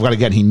 And I've got,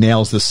 again, he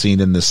nails this scene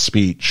in this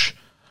speech.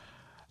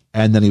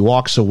 And then he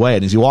walks away.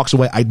 And as he walks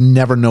away, I'd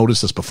never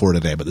noticed this before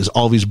today, but there's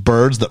all these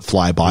birds that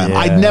fly by him. Yeah.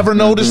 I'd never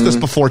noticed this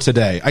before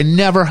today. I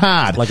never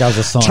had. Like as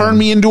a sign. Turn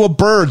me into a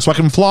bird so I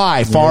can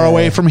fly far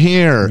away from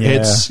here.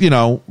 Yeah. It's,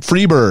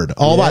 free bird,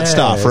 all that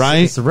stuff,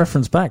 right? It's a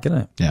reference back, isn't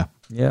it? Yeah.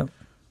 Yeah.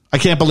 I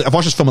can't believe I've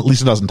watched this film at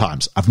least a dozen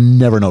times. I've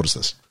never noticed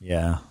this.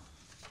 Yeah.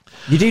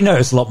 You do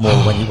notice a lot more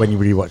when you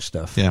rewatch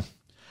stuff. Yeah.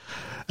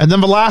 And then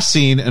the last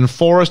scene, and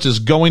Forrest is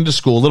going to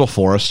school, little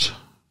Forrest,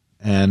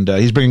 and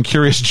he's bringing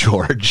Curious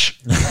George.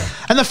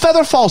 And the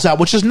feather falls out,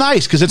 which is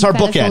nice because it's our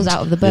Feather bookend. falls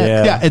out of the book.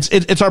 Yeah. Yeah,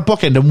 it's our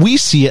bookend, and we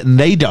see it and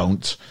they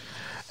don't.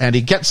 And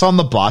he gets on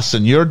the bus,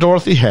 and you're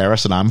Dorothy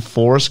Harris, and I'm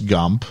Forrest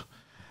Gump.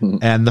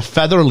 And the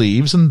feather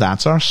leaves, and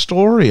that's our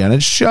story. And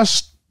it's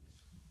just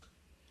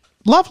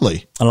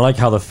lovely. And I like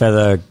how the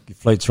feather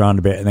floats around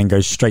a bit and then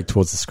goes straight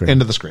towards the screen.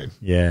 Into the screen.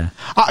 Yeah.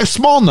 A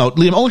small note,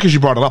 Liam, only because you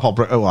brought it up,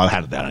 I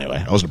had it down anyway.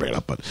 I was going to bring it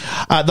up, but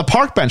the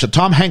park bench that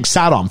Tom Hanks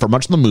sat on for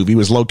much of the movie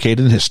was located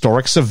in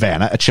historic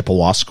Savannah at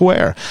Chippewa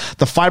Square.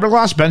 The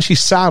fiberglass bench he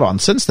sat on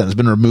since then has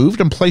been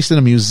removed and placed in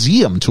a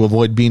museum to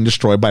avoid being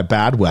destroyed by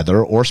bad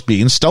weather or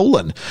being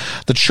stolen.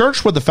 The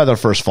church where the feather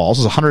first falls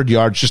is 100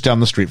 yards just down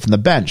the street from the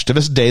bench. To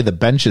this day, the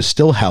bench is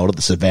still held at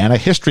the Savannah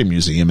History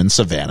Museum in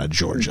Savannah,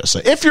 Georgia.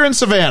 So if you're in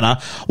Savannah,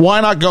 why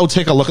not go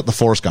take a look at the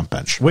Forrest Gump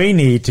bench? We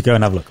need to go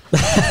and have a look.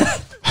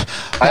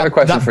 I have a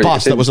question That for you.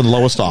 bus that was in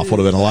Lowestoft would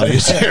have been a lot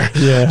easier.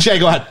 Yeah. Jay,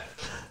 go ahead.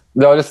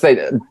 No, I'll just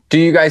say, do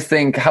you guys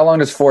think, how long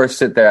does Forrest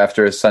sit there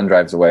after his son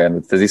drives away?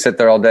 And does he sit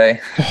there all day?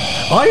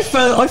 I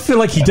feel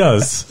like he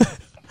does.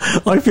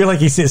 I feel like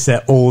he sits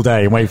there all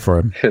day and wait for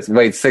him. Just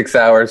wait 6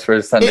 hours for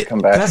his son to come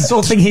back. That's the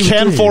sort of thing he would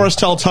Can do. Forrest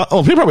tell time?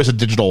 Oh, he probably has a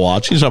digital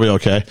watch. He's probably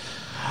okay.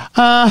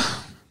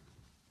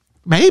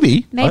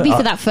 Maybe. Maybe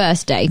for that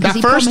first day. 'cause That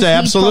he first day,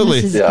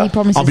 absolutely. Yeah. He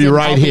promises I'll be him,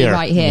 right I'll be here.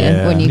 right here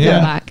Yeah. when you Yeah.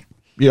 come back.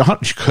 You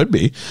could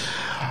be.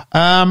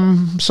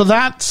 So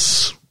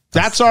that's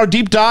our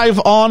deep dive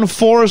on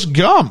Forrest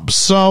Gump.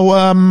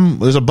 So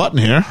there's a button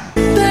here.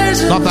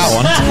 Not that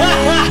one. I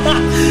love it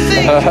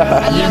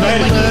when you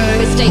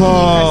mistakenly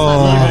press that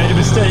one. You made a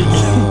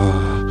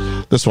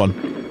mistake. This one.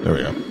 There we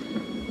go.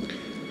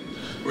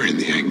 We're in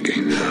the end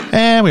game now.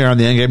 And we are on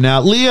the end game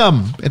now.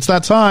 Liam, it's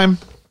that time.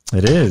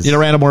 It is. You know,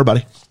 random word,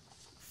 buddy.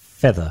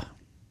 Feather.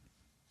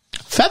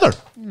 Feather.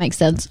 Makes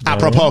sense.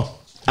 Apropos.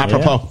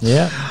 Apropos.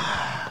 Yeah.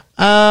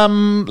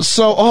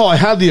 I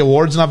had the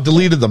awards and I've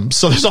deleted them.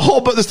 So there's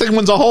this thing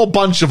wins a whole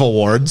bunch of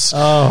awards.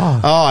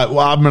 Well,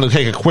 I'm going to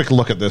take a quick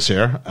look at this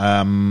here.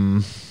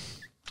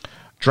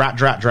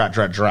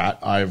 Drat.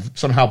 I've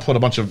somehow put a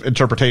bunch of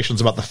interpretations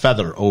about the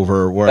feather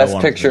over where Best I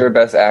wanted picture,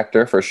 best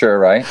actor for sure,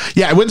 right?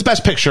 Yeah, it wins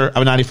Best Picture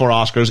of 94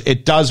 Oscars.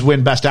 It does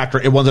win Best Actor.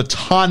 It wins a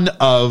ton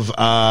of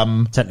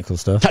Technical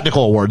stuff.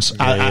 technical awards,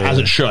 as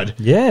it should.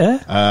 Yeah.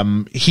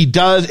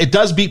 It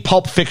does beat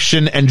Pulp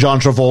Fiction and John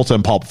Travolta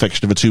in Pulp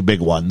Fiction, the two big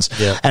ones.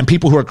 Yeah. And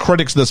people who are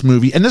critics of this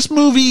movie. And this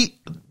movie,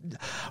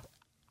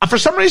 for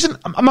some reason,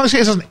 I'm not going to say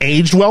it hasn't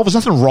aged well. There's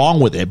nothing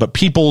wrong with it, but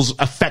people's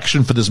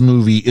affection for this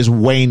movie is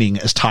waning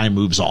as time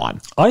moves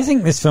on. I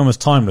think this film is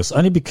timeless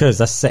only because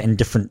that's set in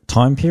different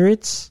time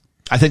periods.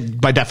 I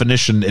think by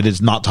definition, it is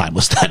not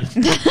timeless then.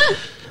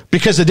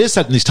 Because it is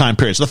set in these time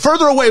periods. The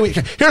further away I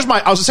was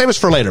going to save this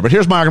for later, but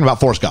here's my argument about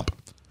Forrest Gump.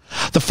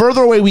 The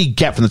further away we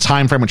get from the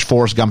time frame which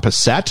Forrest Gump is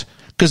set,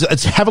 because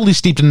it's heavily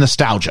steeped in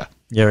nostalgia.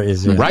 Yeah, it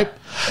is. Yeah. Right?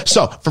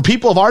 So, for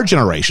people of our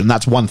generation,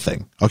 that's one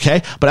thing,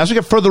 okay? But as we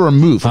get further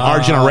removed from our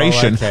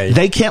generation,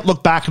 they can't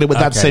look back at it with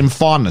that same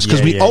fondness,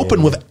 because we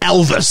open with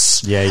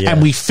Elvis,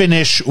 and we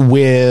finish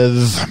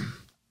with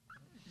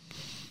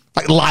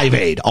like Live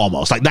Aid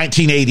almost, like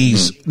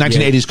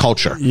 1980s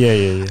culture.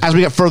 Yeah. As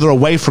we get further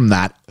away from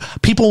that,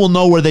 people will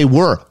know where they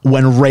were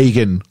when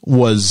Reagan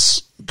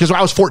was, because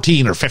I was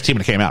 14 or 15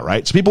 when it came out,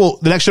 right? So people,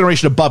 the next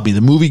generation above me, the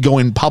movie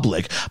going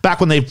public, back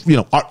when they,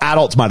 our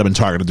adults might have been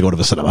targeted to go to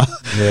the cinema.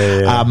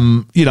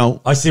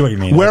 I see what you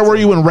mean. Where were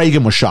you when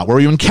Reagan was shot? Where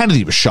were you when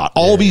Kennedy was shot?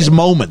 All these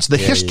moments. The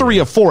history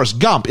of Forrest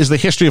Gump is the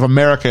history of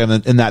America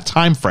in that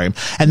time frame,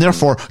 and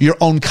therefore your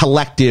own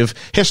collective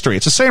history.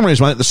 It's the same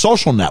reason why The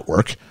Social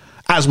Network,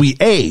 as we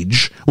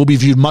age, will be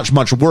viewed much,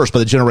 much worse by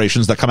the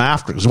generations that come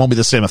after, because it won't be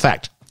the same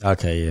effect.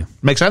 Okay, yeah.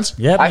 Make sense?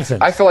 Yeah, it makes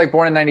sense. I feel like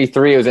Born in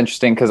 93 was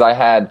interesting because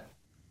I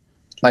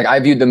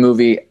viewed the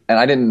movie and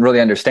I didn't really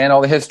understand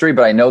all the history,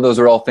 but I know those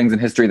are all things in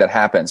history that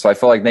happened. So I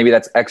feel like maybe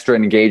that's extra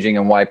engaging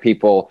and why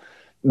people,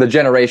 the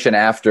generation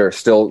after,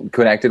 still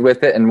connected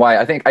with it, and why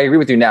I think I agree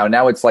with you now.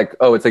 Now it's like,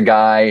 oh, it's a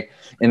guy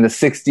in the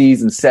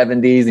 60s and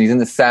 70s and he's in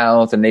the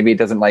South and maybe it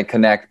doesn't like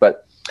connect.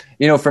 But,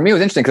 for me, it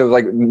was interesting because it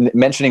was like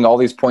mentioning all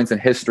these points in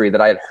history that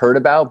I had heard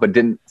about but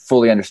didn't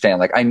fully understand.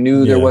 Like I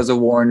knew there was a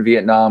war in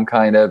Vietnam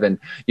kind of, and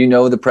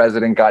the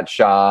president got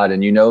shot,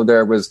 and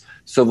there was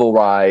civil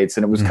rights,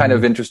 and it was kind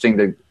of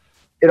interesting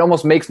it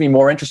almost makes me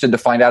more interested to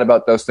find out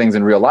about those things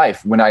in real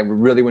life. When I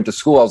really went to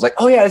school, I was like,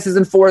 oh yeah, this is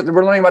in Forrest.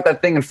 We're learning about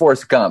that thing in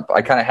Forrest Gump.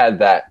 I kind of had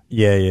that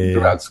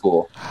throughout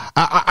school.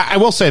 I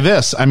will say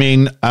this. I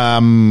mean,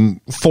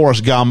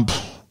 Forrest Gump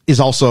is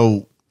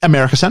also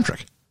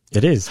America-centric.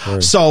 It is.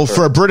 So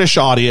for a British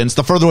audience,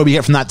 the further away we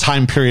get from that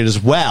time period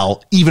as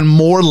well, even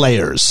more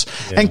layers.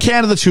 Yeah. And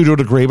Canada too, to a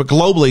degree, but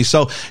globally.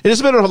 So it is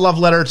a bit of a love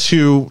letter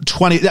to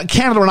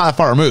Canada. We're not that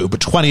far removed,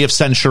 but 20th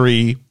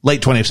century,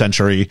 late 20th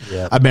century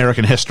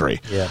American history.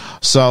 Yeah.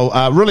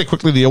 So really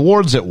quickly, the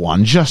awards it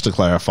won, just to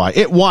clarify,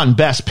 it won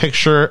Best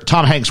Picture.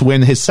 Tom Hanks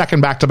win his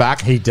second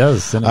back-to-back. He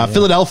does.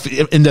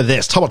 Philadelphia into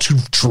this. Talk about two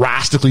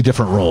drastically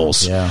different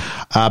roles.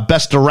 Yeah.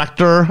 Best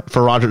Director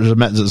for Roger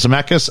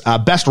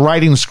Zemeckis. Best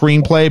Writing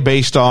Screenplay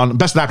based on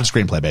Best Adapted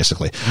Screenplay,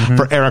 basically,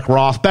 for Eric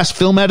Roth. Best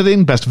Film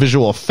Editing, Best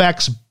Visual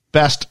Effects,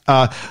 Best.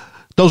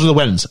 Those are the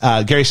wins.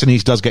 Gary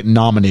Sinise does get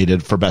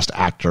nominated for Best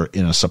Actor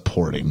in a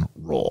Supporting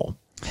Role.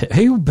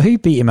 Who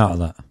beat him out of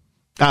that?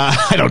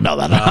 I don't know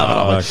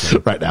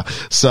that right now.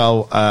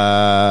 So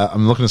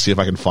I'm looking to see if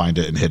I can find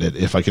it and hit it.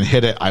 If I can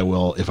hit it, I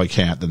will. If I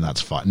can't, then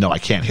that's fine. No, I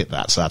can't hit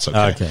that, so that's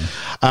okay.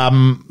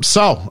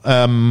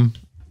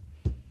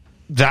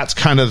 That's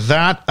kind of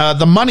that.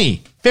 The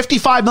money,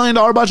 $55 million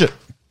budget.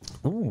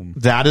 Ooh.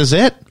 That is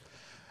it.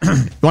 You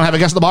want to have a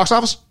guess at the box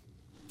office?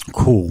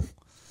 Cool.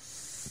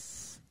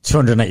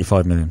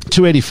 285 million.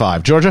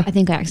 285. Georgia? I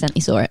think I accidentally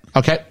saw it.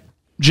 Okay.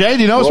 Jay,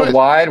 do you know?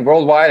 Worldwide,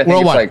 I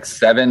think it's like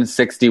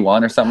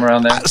 761 or something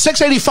around there.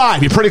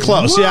 685. You're pretty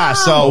close. Wow. Yeah,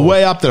 so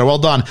way up there. Well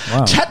done.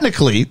 Wow.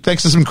 Technically,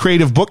 thanks to some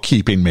creative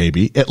bookkeeping,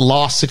 maybe, it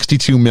lost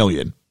 62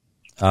 million.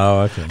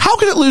 Oh, okay. How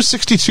could it lose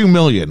 62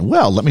 million?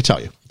 Well, let me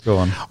tell you. Go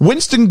on.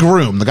 Winston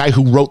Groom, the guy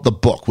who wrote the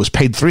book, was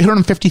paid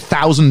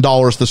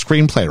 $350,000 for the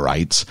screenplay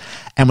rights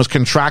and was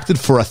contracted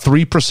for a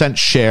 3%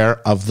 share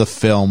of the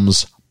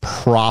film's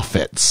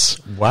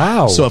profits.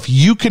 Wow. So if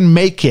you can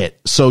make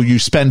it so you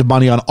spend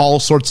money on all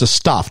sorts of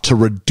stuff to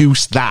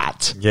reduce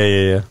that.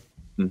 Yeah.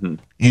 Mm-hmm.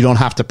 You don't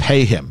have to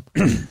pay him,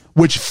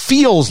 which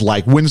feels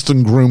like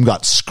Winston Groom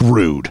got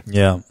screwed.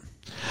 Yeah.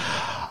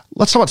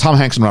 Let's talk about Tom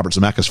Hanks and Robert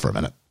Zemeckis for a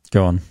minute.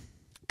 Go on.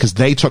 Because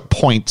they took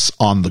points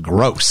on the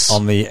gross.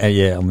 On the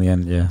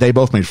end, yeah. They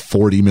both made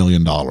 $40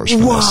 million for this.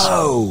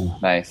 Whoa!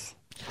 Nice.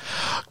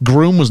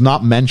 Groom was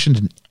not mentioned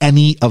in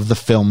any of the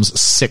film's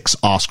 6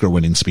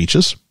 Oscar-winning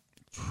speeches.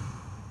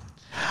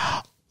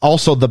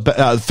 Also,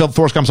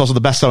 Forrest Gump's also the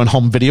best-selling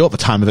home video at the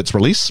time of its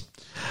release.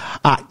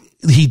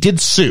 He did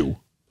sue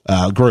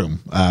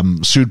Groom,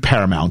 sued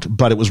Paramount,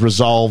 but it was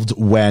resolved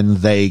when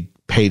they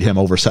paid him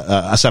over a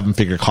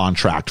 7-figure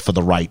contract for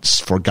the rights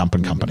for Gump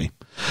and Company.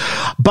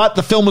 But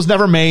the film was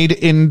never made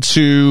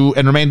into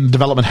and remained in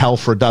development hell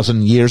for a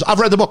dozen years. I've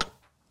read the book,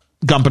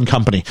 Gump and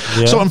Company.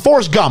 Yeah. So in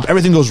Forrest Gump,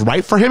 everything goes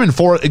right for him. In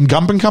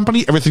Gump and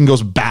Company, everything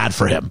goes bad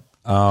for him.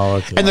 Oh,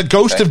 okay. And the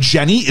ghost of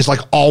Jenny is like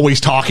always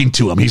talking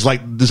to him. He's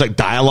like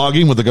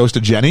dialoguing with the ghost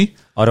of Jenny.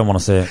 I don't want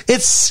to say it.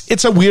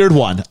 It's a weird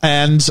one.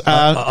 And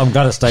I'm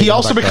gonna stay. He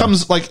also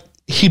becomes like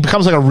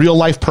a real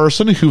life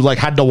person who like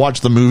had to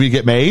watch the movie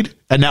get made,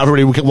 and now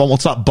everybody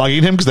won't stop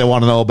bugging him because they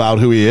want to know about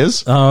who he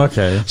is. Oh,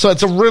 okay. So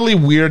it's a really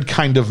weird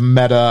kind of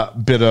meta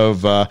bit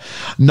of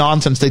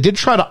nonsense. They did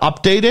try to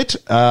update it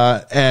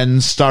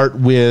and start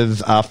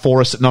with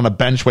Forrest sitting on a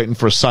bench waiting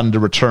for his son to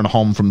return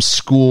home from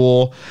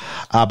school.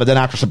 But then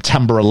after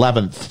September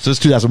 11th, so this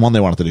 2001 they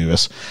wanted to do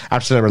this.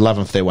 After September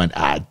 11th, they went,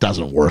 it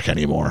doesn't work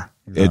anymore.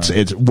 No.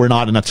 We're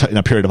not in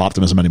a period of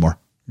optimism anymore.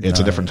 It's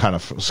a different kind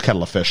of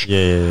kettle of fish.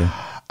 Yeah.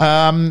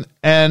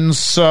 And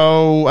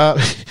so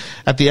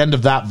at the end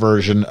of that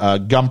version,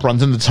 Gump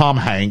runs into Tom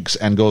Hanks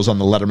and goes on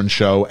the Letterman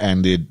show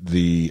and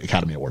the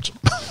Academy Awards.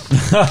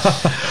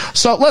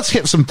 So let's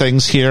hit some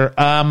things here.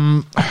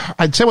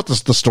 I'd say what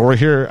the story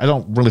here, I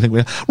don't really think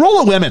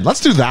Roll of Women. Let's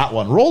do that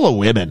one. Roll of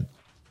Women.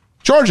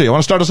 Georgie, you want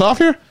to start us off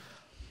here?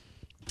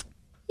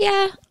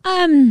 Yeah.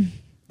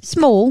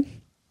 Small,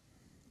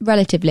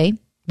 relatively.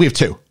 We have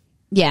 2.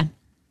 Yeah.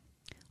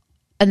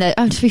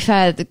 And to be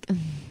fair,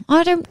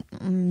 I don't.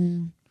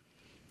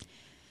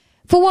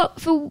 For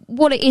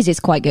what it is, it's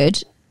quite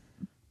good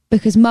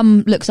because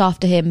Mum looks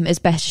after him as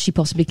best as she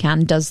possibly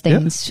can, does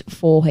things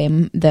for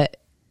him that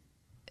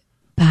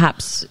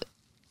perhaps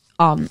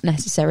aren't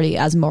necessarily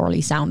as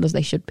morally sound as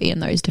they should be,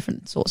 and those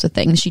different sorts of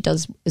things. She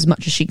does as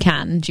much as she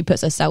can. She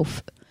puts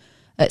herself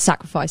at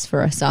sacrifice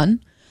for her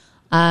son.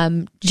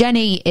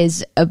 Jenny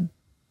is a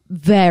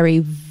very,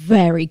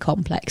 very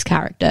complex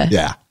character.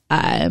 Yeah.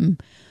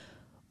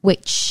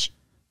 Which,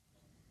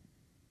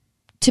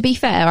 to be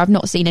fair, I've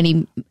not seen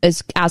any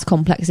as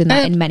complex in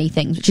that in many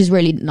things, which is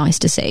really nice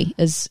to see,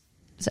 as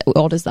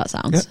odd as that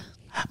sounds.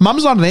 Yeah.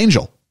 Mum's not an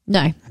angel.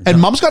 No.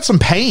 And Mum's got some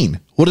pain.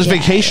 What does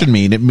vacation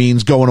mean? It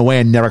means going away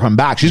and never coming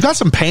back. She's got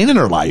some pain in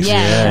her life,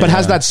 but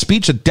has that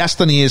speech that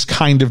destiny is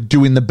kind of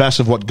doing the best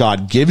of what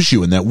God gives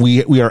you and that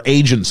we are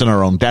agents in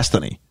our own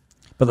destiny.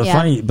 But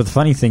the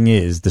funny thing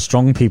is, the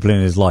strong people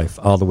in his life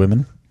are the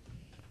women.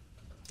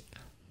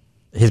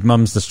 His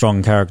mum's the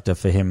strong character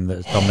for him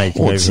that's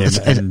dominating over him,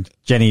 and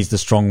Jenny's the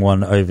strong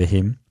one over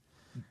him.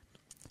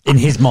 in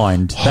his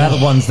mind. They're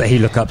the ones that he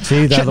look up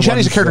to.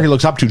 Jenny's a character he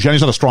looks up to. Jenny's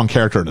not a strong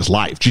character in his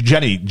life.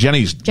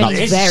 Jenny's not.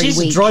 very she's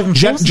weak. driving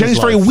force in Jenny's his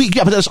very life. weak.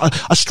 Yeah, but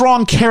a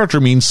strong character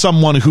means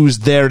someone who's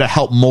there to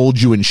help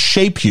mold you and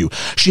shape you.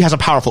 She has a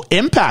powerful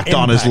impact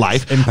on his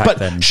life, but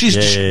then. she's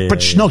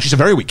no, she's a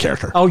very weak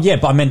character. Oh yeah,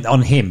 but I meant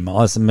on him. I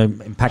was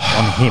impact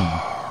on him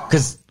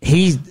because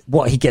he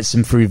gets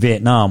him through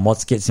Vietnam.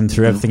 What gets him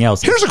through everything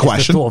else? Here's a It's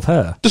question: the thought of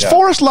her. Does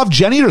Forrest love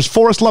Jenny, or does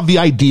Forrest love the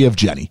idea of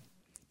Jenny?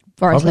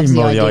 Forrest Probably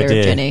loves the more idea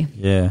of Jenny.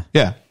 Yeah.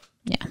 Yeah.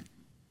 Yeah.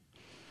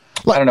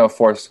 I don't know if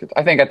Forrest.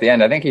 I think at the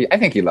end, I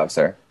think he loves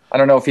her. I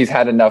don't know if he's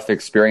had enough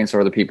experience or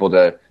other people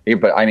to.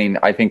 But I mean,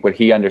 I think what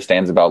he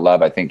understands about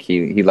love, I think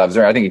he loves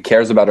her. I think he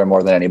cares about her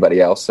more than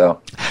anybody else.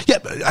 So Yeah,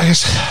 but I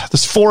guess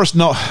does Forrest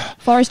know?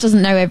 Forrest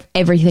doesn't know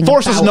everything.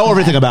 Forrest doesn't know her.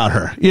 everything about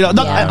her. You know,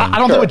 I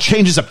don't think it would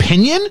change his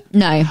opinion.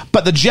 No.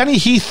 But the Jenny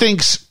he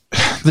thinks,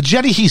 the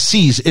Jenny he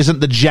sees isn't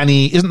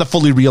the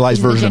fully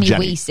realized version of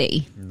Jenny. We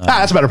see.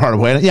 That's a better part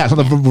of it. Yeah, it's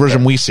not the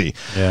version we see.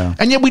 Yeah.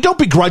 And yet we don't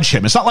begrudge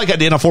him. It's not like at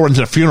the end of Forrest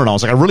at a funeral. I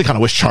was like, I really kind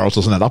of wish Charles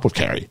doesn't end up with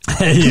Carrie. At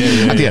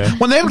the end.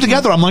 When they end up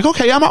together, I'm like,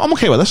 okay, I'm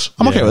okay with this.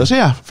 I'm okay with this.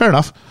 Yeah, fair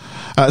enough.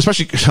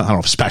 Especially, I don't know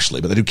if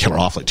especially, but they do kill her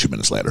off like 2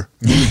 minutes later.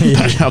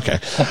 Okay.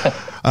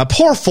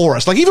 Poor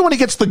Forrest. Like, even when he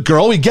gets the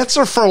girl, he gets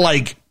her for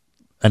like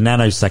a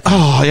nanosecond.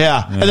 Oh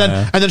yeah.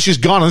 And then she's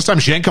gone. And this time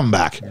she ain't coming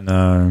back.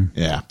 No.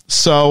 Yeah.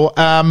 So,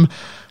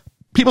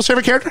 people's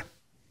favorite character?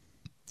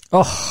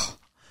 Oh,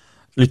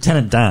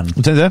 Lieutenant Dan.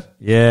 Lieutenant Dan?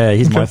 Yeah,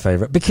 he's my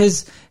favorite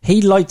because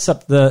he lights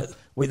up the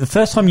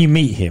first time you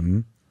meet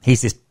him,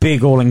 he's this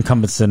big,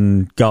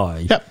 all-encompassing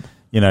guy. Yep.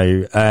 You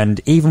know, and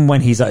even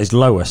when he's at his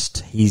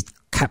lowest, he's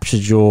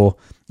captured you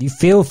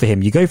feel for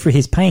him. You go through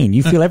his pain.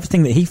 You feel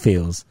everything that he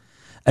feels.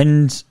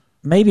 And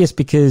maybe it's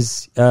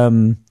because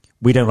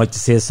we don't like to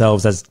see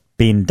ourselves as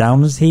being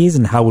down as he is,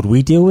 and how would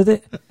we deal with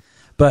it?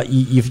 But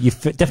you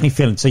definitely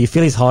feel him. So you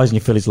feel his highs and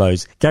you feel his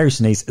lows. Gary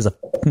Sinise is an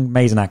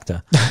amazing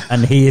actor,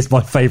 and he is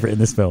my favourite in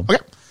this film.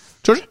 Okay.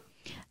 Georgia?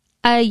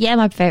 Yeah,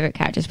 my favourite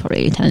character is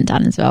probably Lieutenant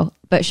Dan as well.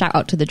 But shout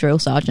out to the drill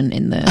sergeant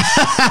in the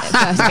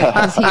first bit,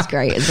 because he's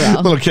great as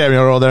well. Little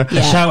cameo role there.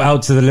 Yeah. Shout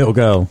out to the little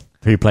girl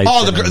who plays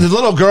Jenny. The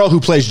little girl who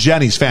plays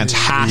Jenny's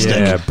fantastic.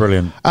 Yeah,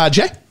 brilliant.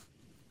 Jay?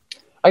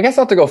 I guess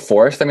I'll have to go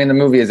Forrest. I mean, the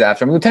movie is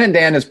after him. Lieutenant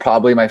Dan is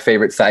probably my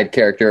favorite side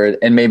character,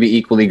 and maybe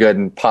equally good,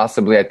 and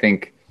possibly, I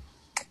think,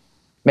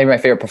 maybe my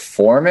favorite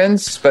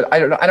performance. But I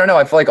don't know.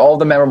 I feel like all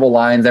the memorable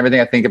lines, everything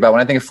I think about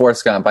when I think of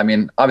Forrest Gump. I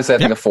mean, obviously I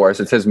think of Forrest.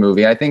 It's his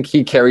movie. I think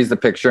he carries the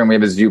picture, and we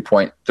have his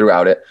viewpoint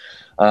throughout it.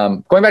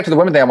 Going back to the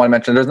women thing I want to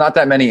mention, there's not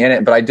that many in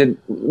it, but I did,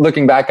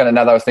 looking back on it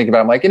now that I was thinking about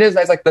it, I'm like, it is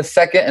nice, like the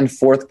second and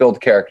fourth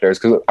build characters,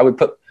 because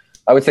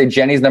I would say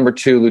Jenny's number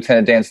 2,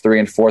 Lieutenant Dan's 3,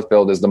 and fourth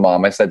build is the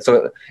mom. I said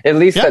so. At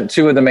least that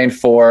 2 of the main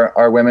 4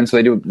 are women, so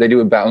they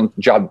do a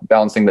job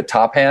balancing the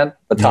top part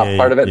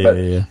of it. But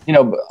you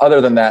know,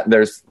 other than that,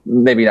 there's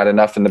maybe not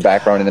enough in the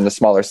background and in the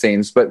smaller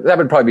scenes. But that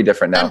would probably be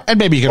different now. And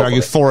maybe you could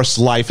argue Forrest's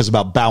life is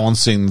about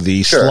balancing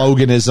the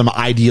sloganism,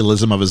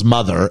 idealism of his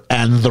mother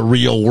and the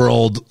real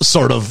world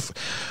sort of.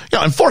 You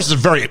know, and Forrest is a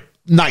very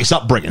nice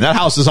upbringing. That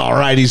house is all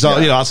right. He's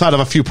outside of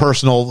a few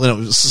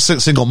personal,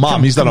 single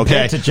mom. He's done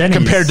okay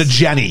compared to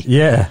Jenny.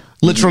 Yeah,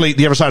 literally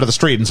the other side of the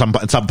street. At some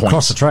points,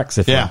 across the tracks.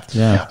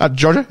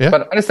 Georgia. Yeah,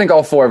 but I just think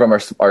all 4 of them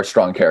are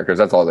strong characters.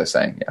 That's all they're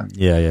saying.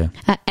 Yeah.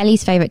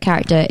 Ellie's favourite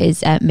character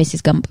is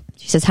Mrs. Gump.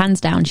 She says, hands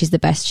down, she's the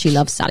best. She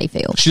loves Sally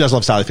Field. She does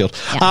love Sally Field.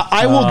 Yeah.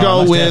 I will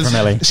go with.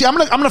 See, I'm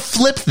gonna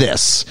flip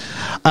this.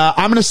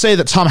 I'm gonna say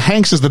that Tom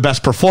Hanks is the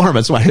best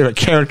performance. My favorite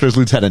character is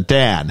Lieutenant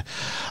Dan.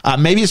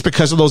 Maybe it's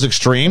because of those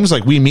extremes.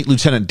 Like, we meet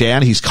Lieutenant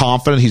Dan, he's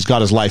confident, he's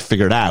got his life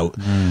figured out,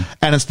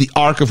 and it's the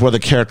arc of where the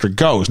character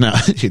goes. Now,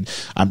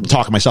 I'm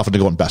talking myself into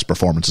going best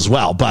performance as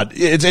well, but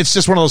it's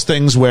just one of those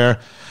things where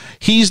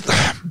he's.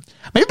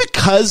 Maybe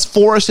because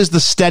Forrest is the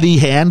steady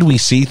hand we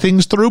see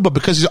things through, but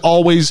because he's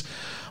always.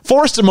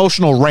 Forrest's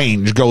emotional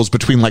range goes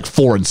between like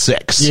 4 and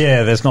 6.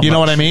 Yeah, there's not. You know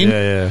what I mean?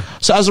 Yeah.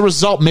 So as a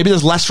result, maybe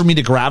there's less for me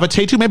to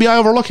gravitate to. Maybe I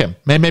overlook him.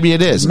 Maybe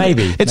it is.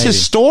 Maybe it's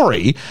his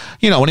story.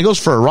 You know, when he goes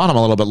for a run, I'm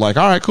a little bit like,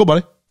 all right, cool,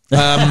 buddy.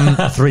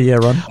 3-year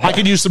run. I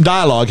could use some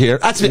dialogue here.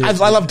 I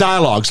love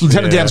dialogues.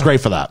 Lieutenant Dan's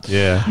great for that.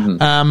 Yeah.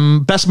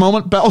 Best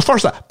moment.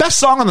 First, best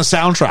song on the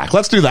soundtrack.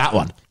 Let's do that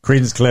one.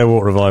 Creedence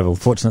Clearwater Revival,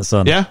 Fortunate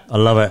Son. Yeah, I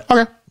love it.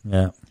 Okay.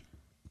 Yeah.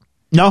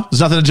 No,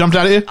 there's nothing that jumped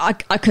out at you?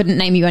 I couldn't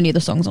name you any of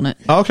the songs on it.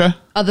 Oh, okay.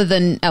 Other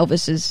than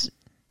Elvis's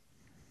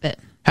bit.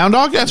 Hound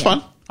Dog? Yeah, that's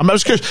fun. I'm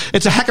just curious.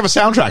 It's a heck of a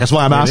soundtrack. That's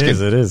why I'm asking.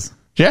 It is.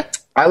 Yeah?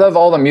 I love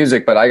all the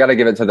music, but I got to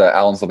give it to the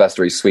Alan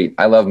Silvestri suite.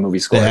 I love movie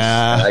scores.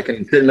 Yeah. I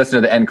can sit and listen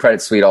to the end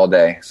credit suite all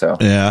day. So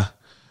yeah.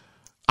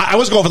 I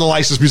was going for the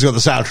licensed music of the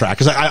soundtrack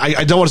because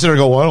I don't want to sit there and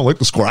go, well, I don't like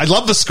the score. I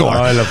love the score.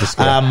 I love the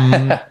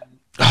score.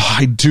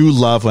 I do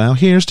love, well,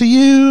 here's to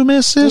you,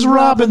 Mrs.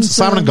 Robinson.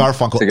 Simon and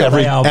Garfunkel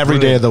every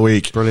day of the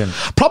week. Brilliant.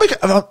 Probably,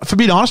 for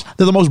being honest,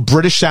 they're the most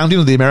British sounding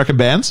of the American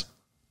bands.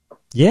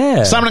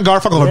 Yeah. Simon and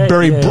Garfunkel have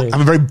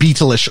a very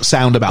Beatles-ish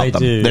sound about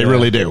them. They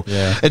really do.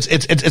 Yeah.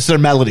 It's their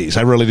melodies.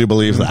 I really do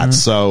believe that.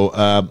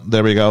 So,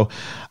 there we go.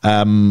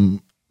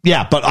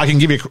 Yeah, but I can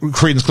give you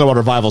Creedence Clearwater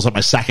Revival's at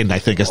my second, I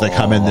think, as they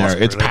come in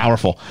there. It's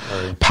powerful.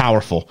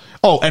 Powerful.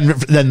 Oh, and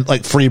then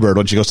like Freebird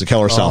when she goes to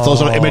kill herself.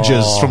 Those are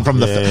images from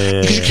the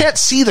film. Because you can't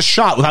see the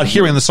shot without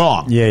hearing the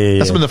song. Yeah.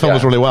 That's when the film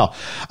was really well.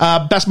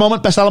 Best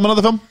moment, best element of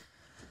the film?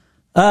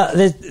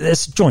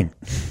 There's joint.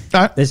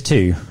 There's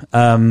two.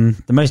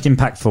 The most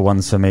impactful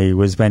ones for me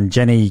was when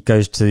Jenny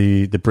goes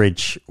to the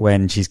bridge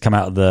when she's come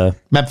out of the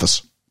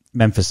Memphis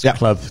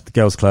club, the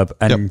girls' club,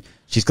 and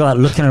she's got that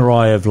look in her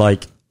eye of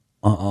like,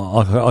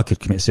 I could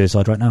commit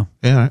suicide right now.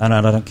 Yeah, right. And I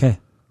don't care,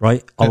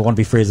 right? I want to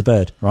be free as a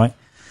bird, right?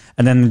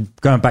 And then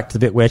going back to the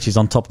bit where she's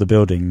on top of the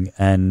building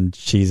and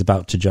she's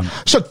about to jump.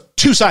 So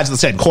two sides of the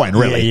same coin,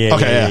 really.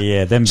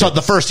 Yeah. So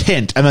the first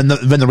hint and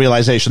then the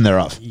realization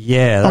thereof.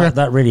 Yeah,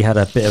 that really had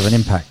a bit of an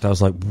impact. I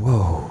was like,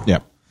 whoa.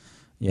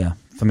 Yeah.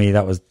 For me,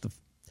 that was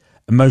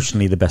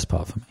emotionally the best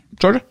part for me.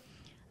 Georgia?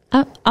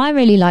 I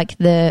really like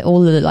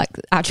all the like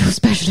actual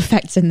special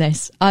effects in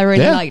this. I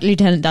really like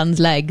Lieutenant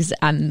Dan's legs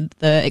and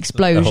the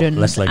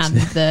explosions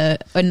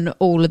and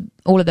all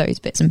of those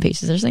bits and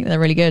pieces. I just think they're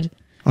really good.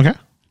 Okay,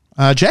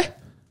 Jay.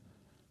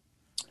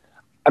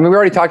 I mean, we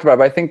already talked about it,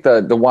 but I think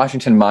the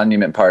Washington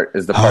Monument part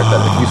is the part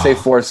that, if you say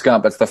Forrest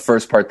Gump, that's the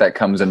first part that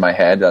comes in my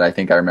head that I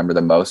think I remember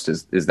the most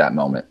is that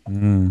moment.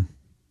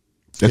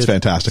 It's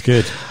fantastic.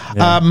 Good.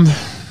 Yeah.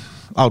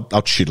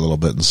 I'll cheat a little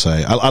bit and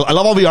say I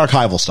love all the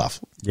archival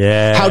stuff.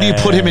 Yeah. How do you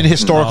put him in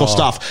historical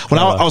stuff? When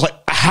I was like,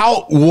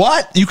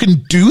 what? You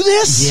can do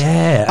this?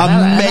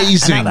 Yeah.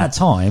 Amazing. And at that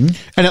time.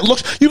 And it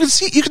looks, you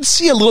can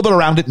see a little bit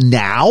around it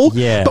now.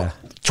 Yeah. But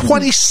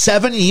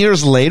 27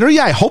 years later,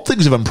 I hope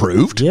things have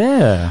improved.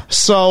 Yeah.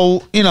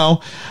 So,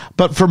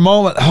 but for a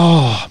moment,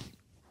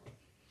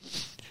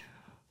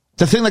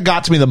 the thing that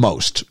got to me the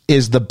most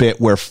is the bit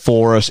where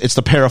it's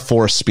the pair of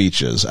Forrest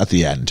speeches at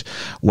the end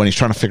when he's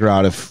trying to figure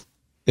out if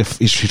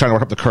he's trying to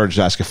work up the courage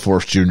to ask if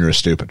Forrest Jr. is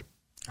stupid.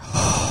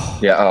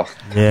 Yeah.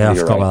 I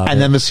forgot about that.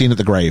 And then the scene at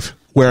the grave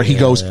where he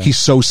goes, he's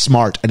so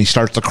smart, and he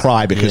starts to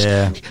cry because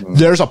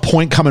there's a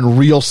point coming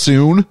real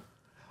soon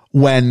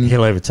when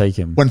he'll overtake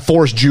him. When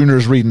Forrest Jr.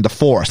 is reading to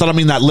Forrest. I don't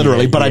mean that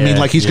literally, but I mean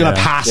like he's going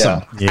to pass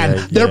him. And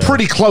they're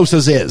pretty close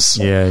as is.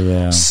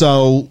 Yeah.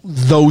 So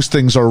those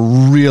things are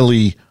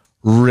really,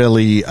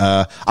 really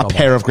a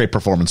pair of great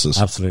performances.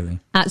 Absolutely.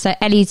 So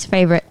Ellie's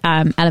favourite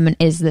element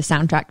is the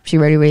soundtrack. She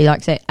really, really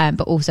likes it,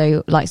 but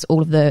also likes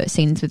all of the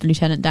scenes with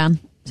Lieutenant Dan.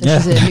 So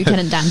she's a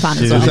Lieutenant Dan fan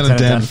as well. Lieutenant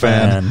Dan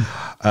fan.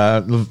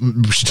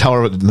 We should tell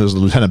her there's a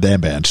Lieutenant Dan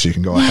band, so you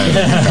can go ahead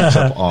and catch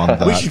up on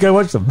that. We should go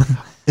watch them.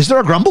 Is there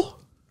a grumble?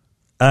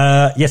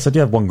 Yes, I do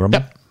have one grumble.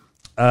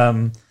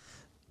 Yep.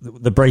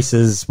 The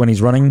braces when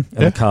he's running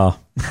in the car.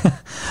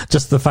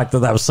 Just the fact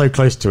that was so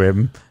close to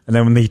him, and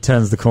then when he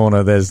turns the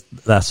corner,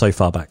 they're so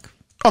far back.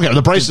 Okay,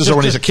 the braces are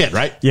when he's a kid,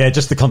 right? Yeah,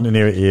 just the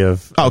continuity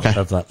of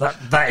that.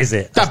 That is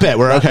it. That bit,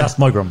 we're okay. That's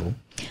my grumble.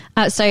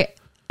 So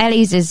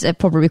Ellie's is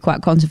probably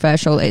quite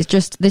controversial. It's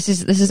just this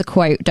is a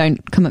quote.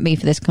 Don't come at me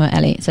for this, come at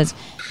Ellie. It says,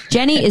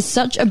 "Jenny is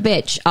such a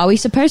bitch. Are we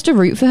supposed to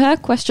root for her?" ?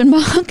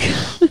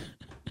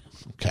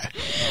 Okay.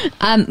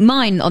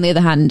 Mine, on the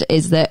other hand,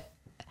 is that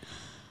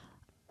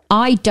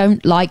I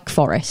don't like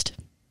Forrest.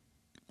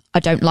 I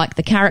don't like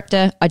the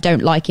character. I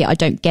don't like it. I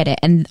don't get it.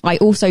 And I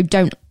also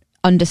don't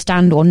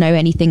understand or know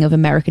anything of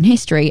American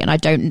history, and I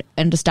don't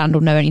understand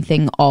or know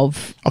anything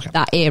of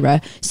that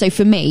era. So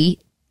for me,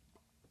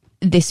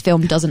 this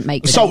film doesn't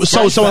make sense.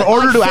 So in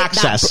order to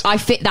access... I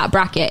fit that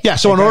bracket. Yeah,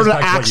 so in order to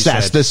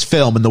access this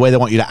film and the way they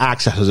want you to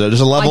access it,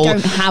 there's a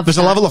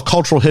level of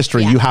cultural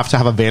history you have to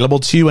have available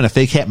to you, and if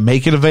they can't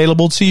make it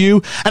available to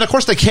you, and of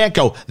course they can't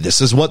go,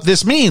 this is what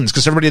this means,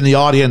 because everybody in the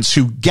audience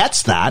who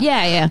gets that,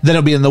 then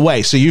it'll be in the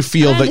way. So you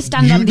feel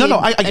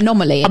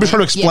anomaly. I'm just trying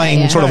to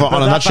explain sort of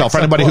on a nutshell for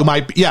anybody who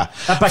might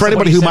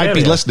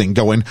be listening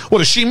going, what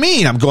does she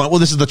mean? I'm going, well,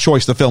 this is the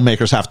choice the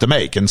filmmakers have to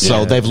make, and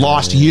so they've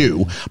lost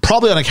you,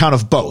 probably on account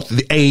of both.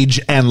 The age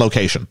and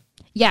location.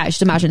 Yeah, I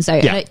should imagine so.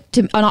 Yeah.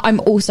 And I'm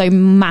also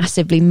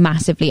massively,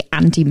 massively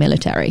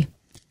anti-military.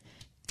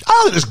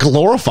 Oh, it just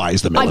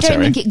glorifies the military. I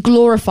don't think it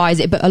glorifies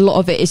it, but a lot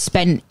of it is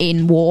spent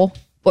in war,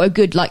 or a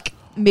good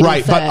middle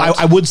right, third. But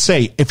I would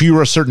say if you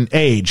were a certain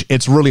age,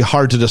 it's really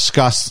hard to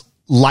discuss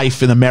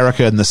life in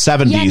America in the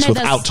 70s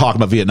without talking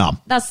about Vietnam.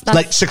 That's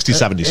like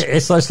 60s, 70s.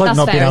 It's like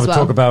not being able to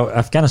talk about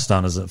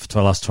Afghanistan for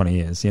the last 20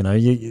 years.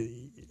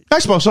 I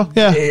suppose so,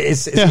 yeah. It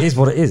is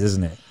what it is,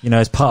 isn't it?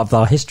 It's part of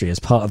our history. It's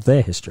part of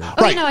their history.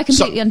 Right. I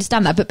completely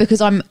understand that, but because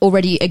I'm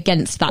already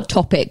against that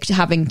topic,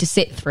 having to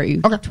sit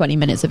through 20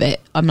 minutes of it,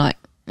 I'm like...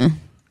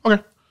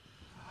 Okay.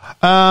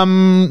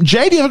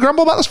 Jay, do you have a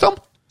grumble about this film?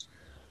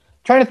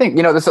 Trying to think,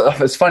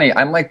 it's funny.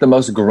 I'm like the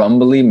most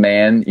grumbly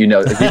man,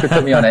 If you could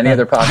put me on any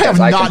other podcast,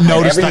 I have not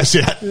noticed this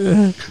yet.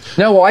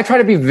 No, well, I try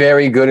to be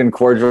very good and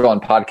cordial on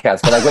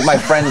podcasts, but with my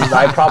friends,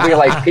 I probably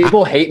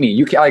people hate me.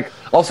 You can't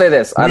I'll say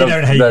this: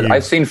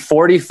 I've seen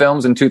 40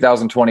 films in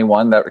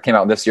 2021 that came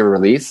out this year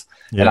release,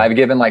 and I've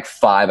given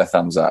 5 a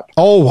thumbs up.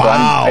 Oh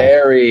wow!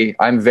 So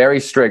I'm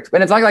very strict,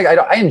 and it's not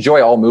I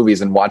enjoy all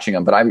movies and watching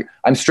them, but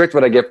I'm strict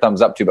what I give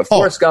thumbs up to. But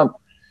Forrest Gump.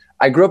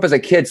 I grew up as a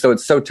kid, so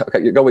it's so tough.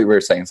 Go what you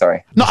were saying.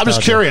 Sorry. No, I'm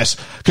just curious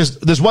because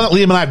there's one that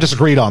Liam and I have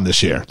disagreed on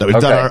this year that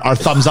we've done our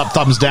thumbs up,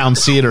 thumbs down,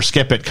 see it or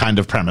skip it kind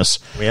of premise.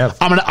 We have.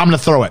 I'm gonna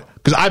throw it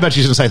because I bet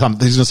he's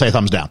gonna say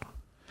thumbs down.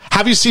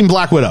 Have you seen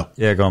Black Widow?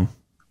 Yeah, go on.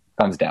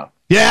 Thumbs down.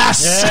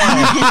 Yes.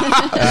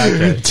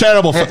 Okay.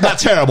 Terrible. Not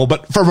terrible,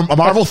 but for a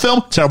Marvel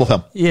film, terrible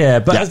film. Yeah,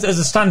 but Yeah. As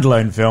a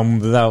standalone film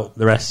without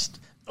the rest,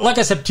 like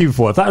I said to you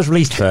before, if that was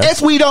released first,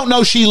 If we don't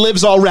know she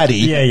lives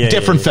already,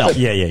 different film.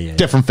 Yeah.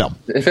 Different film.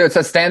 If it's a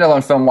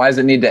standalone film, why does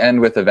it need to end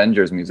with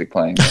Avengers music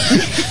playing?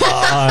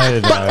 I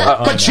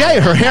know. But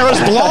Jay, her hair is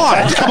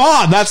blonde. Come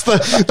on, that's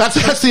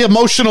the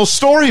emotional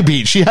story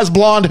beat. She has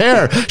blonde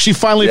hair. She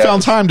finally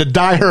found time to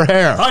dye her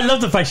hair. I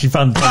love the fact she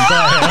found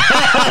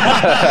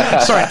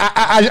Sorry,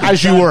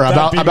 as you were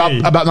about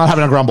not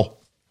having a grumble.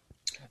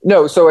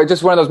 No, so it's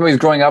just one of those movies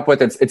growing up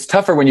with. It's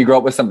tougher when you grow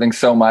up with something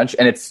so much,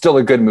 and it's still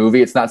a good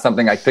movie. It's not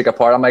something I pick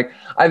apart. I'm like,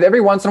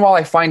 every once in a while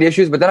I find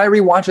issues, but then I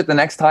rewatch it the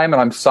next time,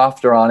 and I'm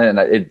softer on it, and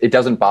it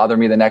doesn't bother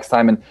me the next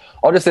time. And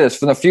I'll just say this: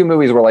 from the few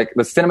movies where like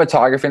the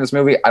cinematography in this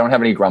movie, I don't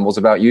have any grumbles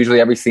about. Usually,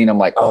 every scene I'm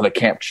like, oh, the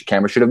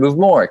camera should have moved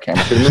more,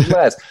 camera should have moved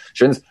less.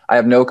 I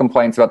have no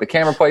complaints about the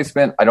camera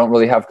placement. I don't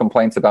really have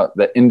complaints about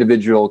the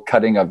individual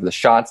cutting of the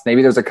shots.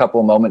 Maybe there's a couple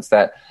of moments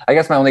that I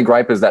guess my only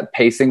gripe is that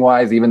pacing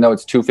wise, even though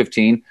it's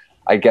 2:15.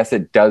 I guess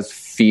it does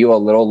feel a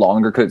little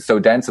longer because it's so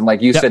dense. And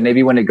like you said,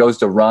 maybe when it goes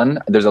to run,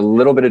 there's a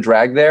little bit of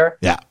drag there.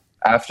 Yeah.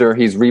 After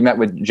he's re-met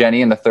with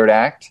Jenny in the third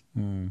act.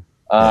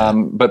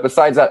 But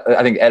besides that,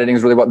 I think editing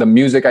is really well. The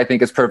music, I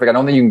think, is perfect. I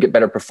don't think you can get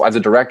better as a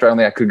director. I don't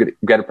think I could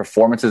get better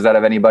performances out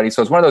of anybody.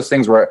 So it's one of those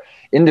things where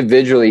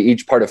individually,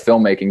 each part of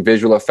filmmaking,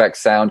 visual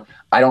effects, sound,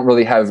 I don't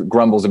really have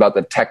grumbles about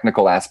the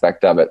technical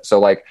aspect of it. So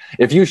like,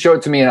 if you show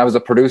it to me and I was a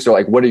producer,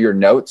 like, what are your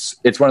notes?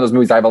 It's one of those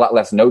movies I have a lot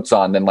less notes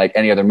on than like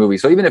any other movie.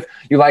 So even if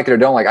you like it or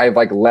don't like, I have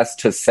like less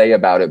to say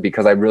about it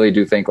because I really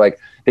do think like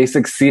they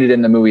succeeded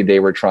in the movie they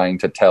were trying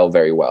to tell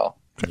very well.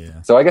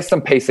 Yeah. So I guess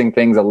some pacing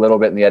things a little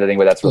bit in the editing,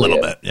 but that's really a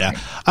little bit. Yeah.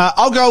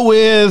 I'll go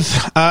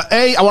with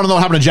I want to know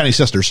what happened to Jenny's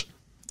sisters.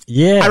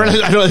 Yeah. I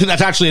really think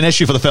that's actually an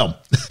issue for the film.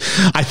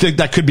 I think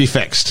that could be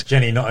fixed.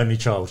 Jenny, not only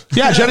child.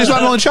 Yeah, Jenny's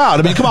not only child.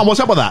 I mean, come on, what's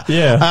up with that?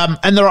 Yeah.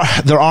 And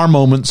there are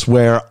moments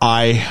where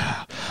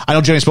I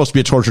know Jenny's supposed to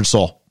be a tortured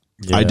soul.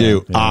 Yeah, I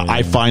do. yeah.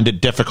 I find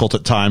it difficult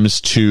at times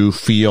to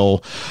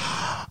feel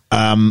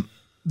I'm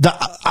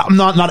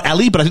not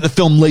Ellie, but I think the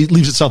film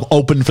leaves itself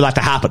open for that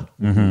to happen.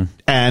 Mm-hmm.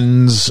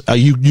 And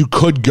you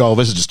could go,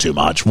 this is just too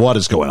much. What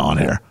is going on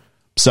here?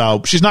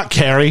 So she's not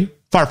Carrie.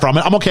 Far from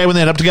it. I'm okay when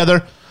they end up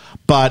together,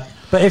 but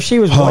if she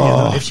was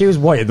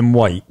whiter than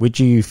white, would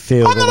you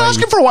feel? I'm not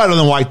asking for whiter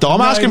than white, though.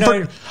 I'm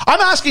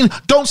asking,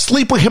 don't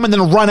sleep with him and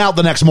then run out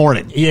the next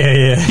morning.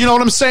 Yeah. You know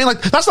what I'm saying?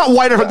 Like, that's not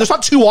whiter. There's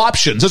not two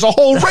options. There's a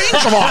whole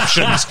range of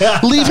options.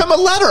 Leave him a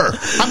letter.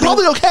 I'm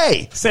probably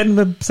okay. Send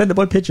it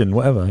by pigeon,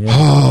 whatever. Yeah.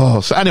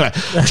 Oh, so anyway,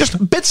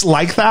 just bits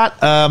like that.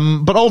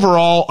 But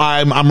overall,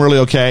 I'm really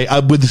okay.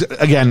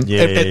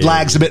 It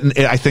lags a bit,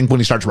 I think, when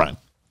he starts running.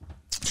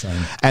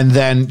 Same. And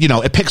then,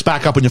 it picks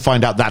back up when you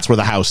find out that's where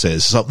the house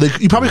is. So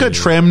you probably could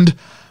have trimmed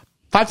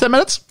 5-10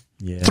 minutes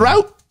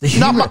throughout.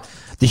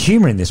 The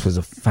humor in this was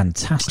a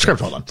fantastic script.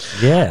 Hold on.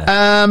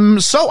 Yeah.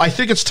 So I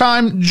think it's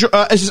time.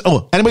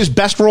 Anybody's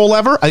best role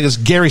ever? I think it's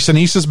Gary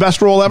Sinise's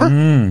best role ever.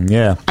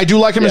 Yeah. I do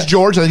like him as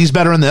George. I think he's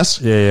better in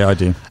this. Yeah, I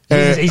do.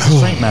 He's a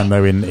straight man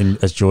though in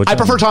as George. I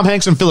prefer Tom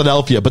Hanks in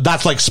Philadelphia, but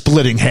that's like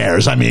splitting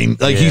hairs. I mean,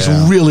 he's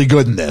really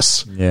good in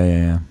this.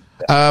 Yeah.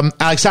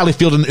 Alex Sally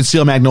Field in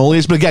Steel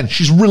Magnolias, but again,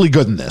 she's really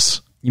good in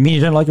this. You mean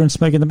you don't like her in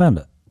Smoking the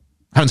Bandit?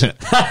 I haven't seen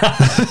it.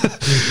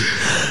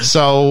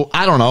 So,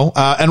 I don't know.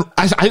 And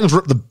I think it's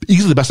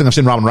easily the best thing I've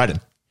seen Robin Wright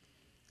in.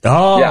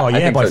 Oh,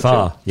 yeah, by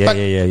far. Too.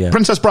 Yeah.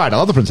 Princess Bride. I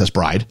love the Princess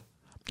Bride.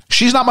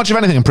 She's not much of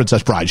anything in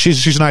Princess Bride.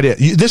 She's an idea.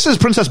 This is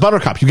Princess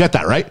Buttercup. You get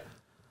that, right?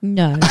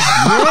 No.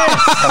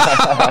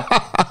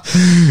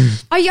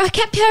 I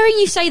kept hearing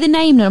you say the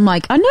name, and I'm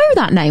like, I know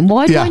that name.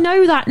 Why do I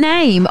know that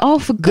name? Oh,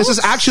 for God's sake. This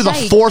is actually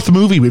sake. the fourth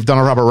movie we've done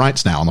of Robert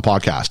Wright's now on the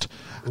podcast.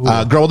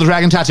 Girl with the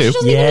Dragon Tattoo. She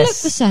doesn't even look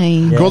the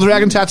same. Girl with the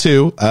Dragon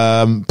Tattoo,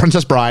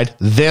 Princess Bride,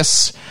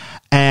 this,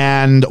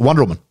 and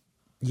Wonder Woman.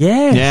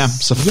 Yes. Yeah,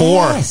 so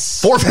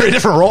four very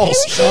different roles.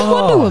 Who is she,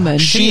 Wonder Woman?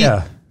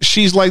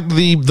 She's like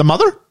the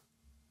mother.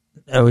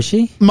 Oh, is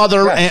she?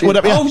 Mother and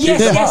whatever. Oh,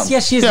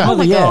 yes, she is the mother. Oh,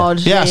 my God.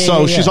 Yeah,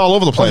 so she's all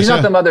over the place. She's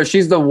not the mother.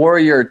 She's the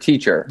warrior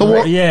teacher.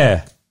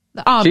 Yeah.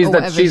 The aunt, she's or the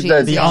whatever she's she the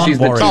is. she's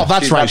the Oh,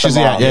 that's right. She's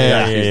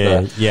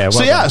Yeah.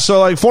 Well so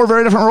like four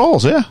very different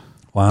roles. Yeah.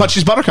 Wow. But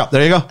she's Buttercup.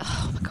 There you go.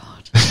 Oh, my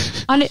God.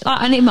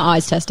 I need my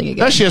eyes testing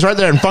again. There she is, right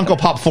there in Funko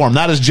Pop form.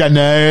 That is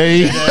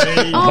Jenny.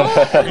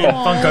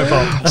 Funko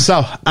Pop.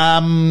 So,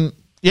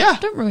 yeah.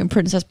 Don't ruin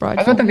Princess Bride.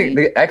 I think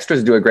the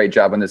extras do a great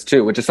job on this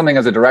too, which is something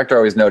as a director I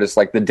always notice.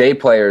 Like the day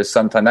players,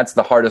 sometimes that's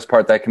the hardest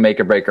part that can make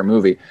or break a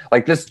movie.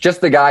 Like this,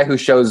 just the guy who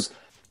shows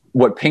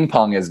what ping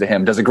pong is to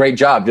him does a great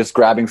job just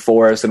grabbing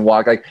Forrest and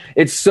walk. Like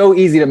it's so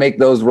easy to make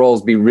those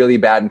roles be really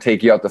bad and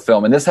take you out the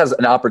film. And this has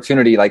an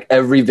opportunity, like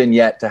every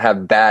vignette, to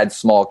have bad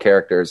small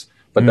characters,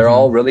 but they're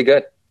all really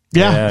good.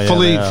 Yeah,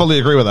 fully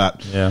agree with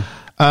that. Yeah.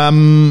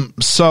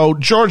 So,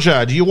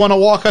 Georgia, do you want to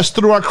walk us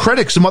through our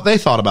critics and what they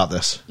thought about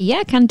this?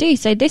 Yeah, can do.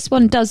 So this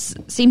one does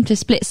seem to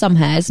split some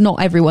hairs.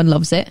 Not everyone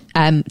loves it.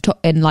 In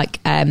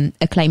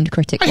acclaimed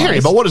critic. I hear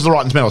you, but what is the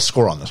Rotten Tomatoes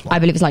score on this one? I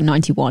believe it's like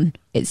 91.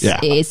 It Yeah.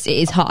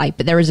 is high,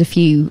 but there is a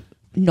few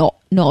not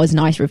as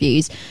nice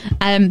reviews.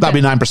 That'd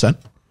be 9%.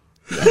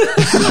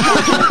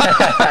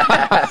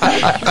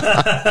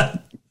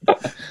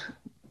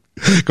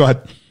 Go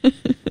ahead.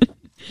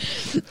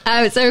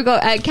 So we've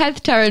got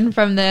Kenneth Turan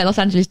from the Los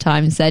Angeles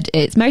Times said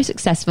it's most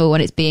successful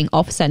when it's being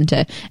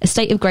off-center, a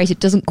state of grace it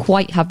doesn't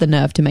quite have the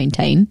nerve to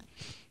maintain.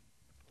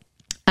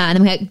 And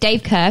then we got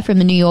Dave Kerr from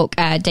the New York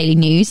Daily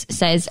News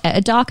says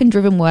a dark and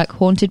driven work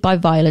haunted by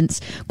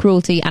violence,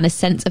 cruelty, and a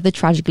sense of the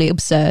tragically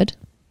absurd.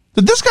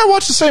 Did this guy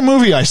watch the same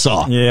movie I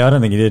saw? Yeah, I don't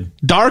think he did.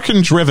 Dark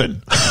and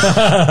driven,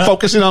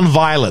 focusing on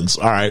violence.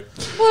 All right.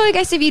 Well, I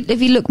guess if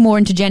you look more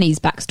into Jenny's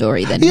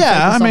backstory, then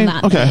Yeah, focus I mean,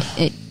 on that, okay.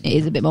 then it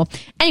is a bit more.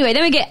 Anyway,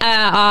 then we get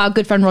our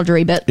good friend Roger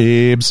Ebert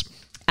Ebs.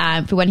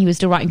 for when he was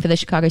still writing for the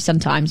Chicago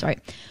Sun-Times. Right,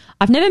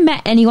 I've never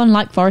met anyone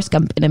like Forrest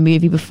Gump in a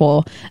movie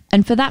before,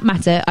 and for that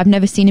matter, I've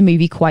never seen a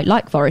movie quite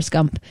like Forrest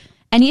Gump.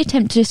 Any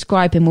attempt to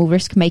describe him will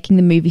risk making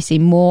the movie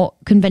seem more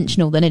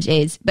conventional than it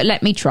is, but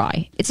let me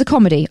try. It's a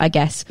comedy, I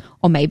guess,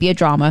 or maybe a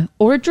drama,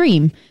 or a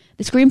dream.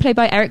 The screenplay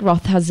by Eric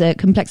Roth has a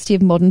complexity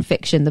of modern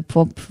fiction. The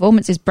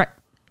performance is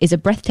a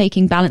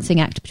breathtaking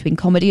balancing act between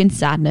comedy and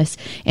sadness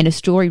in a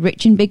story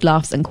rich in big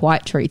laughs and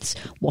quiet truths.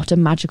 What a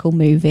magical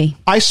movie.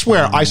 I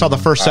swear I saw the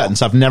first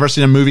sentence. I've never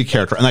seen a movie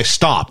character. And I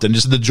stopped and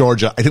just did the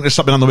Georgia. I think there's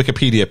something on the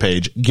Wikipedia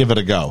page. Give it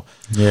a go.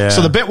 Yeah.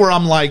 So the bit where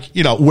I'm like,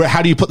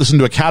 how do you put this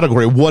into a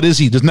category? What is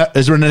he? Is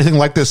there anything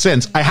like this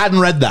since? I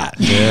hadn't read that.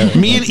 Yeah.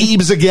 Me and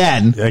Ebes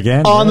again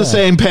on the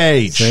same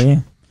page. See?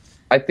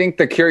 I think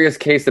The Curious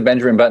Case of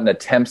Benjamin Button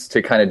attempts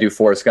to kind of do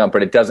Forrest Gump,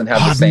 but it doesn't have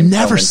the same I've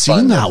never tone and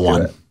seen that funness to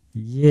one. it.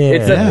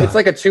 Yeah. It's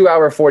like a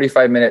 2-hour,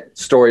 45-minute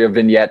story of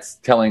vignettes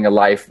telling a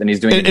life, and he's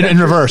doing it in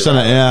reverse, isn't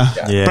it?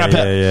 Yeah.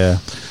 Yeah.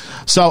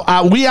 So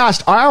we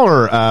asked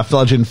our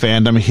Fledgling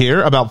fandom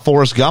here about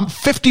Forrest Gump.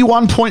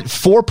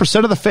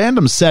 51.4% of the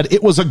fandom said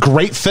it was a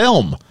great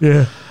film.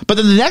 Yeah. But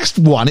then the next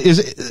one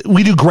is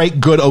we do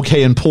great, good,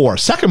 okay, and poor.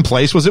 Second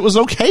place was it was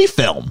okay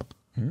film.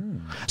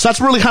 So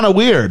that's really kind of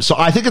weird. So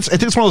I think it's one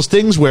of those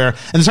things where,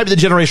 and this might be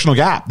the generational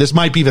gap. This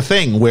might be the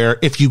thing where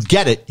if you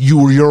get it,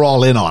 you're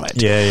all in on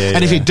it.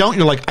 And if you don't,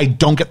 you're like, I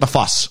don't get the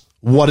fuss.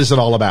 What is it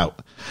all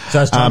about?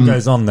 So as time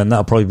goes on, then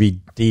that'll probably be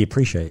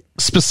de-appreciate.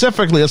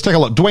 Specifically, let's take a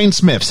look. Dwayne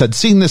Smith said,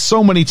 seen this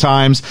so many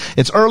times.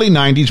 It's early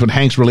 90s when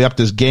Hanks really upped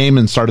his game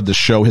and started to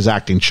show his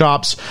acting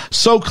chops.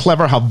 So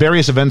clever how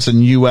various events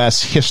in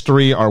U.S.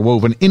 history are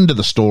woven into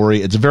the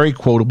story. It's very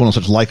quotable and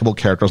such likable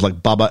characters like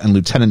Bubba and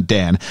Lieutenant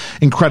Dan.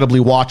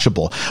 Incredibly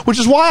watchable. Which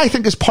is why I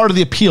think is part of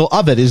the appeal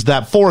of it is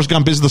that Forrest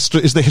Gump is the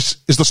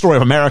story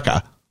of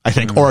America, I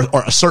think, or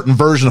a certain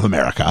version of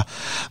America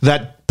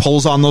that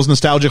pulls on those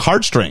nostalgic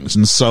heartstrings,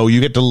 and so you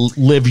get to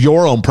live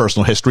your own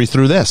personal history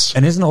through this.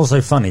 And isn't it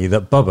also funny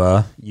that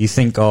Bubba you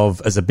think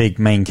of as a big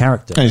main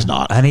character, and he's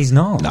not.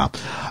 No.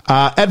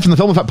 Ed from the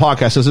Film Effect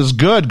podcast says it's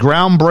good,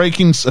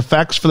 groundbreaking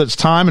effects for its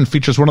time, and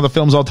features one of the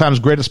film's all-time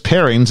greatest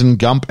pairings in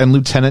Gump and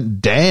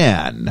Lieutenant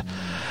Dan.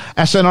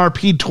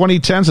 SNRP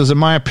 2010 says, in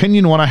my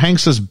opinion, one of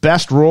Hanks'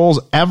 best roles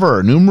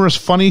ever. Numerous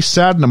funny,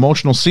 sad, and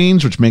emotional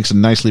scenes, which makes a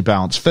nicely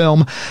balanced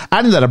film.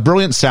 Adding that a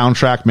brilliant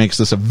soundtrack makes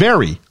this a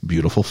very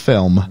beautiful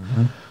film.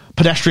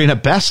 Pedestrian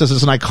at best says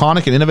it's an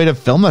iconic and innovative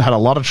film that had a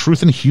lot of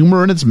truth and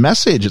humor in its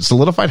message. It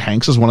solidified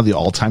Hanks as one of the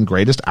all-time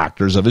greatest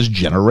actors of his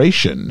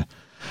generation.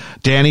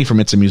 Danny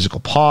from It's a Musical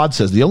Pod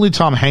says, the only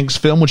Tom Hanks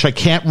film which I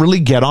can't really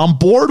get on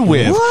board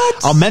with.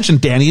 What? I'll mention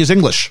Danny is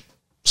English,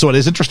 so it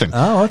is interesting.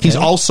 Oh, okay. He's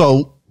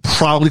also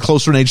probably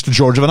closer in age to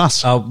Georgia than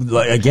us.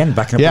 Again,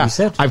 backing up what you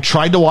said. I've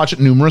tried to watch it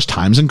numerous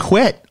times and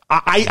quit.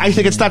 I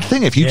think it's that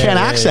thing. If you can't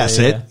access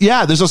it,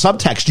 there's a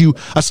subtext,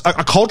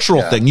 a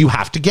cultural thing you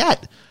have to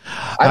get.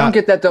 I don't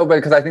get that though,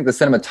 because I think the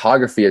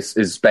cinematography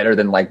is better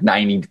than like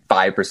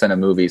 95% of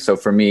movies. So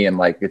for me, and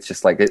like it's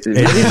just like at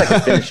least I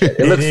can finish it.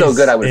 It looks so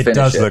good, I would finish it. It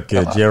does look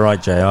good. You're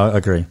right, Jay. I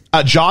agree.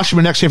 Josh,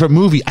 my next favorite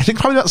movie, I think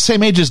probably about the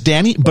same age as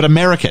Danny, but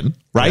American,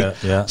 right?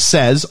 Yeah.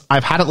 Says,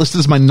 I've had it listed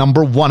as my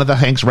number one of the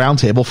Hanks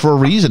Roundtable for a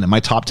reason in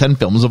my top 10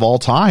 films of all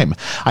time.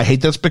 I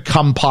hate that it's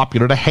become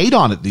popular to hate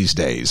on it these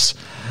days.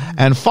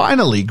 And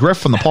finally, Griff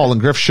from the Paul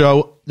and Griff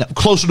Show,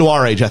 closer to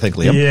our age, I think,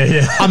 Liam.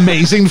 Yeah.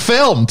 Amazing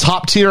film,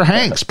 top tier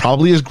Hanks,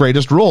 probably his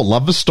greatest role.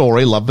 Love the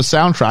story, love the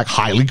soundtrack,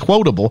 highly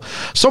quotable.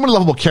 So many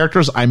lovable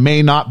characters. I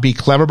may not be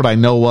clever, but I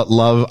know what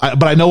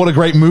a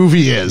great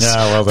movie is. Yeah,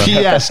 well done.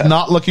 P.S.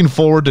 Not looking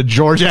forward to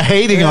Georgia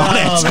hating on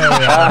it. There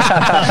we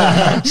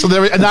are.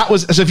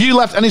 So if you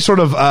left any sort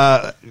of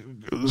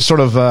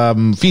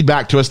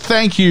feedback to us,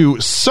 thank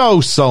you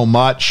so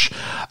much.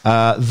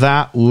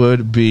 That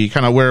would be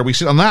kind of where we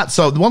sit on that.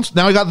 So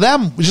now we got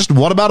them. Just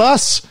what about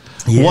us?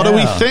 Yeah. What do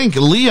we think?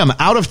 Liam,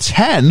 out of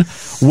 10,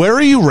 where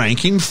are you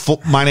ranking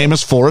My Name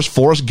is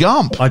Forrest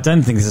Gump? I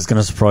don't think this is going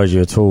to surprise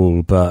you at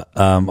all, but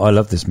I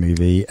love this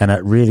movie, and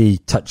it really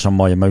touched on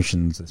my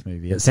emotions, this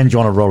movie. It sends you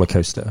on a roller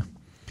coaster.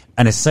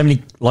 and there's so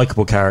many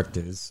likable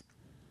characters.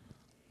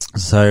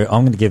 So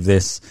I'm going to give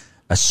this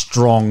a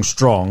strong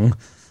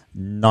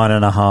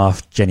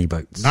 9.5 Jenny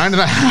Boats.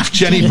 9.5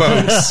 Jenny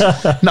Boats.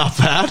 Not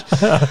bad.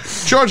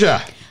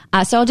 Georgia.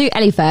 So I'll do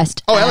Ellie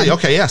first. Oh, Ellie.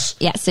 Okay, yes.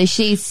 Yeah, so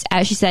she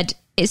said,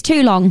 it's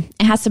too long.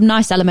 It has some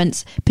nice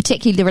elements,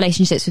 particularly the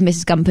relationships with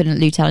Mrs. Gumpen and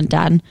Lieutenant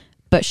Dan,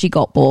 but she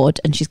got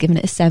bored and she's given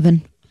it a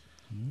 7.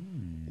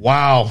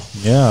 Wow.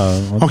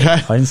 Yeah. Okay. I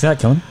didn't see that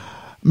coming.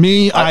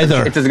 Me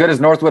either. It's as good as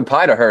Northwood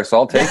Pie to her, so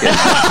I'll take it.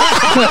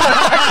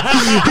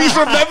 He's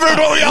remembered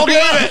what we all gave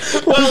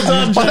it. Well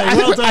done, Jay.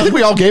 I think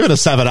we all gave it a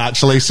 7,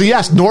 actually. So,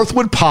 yes,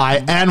 Northwood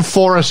Pie and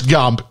Forrest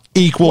Gump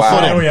equal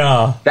Wow. footing. Oh,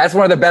 yeah. That's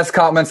one of the best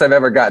compliments I've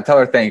ever got. Tell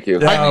her thank you.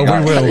 Yeah, we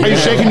will. Are you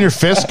shaking your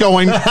fist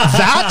going,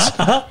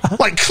 that?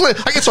 Like,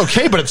 it's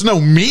okay, but it's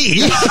no me.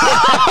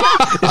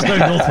 It's no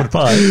Northwood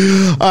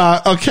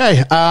Pie.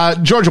 Okay.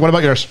 Georgia, what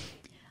about yours?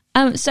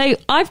 So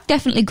I've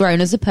definitely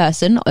grown as a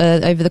person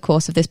over the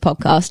course of this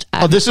podcast.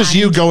 This is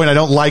you going, I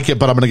don't like it,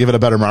 but I'm going to give it a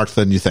better mark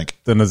than you think.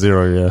 Then a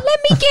 0, yeah. Let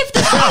me give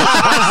the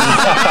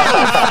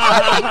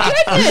Oh my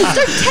goodness,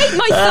 don't take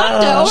my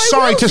thunder. Or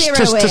Sorry, I will zero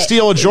to it.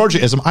 steal a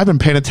Georgiaism, I've been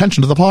paying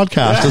attention to the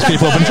podcast as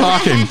people have been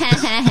talking.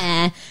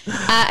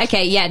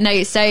 Okay, yeah,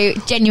 no, so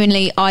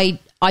genuinely, I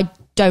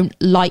don't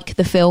like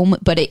the film,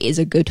 but it is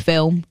a good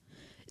film.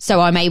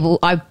 So I'm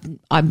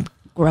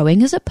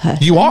growing as a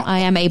person. You are? I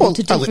am able Well,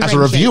 to as differentiate a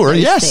reviewer,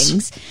 those yes.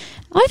 things.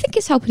 I think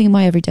it's helping in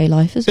my everyday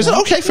life as well. Is it?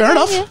 Okay, fair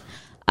enough.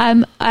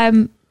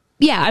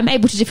 Yeah, I'm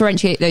able to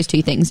differentiate those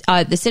two things.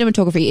 The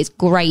cinematography is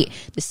great.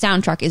 The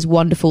soundtrack is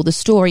wonderful. The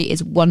story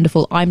is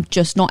wonderful. I'm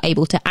just not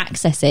able to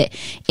access it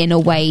in a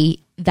way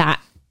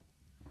that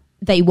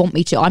they want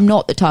me to. I'm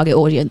not the target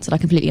audience, and I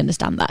completely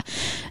understand that.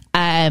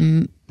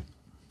 And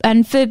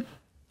for,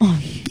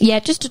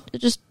 I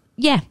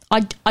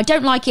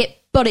don't like it,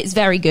 but it's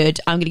very good.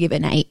 I'm going to give it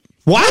an 8.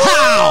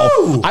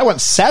 Wow! I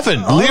went 7.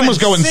 Liam was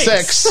going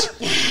 6.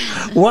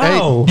 6.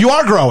 Wow. Hey, you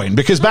are growing,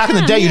 because back in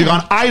the day you'd have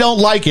gone, I don't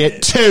like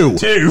it, 2.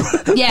 2.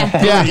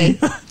 Yeah. Yeah.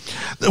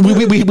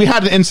 We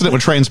had an incident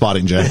with Train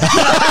Spotting, Jay.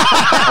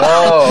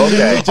 Oh,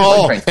 okay.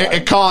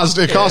 It caused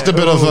a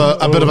bit of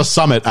a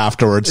summit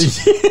afterwards.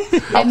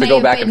 I'll have to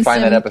go back and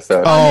find that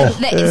episode. Oh,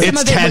 Some it's of it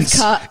was tense.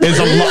 cut. There's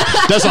a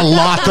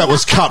lot that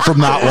was cut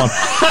from that one.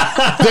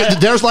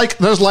 There's like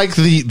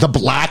the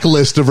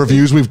blacklist of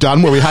reviews we've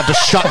done where we had to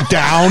shut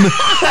down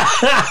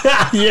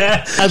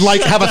Yeah. and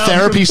like have a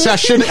therapy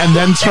session and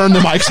then turn the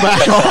mics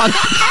back on.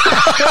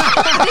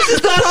 This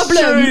is the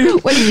problem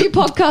when you do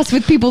podcasts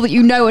with people that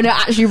you know and are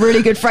actually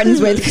really good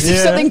friends with, because if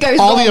something goes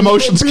All wrong, the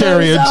emotions it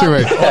carry blows into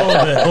up.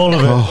 it. All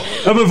of it.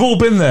 And we've all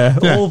been there.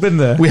 All been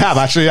there. We have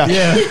actually,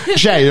 yeah.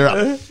 Jay, you're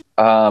up.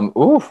 I'm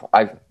going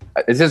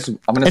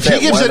to say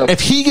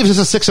If he gives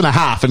us a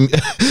 6.5, and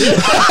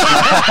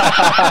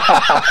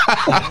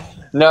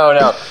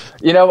No.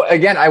 You know,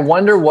 again, I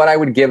wonder what I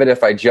would give it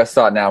if I just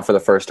saw it now for the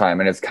first time,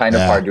 and it's kind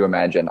of hard to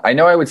imagine. I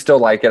know I would still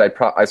like it.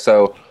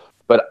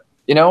 But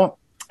you know,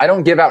 I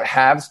don't give out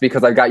halves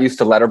because I've got used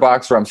to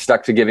Letterboxd, where I'm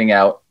stuck to giving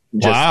out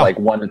just like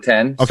 1 to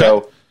 10. Okay.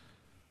 So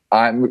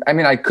I'm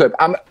going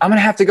to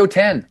have to go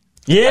 10.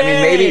 Yeah. I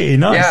mean, maybe.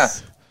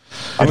 Nice. Yeah.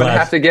 I'm going to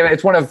have to give it.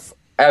 It's one of.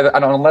 On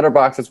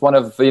Letterboxd, it's one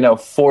of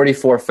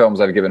 44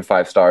 films I've given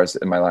 5 stars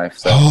in my life.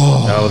 So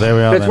Oh, there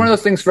we are. it's one of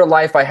those things for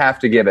life. I have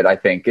to give it. I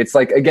think it's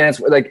like, again,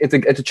 it's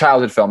a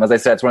childhood film. As I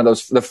said, it's one of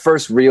those, the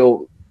first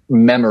real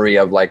memory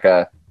of like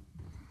a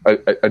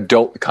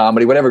adult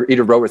comedy, whatever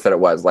Edith Roper said it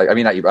was. Like, I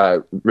mean, not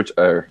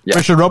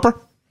Richard Roper?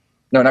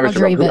 No, not Richard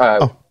Roger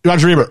Roper.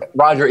 Roger Ebert.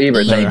 Roger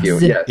Ebert. Thank you.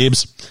 Yes.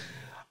 Ebs.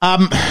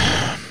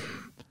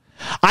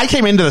 I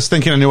came into this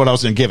thinking I knew what I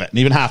was going to give it. And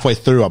even halfway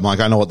through, I'm like,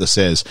 I know what this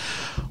is.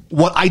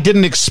 What I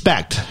didn't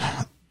expect,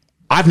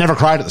 I've never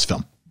cried at this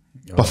film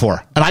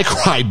before. And I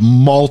cried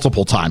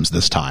multiple times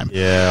this time.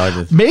 Yeah, I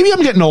did. Maybe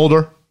I'm getting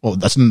older. Well,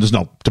 there's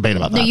no debate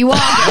about that. No, you are.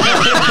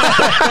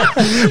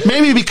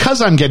 Maybe because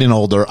I'm getting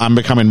older, I'm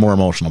becoming more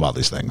emotional about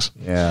these things.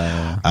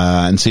 Yeah.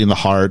 And seeing the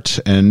heart.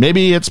 And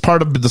maybe it's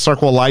part of the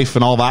circle of life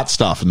and all that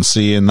stuff and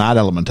seeing that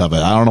element of it.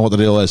 I don't know what the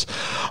deal is.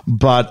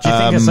 But Do you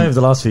think it's over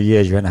the last few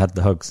years you haven't had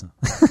the hugs?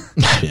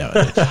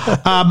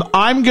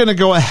 I'm going to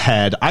go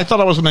ahead. I thought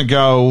I was going to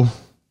go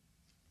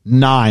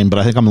 9, but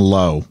I think I'm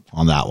low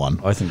on that one.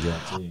 I think you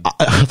are too.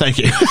 Thank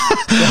you.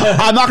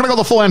 I'm not going to go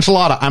the full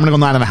enchilada. I'm going to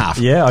go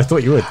 9.5. Yeah, I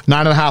thought you would.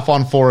 9.5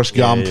 on Forrest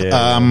Gump.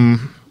 Yeah.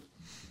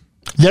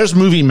 There's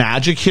movie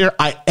magic here.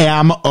 I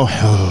am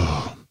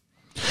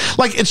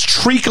like, it's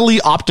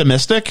treacly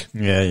optimistic.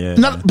 Yeah.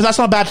 But that's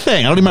not a bad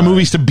thing. I don't need my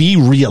movies to be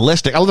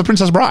realistic. I love The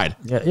Princess Bride.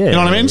 Yeah, you know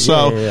what I mean?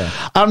 So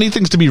I don't need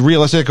things to be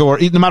realistic, or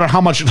no matter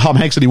how much Tom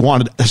Hanks said he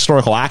wanted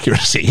historical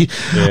accuracy.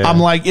 Yeah. I'm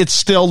like, it's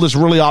still this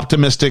really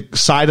optimistic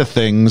side of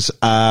things.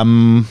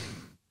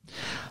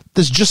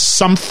 There's just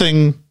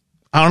something,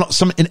 I don't know,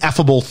 some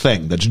ineffable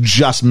thing that's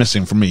just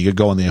missing for me. You could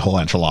go in the whole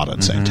enchilada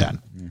and say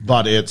 10.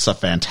 But it's a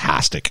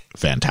fantastic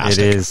It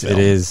is. film. It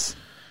is.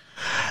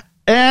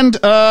 And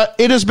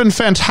it has been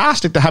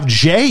fantastic to have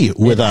Jay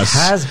with us.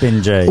 Has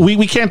been, Jay.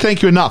 We can't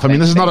thank you enough. I mean,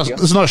 this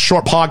is not a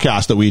short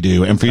podcast that we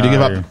do, and for you to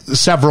give up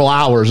several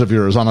hours of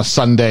yours on a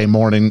Sunday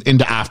morning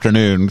into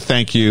afternoon,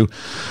 thank you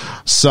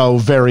so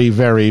very,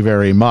 very,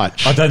 very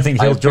much. I don't think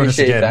he'll join us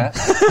again.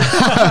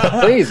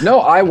 Please, no,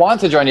 I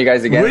want to join you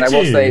guys again. Would and I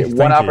will you? say Thank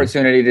one you.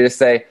 opportunity to just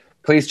say,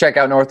 please check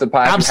out North of the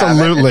Pie.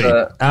 Absolutely.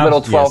 It's a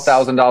little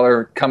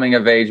 $12,000 coming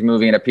of age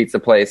movie in a pizza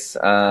place.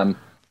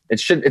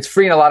 It's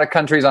free in a lot of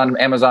countries on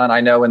Amazon. I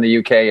know in the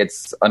UK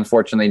it's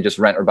unfortunately just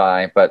rent or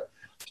buy, but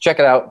check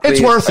it out. Please.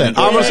 It's worth it.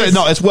 I'm going to say,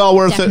 no, it's well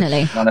worth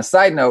Definitely. it. On a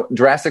side note,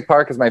 Jurassic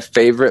Park is my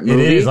favorite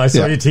movie. It is. I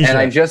saw your t-shirt. And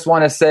I just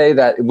want to say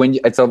that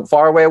it's a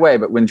far away,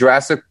 but when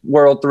Jurassic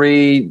World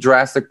 3,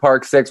 Jurassic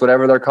Park 6,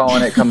 whatever they're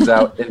calling it, comes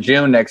out in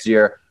June next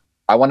year,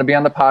 I want to be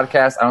on the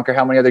podcast. I don't care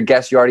how many other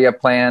guests you already have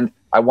planned.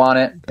 I want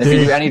it. If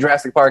you do any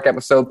Jurassic Park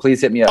episode,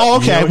 please hit me up. Oh,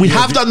 okay. We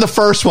have done the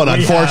first one,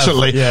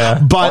 unfortunately.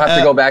 But I'll have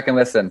to go back and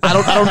listen.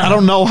 I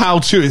don't know how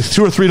to.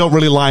 2 or 3 don't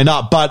really line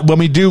up. But when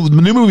when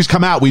new movies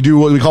come out, we do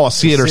what we call a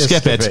see it or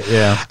skip it.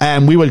 Yeah.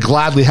 And we would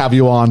gladly have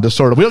you on to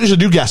sort of. We don't usually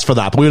do guests for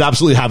that, but we would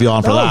absolutely have you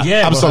on for that.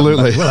 Yeah,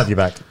 absolutely. We'll have you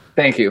back.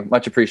 Thank you.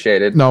 Much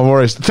appreciated. No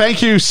worries.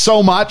 Thank you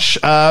so much.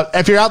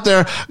 If you're out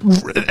there,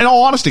 in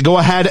all honesty, go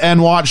ahead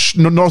and watch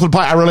North of the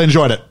Pie. I really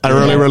enjoyed it. I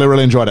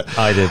really enjoyed it.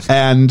 I did.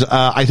 And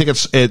I think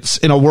it's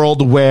in a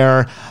world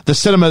where the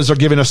cinemas are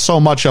giving us so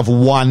much of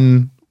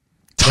one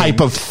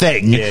type of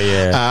thing.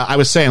 I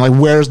was saying, like,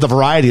 where's the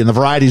variety? And the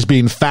variety is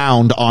being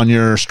found on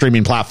your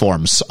streaming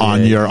platforms,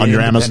 on your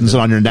Amazons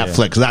and on your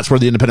Netflix. That's where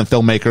the independent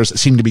filmmakers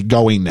seem to be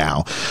going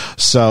now.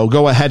 So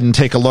go ahead and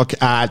take a look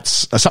at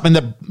something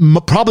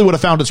that probably would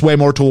have found its way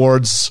more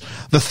towards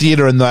the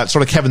theater in that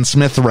sort of Kevin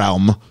Smith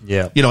realm.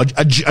 Yeah. You know,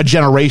 a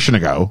generation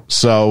ago.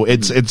 So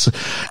it's,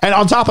 and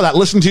on top of that,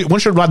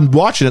 once you're done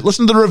watching it,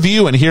 listen to the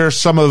review and hear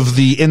some of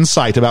the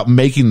insight about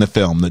making the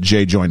film that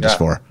Jay joined us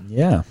for.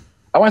 Yeah.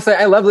 I want to say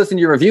I love listening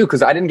to your review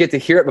because I didn't get to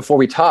hear it before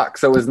we talked.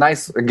 So it was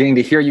nice getting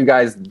to hear you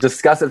guys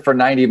discuss it for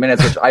 90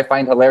 minutes, which I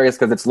find hilarious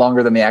because it's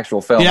longer than the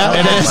actual film. Yeah,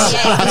 it is.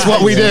 That's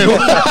what we do.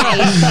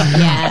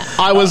 Yeah.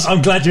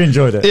 I'm glad you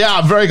enjoyed it. Yeah,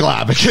 I'm very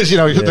glad because, you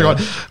know, they're going,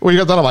 when you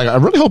got that, I'm like, I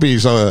really hope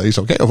he's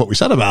okay with what we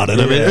said about it.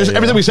 I mean,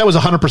 everything we said was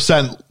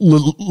 100%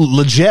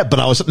 legit, but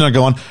I was sitting there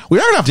going, we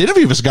are going to have to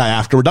interview this guy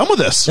after we're done with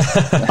this.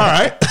 All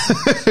right.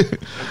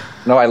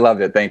 No, I loved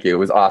it. Thank you. It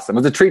was awesome.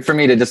 It was a treat for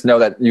me to just know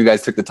that you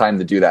guys took the time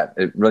to do that.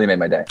 It really made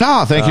my day.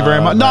 Oh, thank you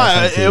very much.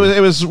 No, it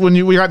was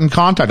when we got in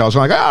contact, I was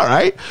like, all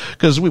right,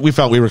 because we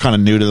felt we were kind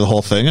of new to the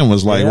whole thing and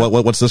was like,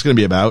 what's this going to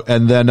be about?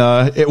 And then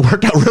it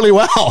worked out really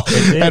well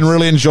and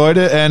really enjoyed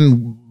it,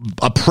 and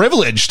a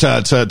privilege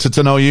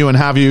to know you and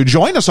have you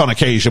join us on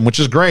occasion, which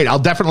is great. I'll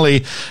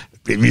definitely.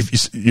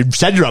 You've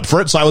said you're up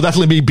for it, so I will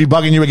definitely be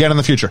bugging you again in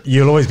the future.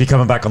 You'll always be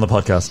coming back on the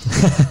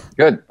podcast.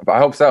 Good. I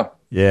hope so.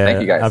 Yeah.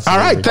 Thank you guys.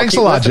 Absolutely. All right. Thanks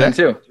a lot, Jay.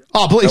 Too.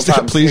 Oh, please, No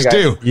problem. please See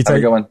you do. guys. Have a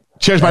good one.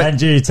 Cheers, bye.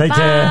 Angie, take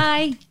care.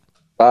 Bye.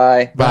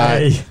 Bye.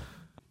 Bye.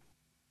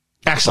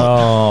 Excellent.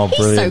 Oh, He's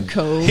brilliant. so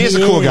cool. He's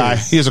a cool guy.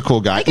 He's a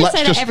cool guy. I can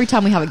say that every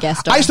time we have a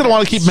guest on. I just didn't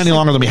want to keep him any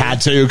longer than we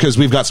had to because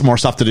we've got some more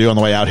stuff to do on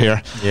the way out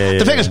here.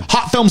 The thing is,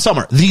 Hot Film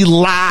Summer, the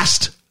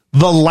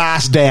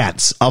last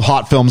dance of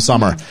Hot Film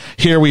Summer.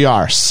 Here we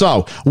are.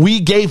 So we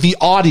gave the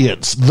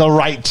audience the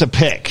right to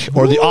pick,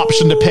 or the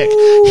option to pick.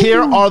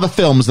 Here are the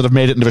films that have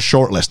made it into a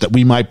short list that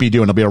we might be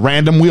doing. It'll be a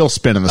random wheel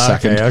spin in a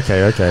second.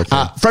 Okay.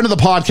 Friend of the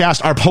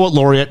podcast, our poet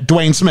laureate,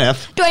 Dwayne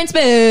Smith,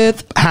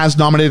 has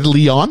nominated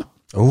Leon.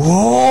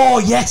 Oh,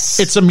 yes.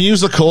 It's a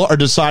musical, or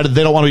decided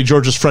they don't want to be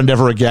George's friend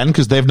ever again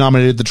because they've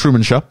nominated The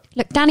Truman Show.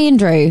 Look, Danny and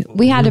Drew,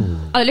 we had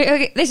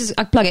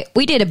I plug it.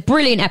 We did a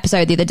brilliant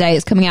episode the other day.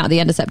 It's coming out at the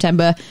end of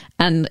September.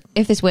 And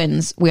if this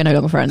wins, we are no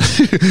longer friends.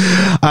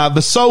 The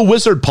So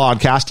Wizard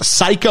podcast,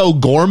 Psycho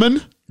Gorman.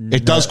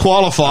 It does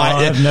qualify.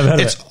 I've never heard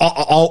of it.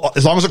 All,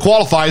 as long as it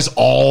qualifies,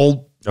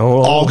 all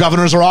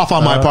governors are off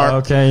on my part.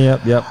 Okay,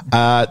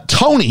 yep.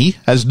 Tony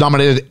has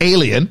nominated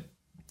Alien.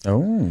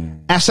 Oh.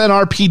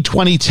 SNRP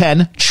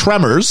 2010,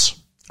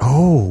 Tremors.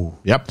 Oh.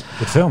 Yep.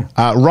 Good film.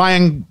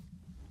 Ryan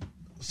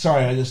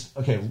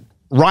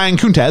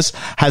Kuntez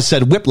has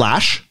said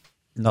Whiplash.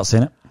 Not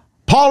seen it.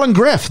 Paul and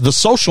Griff, The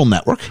Social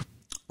Network.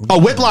 Oh,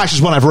 Whiplash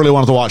is one I've really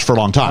wanted to watch for a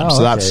long time.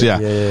 So that's,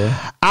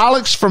 yeah.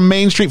 Alex from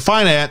Main Street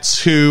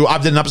Finance, who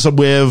I've did an episode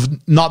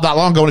with not that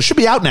long ago, and it should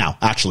be out now,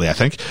 actually, I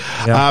think.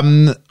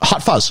 Yeah.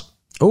 Hot Fuzz.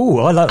 Oh,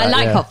 I like that. I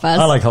like Hot Fuzz.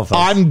 I like Hot Fuzz.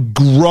 I'm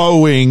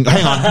growing.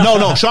 Hang on.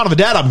 No. Shaun of the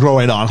Dead I'm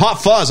growing on.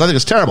 Hot Fuzz, I think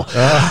it's terrible.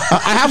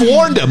 I have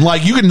warned him,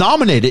 like, you can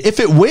nominate it. If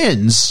it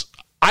wins,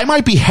 I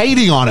might be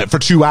hating on it for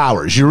 2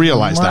 hours. You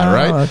realize that,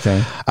 right?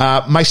 Okay.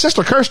 My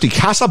sister Kirsty,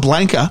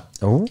 Casablanca.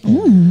 Oh.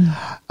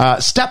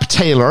 Step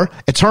Taylor,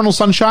 Eternal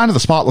Sunshine of the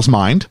Spotless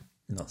Mind.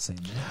 Not seen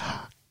it.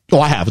 Oh,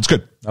 I have. It's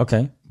good.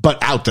 Okay.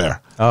 But out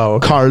there.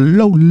 Oh, okay.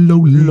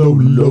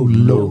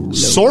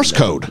 Source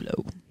Code.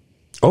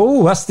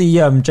 Oh, that's the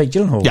Jake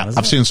Gyllenhaal. Yeah,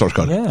 I've seen Source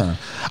Code. Yeah.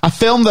 A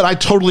film that I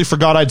totally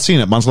forgot I'd seen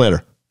it months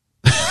later.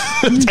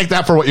 Take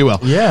that for what you will.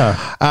 Yeah.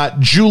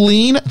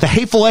 Julene, The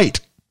Hateful Eight.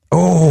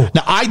 Oh,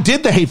 Now, I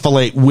did the Hateful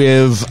Eight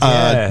with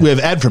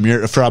Ed from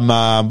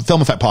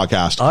Film Effect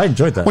Podcast. I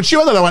enjoyed that. When she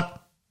went there, I went,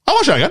 I'll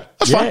watch that again.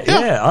 That's fine.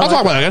 Yeah, I'll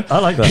talk about it again. I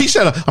like that. He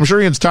said, I'm sure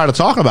Ian's tired of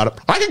talking about it.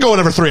 I can go in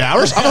every 3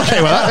 hours. I'm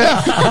okay with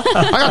that. Yeah.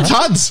 I got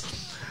tons.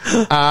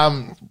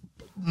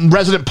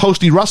 Resident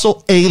Posty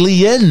Russell,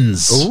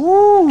 Aliens.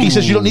 Ooh. He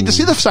says you don't need to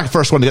see the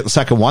first one to get the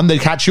second one. They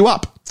catch you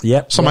up.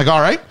 Yep. So I'm like,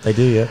 all right. They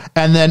do, yeah.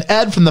 And then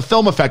Ed from the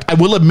Film Effect, I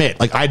will admit,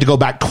 like, I had to go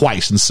back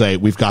twice and say,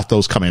 we've got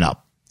those coming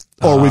up.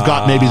 Or we've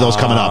got maybe those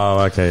coming up. Oh,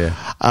 okay,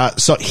 yeah.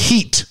 So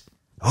Heat.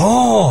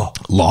 Oh,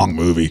 Long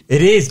movie.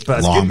 it is, but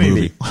it's a Long good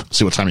movie.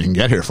 See what time you can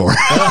get here for. All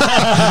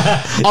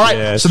right.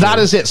 Yeah, so that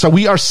is it. So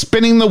we are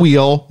spinning the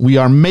wheel. We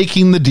are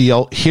making the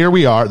deal. Here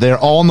we are. They're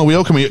all in the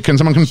wheel. Can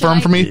someone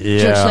confirm for me?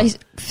 Yeah.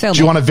 Film Do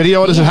you want a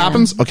video as it Yeah.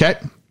 happens? Okay.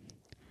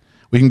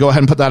 We can go ahead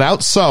and put that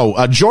out. So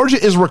Georgia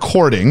is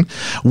recording.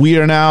 We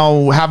are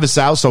now have this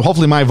out. So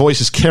hopefully my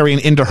voice is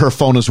carrying into her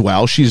phone as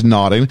well. She's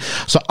nodding.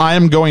 So I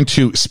am going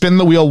to spin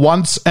the wheel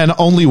once and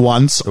only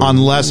once,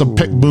 unless a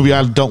movie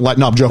I don't like.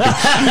 No, I'm joking.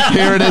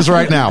 Here it is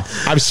right now.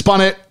 I've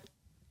spun it.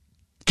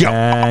 Go.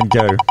 And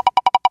go.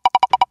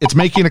 It's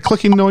making a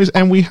clicking noise,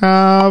 and we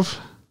have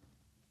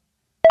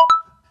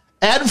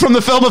Ed from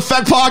the Film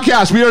Effect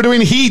Podcast. We are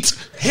doing Heat.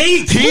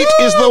 Heat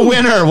is the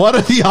winner. What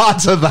are the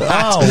odds of that?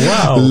 Oh,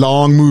 wow.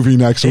 Long movie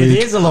next week.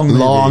 It is a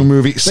long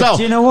movie. But So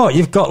do you know what?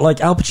 You've got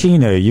like Al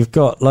Pacino. You've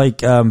got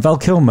like Val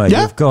Kilmer.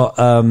 Yeah. You've got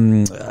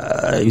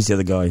who's the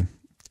other guy?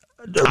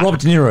 Robert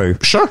De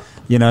Niro. sure,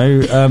 You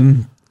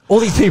know, all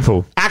these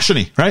people.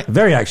 actiony, right?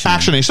 Very actiony.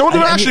 Actiony. So we'll do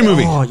an And- action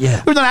movie. Oh, yeah. We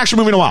haven't done an action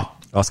movie in a while.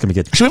 Oh, it's gonna be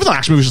good. Actually, we haven't done an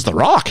action movie since The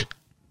Rock.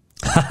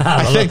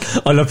 I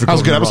think I love that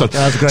was a good recording The Rock. episode.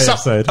 That was a great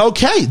episode.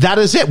 Okay, that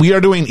is it. We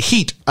are doing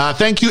Heat.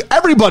 Thank you,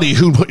 everybody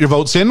who put your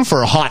votes in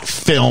for Hot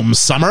Film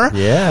Summer.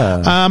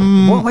 Yeah.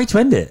 What way to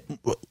end it?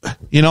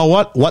 You know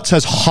what? What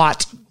says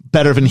hot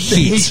better than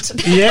heat?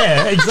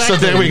 Yeah, exactly. So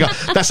there we go.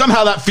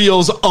 Somehow that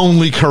feels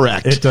only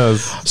correct. It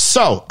does.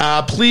 So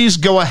please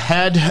go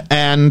ahead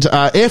and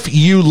if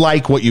you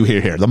like what you hear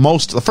here,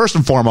 the first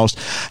and foremost,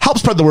 help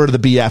spread the word of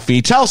the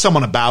BFE. Tell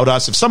someone about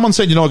us. If someone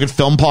said, a good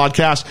film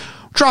podcast,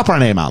 drop our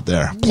name out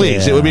there,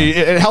 please. Yeah.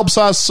 It helps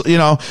us.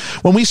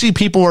 When we see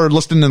people are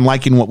listening and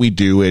liking what we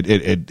do,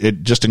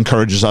 it just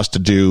encourages us to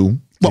do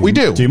what we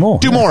do. Do more.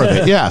 Do more of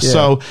it. Yeah. Yeah.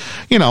 So,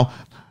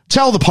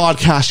 tell the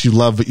podcast you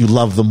love that you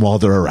love them while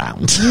they're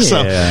around.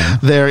 So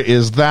there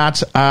is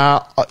that.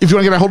 If you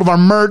want to get a hold of our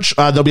merch,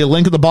 there'll be a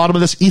link at the bottom of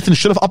this. Ethan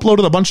should have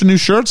uploaded a bunch of new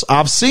shirts.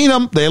 I've seen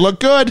them. They look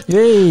good.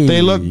 Yay.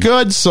 They look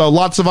good. So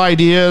lots of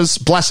ideas.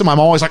 Bless him. I'm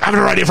always like, I have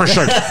an idea for a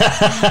shirt.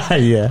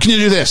 Yeah. Can you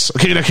do this?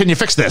 Can you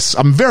fix this?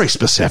 I'm very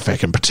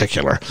specific in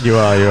particular. You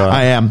are.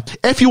 I am.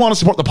 If you want to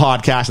support the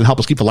podcast and help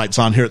us keep the lights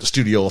on here at the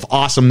Studio of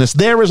Awesomeness,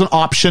 there is an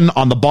option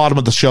on the bottom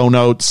of the show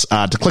notes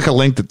to click a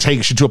link that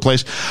takes you to a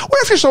place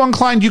where, if you're so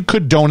inclined, you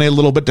could donate a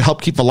little bit to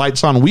help keep the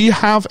lights on. We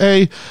have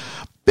a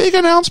big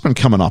announcement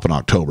coming up in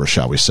October,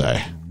 shall we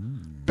say.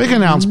 Big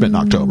announcement in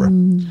October.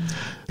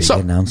 Big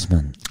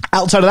announcement.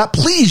 Outside of that,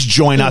 please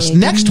join us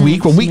next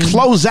week when we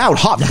close out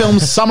Hot Film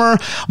Summer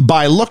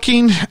by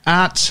looking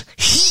at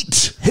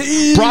Heat,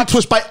 brought to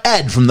us by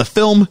Ed from the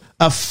Film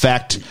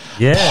Effect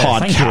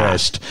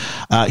Podcast.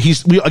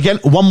 Again,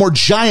 one more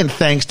giant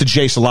thanks to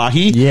Jay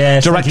Salahi,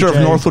 director of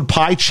Northwood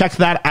Pie. Check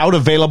that out.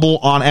 Available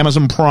on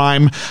Amazon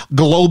Prime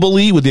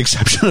globally, with the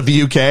exception of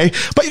the UK.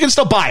 But you can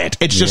still buy it.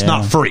 It's just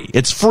not free.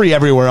 It's free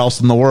everywhere else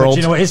in the world. But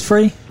do you know what is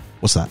free?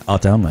 What's that? Our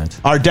download.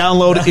 Our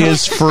download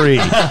is free.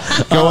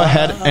 Go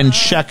ahead and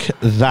check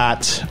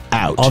that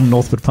out. On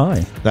Northwood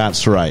Pie.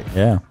 That's right.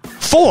 Yeah.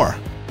 For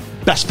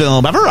Best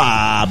Film Ever,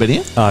 I've been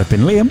Ian. I've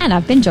been Liam. And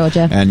I've been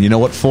Georgia. And you know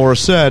what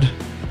Forrest said?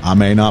 I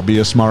may not be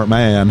a smart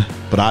man,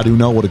 but I do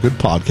know what a good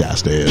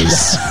podcast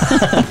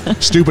is.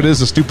 Stupid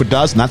is as stupid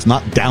does, and that's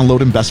not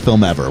downloading Best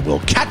Film Ever. We'll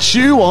catch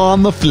you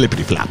on the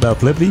flippity flap. The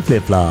flippity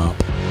flip flop.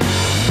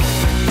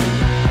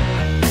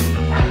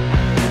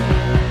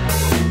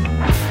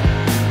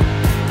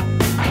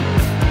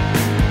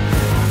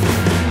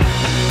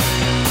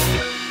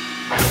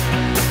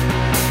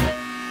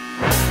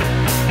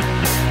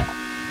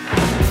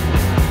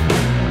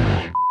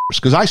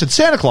 Because I said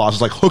Santa Claus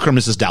is like Hooker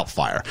Mrs.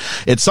 Doubtfire.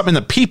 It's something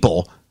that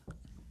people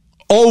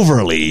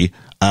overly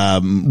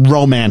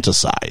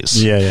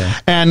romanticize. Yeah.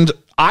 And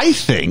I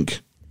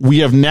think we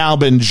have now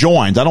been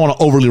joined. I don't want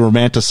to overly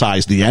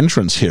romanticize the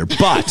entrance here,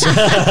 but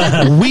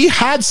we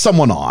had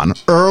someone on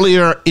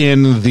earlier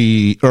in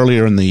the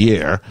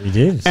year. We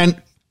did.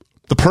 And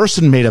the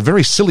person made a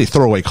very silly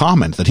throwaway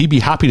comment that he'd be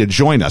happy to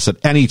join us at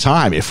any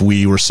time if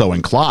we were so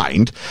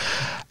inclined.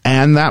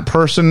 And that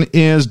person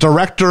is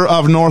director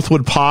of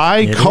Northwood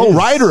Pie,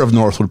 co-writer of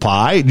Northwood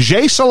Pie,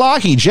 Jay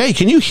Salahi. Jay,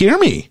 can you hear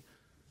me?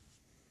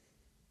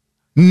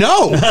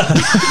 No.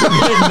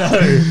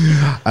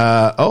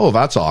 Oh,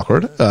 that's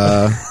awkward.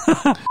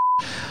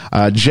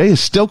 Jay is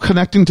still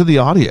connecting to the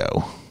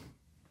audio.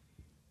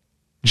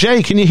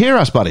 Jay, can you hear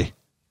us, buddy?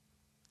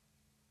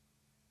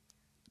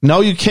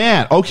 No, you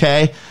can't.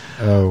 Okay.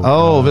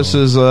 Oh, this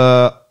is,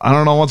 I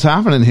don't know what's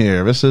happening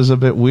here. This is a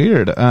bit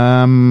weird.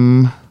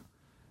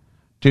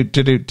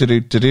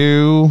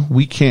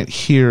 We can't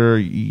hear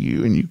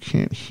you and you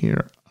can't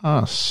hear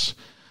us.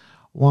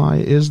 Why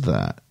is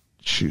that?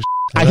 Jeez.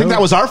 I think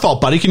that was our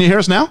fault, buddy. Can you hear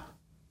us now?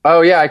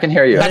 Oh, yeah, I can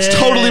hear you. That's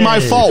totally my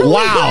fault.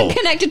 Wow.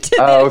 Connected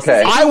to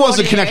okay. I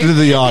wasn't connected to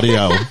the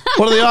audio.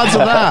 What are the odds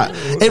of that?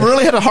 It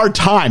really had a hard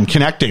time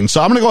connecting.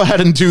 So I'm going to go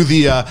ahead and do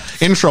the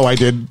intro I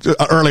did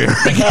earlier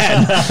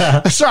again.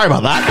 Sorry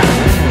about that.